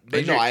 But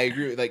AJ no, I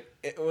agree.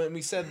 When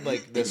we said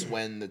this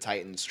when the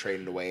Titans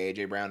traded away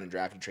AJ Brown and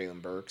drafted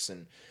Traylon Burks,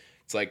 and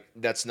it's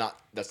that's not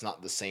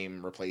the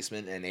same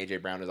replacement. And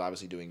AJ Brown is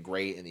obviously doing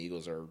great, and the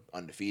Eagles are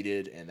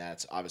undefeated, and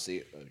that's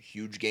obviously a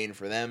huge gain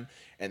for them.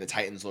 And the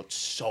Titans looked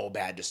so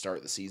bad to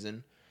start the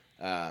season.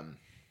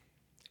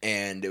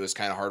 And it was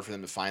kind of hard for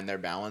them to find their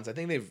balance. I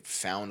think they've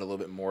found a little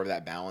bit more of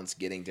that balance,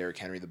 getting Derrick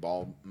Henry the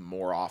ball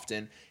more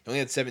often. He only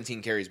had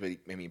 17 carries, but he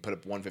put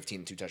up 115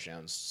 and 2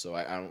 touchdowns. So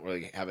I don't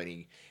really have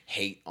any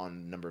hate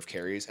on number of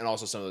carries. And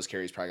also some of those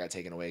carries probably got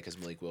taken away because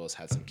Malik Willis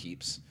had some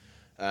keeps.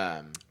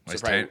 Why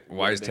is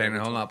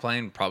Tannehill not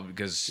playing? Probably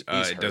because it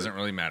hurt. doesn't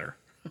really matter.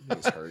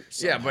 He's hurt.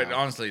 Yeah, but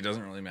somehow. honestly, it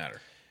doesn't really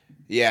matter.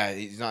 Yeah,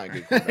 he's not a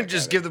good quarterback.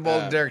 Just at give it. the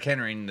ball to Derrick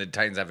Henry and the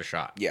Titans have a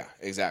shot. Yeah,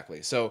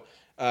 exactly. So,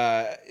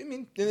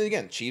 and then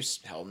again, Chiefs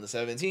held in the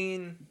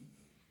 17.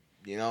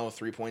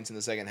 3 points in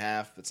the second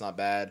half. That's not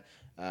bad.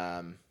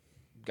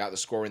 Got the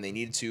score when they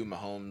needed to.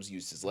 Mahomes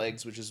used his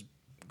legs, which is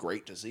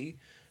great to see.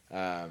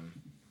 Him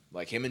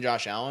and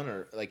Josh Allen,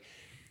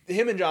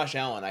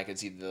 I could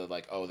see they're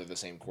the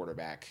same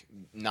quarterback,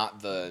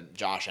 not the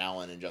Josh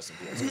Allen and Justin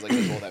Fields. Because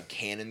they both have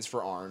cannons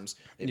for arms.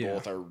 They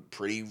both are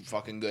pretty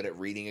fucking good at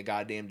reading a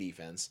goddamn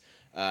defense.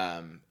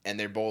 And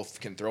they both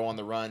can throw on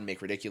the run,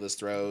 make ridiculous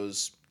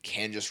throws,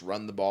 can just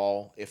run the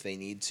ball if they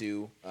need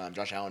to.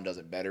 Josh Allen does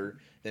it better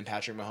than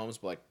Patrick Mahomes,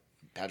 but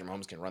Patrick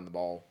Mahomes can run the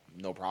ball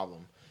no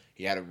problem.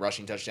 He had a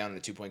rushing touchdown and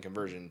a 2-point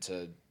conversion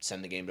to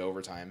send the game to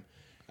overtime.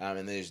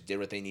 And they just did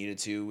what they needed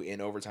to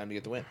in overtime to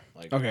get the win.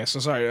 Okay, so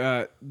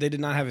sorry. They did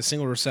not have a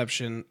single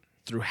reception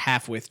through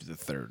halfway through the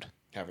third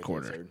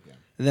quarter. Third, yeah.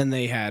 Then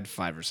they had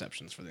 5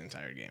 receptions for the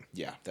entire game.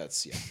 Yeah,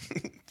 that's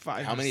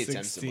 5 How for many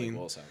attempts did Malik 16.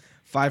 Willis have?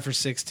 5 for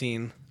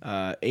 16,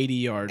 80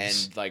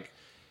 yards. And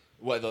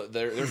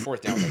their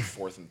fourth down was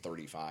 4th and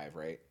 35,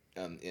 right?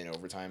 In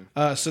overtime.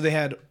 So they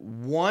had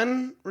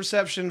 1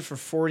 reception for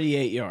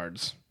 48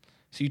 yards.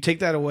 So you take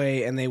that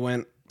away, and they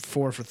went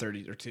 4 for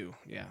 30 or 2.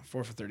 Yeah,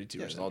 4 for 32.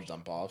 Yeah, it was all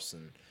dump offs,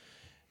 and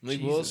Malik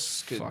Jesus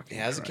Willis fucking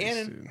has a Christ,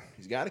 cannon. dude.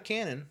 He's got a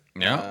cannon.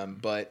 Yeah.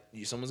 But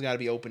someone's got to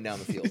be open down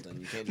the field, and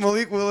you can't. Just,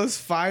 Malik Willis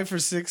 5 for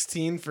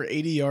 16 for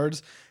 80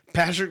 yards.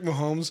 Patrick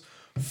Mahomes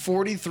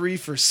 43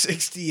 for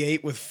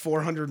 68 with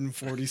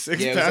 446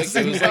 yeah,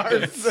 passing it was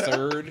yards. the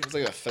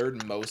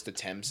third most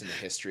attempts in the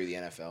history of the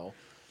NFL.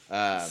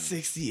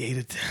 68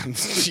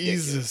 attempts.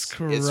 Jesus It's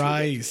Christ.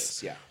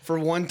 ridiculous, yeah. For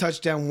 1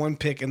 touchdown, 1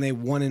 pick, and they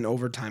won in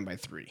overtime by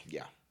 3.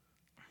 Yeah.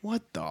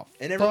 What the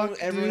And fuck,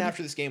 everyone dude?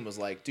 after this game was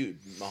like,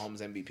 dude,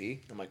 Mahomes MVP.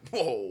 I'm like,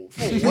 whoa,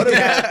 what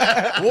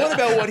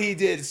about what he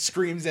did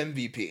screams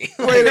MVP.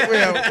 Wait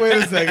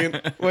a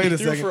second. Wait He a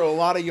threw second. for a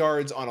lot of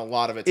yards on a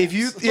lot of attempts.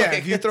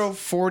 If you throw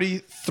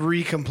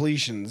 43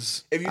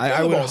 completions, if you throw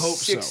I the would ball hope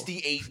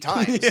 68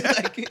 times.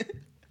 Like,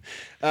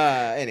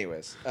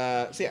 anyways,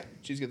 so yeah,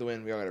 Chiefs get the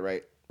win. We all got it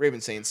right.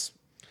 Ravens Saints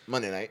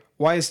Monday night.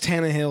 Why is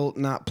Tannehill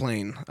not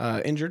playing?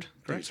 Injured?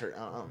 He's hurt.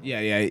 I don't know.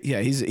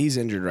 Yeah. He's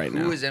injured right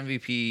now. Who is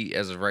MVP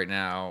as of right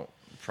now?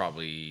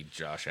 Probably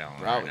Josh Allen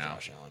Probably right now.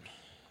 Josh Allen.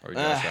 Probably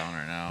Josh Allen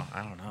right now.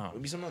 I don't know.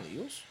 Maybe someone on the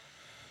Eagles.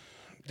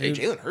 Hey,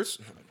 Jalen Hurts.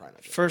 Probably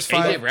not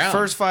Jalen.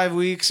 First 5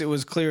 weeks, it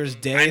was clear as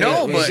day. I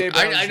know, that- but AJ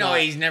Brown's I know not-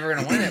 he's never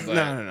gonna win it.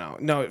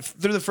 But No.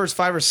 Through the first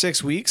 5 or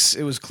 6 weeks,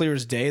 it was clear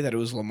as day that it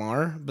was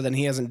Lamar, but then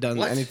he hasn't done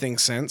What? anything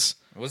since.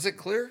 was it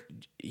clear?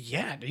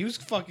 Yeah, he was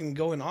fucking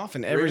going off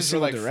in every Ravens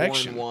were single like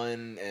direction.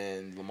 4-1,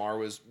 and Lamar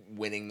was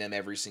winning them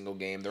every single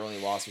game. Their only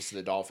loss was to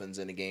the Dolphins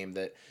in a game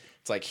that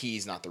it's like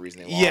he's not the reason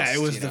they lost. Yeah, it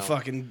was you the know?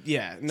 fucking he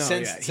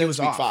Since was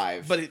week off.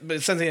 5. But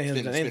since he hasn't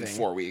It's done been anything,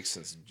 4 weeks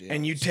since.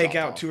 and you take stopped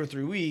out off. 2 or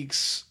 3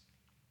 weeks.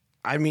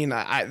 I mean,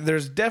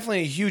 there's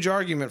definitely a huge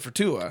argument for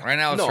Tua. Right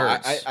now it's No,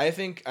 Hurts. I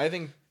think,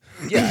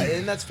 yeah,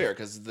 and that's fair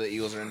because the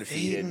Eagles are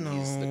undefeated. And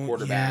he's the No,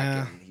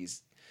 quarterback, yeah. and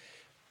he's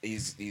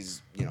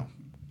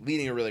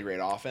leading a really great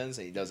offense,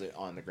 and he does it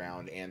on the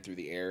ground and through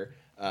the air.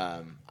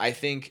 I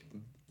think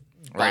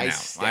right by now,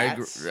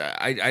 stats,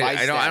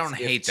 I don't if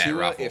hate that Tua,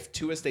 ruffle. If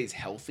Tua stays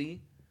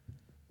healthy,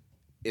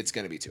 it's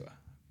going to be Tua,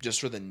 just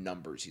for the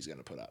numbers he's going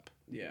to put up.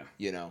 Yeah.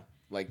 You know,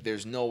 like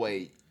there's no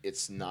way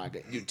it's not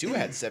good. Dude, Tua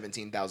had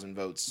 17,000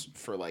 votes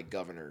for like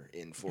governor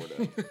in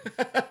Florida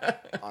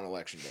on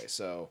election day.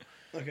 So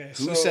Okay.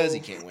 who says he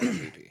can't win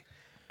MVP?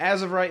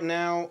 As of right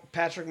now,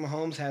 Patrick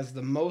Mahomes has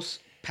the most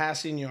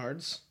passing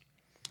yards.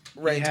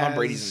 Right, He Tom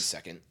Brady's has- in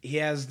second. He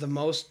has the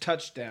most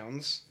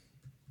touchdowns.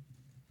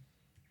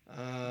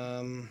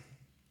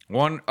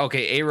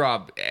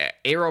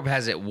 A-Rob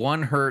has it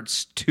 1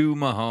 Hurts, 2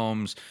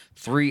 Mahomes,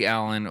 3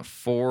 Allen,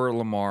 4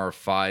 Lamar,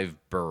 5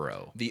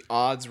 Burrow. The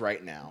odds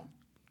right now,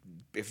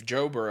 if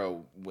Joe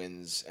Burrow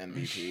wins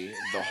MVP,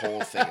 the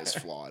whole thing is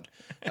flawed.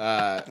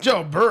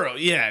 Joe Burrow,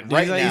 yeah.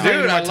 Right now-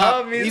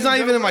 He's not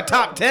even in my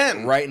top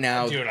 10. Right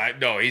now,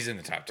 No, he's in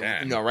the top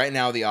 10. no, right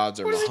now the odds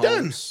are What has he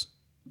Mahomes.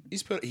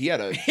 He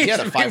had a 500 he had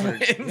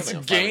wins like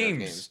a 500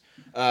 games.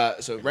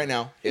 So right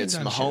now it's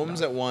done shit, Mahomes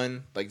dog. at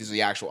 1. Like these are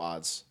the actual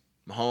odds.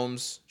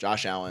 Mahomes,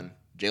 Josh Allen,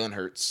 Jalen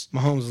Hurts,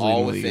 Mahomes is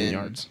all leading the league in within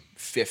yards.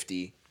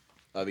 50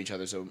 of each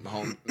other. So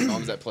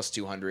Mahomes at plus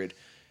 200,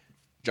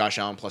 Josh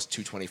Allen plus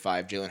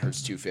 225, Jalen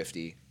Hurts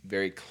 250.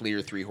 Very clear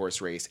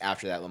 3-horse race.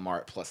 After that, Lamar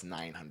at plus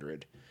 900,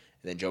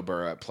 and then Joe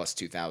Burrow at plus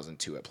 2,000,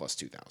 Tua at plus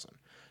 2,000.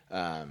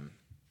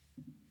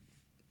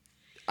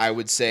 I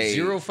would say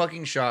Zero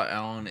fucking shot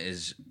Allen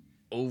is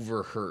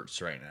over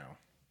Hurts right now.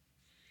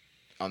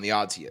 on the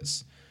odds he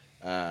is.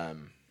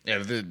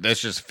 Yeah,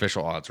 that's just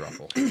official odds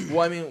ruffle.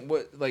 Well, I mean,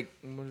 what is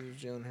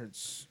Jalen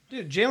Hurts?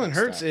 Dude, Jalen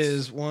Hurts Stats.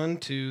 is 1,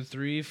 2,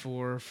 3,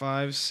 4,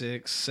 5,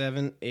 6,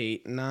 7,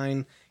 8,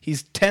 9.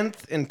 He's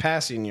 10th in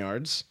passing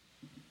yards.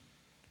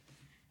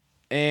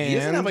 And He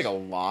doesn't have like a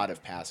lot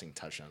of passing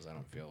touchdowns. I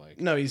don't feel like.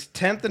 no, he's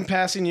 10th in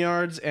passing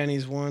yards, and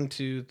he's 1,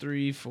 2,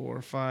 3,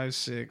 4, 5,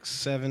 6,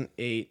 7,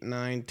 8,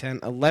 9, 10,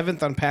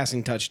 11th on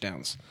passing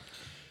touchdowns.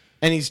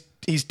 And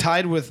he's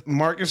tied with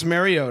Marcus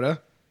Mariota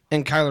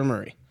and Kyler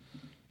Murray.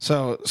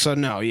 So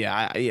no,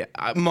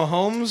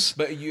 Mahomes.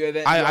 But you,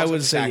 then, I you also would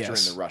have to say factor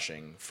yes. in the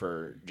rushing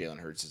for Jalen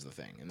Hurts is the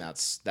thing, and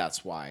that's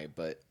why.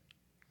 But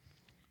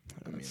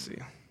Let's see.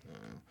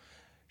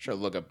 should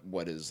look up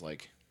what his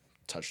like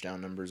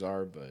touchdown numbers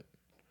are, but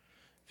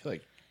I feel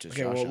like just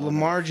Okay, Josh well, Allen-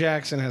 Lamar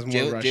Jackson has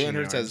more rushing Jalen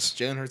Hurts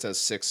yards. has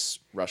 6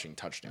 rushing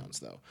touchdowns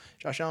though.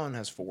 Josh Allen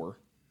has 4.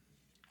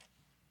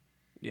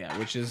 Yeah,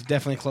 which is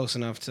definitely close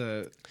enough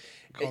to.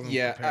 Call them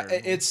comparable.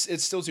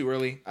 It's still too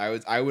early.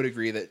 I would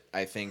agree that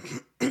I think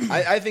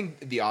I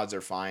think the odds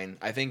are fine.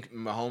 I think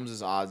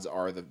Mahomes' odds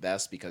are the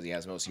best because he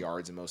has most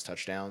yards and most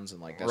touchdowns,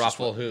 and like that's just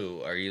Ruffle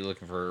who? Are you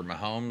looking for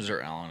Mahomes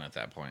or Allen at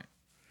that point?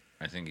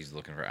 I think he's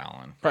looking for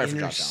Allen. probably for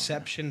Josh Allen.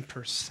 Interception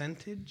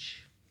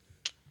percentage.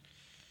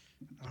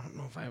 I don't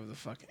know if I have the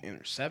fucking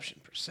interception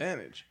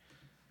percentage.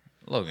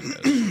 Logan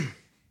does.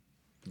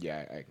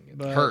 Yeah, I can get that.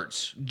 But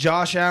Hurts.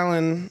 Josh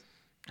Allen.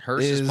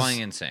 Hurts is is-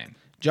 playing insane.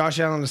 Josh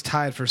Allen is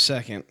tied for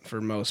second for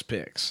most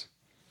picks.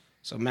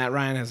 So Matt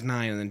Ryan has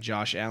 9, and then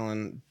Josh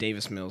Allen,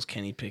 Davis Mills,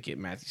 Kenny Pickett,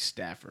 Matthew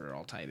Stafford are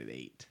all tied at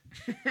 8.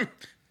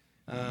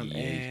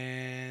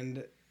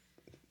 And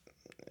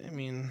I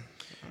mean,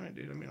 all right,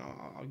 dude. I mean,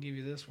 I'll give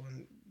you this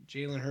one.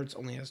 Jalen Hurts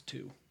only has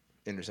 2.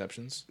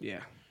 Interceptions.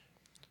 Yeah.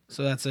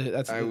 So that's.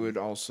 I would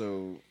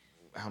also.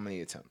 How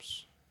many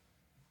attempts?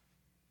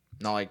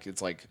 Not like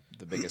it's like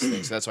the biggest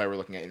thing. So that's why we're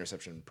looking at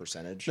interception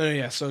percentage. No,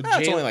 yeah. So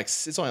It's only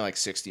like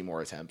 60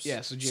 more attempts.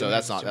 Yeah, so so Jalen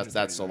that's Hurts not is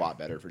that's a 239. lot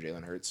better for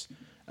Jalen Hurts.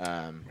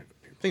 I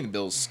think the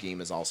Bills' scheme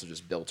is also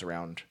just built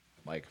around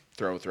like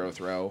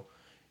throw,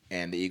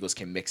 and the Eagles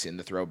can mix in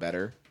the throw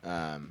better.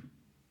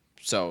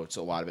 So it's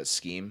a lot of it's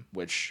scheme,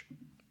 which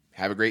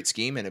have a great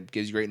scheme and it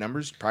gives you great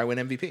numbers, you probably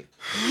win MVP.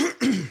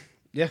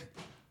 Yeah.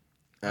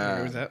 I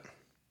agree with that.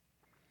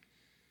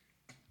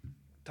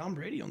 Tom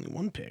Brady only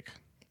one pick.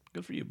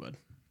 Good for you, bud.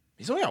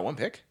 He's only got one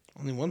pick.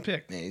 Only one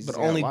pick, Yeah, he's but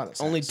got a only lot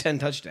of only sacks. 10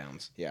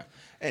 touchdowns. Yeah.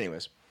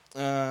 Anyways,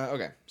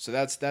 okay. So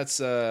that's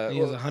He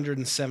has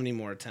 170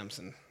 more attempts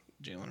than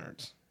Jalen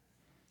Hurts.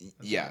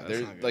 yeah. that's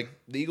They're not good. like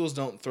the Eagles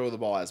don't throw the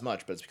ball as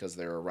much, but it's because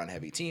they're a run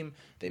heavy team.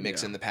 They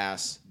mix Yeah. in the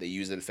pass. They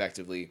use it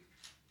effectively.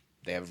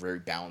 They have a very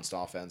balanced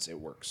offense. It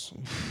works.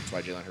 That's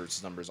why Jalen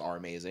Hurts' numbers are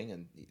amazing,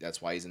 and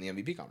that's why he's in the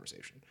MVP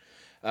conversation.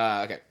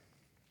 Okay.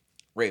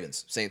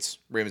 Ravens, Saints.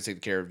 Ravens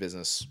take care of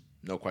business.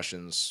 No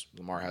questions.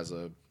 Lamar has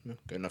a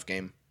good enough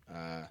game.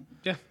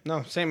 Yeah,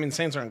 no,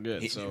 Saints aren't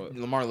good. So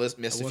Lamar missed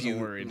a wasn't few.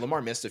 worried.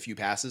 Lamar missed a few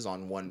passes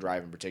on one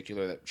drive in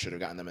particular that should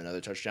have gotten them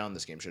another touchdown.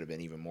 This game should have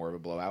been even more of a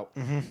blowout.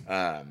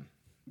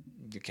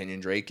 Kenyon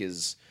Drake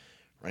is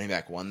running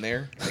back one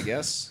there, I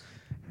guess.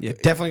 yeah,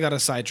 definitely got a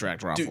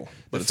sidetracked raffle, Dude,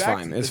 but it's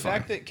fine. It's the fine.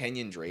 fact that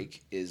Kenyon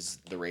Drake is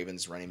the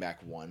Ravens running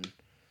back one,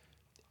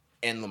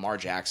 and Lamar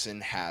Jackson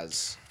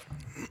has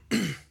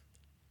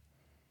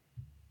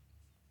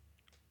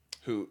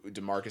who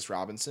DeMarcus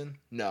Robinson?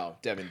 No,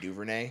 Devin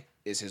Duvernay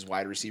is his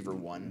wide receiver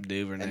one.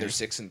 Duvernay. And they're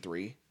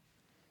 6-3.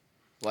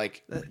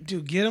 Like,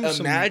 Dude, get him.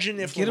 imagine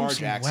if get him Lamar some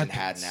Jackson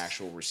had weapons. an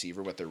actual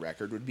receiver, what their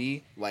record would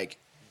be. Like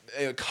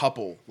a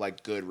couple,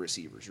 like good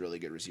receivers, really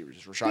good receivers.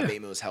 Rashad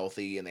Bateman was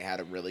healthy, and they had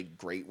a really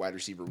great wide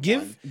receiver one.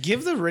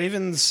 Give the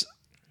Ravens,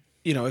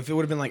 if it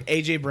would have been like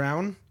AJ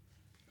Brown,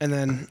 and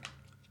then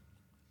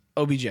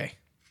OBJ.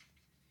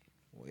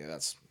 Well, yeah,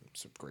 that's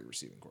a great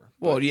receiving core.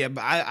 Well, yeah,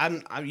 but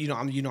I'm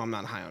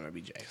not high on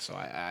OBJ, so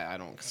I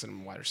don't consider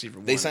him a wide receiver.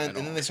 They one signed, at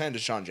and then all. they signed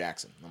Deshaun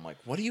Jackson. I'm like,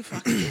 what are you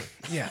fucking doing?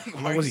 Yeah,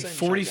 Why what are was you he signing Deshaun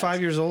 45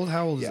 Jackson? years old?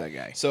 How old is that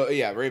guy? So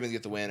yeah, Ravens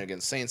get the win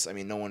against Saints. I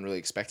mean, no one really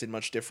expected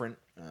much different.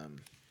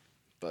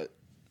 But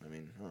I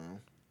mean, I don't know.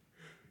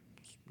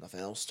 Nothing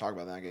else to talk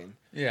about that game.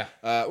 Yeah.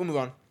 We'll move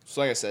on.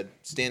 So like I said,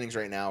 standings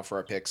right now for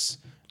our picks.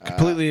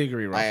 Completely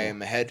agree, I Russell.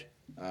 am ahead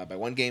by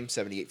one game,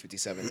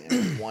 78-57,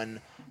 and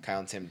one. Kyle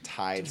and Tim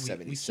tied, We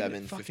keep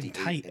 77, it fucking 58,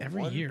 tight and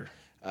every one. year.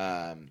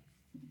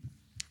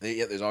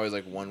 There's always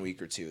like 1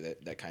 week or two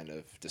that kind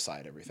of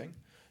decide everything.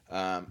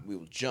 We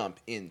will jump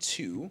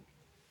into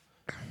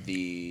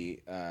the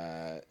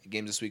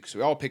games this week. So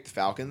we all picked the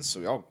Falcons. So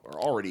we all are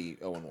already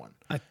 0-1.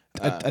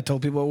 I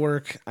told people at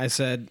work, I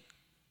said,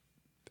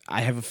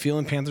 I have a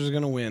feeling Panthers are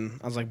going to win.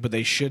 I was like, but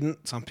they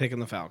shouldn't, so I'm picking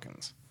the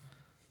Falcons.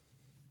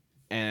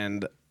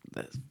 And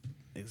that's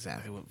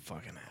exactly what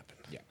fucking happened.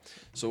 Yeah.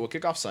 So we'll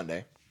kick off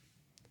Sunday.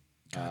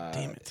 God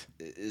damn it.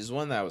 Is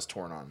one that I was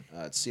torn on.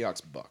 It's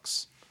Seahawks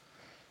Bucks.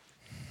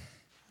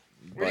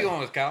 Where are you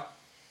going with Cal?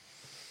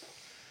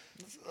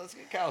 Let's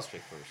get Cal's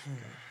pick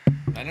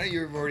first. I know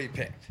you've already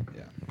picked.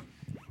 Yeah.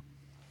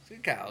 Let's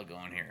get Cal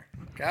going here.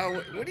 Cal,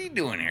 what are you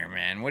doing here,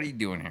 man? What are you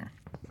doing here?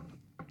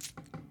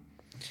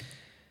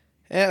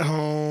 At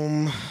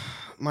home,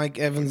 Mike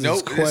Evans Nope,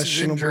 is this is in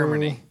questionable.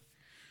 Germany.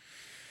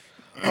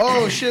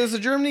 Oh, shit, it's a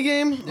Germany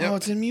game? Yep. Oh,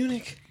 it's in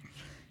Munich.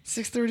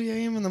 6:30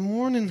 a.m. in the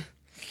morning.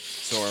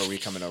 So are we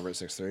coming over at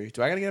 6:30?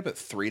 Do I got to get up at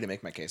 3 to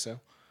make my queso?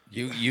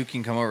 You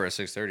can come over at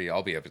 6:30.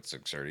 I'll be up at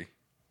 6:30.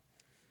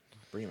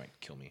 Bree might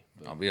kill me.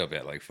 but- I'll be up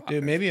at like 5.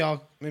 Dude, maybe I'll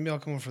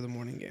come over for the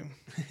morning game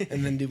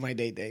and then do my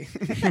day.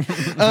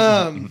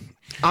 I'm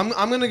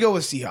gonna go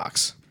with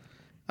Seahawks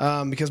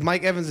because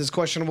Mike Evans is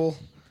questionable.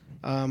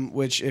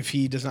 Which if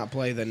he does not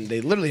play, then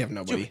they literally have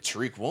nobody. Dude,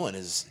 Tariq Woolen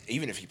is,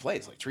 even if he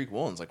plays, like Tariq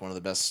Woolen's like one of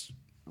the best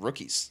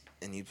rookies,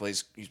 and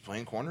he's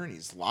playing corner and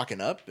he's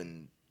locking up,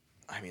 and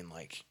I mean,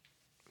 like,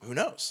 who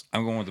knows?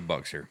 I'm going with the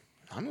Bucks here.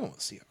 I'm going with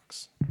the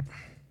Seahawks.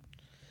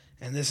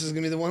 And this is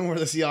gonna be the one where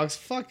the Seahawks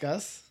fuck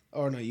us.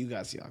 Or no, you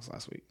got Seahawks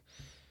last week.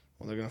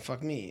 Well, they're gonna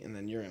fuck me, and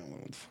then you're gonna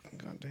win with the fucking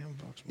goddamn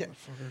Bucks,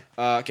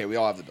 motherfucker. Okay, we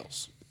all have the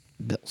Bills.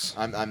 Bills.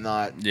 I'm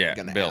not Yeah,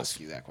 gonna Bills. ask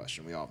you that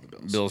question. We all have the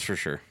Bills. Bills for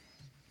sure.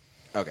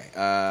 Okay.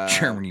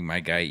 Germany,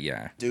 my guy.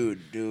 Yeah. Dude,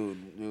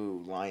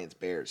 Lions,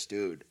 Bears,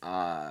 dude.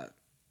 I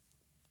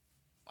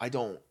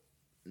don't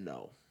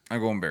know. I'm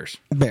going Bears.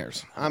 Bears.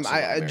 so I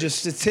Bears. just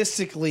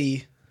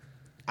statistically,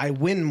 I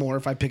win more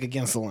if I pick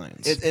against the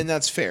Lions. And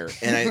that's fair.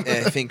 And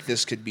I think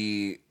this could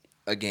be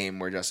a game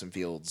where Justin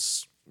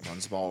Fields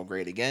runs the ball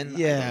great again.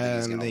 Yeah, I don't think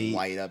he's and gonna they-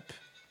 light up.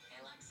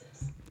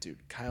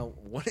 Dude, Kyle,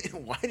 what?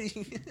 Why did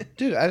you?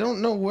 Dude, I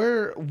don't know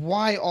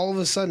why all of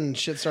a sudden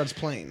shit starts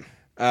playing.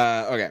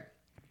 Okay.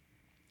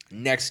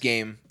 Next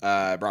game,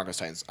 Broncos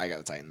Titans. I got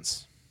the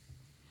Titans.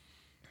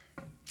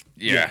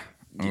 Yeah.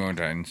 I'm going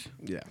Titans.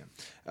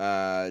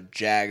 Yeah.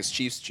 Jags,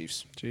 Chiefs.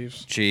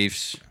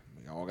 Chiefs.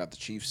 We all got the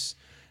Chiefs.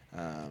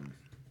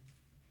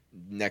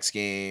 Next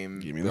game,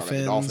 Give me we the all got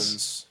Fins.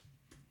 Dolphins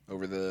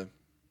over the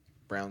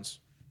Browns.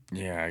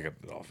 Yeah, I got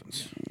the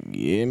Dolphins.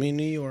 Give me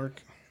New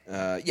York.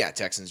 Yeah,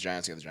 Texans,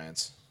 Giants. Got the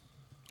Giants.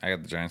 I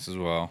got the Giants as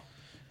well.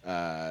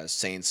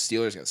 Saints,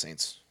 Steelers. Got the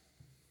Saints.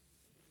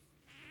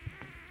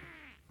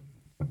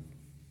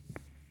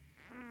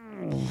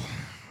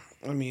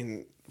 I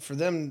mean, for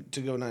them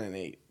to go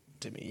 9-8,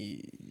 to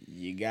me,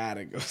 you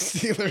gotta go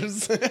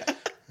Steelers.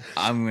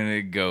 I'm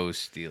gonna go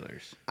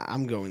Steelers.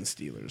 I'm going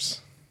Steelers.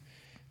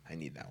 I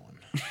need that one.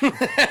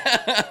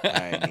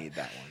 I need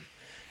that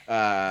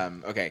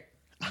one. Okay,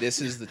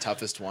 this is the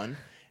toughest one,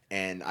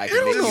 and I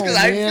can make know, you.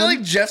 I man. feel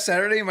like Jeff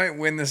Saturday might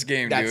win this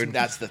game, dude.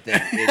 That's the thing.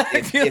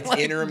 It's like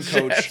interim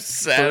Jeff coach first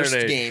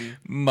Saturday game.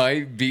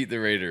 might beat the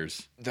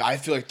Raiders. I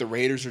feel like the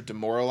Raiders are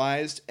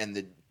demoralized, and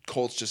the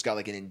Colts just got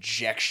like an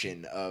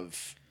injection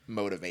of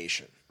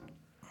motivation,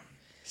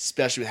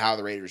 especially with how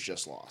the Raiders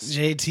just lost.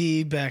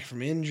 JT back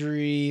from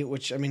injury,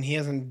 which I mean he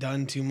hasn't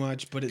done too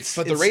much, but the it's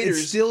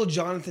Raiders- still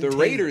Jonathan. The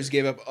Taylor. Raiders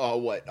gave up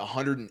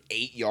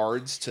 108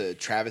 yards to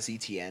Travis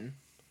Etienne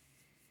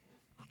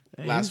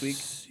last week.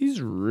 He's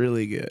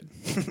really good.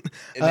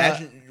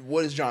 Imagine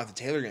what is Jonathan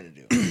Taylor going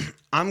to do?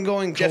 I'm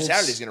going Jeff Colts.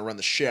 Saturday's going to run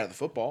the shit out of the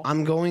football.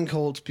 I'm going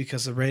Colts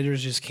because the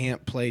Raiders just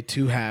can't play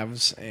two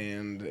halves,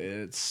 and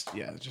it's just.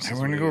 I'm is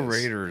gonna what go it is.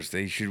 Raiders.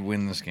 They should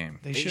win this game.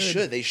 They They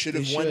should. They should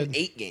have They won should.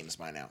 8 games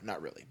by now.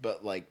 Not really,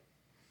 but like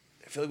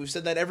I feel like we've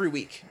said that every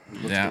week. We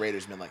looked at Yeah. the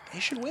Raiders and been like,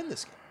 they should win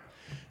this game.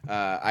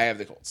 I have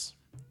the Colts.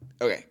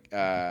 Okay,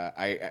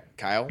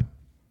 Kyle.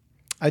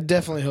 I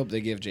definitely hope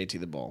they give JT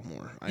the ball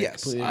more. I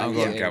Yes, completely I'm agree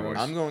going with Cowboys.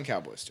 I'm going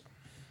Cowboys too.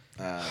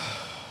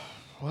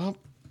 Well,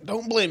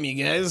 don't blame me,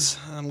 guys.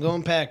 I'm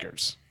going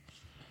Packers.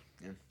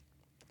 All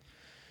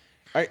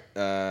right,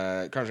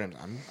 Carlos Rams.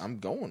 I'm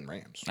going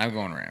Rams. I'm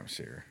going Rams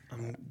here.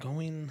 I'm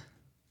going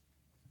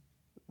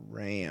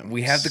Rams.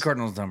 We have the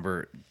Cardinals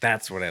number.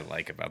 That's what I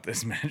like about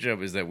this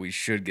matchup is that we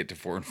should get to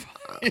 4 and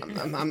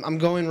 5. I'm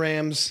going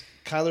Rams.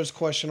 Kyler's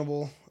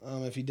questionable.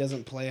 If he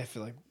doesn't play, I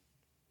feel like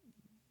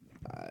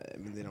I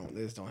mean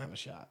they just don't have a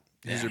shot.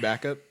 Who's their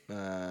backup?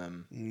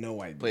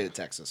 No idea. Played at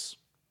Texas.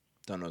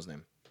 Don't know his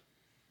name.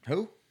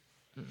 Who?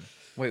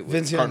 Wait,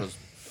 Vince Young. Cardinals.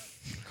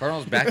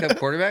 Cardinals backup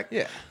quarterback?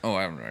 Yeah, Oh,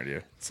 I have no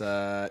idea. it's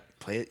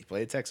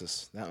play at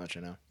Texas. That much I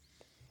know.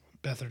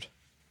 Bethard.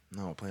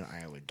 No, playing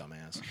Iowa,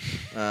 dumbass.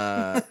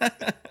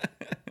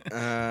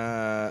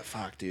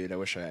 Fuck, dude. I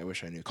wish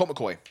I knew. Colt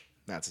McCoy.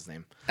 That's his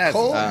name.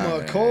 Colt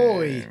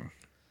McCoy.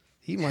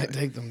 He might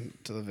take them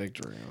to the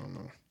victory. I don't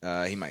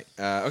know. He might.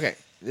 Okay,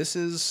 this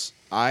is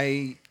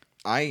Niners.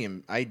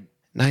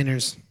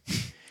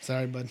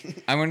 Sorry, bud.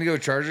 I'm going to go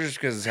Chargers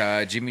because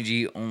Jimmy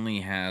G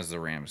only has the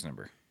Rams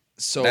number.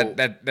 So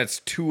That's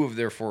 2 of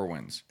their 4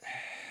 wins.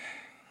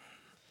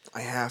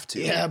 I have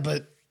to. Yeah,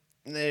 but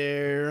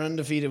they're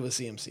undefeated with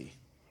CMC.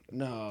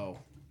 No,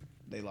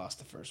 they lost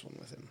the first one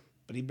with him,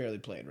 but he barely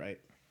played, right?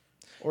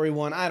 Or he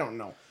won. I don't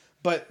know.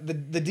 But the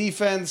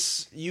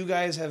defense, you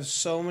guys have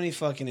so many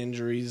fucking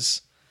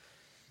injuries.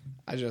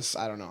 I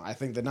don't know. I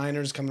think the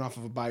Niners coming off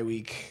of a bye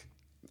week.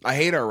 I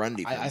hate our run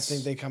defense. I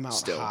think they come out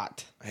still.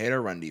 hot. I hate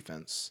our run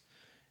defense.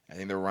 I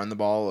think they'll run the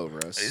ball all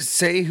over us.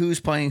 Say who's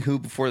playing who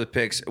before the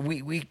picks.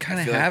 We kind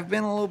of feel like- have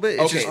been a little bit.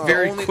 It's just the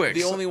very only, quick.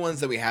 The only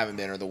ones that we haven't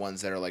been are the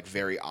ones that are like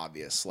very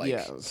obvious, like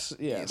Yeah.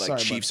 like Sorry,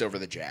 Chiefs over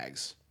the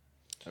Jags.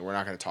 Like, we're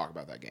not going to talk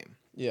about that game.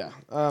 Yeah.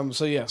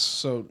 So yes.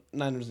 So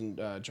Niners and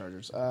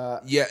Chargers.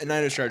 Yeah,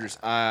 Niners Chargers.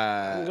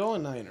 I'm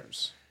going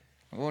Niners.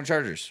 I'm going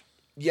Chargers.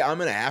 Yeah, I'm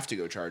going to have to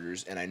go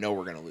Chargers, and I know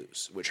we're going to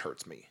lose, which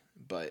hurts me.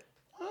 But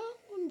I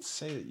wouldn't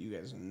say that you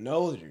guys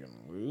know that you're gonna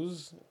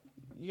lose.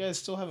 You guys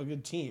still have a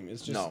good team.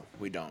 It's just no,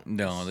 we don't.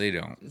 No, they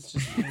don't. It's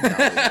just no,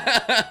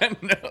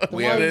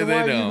 why are you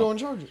don't. going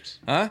Chargers?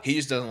 He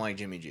just doesn't like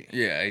Jimmy G.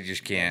 Yeah, I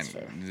just can't.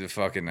 That's fair. The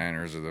fucking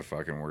Niners are the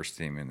fucking worst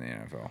team in the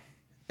NFL.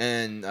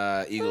 And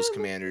Eagles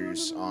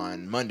Commanders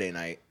on Monday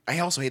night. I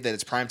also hate that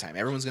it's prime time.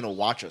 Everyone's going to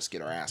watch us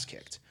get our ass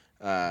kicked.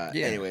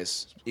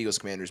 Anyways, Eagles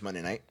Commanders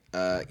Monday night.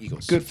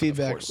 Eagles. Good of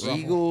feedback. course. Ruffle.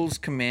 Eagles,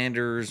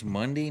 Commanders,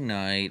 Monday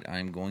night.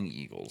 I'm going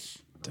Eagles.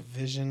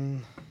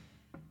 Division.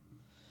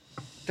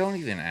 Don't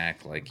even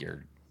act like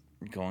you're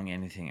going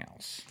anything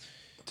else.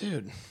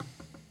 Dude,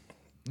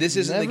 This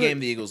isn't the Never- game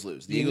the Eagles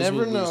lose. The you Eagles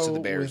never will know lose to the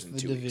Bears with in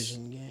the 2 weeks.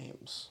 division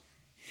games.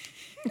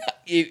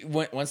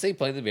 Once they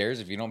play the Bears,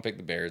 if you don't pick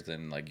the Bears,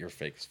 then like you're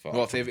fake as fuck.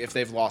 Well, if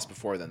they've lost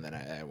before, then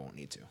I won't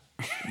need to.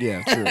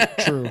 Yeah,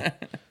 true.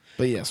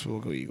 But yes, we'll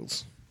go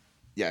Eagles.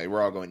 Yeah,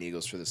 we're all going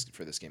Eagles for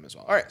this game as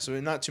well. All right, so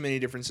not too many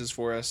differences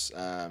for us.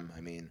 I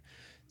mean,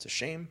 it's a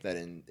shame that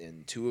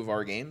in 2 of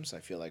our games, I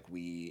feel like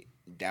we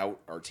doubt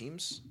our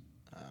teams,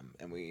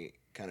 and we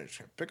kind of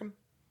pick them,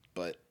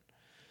 but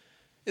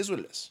it is what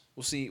it is.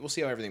 We'll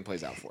see how everything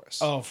plays out for us.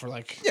 Oh, for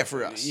like yeah,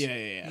 for us.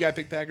 Yeah. You gotta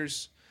pick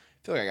Packers.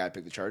 I feel like I gotta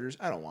pick the Chargers.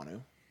 I don't want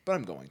to, but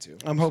I'm going to.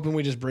 I'm hoping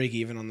we just break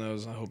even on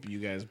those. I hope you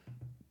guys.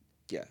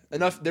 Yeah,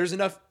 enough. There's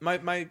enough.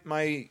 I'm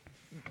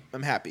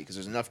happy because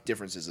there's enough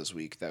differences this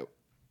week that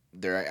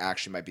there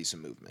actually might be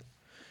some movement.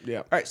 Yeah.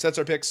 All right, so that's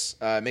our picks.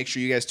 Make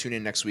sure you guys tune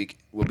in next week.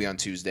 We'll be on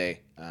Tuesday.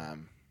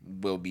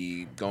 We'll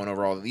be going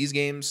over all of these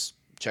games,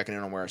 checking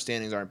in on where our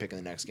standings are, and picking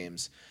the next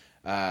games.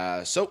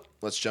 So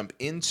let's jump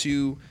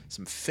into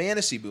some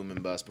fantasy boom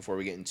and bust before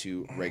we get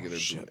into regular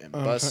boom and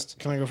bust.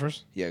 Can I go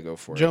first? Yeah, go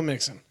for Joe it.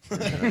 Mixon. No,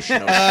 5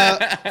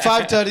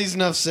 tutties,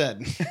 enough said.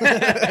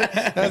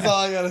 That's all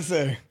I gotta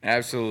say.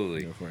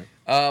 Absolutely.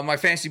 My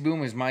fantasy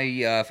boom is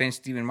my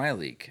fantasy team in my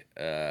league.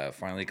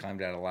 Finally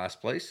climbed out of last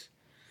place.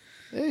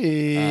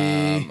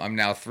 Hey. I'm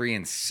now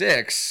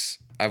 3-6.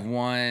 I've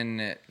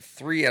won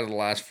 3 out of the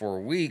last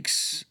 4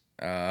 weeks.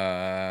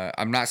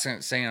 I'm not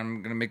saying I'm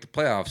going to make the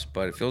playoffs,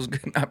 but it feels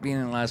good not being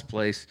in last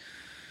place.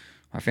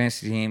 My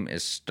fantasy team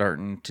is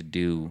starting to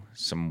do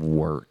some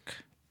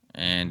work,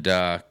 and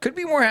could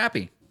be more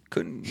happy.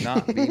 Could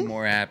not be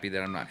more happy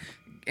that I'm not.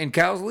 In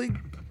Cal's league,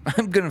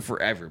 I'm going to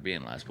forever be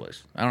in last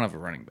place. I don't have a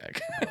running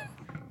back.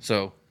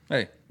 So,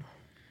 hey, at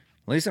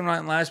least I'm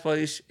not in last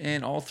place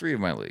in all 3 of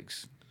my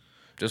leagues.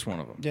 Just one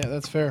of them. Yeah,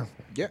 that's fair.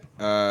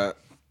 Yeah.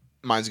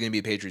 Mine's going to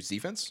be Patriots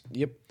defense.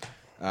 Yep.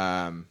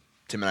 Tim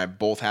and I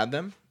both had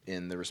them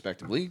in the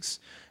respective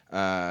leagues.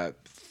 3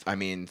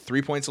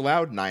 points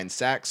allowed, 9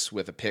 sacks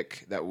with a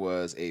pick that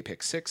was a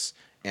pick 6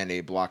 and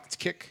a blocked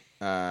kick.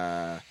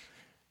 2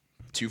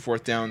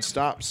 fourth down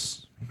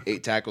stops,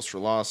 8 tackles for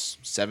loss,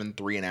 7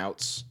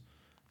 3-and-outs.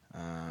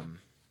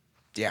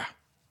 Yeah.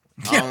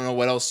 I don't know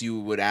what else you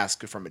would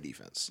ask from a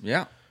defense.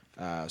 Yeah.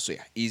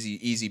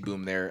 Easy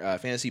boom there.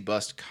 Fantasy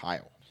bust,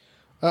 Kyle.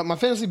 My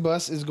fantasy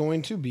bus is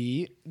going to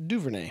be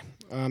Duvernay.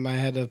 I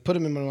had to put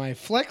him in my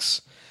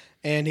flex,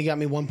 and he got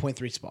me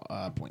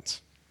 1.3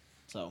 points.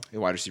 So A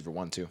wide receiver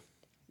 1 too.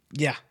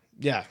 yeah.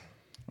 We have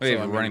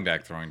a running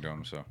back throwing to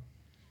him, so.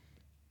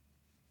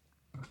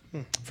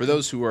 For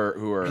those who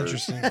are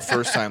Interesting.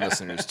 first time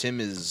listeners, Tim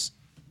is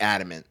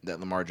adamant that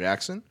Lamar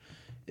Jackson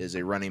is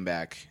a running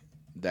back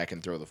that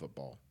can throw the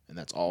football, and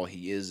that's all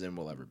he is and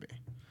will ever be.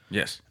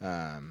 Yes.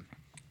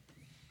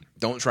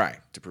 Don't try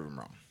to prove him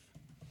wrong.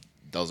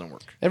 Doesn't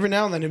work. Every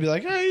now and then he'll be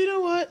like, "Hey, you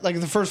know what?" Like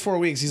the first 4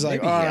 weeks, he's like,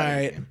 Maybe "All he had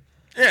a right." game.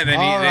 Yeah, then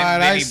All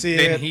right, I he, see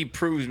then it. he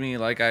proves me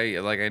like I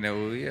know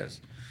who he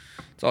is.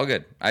 It's all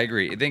good. I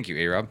agree. Thank you,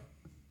 A-Rob.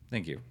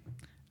 Thank you.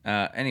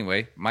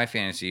 Anyway, my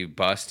fantasy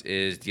bust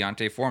is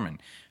Deontay Foreman.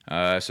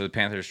 So the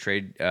Panthers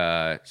trade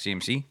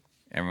CMC.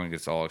 Everyone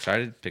gets all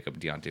excited. Pick up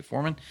Deontay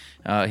Foreman.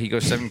 He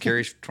goes 7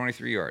 carries for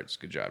 23 yards.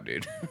 Good job,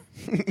 dude.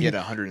 He had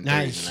 130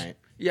 Nice. tonight.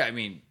 Yeah, I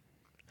mean,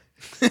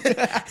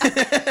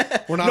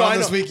 We're not on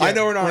this week yet. I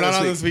know we're not on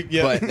on this week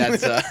yet. but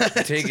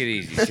that's take it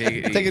easy. Take it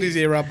easy. Take it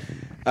easy, Rob.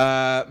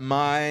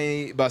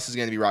 my bust is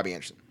going to be Robbie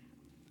Anderson.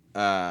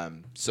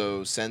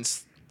 So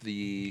since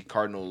the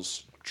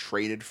Cardinals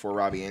traded for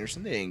Robbie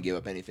Anderson, they didn't give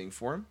up anything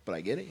for him, but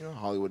I get it. You know,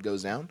 Hollywood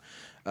goes down.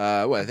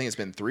 I think it's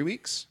been 3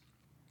 weeks.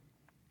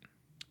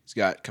 He's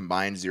got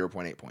combined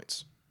 0.8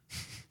 points.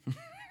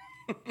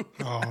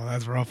 Oh,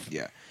 that's rough.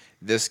 Yeah.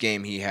 This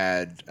game he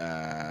had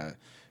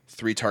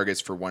 3 targets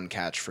for 1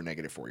 catch for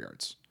 -4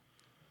 yards.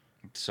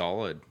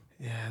 Solid.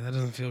 Yeah, that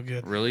doesn't feel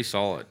good. Really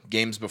solid.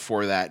 Games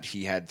before that,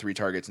 he had 3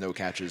 targets, no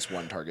catches,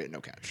 1 target,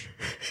 no catch.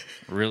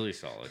 Really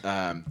solid.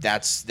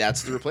 That's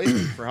the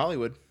replacement for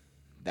Hollywood.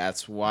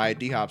 That's why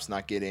D-Hop's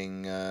not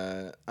getting,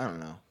 I don't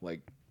know,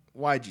 like,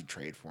 why'd you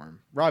trade for him?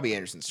 Robbie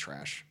Anderson's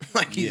trash.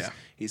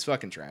 He's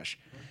fucking trash.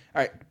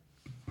 All right.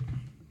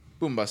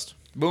 Boom bust.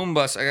 Boom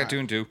bust. I got 2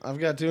 and 2. I've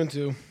got 2 and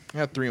 2. I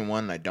got 3 and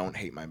 1, and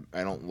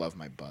I don't love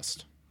my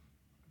bust.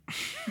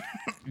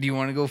 Do you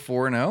want to go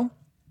 4-0?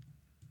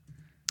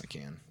 I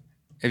can.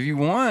 If you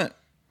want,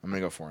 I'm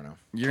going to go 4-0.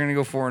 you're gonna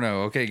go 4-0.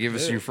 Okay, give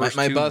us your first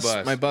my 2 bust.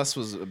 busts. My bust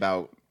was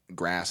about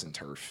grass and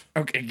turf.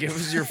 Okay, give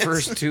us your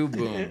first 2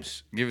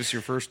 booms. Give us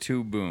your first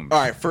 2 booms. All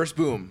right, first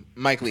boom,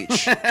 Mike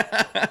Leach.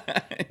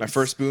 My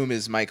first boom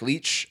is Mike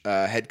Leach,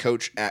 head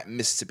coach at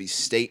Mississippi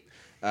State.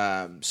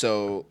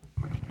 So,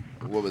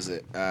 what was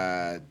it?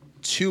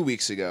 2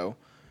 weeks ago,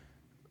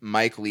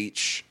 Mike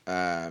Leach,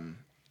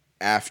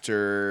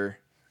 after...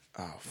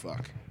 Oh,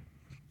 fuck.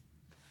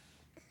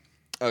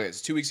 Okay,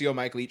 so 2 weeks ago,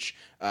 Mike Leach,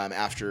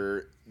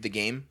 after the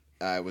game,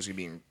 was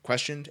being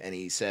questioned, and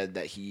he said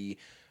that he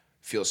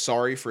feels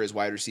sorry for his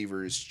wide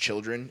receivers'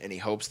 children, and he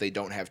hopes they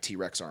don't have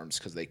T-Rex arms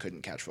because they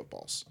couldn't catch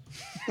footballs.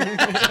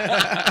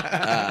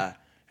 And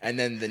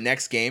then the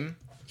next game,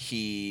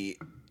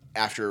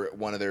 after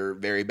one of their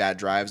very bad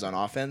drives on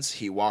offense,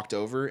 he walked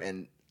over,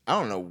 and I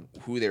don't know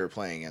who they were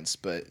playing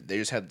against, but they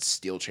just had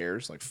steel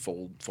chairs, like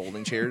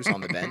folding chairs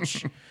on the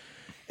bench.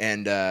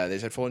 And they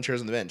just had folding chairs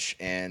on the bench.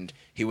 And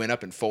he went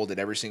up and folded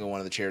every single one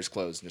of the chairs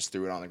closed and just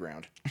threw it on the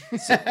ground.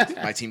 So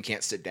my team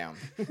can't sit down.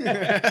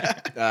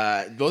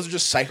 Those are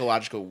just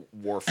psychological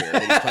warfare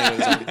that he's playing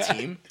with his own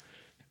team.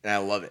 And I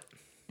love it.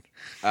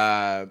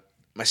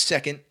 My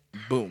second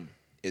boom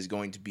is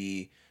going to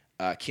be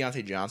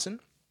Keontae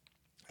Johnson.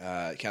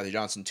 Keontae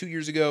Johnson 2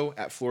 years ago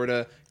at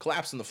Florida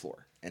collapsed on the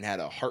floor and had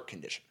a heart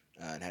condition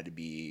and had to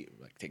be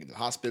taken to the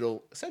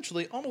hospital.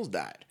 Essentially, almost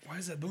died. Why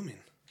is that booming?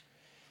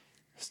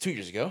 It's 2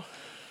 years ago.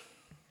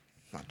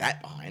 Not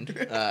that behind.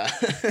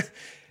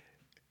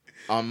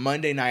 On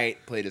Monday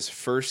night, played his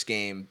first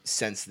game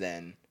since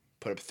then.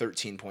 Put up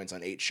 13 points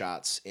on 8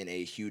 shots in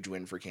a huge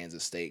win for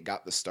Kansas State.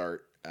 Got the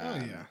start.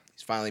 Yeah.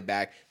 He's finally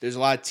back. There's a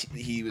lot.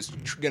 He was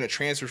going to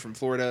transfer from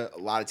Florida. A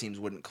lot of teams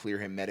wouldn't clear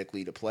him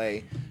medically to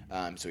play,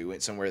 so he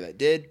went somewhere that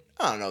did.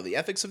 I don't know the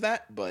ethics of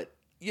that, but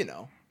he's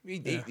going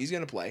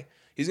to play.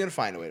 He's going to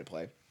find a way to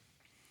play.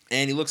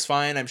 And he looks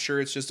fine. I'm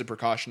sure it's just a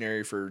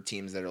precautionary for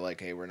teams that are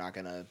like, hey, we're not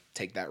going to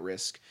take that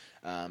risk.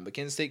 But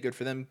Kansas State, good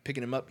for them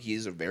picking him up. He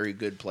is a very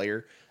good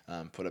player.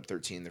 Put up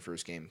 13 in the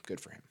first game. Good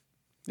for him.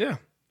 Yeah.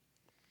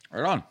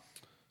 Right on.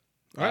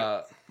 All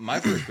right. My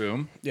first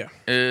boom Yeah.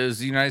 is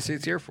the United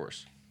States Air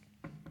Force.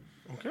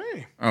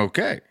 Okay.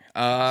 Okay.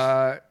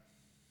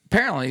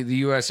 Apparently, the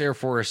U.S. Air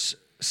Force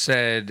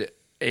said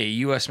a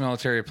U.S.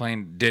 military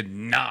plane did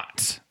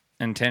not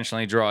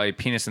intentionally draw a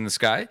penis in the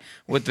sky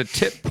with the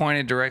tip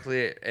pointed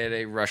directly at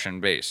a Russian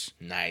base.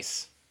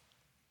 Nice.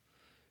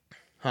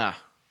 Huh.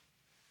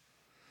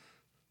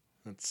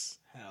 That's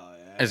Hell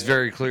yeah. It's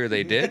very clear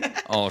they did.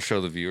 I'll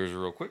show the viewers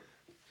real quick.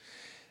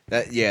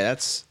 that. Yeah,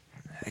 that's.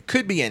 It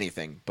could be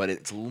anything, but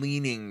it's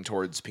leaning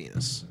towards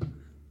penis.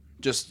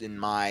 Just in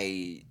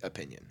my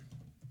opinion.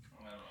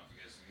 I don't know if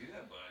you guys can see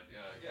that, but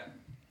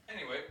yeah.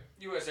 Anyway,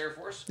 U.S. Air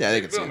Force. Yeah,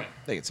 they big can see it. booming.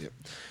 They can see it.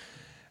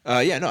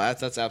 Yeah, no,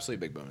 that's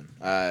absolutely big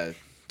booming.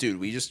 Dude,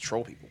 we just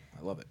troll people.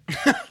 I love it.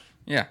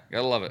 Yeah,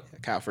 gotta love it.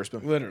 Kyle, first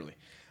boom. Literally.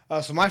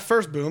 So my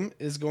first boom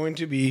is going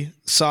to be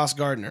Sauce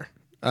Gardner.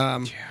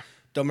 Don't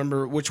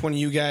remember which one of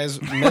you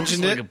guys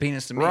mentioned like it. a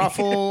penis to me.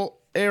 Raffle,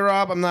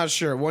 A-Rob, I'm not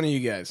sure. One of you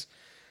guys.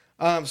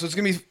 So it's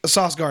going to be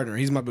Sauce Gardner.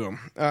 He's my boom.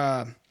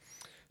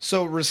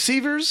 So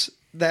receivers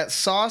that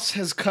Sauce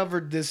has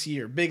covered this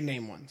year, big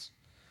name ones.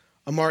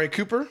 Amari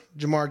Cooper,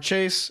 Jamar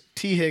Chase,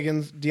 T.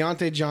 Higgins,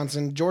 Deontay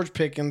Johnson, George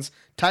Pickens,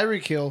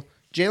 Tyreek Hill,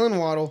 Jalen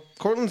Waddle,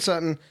 Cortland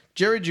Sutton,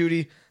 Jerry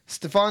Jeudy,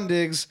 Stephon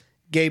Diggs,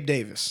 Gabe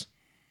Davis.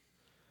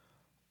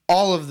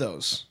 All of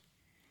those.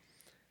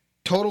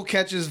 Total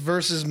catches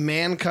versus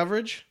man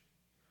coverage,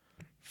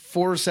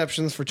 4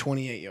 receptions for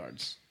 28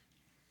 yards.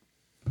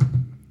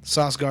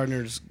 Sauce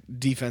Gardner's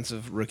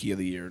defensive rookie of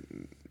the year.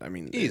 I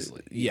mean,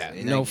 Easily. Yeah,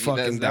 Easily. no And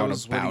fucking that doubt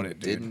was what about he it,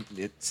 dude.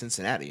 did at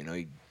Cincinnati. You know,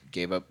 he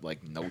gave up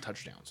like no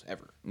touchdowns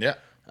ever. Yeah.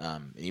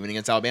 And even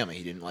against Alabama,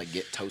 he didn't like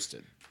get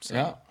toasted. So.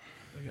 Yeah.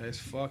 That guy's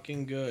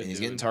fucking good. And he's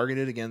dude. getting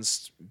targeted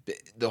against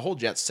the whole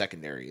Jets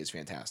secondary is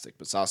fantastic,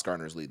 but Sauce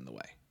Gardner's leading the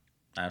way.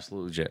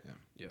 Absolutely legit.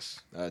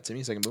 Yes.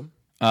 Timmy, second boom.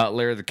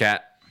 Larry the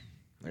Cat.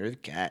 Larry the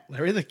Cat.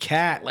 Larry the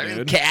Cat. Larry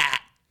dude. the Cat.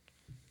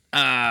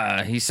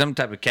 He's some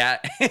type of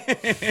cat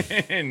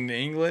in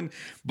England,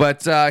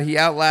 but he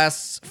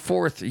outlasts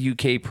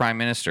 4th UK Prime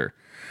Minister.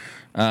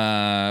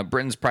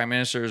 Britain's Prime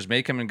Ministers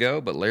may come and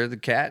go, but Larry the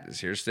Cat is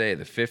here to stay.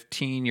 The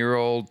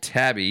 15-year-old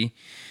tabby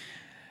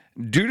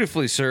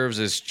dutifully serves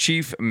as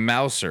chief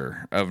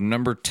mouser of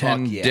number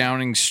 10 Fuck yeah.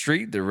 Downing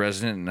Street, the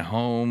resident and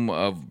home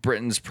of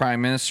Britain's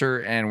Prime Minister,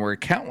 and where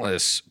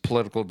countless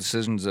political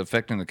decisions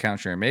affecting the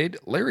country are made.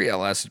 Larry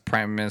outlasted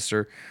Prime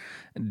Minister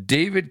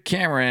David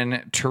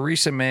Cameron,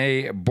 Theresa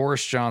May,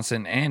 Boris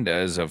Johnson, and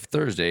as of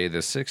Thursday, the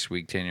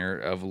 6-week tenure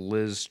of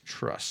Liz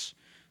Truss.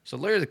 So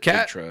Larry the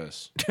Cat,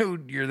 Trust.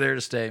 dude, you're there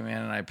to stay,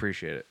 man, and I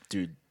appreciate it.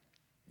 Dude,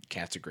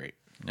 cats are great.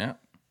 Yeah.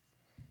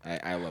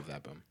 I love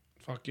that boom.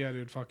 Fuck yeah,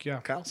 dude. Fuck yeah.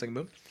 Kyle, second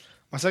boom.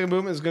 My second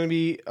boom is going to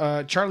be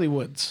Charlie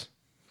Woods.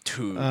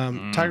 Dude.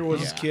 Tiger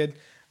Woods' kid.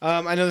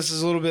 I know this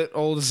is a little bit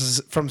old. This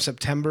is from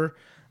September.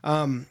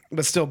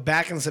 But still,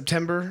 back in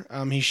September,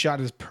 he shot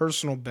his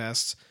personal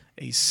best,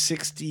 a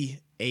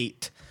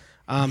 68.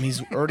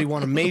 He's already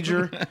won a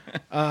major,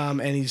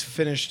 and he's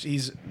finished.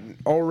 He's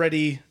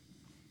already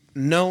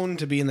known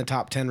to be in the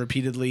top 10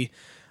 repeatedly.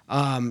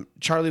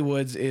 Charlie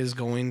Woods is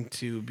going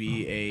to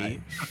be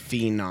a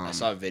phenom. I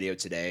saw a video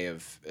today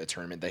of a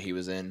tournament that he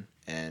was in,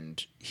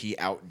 and he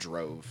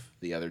outdrove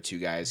the other two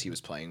guys he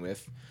was playing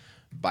with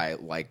by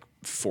like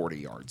 40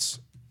 yards.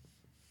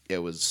 It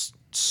was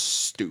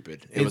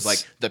stupid. It was like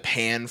the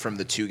pan from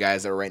the two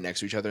guys that were right next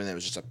to each other, and then it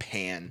was just a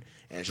pan,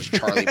 and it's just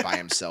Charlie by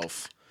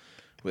himself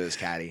with his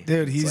caddy.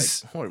 Dude, It's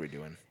he's- like, what are we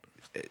doing?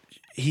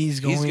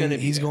 He's going. gonna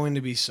He's be going,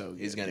 there. to be so good.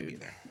 He's gonna be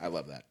dude. there. I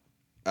love that.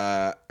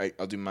 All right,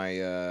 I'll do my.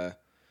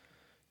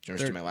 Do you want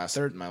to do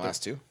my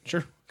last two?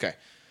 Sure. Okay.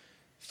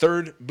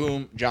 Third,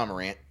 boom, John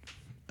Morant.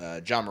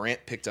 John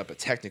Morant picked up a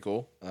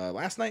technical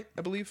last night,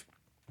 I believe.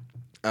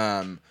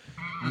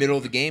 Middle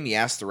of the game, he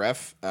asked the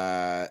ref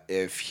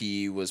if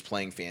he was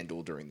playing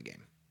FanDuel during the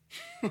game.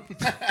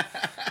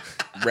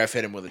 Ref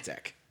hit him with a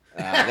tech.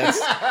 That's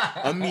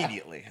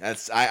immediately.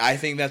 I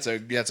think that's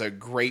a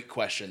great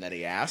question that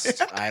he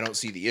asked. I don't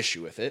see the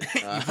issue with it.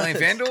 Playing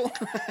FanDuel?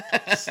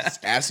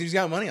 Ask who's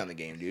got money on the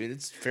game, dude.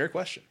 It's a fair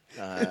question.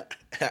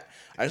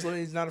 I just love that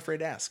he's not afraid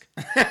to ask.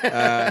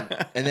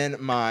 And then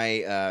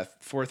my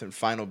fourth and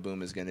final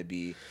boom is going to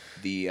be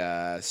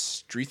the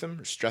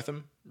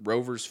Streatham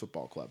Rovers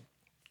Football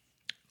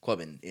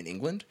Club in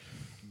England.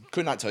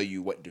 Could not tell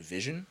you what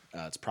division.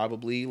 It's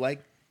probably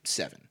like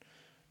 7.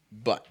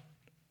 But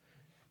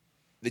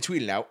they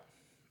tweeted out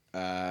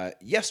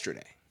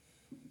yesterday.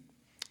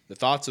 The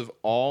thoughts of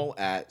all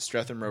at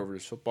Streatham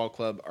Rovers Football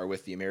Club are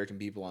with the American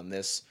people on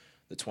this,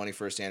 the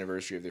 21st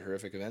anniversary of the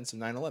horrific events of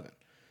 9/11.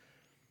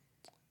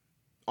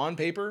 On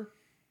paper,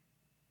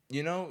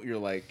 you're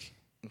like,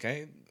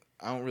 okay,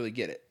 I don't really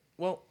get it.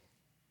 Well,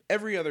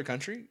 every other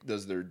country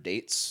does their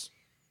dates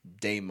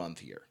day,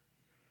 month, year,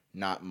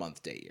 not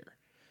month, day, year.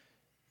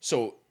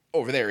 So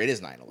over there, it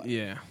is 9/11.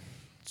 Yeah.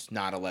 It's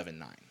not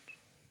 11/9.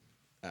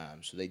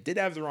 So they did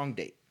have the wrong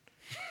date.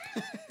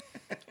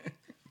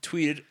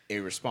 Tweeted a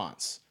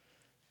response.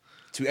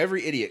 To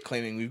every idiot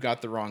claiming we've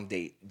got the wrong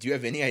date, do you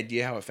have any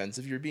idea how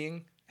offensive you're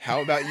being?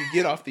 How about you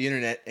get off the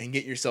internet and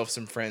get yourself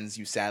some friends,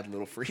 you sad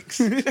little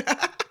freaks?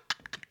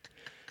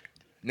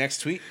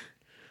 Next tweet,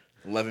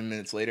 11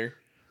 minutes later.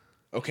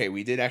 Okay,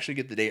 we did actually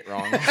get the date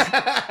wrong.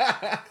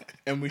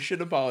 And we should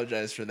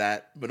apologize for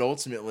that. But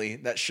ultimately,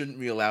 that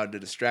shouldn't be allowed to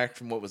distract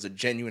from what was a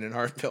genuine and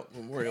heartfelt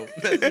memorial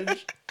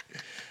message.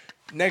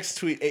 Next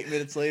tweet, 8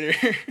 minutes later.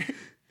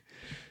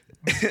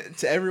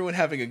 To everyone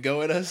having a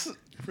go at us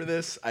for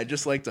this, I'd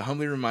just like to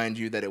humbly remind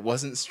you that it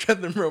wasn't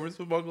Streatham Rovers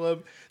Football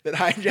Club that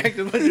hijacked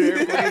a bunch of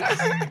airplanes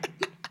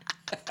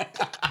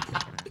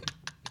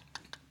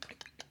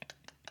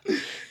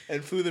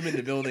and flew them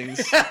into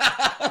buildings.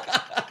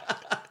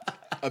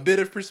 A bit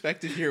of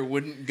perspective here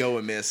wouldn't go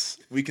amiss.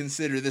 We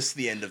consider this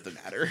the end of the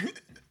matter.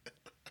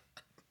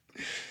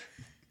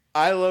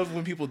 I love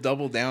when people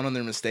double down on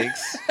their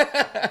mistakes.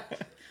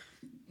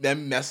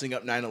 Them messing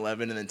up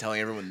 9/11 and then telling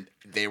everyone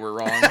they were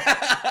wrong.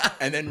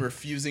 And then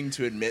refusing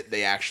to admit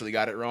they actually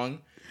got it wrong.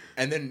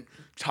 And then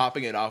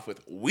topping it off with,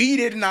 we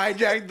didn't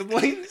hijack the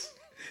planes.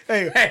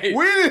 Hey,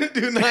 we didn't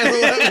do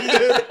 9/11,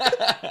 dude.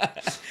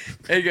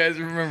 Hey guys,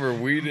 remember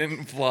we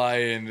didn't fly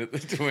into the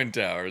Twin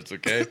Towers,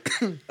 okay?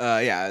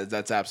 Yeah,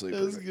 that's absolutely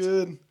That's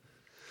perfect.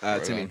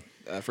 good. Timmy,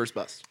 first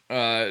bust.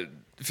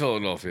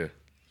 Philadelphia.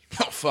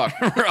 Oh, fuck.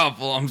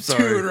 Ruffle, I'm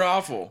sorry. Dude,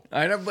 Raffle.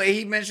 I know, but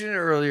he mentioned it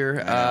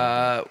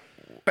earlier.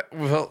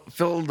 Well,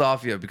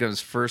 Philadelphia becomes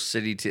first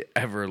city to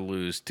ever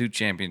lose 2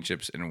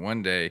 championships in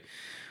one day,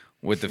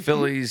 with the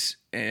Phillies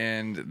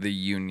and the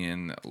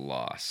Union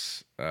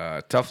loss.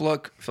 Tough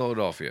luck,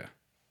 Philadelphia.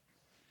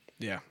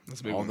 Yeah, that's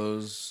a big All one.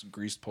 those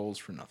greased poles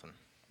for nothing.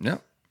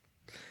 Yep.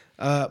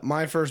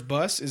 My first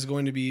bus is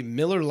going to be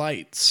Miller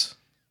Lights.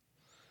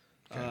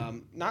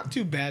 Not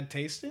too bad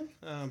tasting.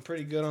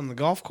 Pretty good on the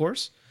golf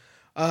course.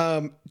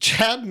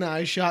 Chad and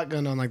I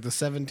shotgunned on like the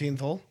 17th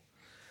hole.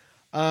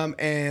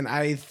 And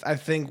I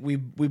think we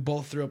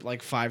both threw up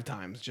like 5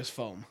 times, just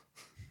foam.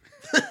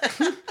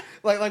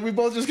 like we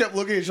both just kept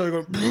looking at each other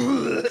going,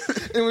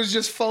 it was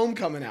just foam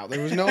coming out.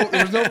 There was no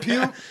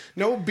puke,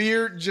 no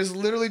beer, just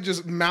literally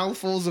just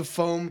mouthfuls of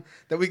foam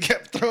that we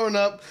kept throwing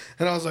up.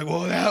 And I was like,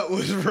 well, that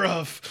was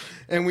rough.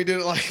 And we did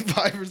it like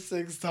 5 or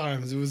 6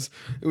 times. It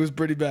was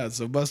pretty bad.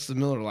 So busted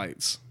Miller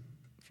Lights.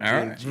 All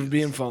right. For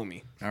being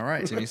foamy. All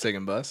right. Timmy's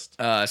second bust.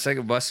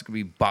 Second bus could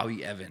be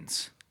Bobby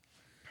Evans.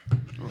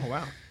 Oh,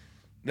 wow.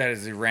 That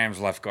is the Rams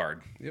left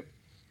guard. Yep.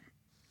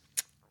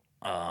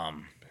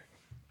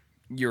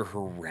 You're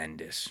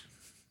horrendous.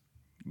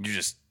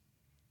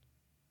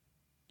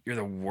 You're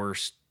the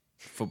worst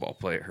football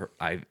player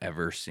I've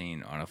ever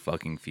seen on a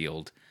fucking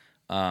field.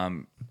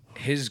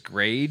 His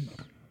grade,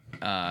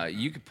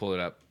 you could pull it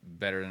up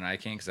better than I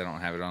can because I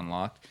don't have it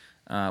unlocked.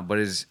 But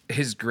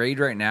his grade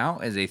right now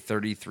is a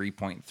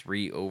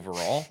 33.3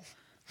 overall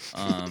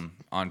on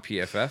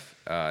PFF.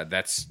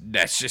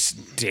 That's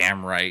just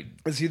damn right.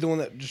 Is he the one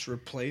that just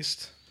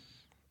replaced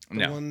the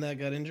No. one that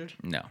got injured?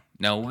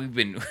 No, we've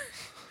been.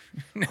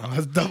 Oh,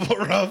 that's double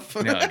rough.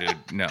 No,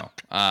 dude, no.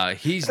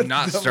 He's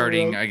not double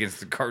starting rope. against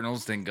the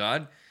Cardinals, thank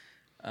God.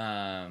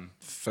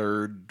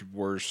 Third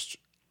worst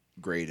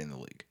grade in the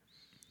league.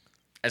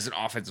 As an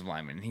offensive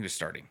lineman, and he was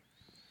starting.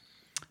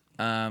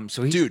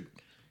 So he's Dude,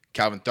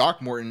 Calvin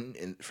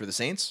Throckmorton for the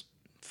Saints,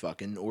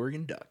 fucking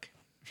Oregon Duck.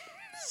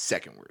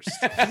 Second worst.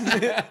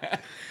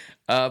 but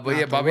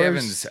yeah, the Bobby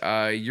worst.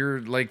 Evans,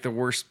 you're like the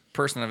worst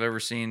person I've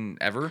ever seen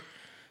ever.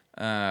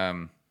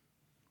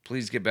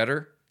 Please get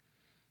better.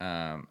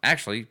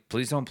 Actually,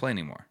 please don't play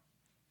anymore.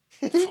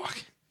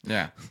 Fuck.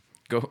 Yeah,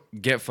 go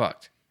get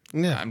fucked.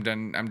 Yeah. I'm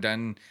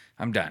done.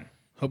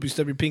 Hope you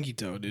stub your pinky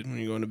toe, dude, when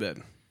you're going to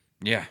bed.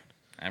 Yeah,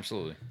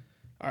 absolutely.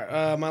 All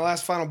right, my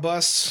last final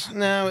bust.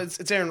 No,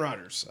 it's Aaron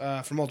Rodgers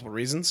for multiple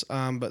reasons,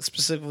 but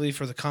specifically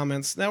for the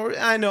comments. Now,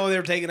 I know they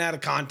were taken out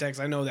of context.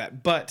 I know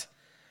that, but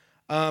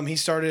he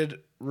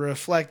started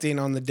reflecting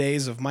on the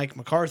days of Mike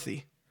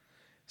McCarthy,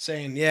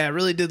 saying, "Yeah, I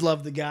really did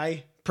love the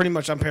guy." Pretty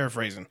much, I'm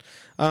paraphrasing.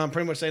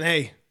 Pretty much saying,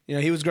 "Hey,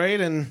 he was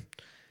great, and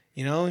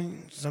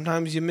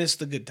sometimes you miss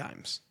the good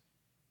times."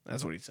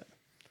 That's what he said.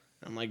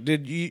 I'm like,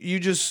 dude, you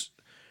just.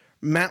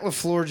 Matt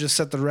LaFleur just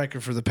set the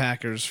record for the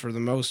Packers for the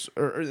most,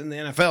 or in the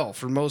NFL,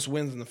 for most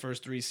wins in the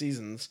first 3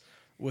 seasons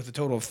with a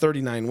total of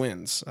 39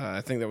 wins.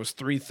 I think that was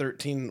 3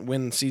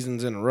 13-win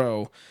seasons in a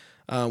row,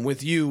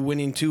 with you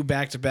winning 2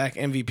 back-to-back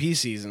MVP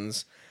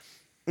seasons.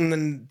 And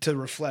then to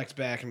reflect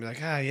back and be like,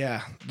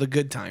 yeah, the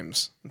good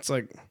times. It's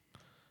like,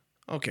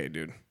 okay,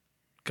 dude,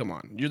 come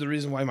on. You're the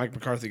reason why Mike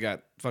McCarthy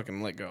got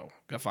fucking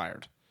got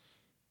fired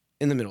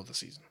in the middle of the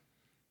season.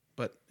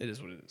 But it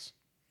is what it is.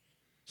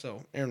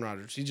 So Aaron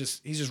Rodgers, he's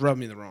just rubbed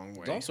me the wrong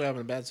way. He's also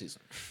having a bad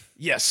season.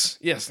 Yes,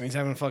 and he's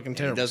having a fucking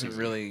terrible. He doesn't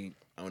season. really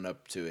own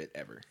up to it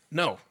ever.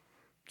 No,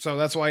 so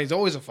that's why he's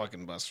always a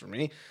fucking bust for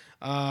me.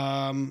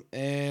 And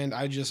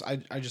I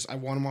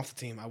want him off the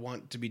team. I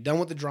want to be done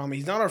with the drama.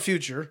 He's not our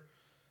future,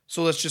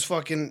 so let's just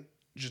fucking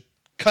just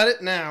cut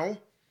it now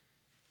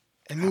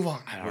and move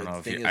on. I don't know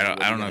if thing you, is, I what don't,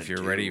 are I you don't know gonna if you're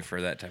do? ready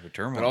for that type of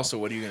turmoil. But also,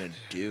 what are you gonna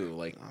do?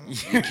 Like,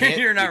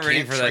 you're not you ready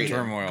can't for that trade him.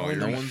 turmoil. Going You're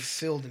to be right.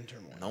 filled in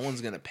turmoil. No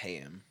one's gonna pay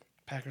him.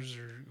 Packers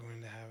are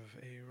going to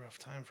have a rough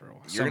time for a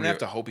while. You're gonna have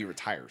to hope he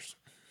retires.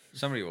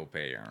 Somebody will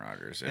pay Aaron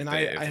Rodgers. And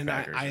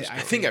I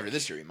think after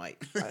this year he might.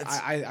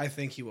 I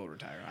think he will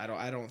retire.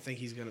 I don't think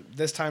he's gonna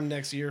this time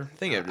next year. I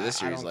think after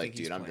this year I he's don't like,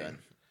 think dude, I'm playing. done.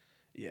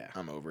 Yeah.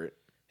 I'm over it.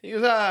 He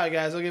goes,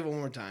 guys, I'll give it one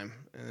more time.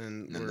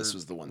 And then this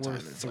was the one time We're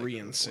and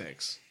it's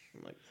 3-6.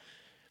 I'm like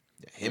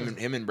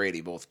Him and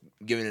Brady both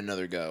giving it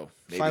another go.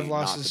 Maybe 5 not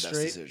losses the best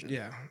straight. decision.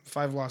 Yeah,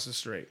 5 losses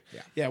straight.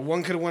 Yeah.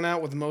 One could have went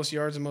out with the most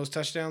yards and most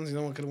touchdowns. The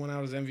other one could have went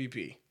out as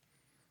MVP.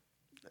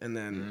 And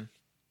then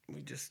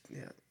we just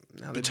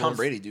Now But Tom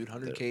Brady, dude,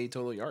 100K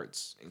total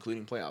yards,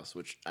 including playoffs.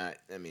 Which I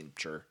mean,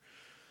 sure.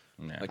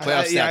 Yeah. Like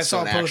playoff stats I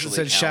saw a don't post that actually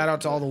said, "Shout count,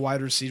 out to all but- the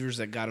wide receivers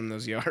that got him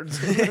those yards."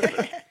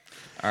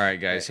 All right,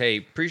 guys. Hey,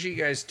 appreciate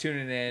you guys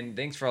tuning in.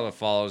 Thanks for all the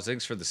follows.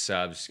 Thanks for the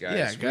subs, guys.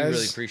 Yeah, We guys.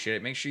 really appreciate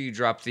it. Make sure you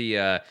drop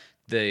the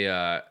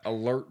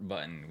alert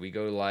button. We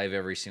go live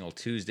every single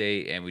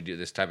Tuesday, and we do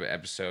this type of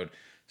episode.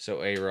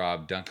 So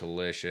A-Rob,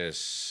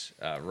 Dunkalicious,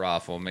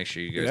 Raffle, make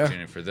sure you guys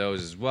tune in for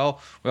those as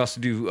well. We also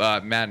do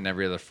Madden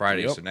every other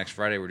Friday. Yep. So next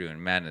Friday, we're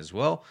doing Madden as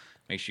well.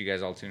 Make sure you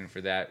guys all tune in for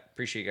that.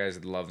 Appreciate you guys'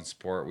 the love and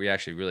support. We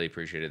actually really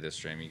appreciated this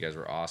stream. You guys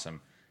were awesome.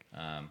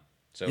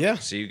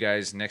 See you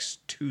guys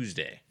next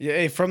Tuesday. Yeah,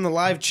 hey, from the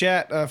live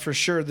chat, for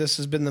sure, this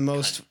has been the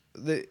most.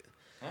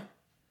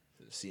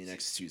 See you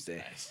next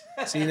Tuesday.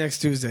 See you next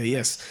Tuesday.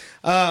 Yes,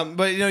 but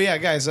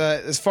guys.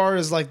 As far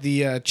as like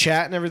the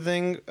chat and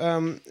everything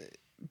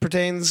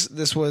pertains,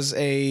 this was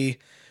a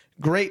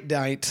great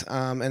night,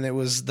 and it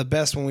was the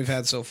best one we've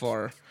had so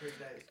far.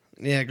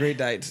 Yeah, great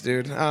nights,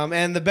 dude.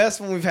 And the best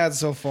one we've had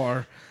so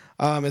far.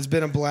 It's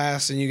been a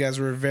blast, and you guys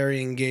were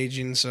very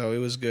engaging, so it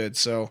was good.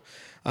 So,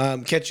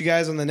 catch you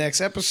guys on the next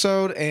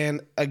episode.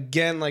 And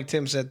again, like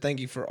Tim said, thank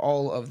you for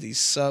all of these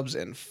subs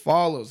and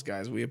follows,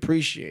 guys. We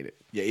appreciate it.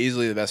 Yeah,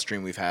 easily the best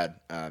stream we've had.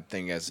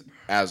 Thank you guys,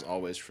 as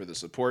always, for the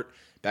support.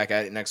 Back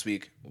at it next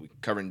week. We'll be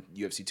covering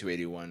UFC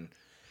 281,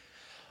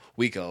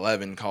 Week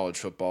 11 college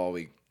football,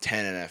 Week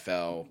 10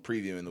 NFL,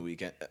 previewing the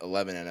Week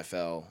 11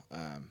 NFL.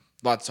 A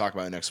lot to talk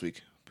about next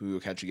week. We will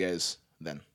catch you guys then.